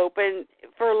of hope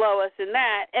for Lois in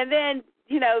that. And then,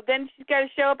 then she's got to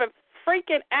show up in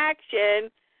freaking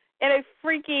action in a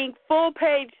freaking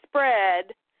full-page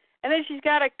spread, and then she's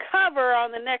got a cover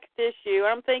on the next issue.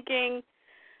 I'm thinking,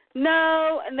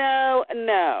 no.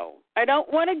 I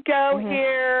don't want to go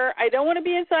here. I don't want to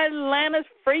be inside Lana's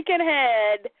freaking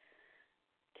head.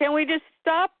 Can we just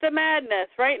stop the madness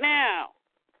right now?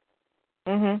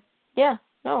 Yeah.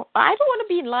 No, I don't want to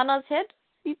be in Lana's head.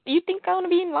 You think I want to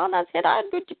be in Lana's head? I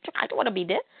don't want to be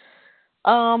there.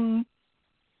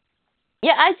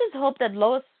 Yeah, I just hope that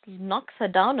Lois knocks her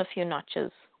down a few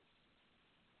notches.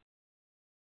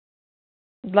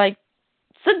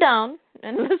 Sit down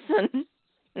and listen.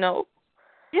 No.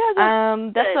 Yeah,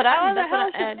 that's what I'm. How the hell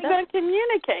is she going to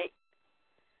communicate?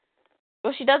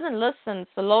 Well, she doesn't listen,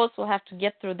 so Lois will have to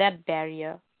get through that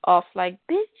barrier of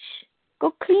bitch,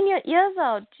 go clean your ears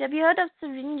out. Have you heard of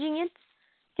syringing it?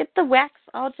 Get the wax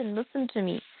out and listen to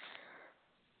me.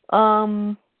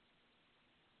 I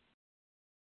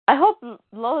hope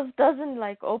Lois doesn't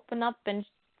open up and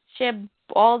share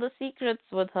all the secrets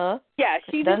with her. Yeah,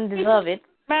 she doesn't deserve it.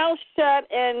 Mouth shut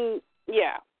and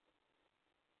yeah.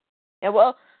 Yeah,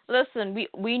 well, listen,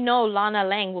 we know Lana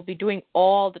Lang will be doing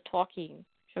all the talking.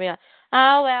 She'll be like,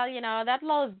 oh, well, that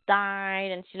Lois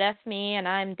died and she left me and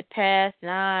I'm depressed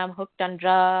and I'm hooked on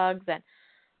drugs. And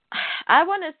I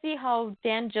want to see how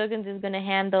Dan Jurgens is going to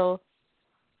handle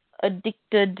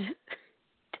addicted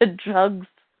to drugs.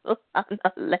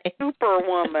 Lana Lang.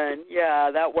 Superwoman.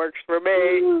 Yeah, that works for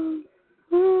me.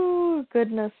 Oh,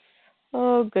 goodness.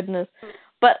 Oh, goodness.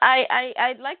 But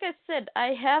I like I said,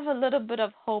 I have a little bit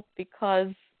of hope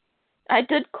because I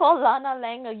did call Lana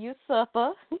Lang a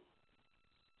usurper.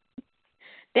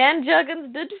 Dan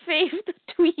Jurgens did fave the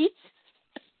tweet.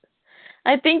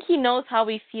 I think he knows how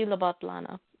we feel about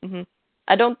Lana. Mm-hmm.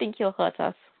 I don't think he'll hurt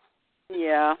us.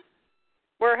 Yeah.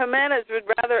 Where Jimenez would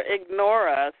rather ignore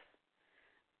us.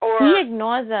 Or he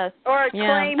ignores us. Or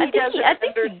claim he doesn't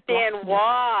understand he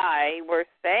why we're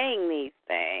saying these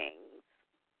things.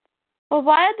 Well,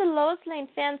 why are the Lois Lane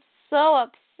fans so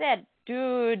upset?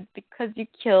 Dude, because you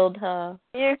killed her.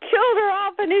 You killed her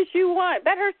off in issue 1,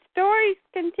 but her story's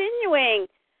continuing.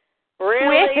 Really?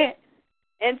 Where?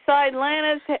 Inside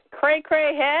Lana's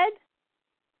cray-cray head?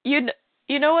 You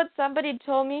know what somebody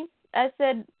told me? I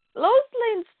said, Lois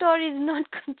Lane's story is not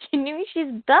continuing. She's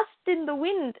dust in the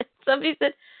wind. Somebody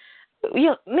said,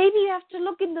 maybe you have to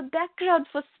look in the background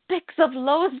for specks of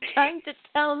Lois trying to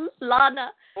tell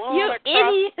Lana, you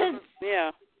idiot.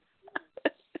 Yeah.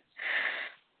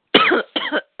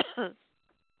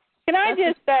 Can I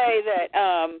just say that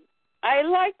I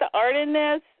like the art in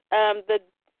this.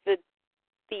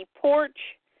 The porch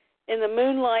in the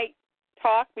moonlight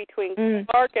talk between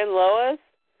Clark and Lois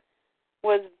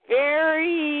was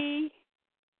very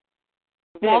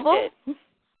vivid.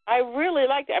 I really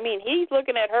liked it. I mean, he's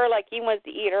looking at her like he wants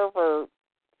to eat her for,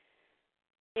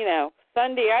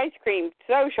 Sunday ice cream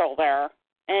social there.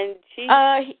 And she...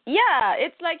 yeah,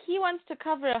 it's like he wants to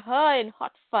cover her in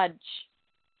hot fudge.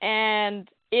 And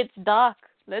it's dark.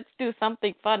 Let's do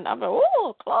something fun. I'm like,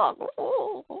 oh, Clark.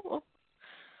 Oh.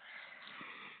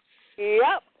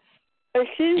 Yep.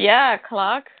 Yeah,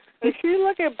 Clark. She's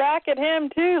looking back at him,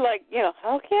 too, like,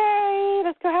 okay,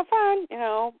 let's go have fun,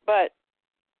 But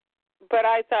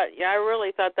I thought, I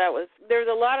really thought that was... There's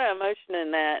a lot of emotion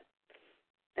in that.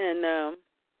 And,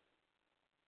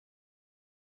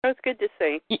 it was good to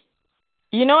see.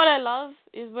 You know what I love?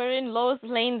 Is we're in Lois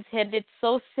Lane's head. It's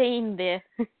so sane there.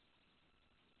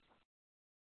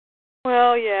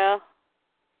 Well, yeah.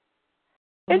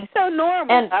 It's so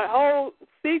normal. And that whole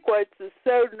sequence is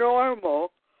so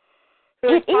normal.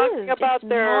 They're talking about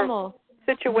their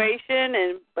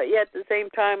situation, but yet at the same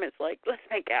time, it's like, let's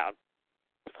make out.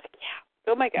 It's like, yeah,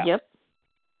 go make out. Yep.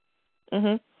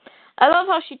 I love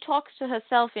how she talks to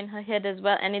herself in her head as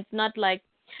well, and it's not like,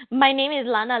 my name is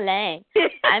Lana Lang.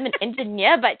 I'm an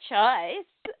engineer by choice,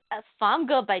 a farm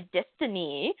girl by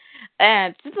destiny,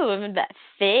 and superwoman by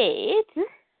fate.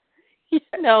 I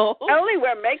only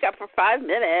wear makeup for 5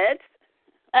 minutes.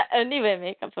 I only wear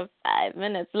makeup for 5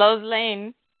 minutes. Lois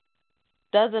Lane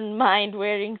doesn't mind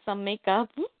wearing some makeup.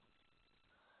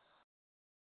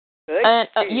 Good.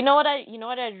 You know what I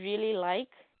really like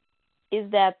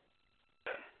is that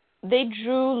they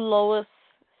drew Lois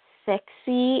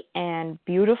sexy and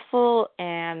beautiful,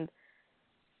 and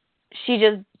she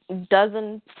just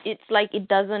doesn't. It's like it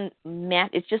doesn't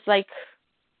match. It's just like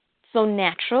so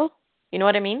natural. You know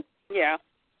what I mean? Yeah.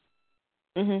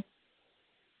 And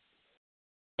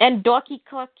Dorky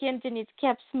Clark Kent and it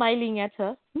kept smiling at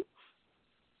her.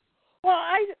 Well,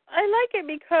 I like it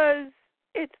because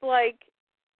it's like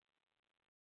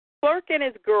Clark and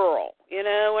his girl. You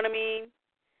know what I mean?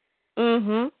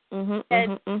 And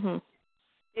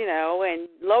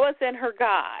Lois and her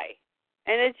guy,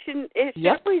 and it shouldn't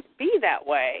always be that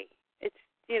way. It's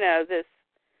this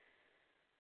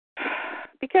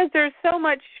because there's so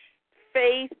much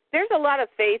faith. There's a lot of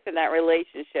faith in that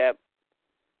relationship.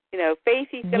 Faith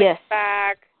he's going to come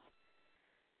back.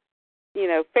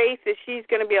 Faith that she's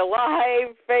going to be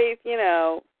alive. Faith, You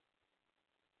know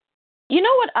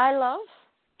what I love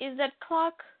is that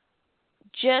Clark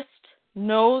just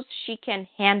knows she can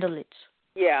handle it.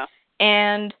 Yeah.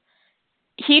 And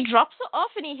he drops her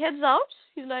off and he heads out.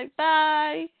 He's like,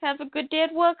 bye. Have a good day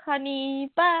at work,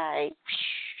 honey. Bye.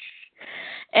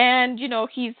 And,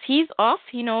 he's off.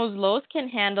 He knows Lois can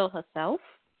handle herself.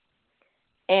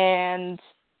 And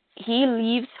he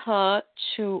leaves her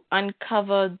to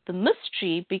uncover the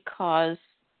mystery because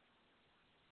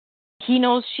he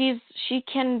knows she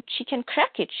can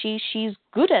crack it. She's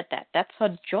good at that. That's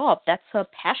her job. That's her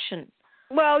passion.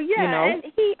 Well, yeah, and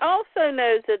he also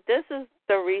knows that this is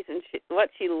the reason what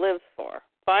she lives for.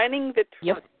 finding the truth.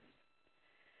 Yep.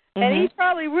 And he's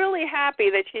probably really happy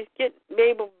that she's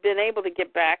been able to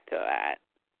get back to that.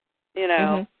 You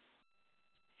know,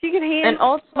 she can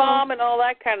handle mom and all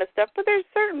that kind of stuff, but there's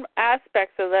certain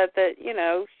aspects of that you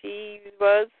know, she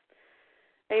was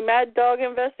a mad dog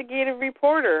investigative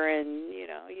reporter, and you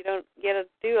know, you don't get to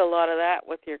do a lot of that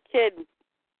with your kid,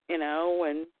 you know,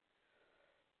 and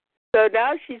so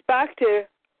now she's back to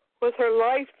with her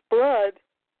life's blood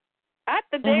at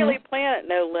the Daily Planet,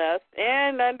 no less,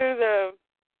 and under the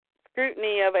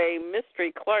scrutiny of a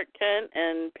mystery Clark Kent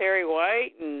and Perry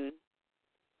White. And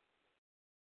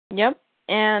yep.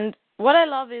 And what I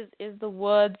love is the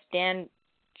words Dan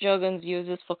Jurgens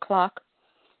uses for Clark.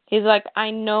 He's like,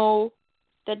 I know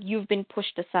that you've been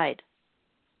pushed aside,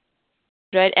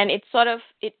 right? And it's sort of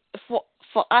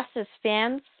for us as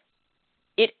fans,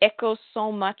 it echoes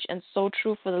so much and so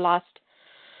true for the last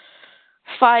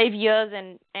 5 years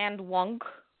and Wonk.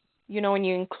 You know, when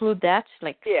you include that,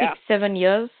 like 6-7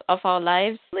 years of our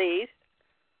lives,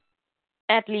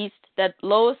 at least, that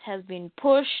Lois has been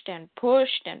pushed and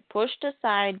pushed and pushed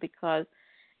aside because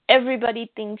everybody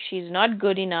thinks she's not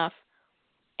good enough.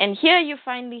 And here you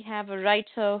finally have a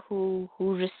writer who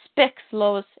respects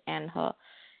Lois and her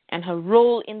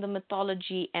role in the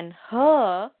mythology and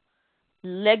her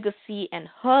legacy and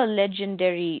her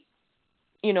legendary,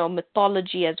 you know,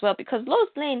 mythology as well. Because Lois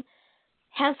Lane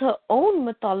has her own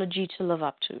mythology to live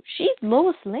up to. She's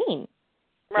Lois Lane,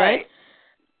 right?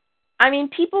 I mean,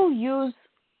 people use,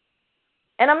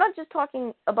 and I'm not just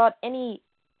talking about any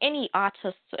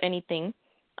artists or anything.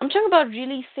 I'm talking about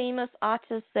really famous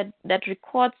artists that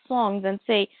record songs and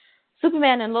say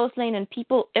Superman and Lois Lane, and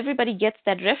everybody gets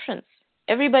that reference.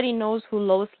 Everybody knows who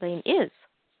Lois Lane is,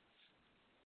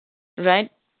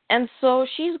 right? And so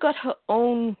she's got her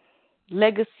own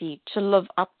legacy to live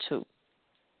up to.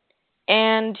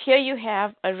 And here you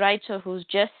have a writer who's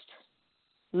just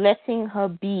letting her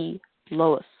be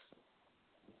Lois.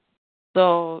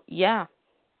 So, yeah.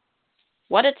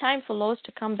 What a time for Lois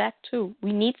to come back, too.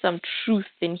 We need some truth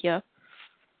in here.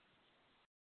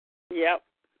 Yep.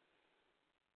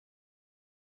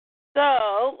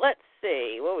 So, let's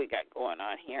see what we got going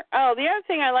on here. Oh, the other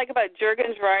thing I like about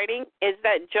Jurgens' writing is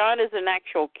that John is an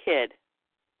actual kid.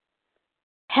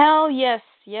 Hell yes.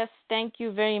 Yes, thank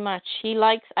you very much. He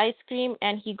likes ice cream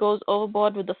and he goes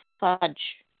overboard with the fudge.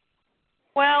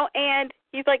 Well, and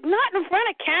he's like, not in front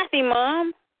of Kathy,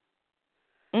 Mom.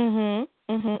 Because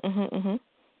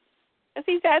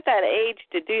he's at that age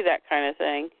to do that kind of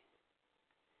thing.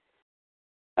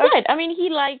 Right. I mean, he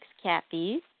likes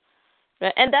Kathy.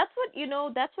 Right? And that's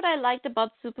what I liked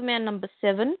about Superman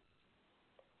 #7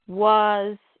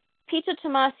 was Peter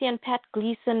Tomasi and Pat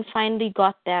Gleason finally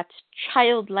got that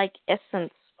childlike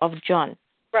essence of John.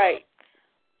 Right.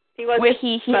 He was where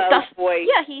he's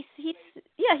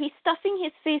stuffing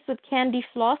his face with candy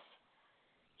floss.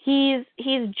 He's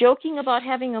joking about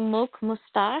having a milk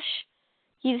mustache.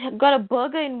 He's got a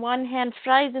burger in one hand,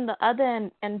 fries in the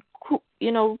other, and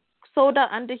soda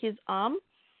under his arm.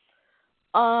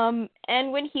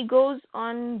 And when he goes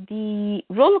on the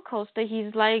roller coaster,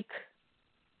 he's like,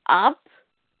 up,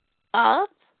 and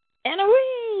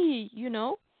away.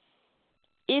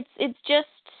 It's just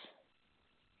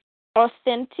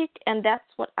authentic, and that's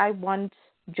what I want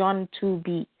John to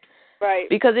be. Right.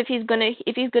 Because if he's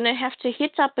gonna have to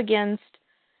hit up against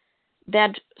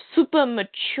that super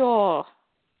matureness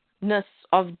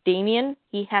of Damian,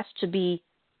 he has to be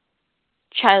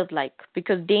childlike,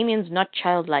 because Damian's not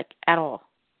childlike at all.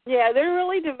 Yeah, they're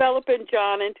really developing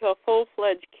John into a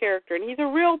full-fledged character, and he's a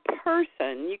real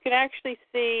person. You can actually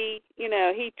see,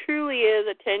 he truly is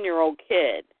a 10-year-old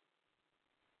kid.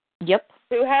 Yep.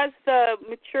 Who has the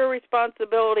mature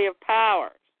responsibility of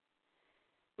powers.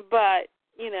 But,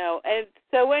 and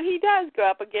so when he does go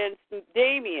up against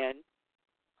Damian,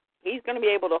 he's going to be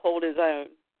able to hold his own.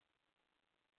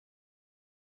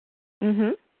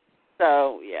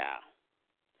 So, yeah.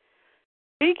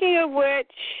 Speaking of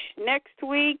which, next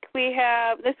week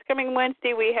this coming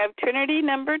Wednesday, we have Trinity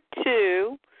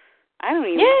 #2. I don't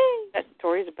even know what that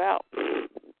story's about.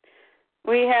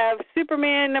 We have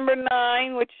Superman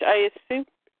 #9, which I assume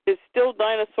is still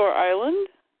Dinosaur Island.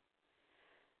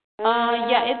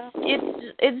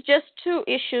 It's just 2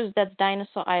 issues that's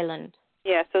Dinosaur Island.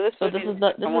 Yeah, so this is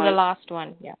the last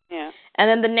one. Yeah. Yeah. And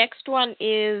then the next one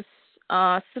is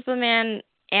Superman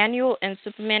Annual and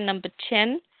Superman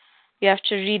 #10. You have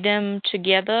to read them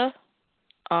together,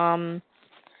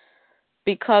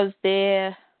 because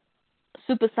they're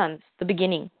Super Sons, the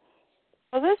beginning.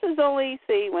 Well, this is only,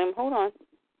 hold on.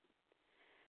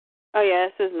 Oh, yeah,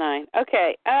 this is 9.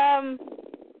 Okay.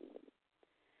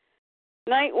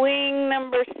 Nightwing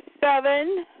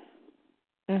 7.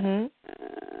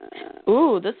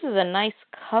 Ooh, this is a nice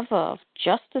cover of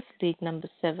Justice League number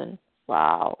 7.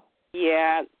 Wow.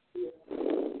 Yeah.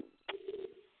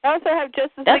 I also have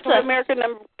Justice League of America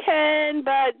number 10,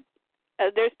 but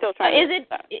they're still trying to do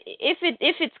that.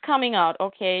 If it's coming out,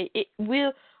 okay,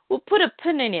 we'll put a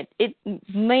pin in it. It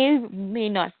may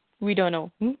not. We don't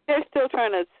know. They're still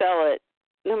trying to sell it,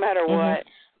 no matter what.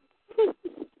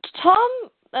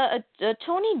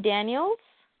 Tony Daniels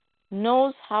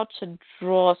knows how to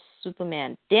draw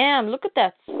Superman. Damn, look at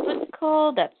that split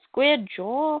skull, that square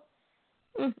jaw.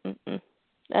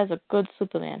 That's a good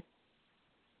Superman.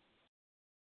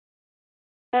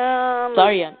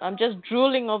 Sorry, I'm just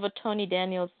drooling over Tony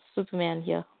Daniels' Superman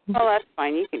here. Oh, that's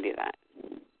fine. You can do that.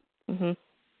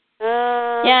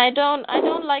 Yeah, I don't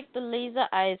like the laser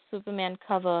eyes Superman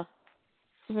cover.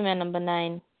 Superman number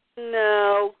 9.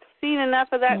 No, seen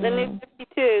enough of that in the new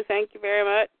 52. Thank you very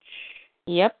much.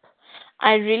 Yep,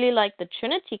 I really like the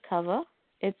Trinity cover.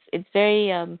 It's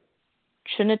very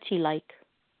Trinity-like.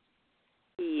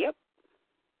 Yep.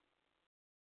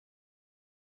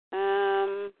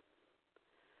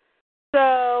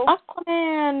 So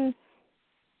Aquaman.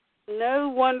 No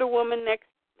Wonder Woman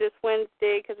this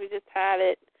Wednesday because we just had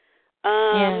it.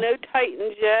 No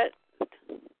Titans yet.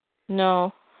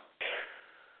 No.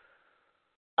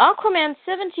 Aquaman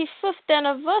 75th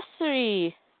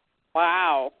anniversary.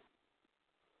 Wow.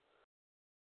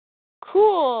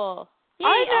 Cool. Yay,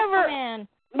 Aquaman.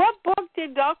 What book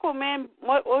did Aquaman?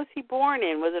 What was he born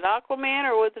in? Was it Aquaman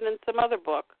or was it in some other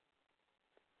book?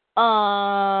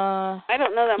 I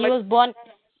don't know that much.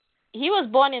 He was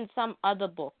born in some other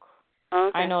book.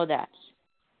 Okay. I know that.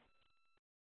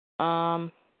 I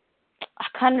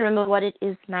can't remember what it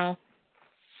is now.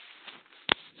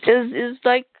 It's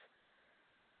like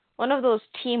one of those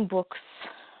team books.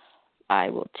 I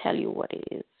will tell you what it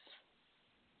is.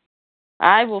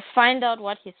 I will find out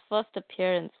what his first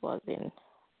appearance was in.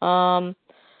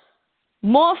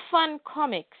 More Fun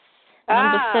Comics,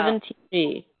 number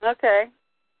 73. Okay.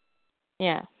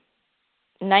 Yeah.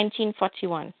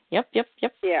 1941. Yep.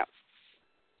 Yeah.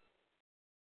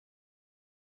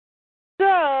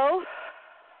 So,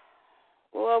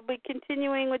 we'll be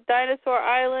continuing with Dinosaur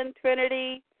Island,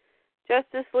 Trinity,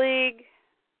 Justice League.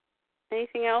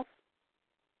 Anything else?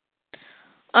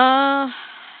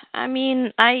 I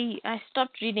mean, I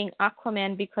stopped reading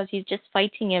Aquaman because he's just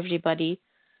fighting everybody.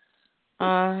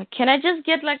 Can I just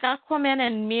get like Aquaman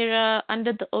and Mira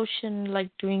under the ocean, like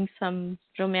doing some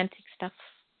romantic stuff?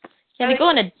 Can they go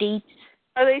on a date?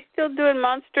 Are they still doing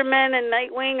Monster Men and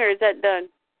Nightwing, or is that done?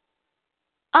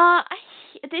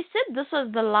 They said this was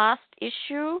the last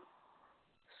issue.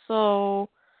 So,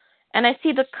 and I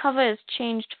see the cover is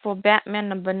changed for Batman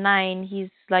number 9.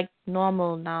 He's like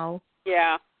normal now.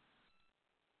 Yeah.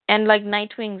 And like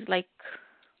Nightwing's like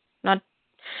not.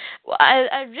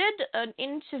 I read an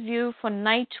interview for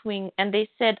Nightwing, and they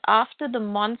said after the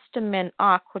Monster Men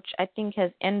arc, which I think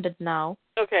has ended now.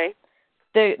 Okay.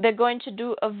 They're going to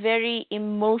do a very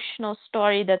emotional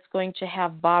story that's going to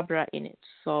have Barbara in it.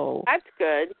 So that's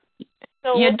good.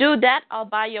 So you do that, I'll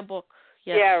buy your book.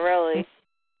 Yes. Yeah, really.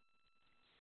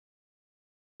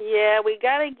 Yeah, we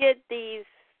got to get these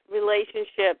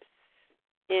relationships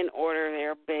in order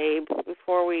there, babe,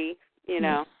 before we,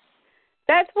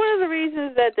 That's one of the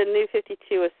reasons that the New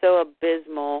 52 is so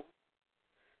abysmal.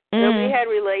 Nobody had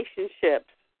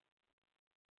relationships.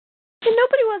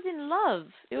 Nobody was in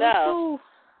love. It was so...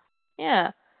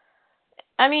 Yeah.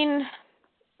 I mean,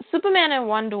 Superman and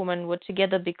Wonder Woman were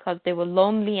together because they were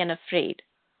lonely and afraid.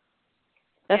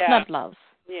 That's not love.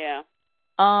 Yeah.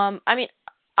 I mean,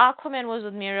 Aquaman was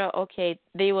with Mira. Okay,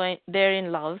 they're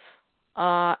in love.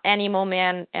 Animal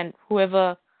Man and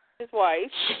whoever. His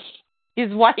wife. We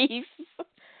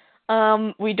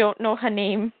don't know her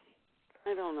name.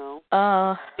 I don't know.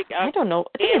 I don't know.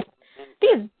 I think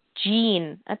it's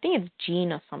Jean. I think it's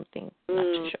Jean or something. Not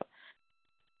too sure.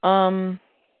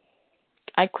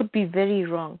 I could be very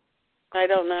wrong. I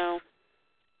don't know.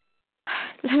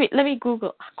 Let me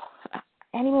Google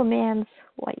Animal Man's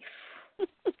wife.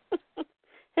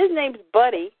 His name's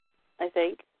Buddy, I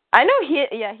think. I know his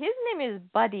name is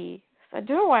Buddy. So I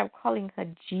don't know why I'm calling her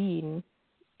Jean.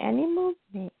 Animal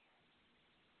Man.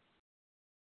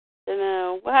 I don't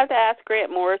know. We'll have to ask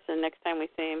Grant Morrison next time we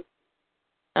see him.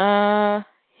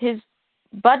 His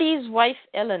Buddy's wife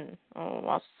Ellen. Oh, I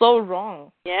was so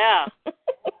wrong. Yeah.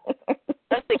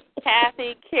 That's the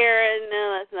Kathy, Karen.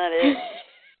 No, that's not it.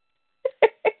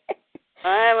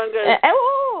 I'm gonna.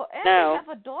 They have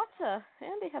a daughter.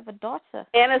 And they have a daughter.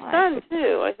 And a son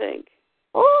too, I think.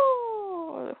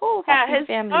 Happy his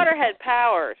family. daughter had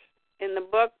powers in the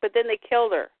book, but then they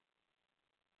killed her.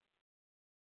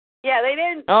 Yeah, they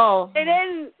didn't. Oh. They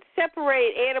didn't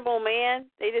separate Animal Man.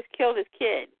 They just killed his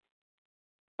kid.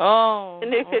 Oh. The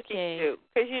New 52, Okay.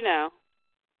 because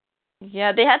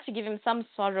Yeah, they had to give him some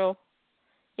sorrow.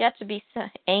 He had to be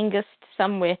angst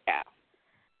somewhere. Yeah.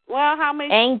 Well, how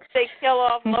many Angst. did they kill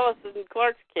off Lois and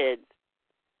Clark's kids?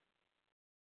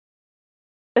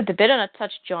 But they better not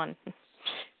touch John.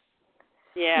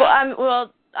 Yeah.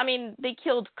 Well, I mean, they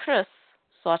killed Chris,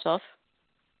 sort of.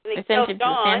 They They killed sent him to the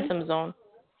Dawn. Phantom Zone.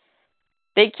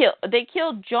 They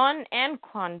killed John and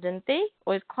Con, didn't they?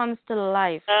 Or is Con still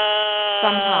alive?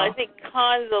 Somehow. I think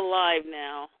Khan's alive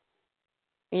now.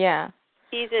 Yeah.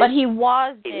 But he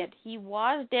was dead. He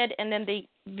was dead, and then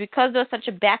because there was such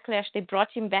a backlash, they brought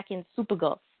him back in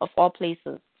Supergirl, of all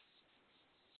places.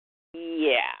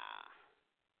 Yeah.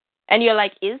 And you're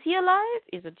like, is he alive?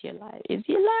 Isn't he alive? Is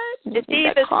he alive? Is he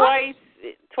the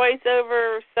twice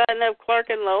over son of Clark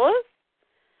and Lois?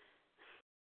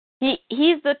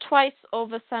 He's the twice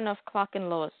over son of Clark and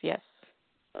Lois, yes.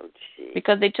 Oh, gee.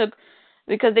 Because they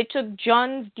took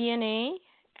John's DNA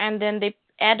and then they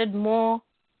added more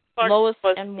Clark Lois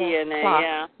plus and more DNA,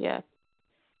 Clark. yeah.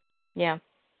 Yeah.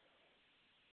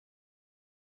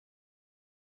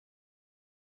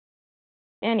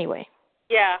 Anyway.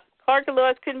 Yeah, Clark and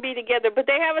Lois couldn't be together, but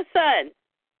they have a son.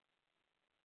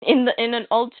 In an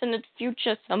alternate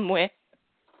future somewhere.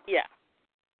 Yeah.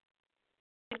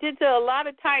 He did a lot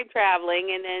of time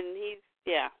traveling, and then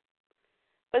yeah.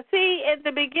 But see, at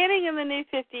the beginning of the New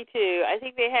 52, I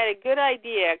think they had a good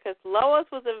idea because Lois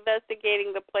was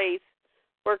investigating the place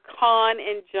where Con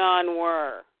and John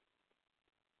were.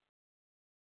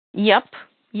 Yep.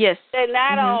 Yes. And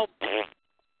that all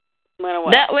went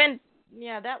away.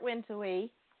 That went away.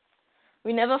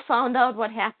 We never found out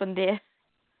what happened there.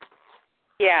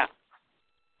 Yeah.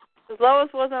 Because Lois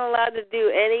wasn't allowed to do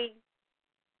any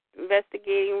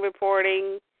investigating,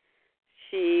 reporting.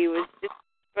 She was just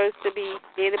supposed to be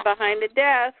seated behind the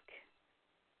desk.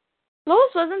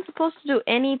 Lois wasn't supposed to do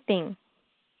anything.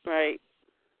 Right.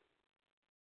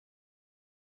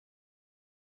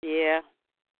 Yeah.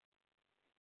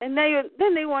 And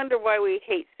then they wonder why we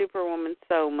hate Superwoman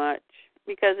so much.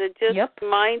 Because it just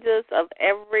reminds us of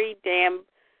every damn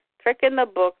trick in the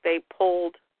book they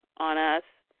pulled on us.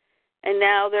 And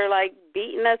now they're like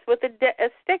beating us with a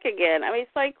stick again. I mean,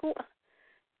 it's like,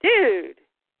 dude.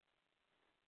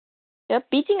 Yep,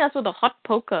 beating us with a hot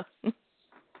poker. Yeah,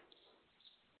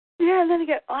 and then you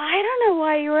go, I don't know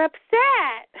why you're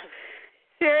upset.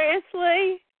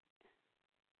 Seriously?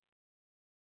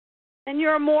 And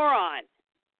you're a moron.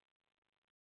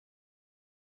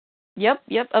 Yep,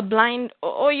 a blind,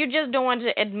 or you just don't want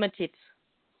to admit it.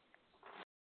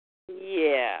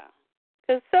 Yeah.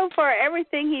 Because so far,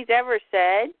 everything he's ever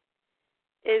said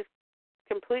is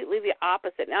completely the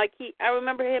opposite. Now, I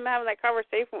remember him having that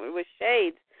conversation with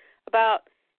Shades about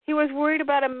he was worried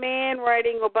about a man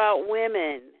writing about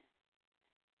women.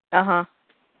 Yeah.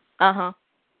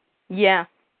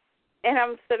 And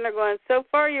I'm sitting there going, so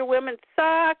far your women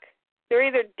suck. They're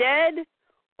either dead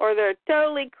or they're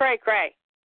totally cray-cray.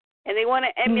 And they want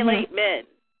to emulate men.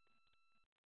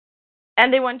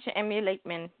 And they want to emulate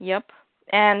men, yep.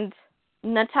 And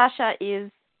Natasha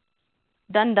is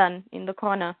done in the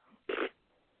corner.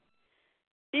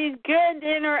 She's good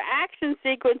in her action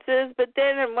sequences, but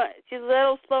then she's a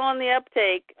little slow on the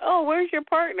uptake. Oh, where's your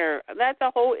partner? That's a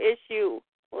whole issue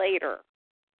later.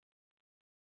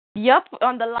 Yep,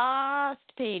 on the last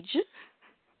page.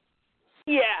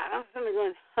 Yeah. I'm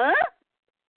going, huh?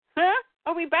 Huh?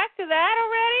 Are we back to that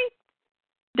already?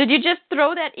 Did you just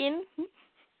throw that in?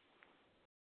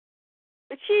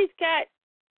 But she's got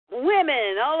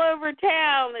women all over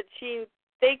town that she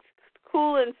thinks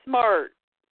cool and smart.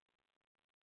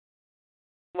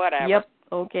 Whatever. Yep,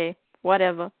 okay,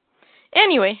 whatever.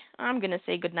 Anyway, I'm going to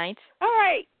say goodnight. All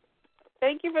right.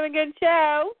 Thank you for the good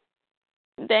show.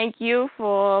 Thank you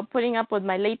for putting up with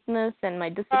my lateness and my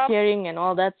disappearing and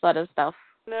all that sort of stuff.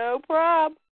 No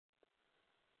problem.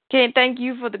 Okay, thank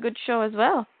you for the good show as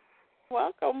well.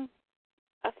 Welcome.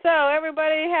 So,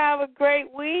 everybody have a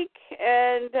great week,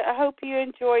 and I hope you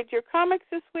enjoyed your comics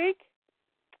this week,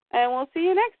 and we'll see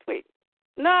you next week.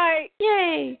 Night.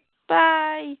 Yay.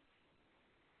 Bye.